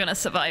don't think we're gonna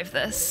survive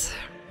this.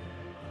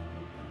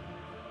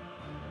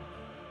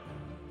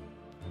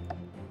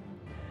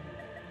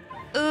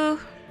 Ooh.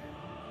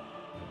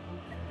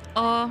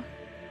 Oh.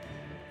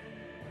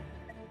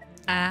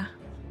 Ah.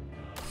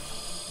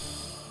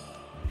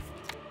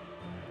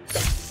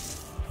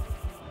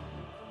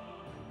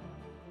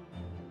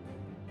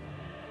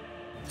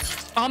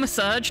 Armor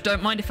surge,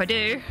 don't mind if I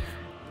do.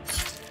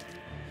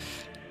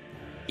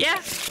 Yeah,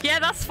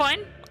 that's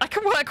fine. I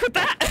can work with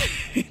that.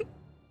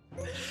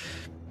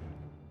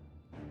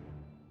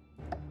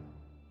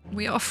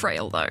 We are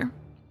frail though.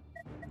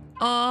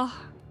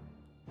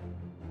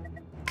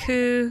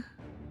 Coo.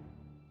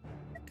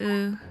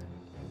 Ooh.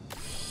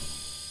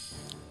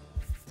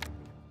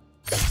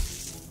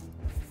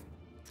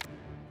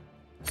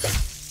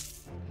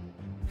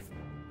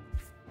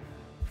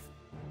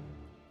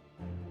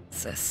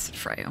 What's this?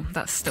 Frail.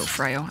 That's still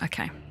frail.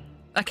 Okay.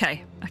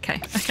 Okay.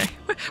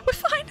 We're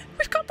fine.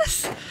 We've got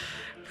this.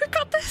 We've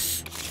got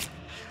this.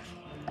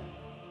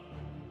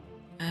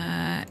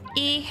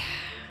 E.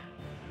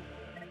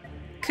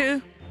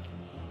 Coo.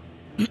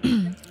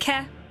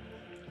 Ke.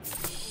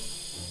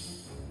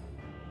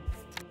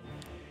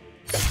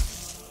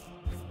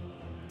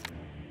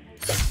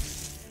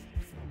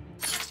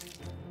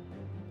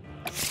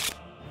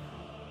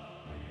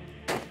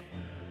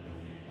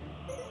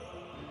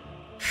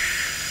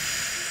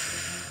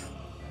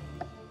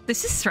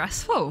 This is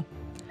stressful.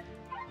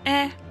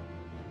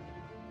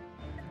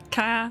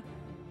 Ka.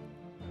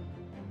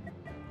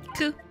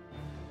 Ku.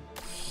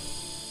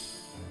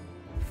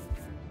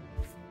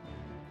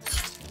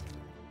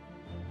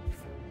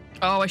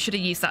 Oh, I should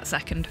have used that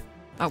second.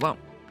 Oh well,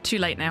 too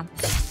late now.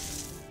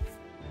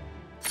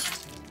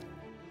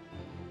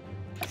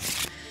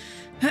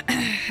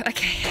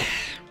 Okay.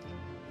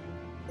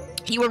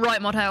 You were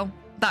right, Modhel.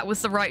 That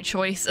was the right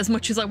choice. As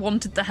much as I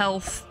wanted the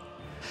health,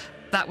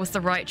 that was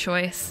the right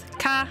choice.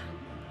 Ka.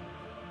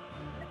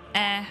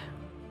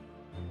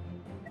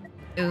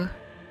 Ooh.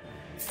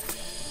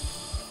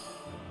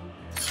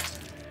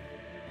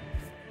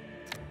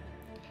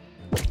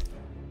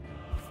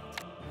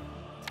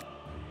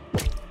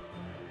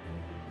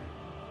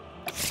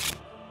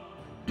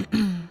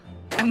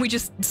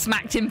 just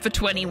smacked him for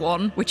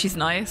 21, which is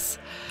nice.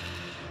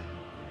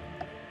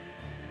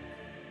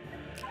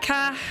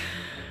 Ka.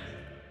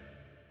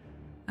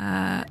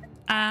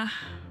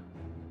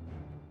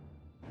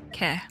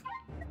 Okay.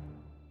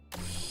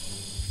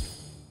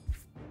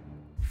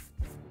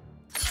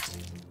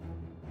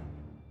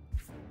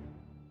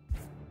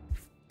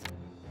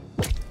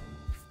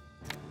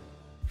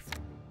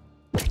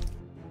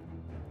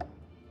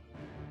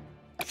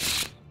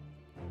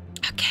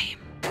 Okay.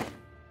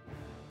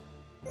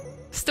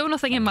 Still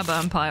nothing in my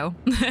burn pile.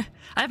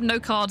 I have no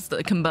cards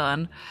that can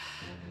burn.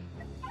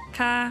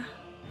 Ka.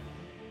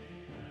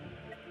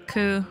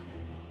 Ku.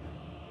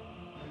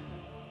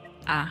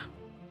 Ah.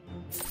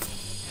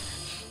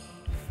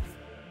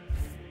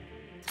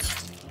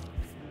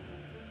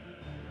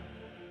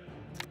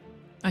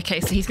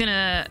 Okay, so he's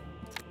gonna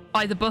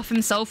either buff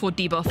himself or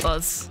debuff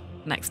us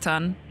next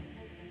turn.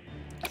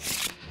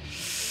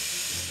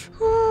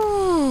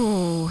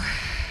 Ooh.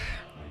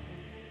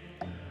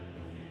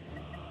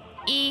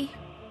 E.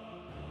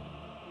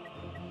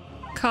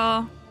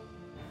 Ka.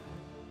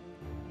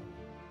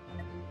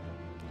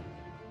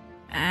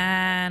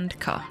 And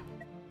Ka.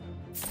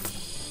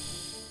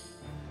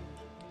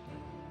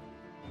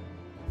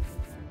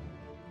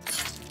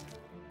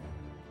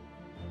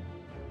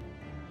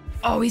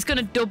 Oh, he's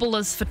gonna double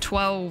us for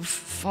 12.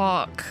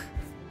 Fuck.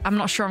 I'm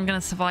not sure I'm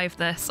gonna survive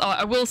this. Oh,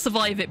 I will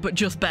survive it, but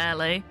just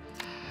barely.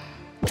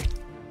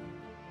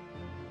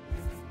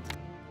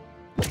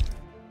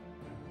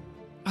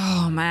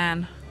 Oh,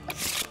 man.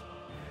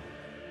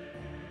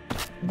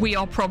 We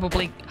are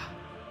probably...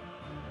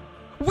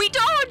 We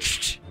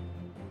dodged!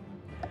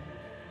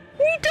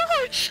 We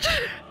dodged!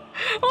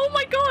 Oh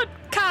my god!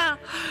 Ka.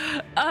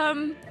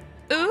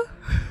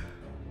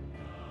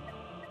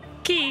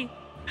 Ki.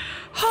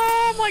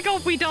 Oh my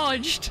god, we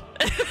dodged!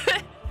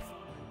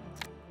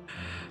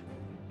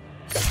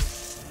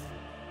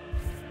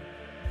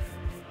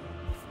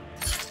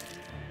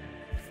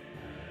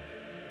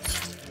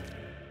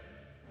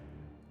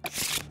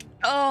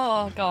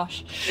 Oh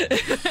gosh.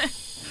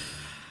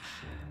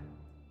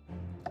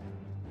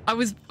 I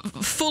was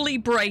fully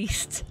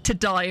braced to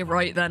die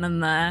right then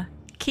and there.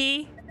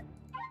 Ki.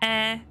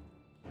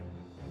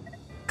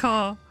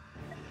 Ka.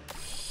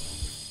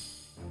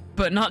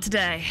 But not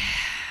today.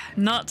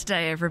 Not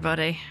today,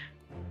 everybody.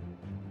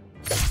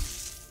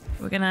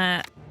 We're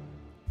gonna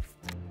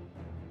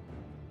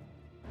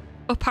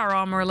up our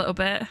armor a little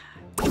bit.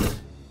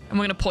 And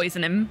we're gonna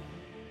poison him.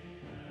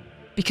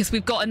 Because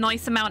we've got a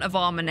nice amount of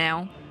armor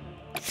now.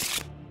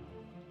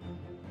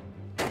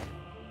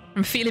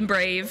 I'm feeling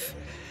brave.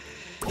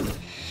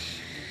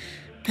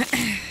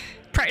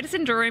 Practice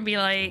enduring and be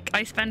like,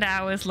 I spend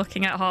hours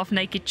looking at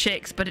half-naked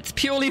chicks, but it's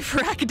purely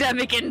for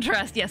academic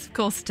interest. Yes, of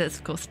course it is,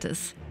 of course it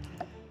is.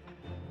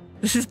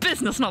 This is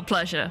business, not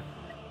pleasure.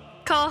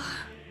 Ka.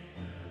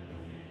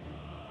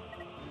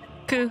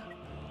 Ku.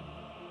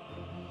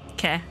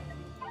 Okay.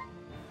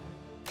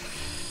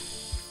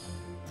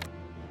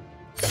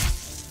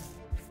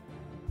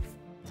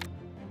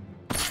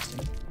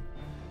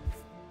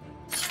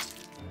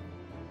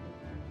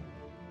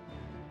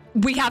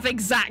 We have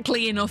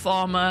exactly enough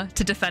armor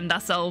to defend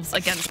ourselves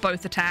against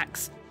both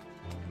attacks.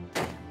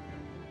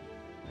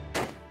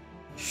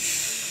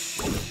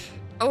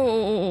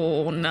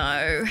 Oh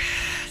no.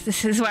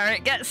 This is where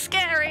it gets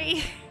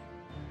scary.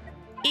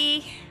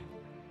 E.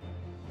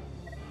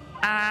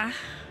 Ka.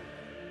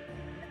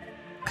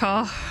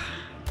 Okay.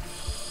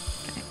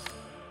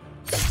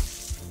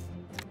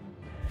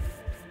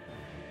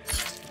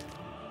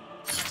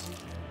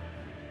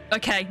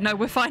 Okay, no,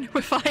 we're fine,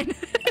 we're fine.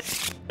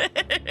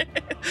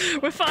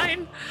 We're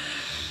fine.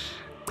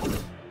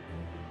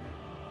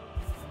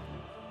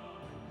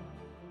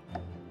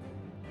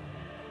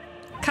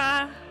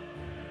 Ka.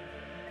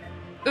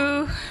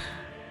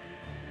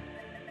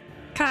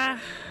 Ka.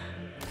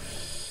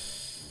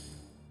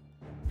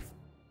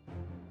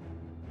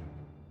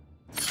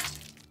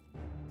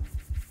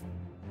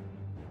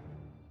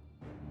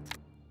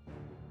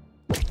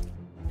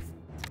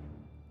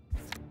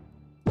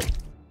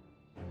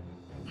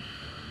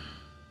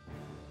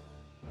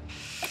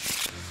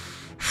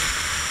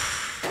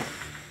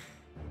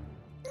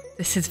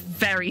 This is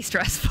very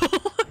stressful.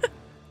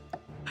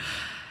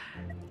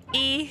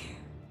 E.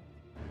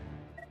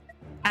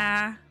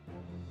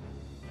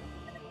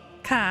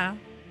 Ka.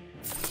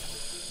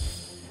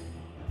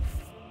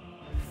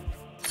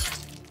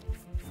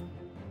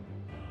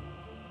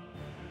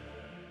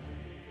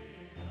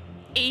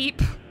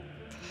 Eep.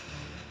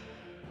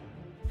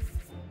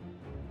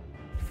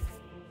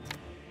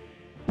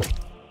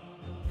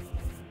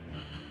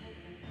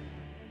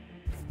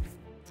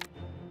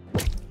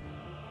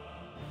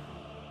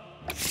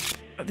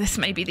 This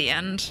may be the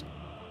end.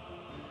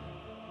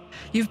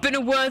 You've been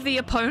a worthy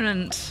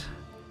opponent.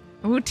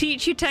 I will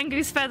teach you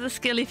Tengu's feather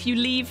skill if you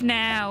leave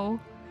now.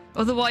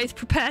 Otherwise,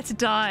 prepare to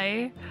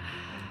die.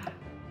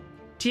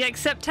 Do you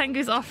accept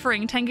Tengu's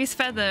offering? Tengu's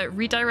feather,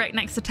 redirect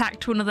next attack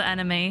to another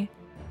enemy.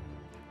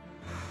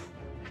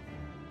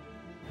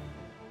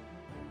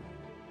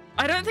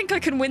 I don't think I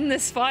can win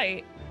this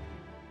fight.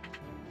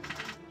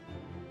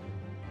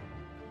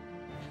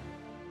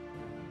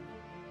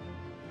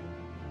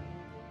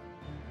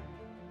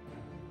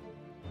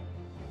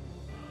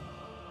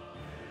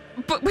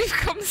 But we've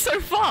come so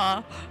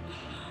far.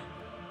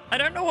 I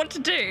don't know what to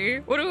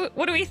do.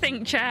 What do we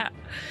think, chat?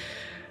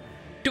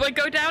 Do I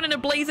go down in a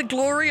blaze of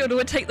glory or do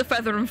I take the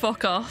feather and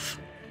fuck off?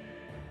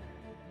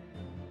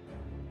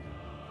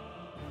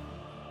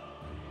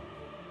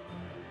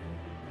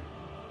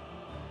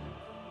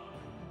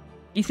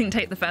 You think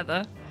take the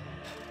feather?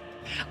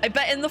 I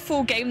bet in the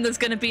full game there's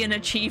going to be an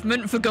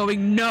achievement for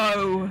going,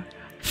 no,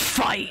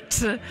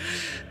 fight.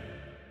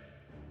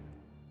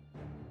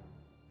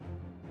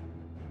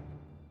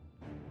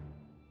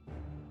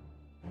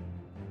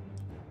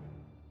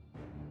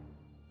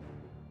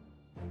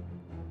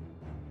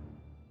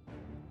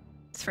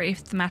 It's very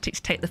thematic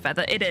to take the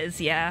feather. It is,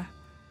 yeah.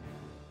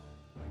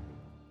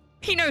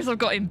 He knows I've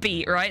got him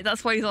beat, right?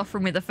 That's why he's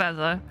offering me the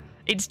feather.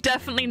 It's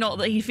definitely not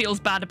that he feels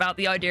bad about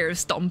the idea of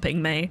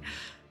stomping me.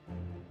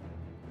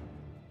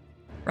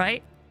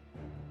 Right?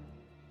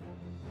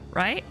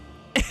 Right?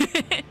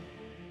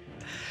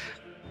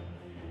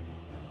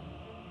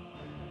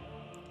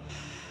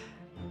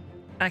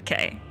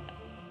 Okay.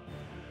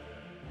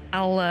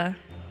 I'll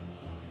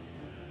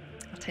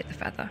take the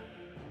feather.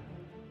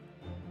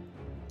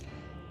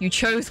 You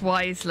chose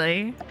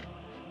wisely.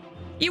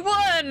 You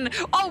won!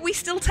 Oh, we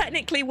still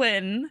technically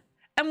win.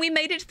 And we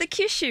made it to the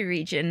Kyushu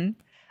region.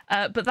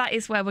 But that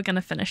is where we're going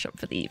to finish up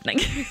for the evening.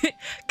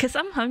 Because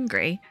I'm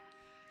hungry.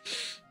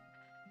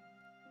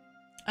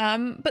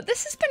 But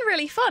this has been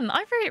really fun.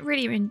 I've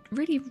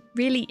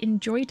really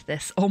enjoyed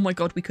this. Oh my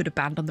god, we could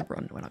abandon the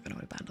run. We're not going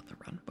to abandon the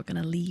run. We're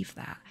going to leave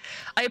that.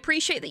 I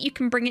appreciate that you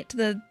can bring it to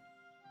the...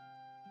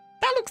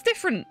 That looks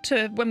different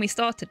to when we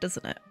started,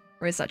 doesn't it?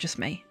 Or is that just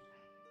me?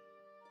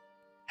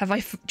 Have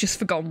I just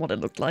forgotten what it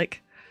looked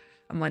like?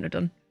 I might have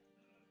done.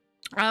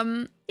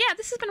 Yeah,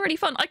 this has been really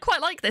fun. I quite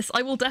like this.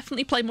 I will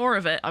definitely play more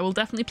of it. I will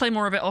definitely play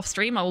more of it off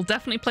stream. I will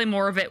definitely play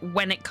more of it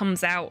when it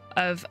comes out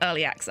of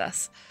early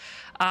access.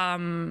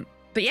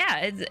 But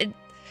yeah,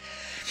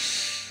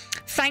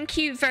 thank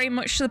you very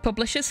much to the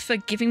publishers for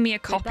giving me a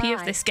copy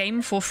of this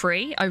game for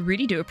free. I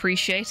really do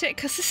appreciate it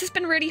because this has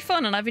been really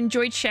fun and I've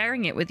enjoyed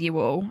sharing it with you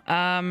all.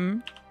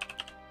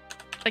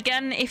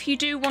 Again, if you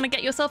do want to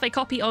get yourself a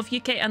copy of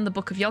Yuke and the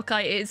Book of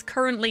Yokai, it is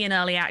currently in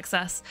early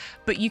access,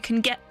 but you can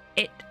get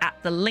it at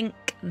the link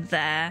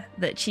there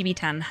that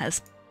Chibi-tan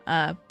has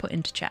put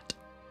into chat.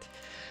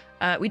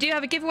 We do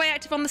have a giveaway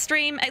active on the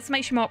stream.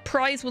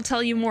 !prize will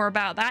tell you more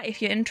about that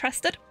if you're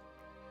interested.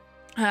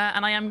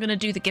 And I am going to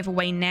do the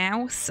giveaway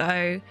now,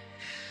 so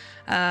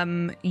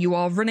you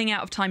are running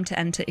out of time to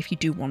enter if you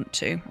do want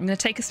to. I'm going to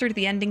take us through to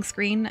the ending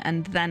screen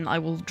and then I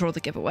will draw the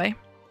giveaway.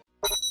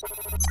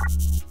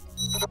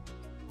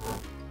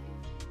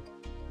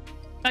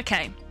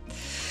 Okay,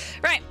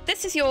 right,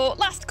 this is your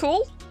last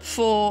call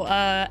for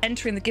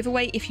entering the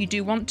giveaway if you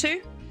do want to.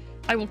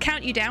 I will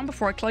count you down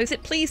before I close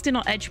it. Please do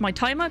not edge my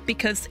timer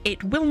because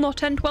it will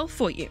not end well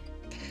for you.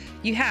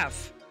 You have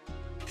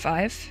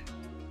 5,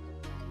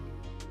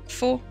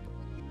 4,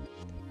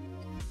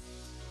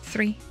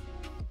 3,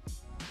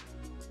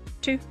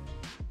 2,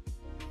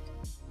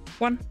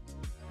 1.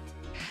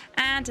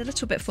 And a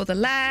little bit for the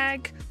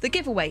lag. The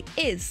giveaway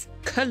is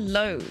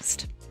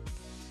closed.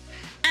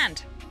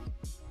 And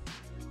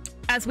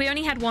as we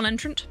only had one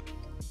entrant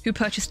who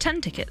purchased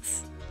 10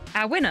 tickets,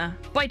 our winner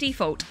by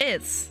default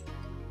is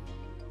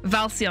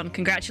Valsion.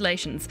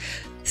 Congratulations.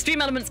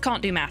 Stream Elements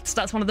can't do maths.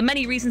 That's one of the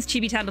many reasons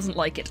Chibi-tan doesn't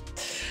like it.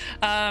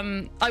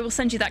 I will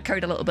send you that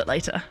code a little bit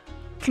later.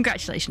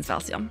 Congratulations,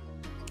 Valsion.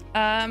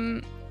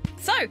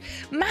 So,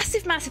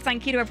 massive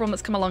thank you to everyone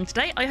that's come along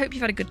today. I hope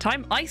you've had a good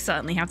time. I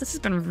certainly have. This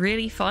has been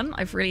really fun.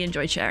 I've really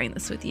enjoyed sharing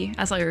this with you,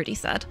 as I already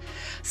said.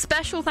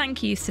 Special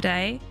thank yous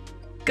today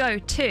go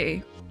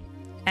to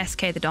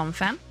SK the Dom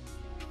Fan,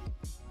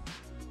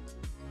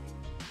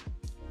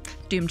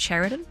 Doom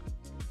Sheridan,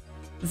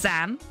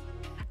 Zan,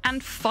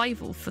 and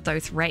Fievel for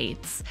those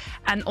raids.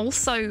 And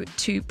also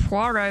to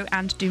Poirot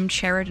and Doom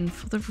Sheridan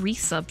for the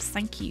resubs.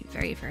 Thank you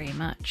very, very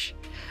much.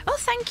 Oh,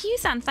 thank you,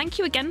 Zan. Thank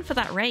you again for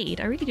that raid.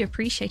 I really do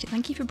appreciate it.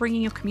 Thank you for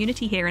bringing your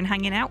community here and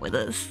hanging out with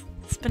us.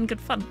 It's been good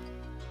fun.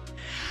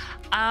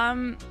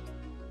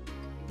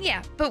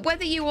 Yeah, but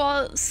whether you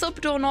are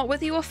subbed or not,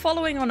 whether you are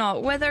following or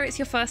not, whether it's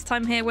your first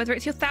time here, whether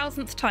it's your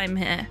 1000th time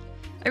here,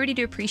 I really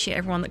do appreciate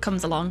everyone that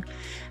comes along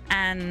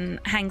and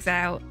hangs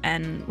out,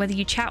 and whether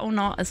you chat or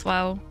not as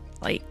well.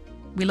 Like,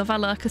 we love our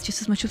lurkers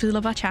just as much as we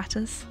love our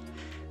chatters.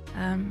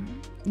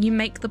 You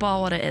make the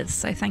bar what it is,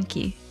 so thank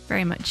you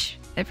very much,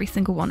 every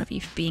single one of you,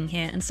 for being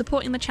here and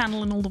supporting the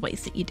channel in all the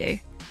ways that you do,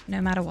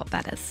 no matter what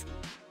that is.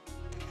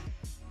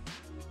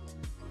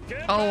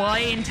 Oh, I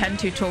intend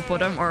to, Torpor,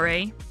 don't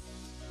worry.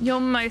 You're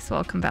most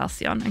welcome,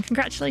 Valsion, and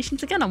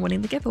congratulations again on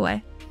winning the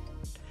giveaway.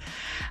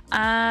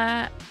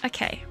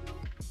 Okay.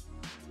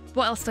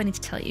 What else do I need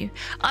to tell you?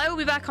 I will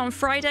be back on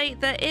Friday.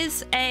 There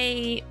is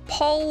a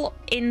poll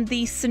in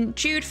the St.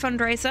 Jude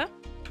fundraiser.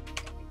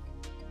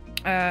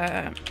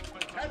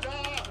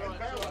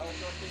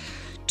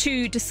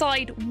 To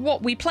decide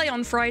what we play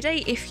on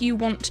Friday, if you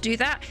want to do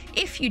that.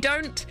 If you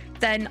don't,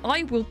 then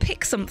I will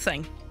pick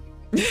something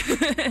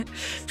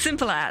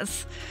Simple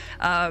as.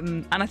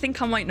 And I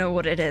think I might know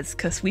what it is,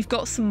 because we've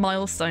got some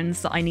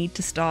milestones that I need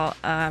to start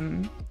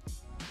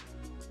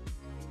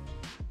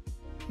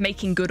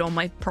making good on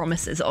my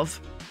promises of,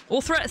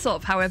 or threats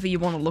of, however you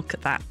want to look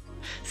at that.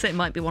 So it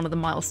might be one of the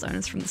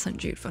milestones from the St.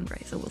 Jude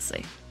fundraiser, we'll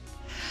see.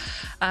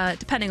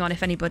 Depending on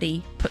if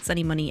anybody puts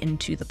any money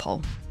into the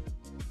poll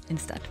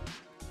instead.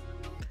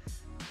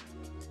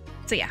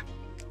 So yeah,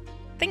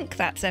 I think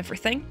that's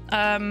everything.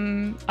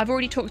 I've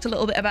already talked a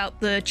little bit about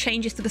the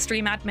changes to the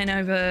stream admin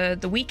over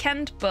the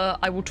weekend, but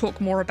I will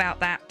talk more about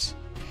that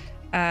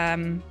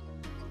on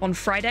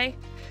Friday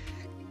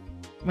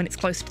when it's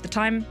closer to the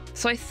time.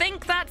 So I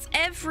think that's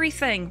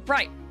everything.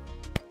 Right.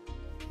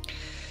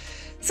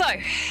 So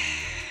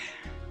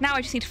now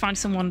I just need to find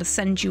someone to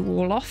send you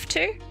all off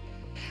to.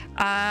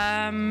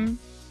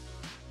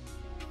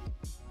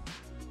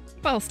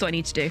 What else do I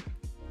need to do?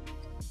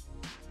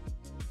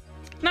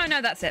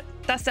 No, that's it.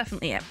 That's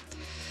definitely it.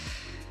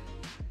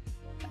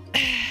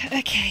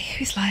 Okay,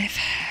 who's live?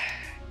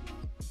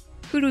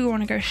 Who do we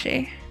want to go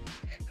see?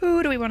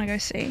 Who do we want to go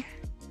see?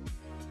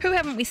 Who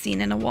haven't we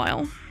seen in a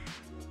while?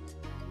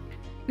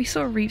 We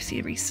saw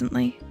Reevesy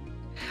recently.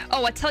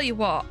 Oh, I tell you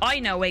what, I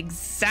know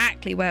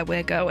exactly where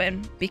we're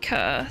going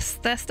because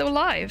they're still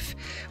live.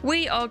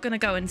 We are going to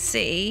go and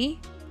see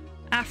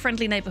our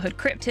friendly neighborhood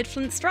cryptid,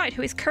 Flint Stride,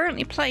 who is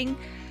currently playing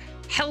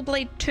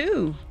Hellblade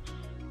 2.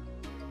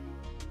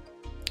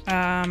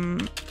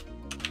 And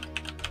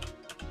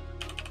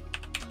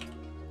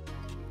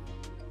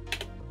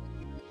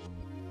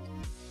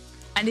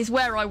is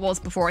where I was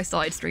before I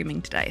started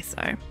streaming today,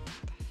 so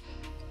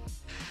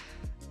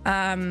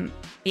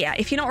yeah,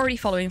 if you're not already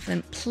following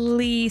Flint,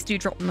 please do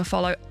drop them a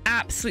follow.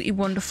 Absolutely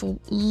wonderful,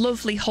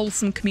 lovely,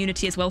 wholesome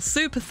community as well.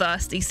 Super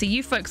thirsty, so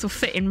you folks will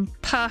fit in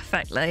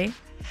perfectly.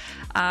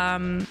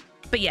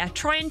 But yeah,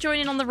 try and join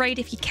in on the raid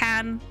if you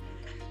can.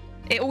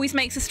 It always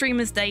makes a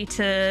streamer's day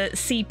to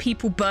see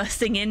people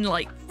bursting in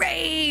like,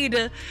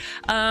 raid!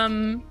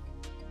 Even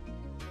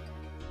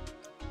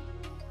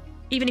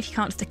if you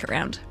can't stick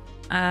around.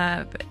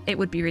 But it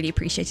would be really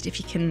appreciated if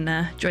you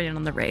can join in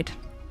on the raid.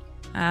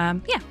 Yeah.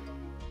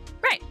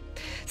 Right.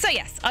 So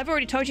yes, I've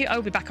already told you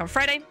I'll be back on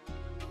Friday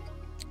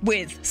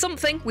with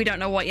something. We don't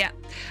know what yet.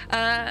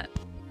 And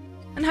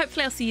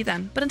hopefully I'll see you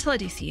then. But until I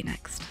do see you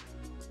next,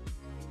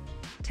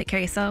 take care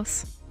of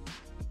yourselves.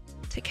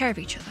 Take care of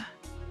each other.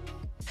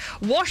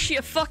 Wash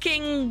your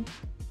fucking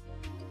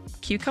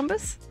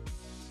cucumbers.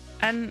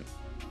 And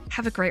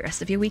have a great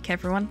rest of your week,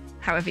 everyone.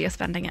 However you're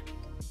spending it.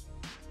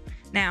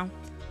 Now,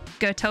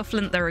 go tell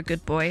Flint they're a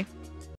good boy.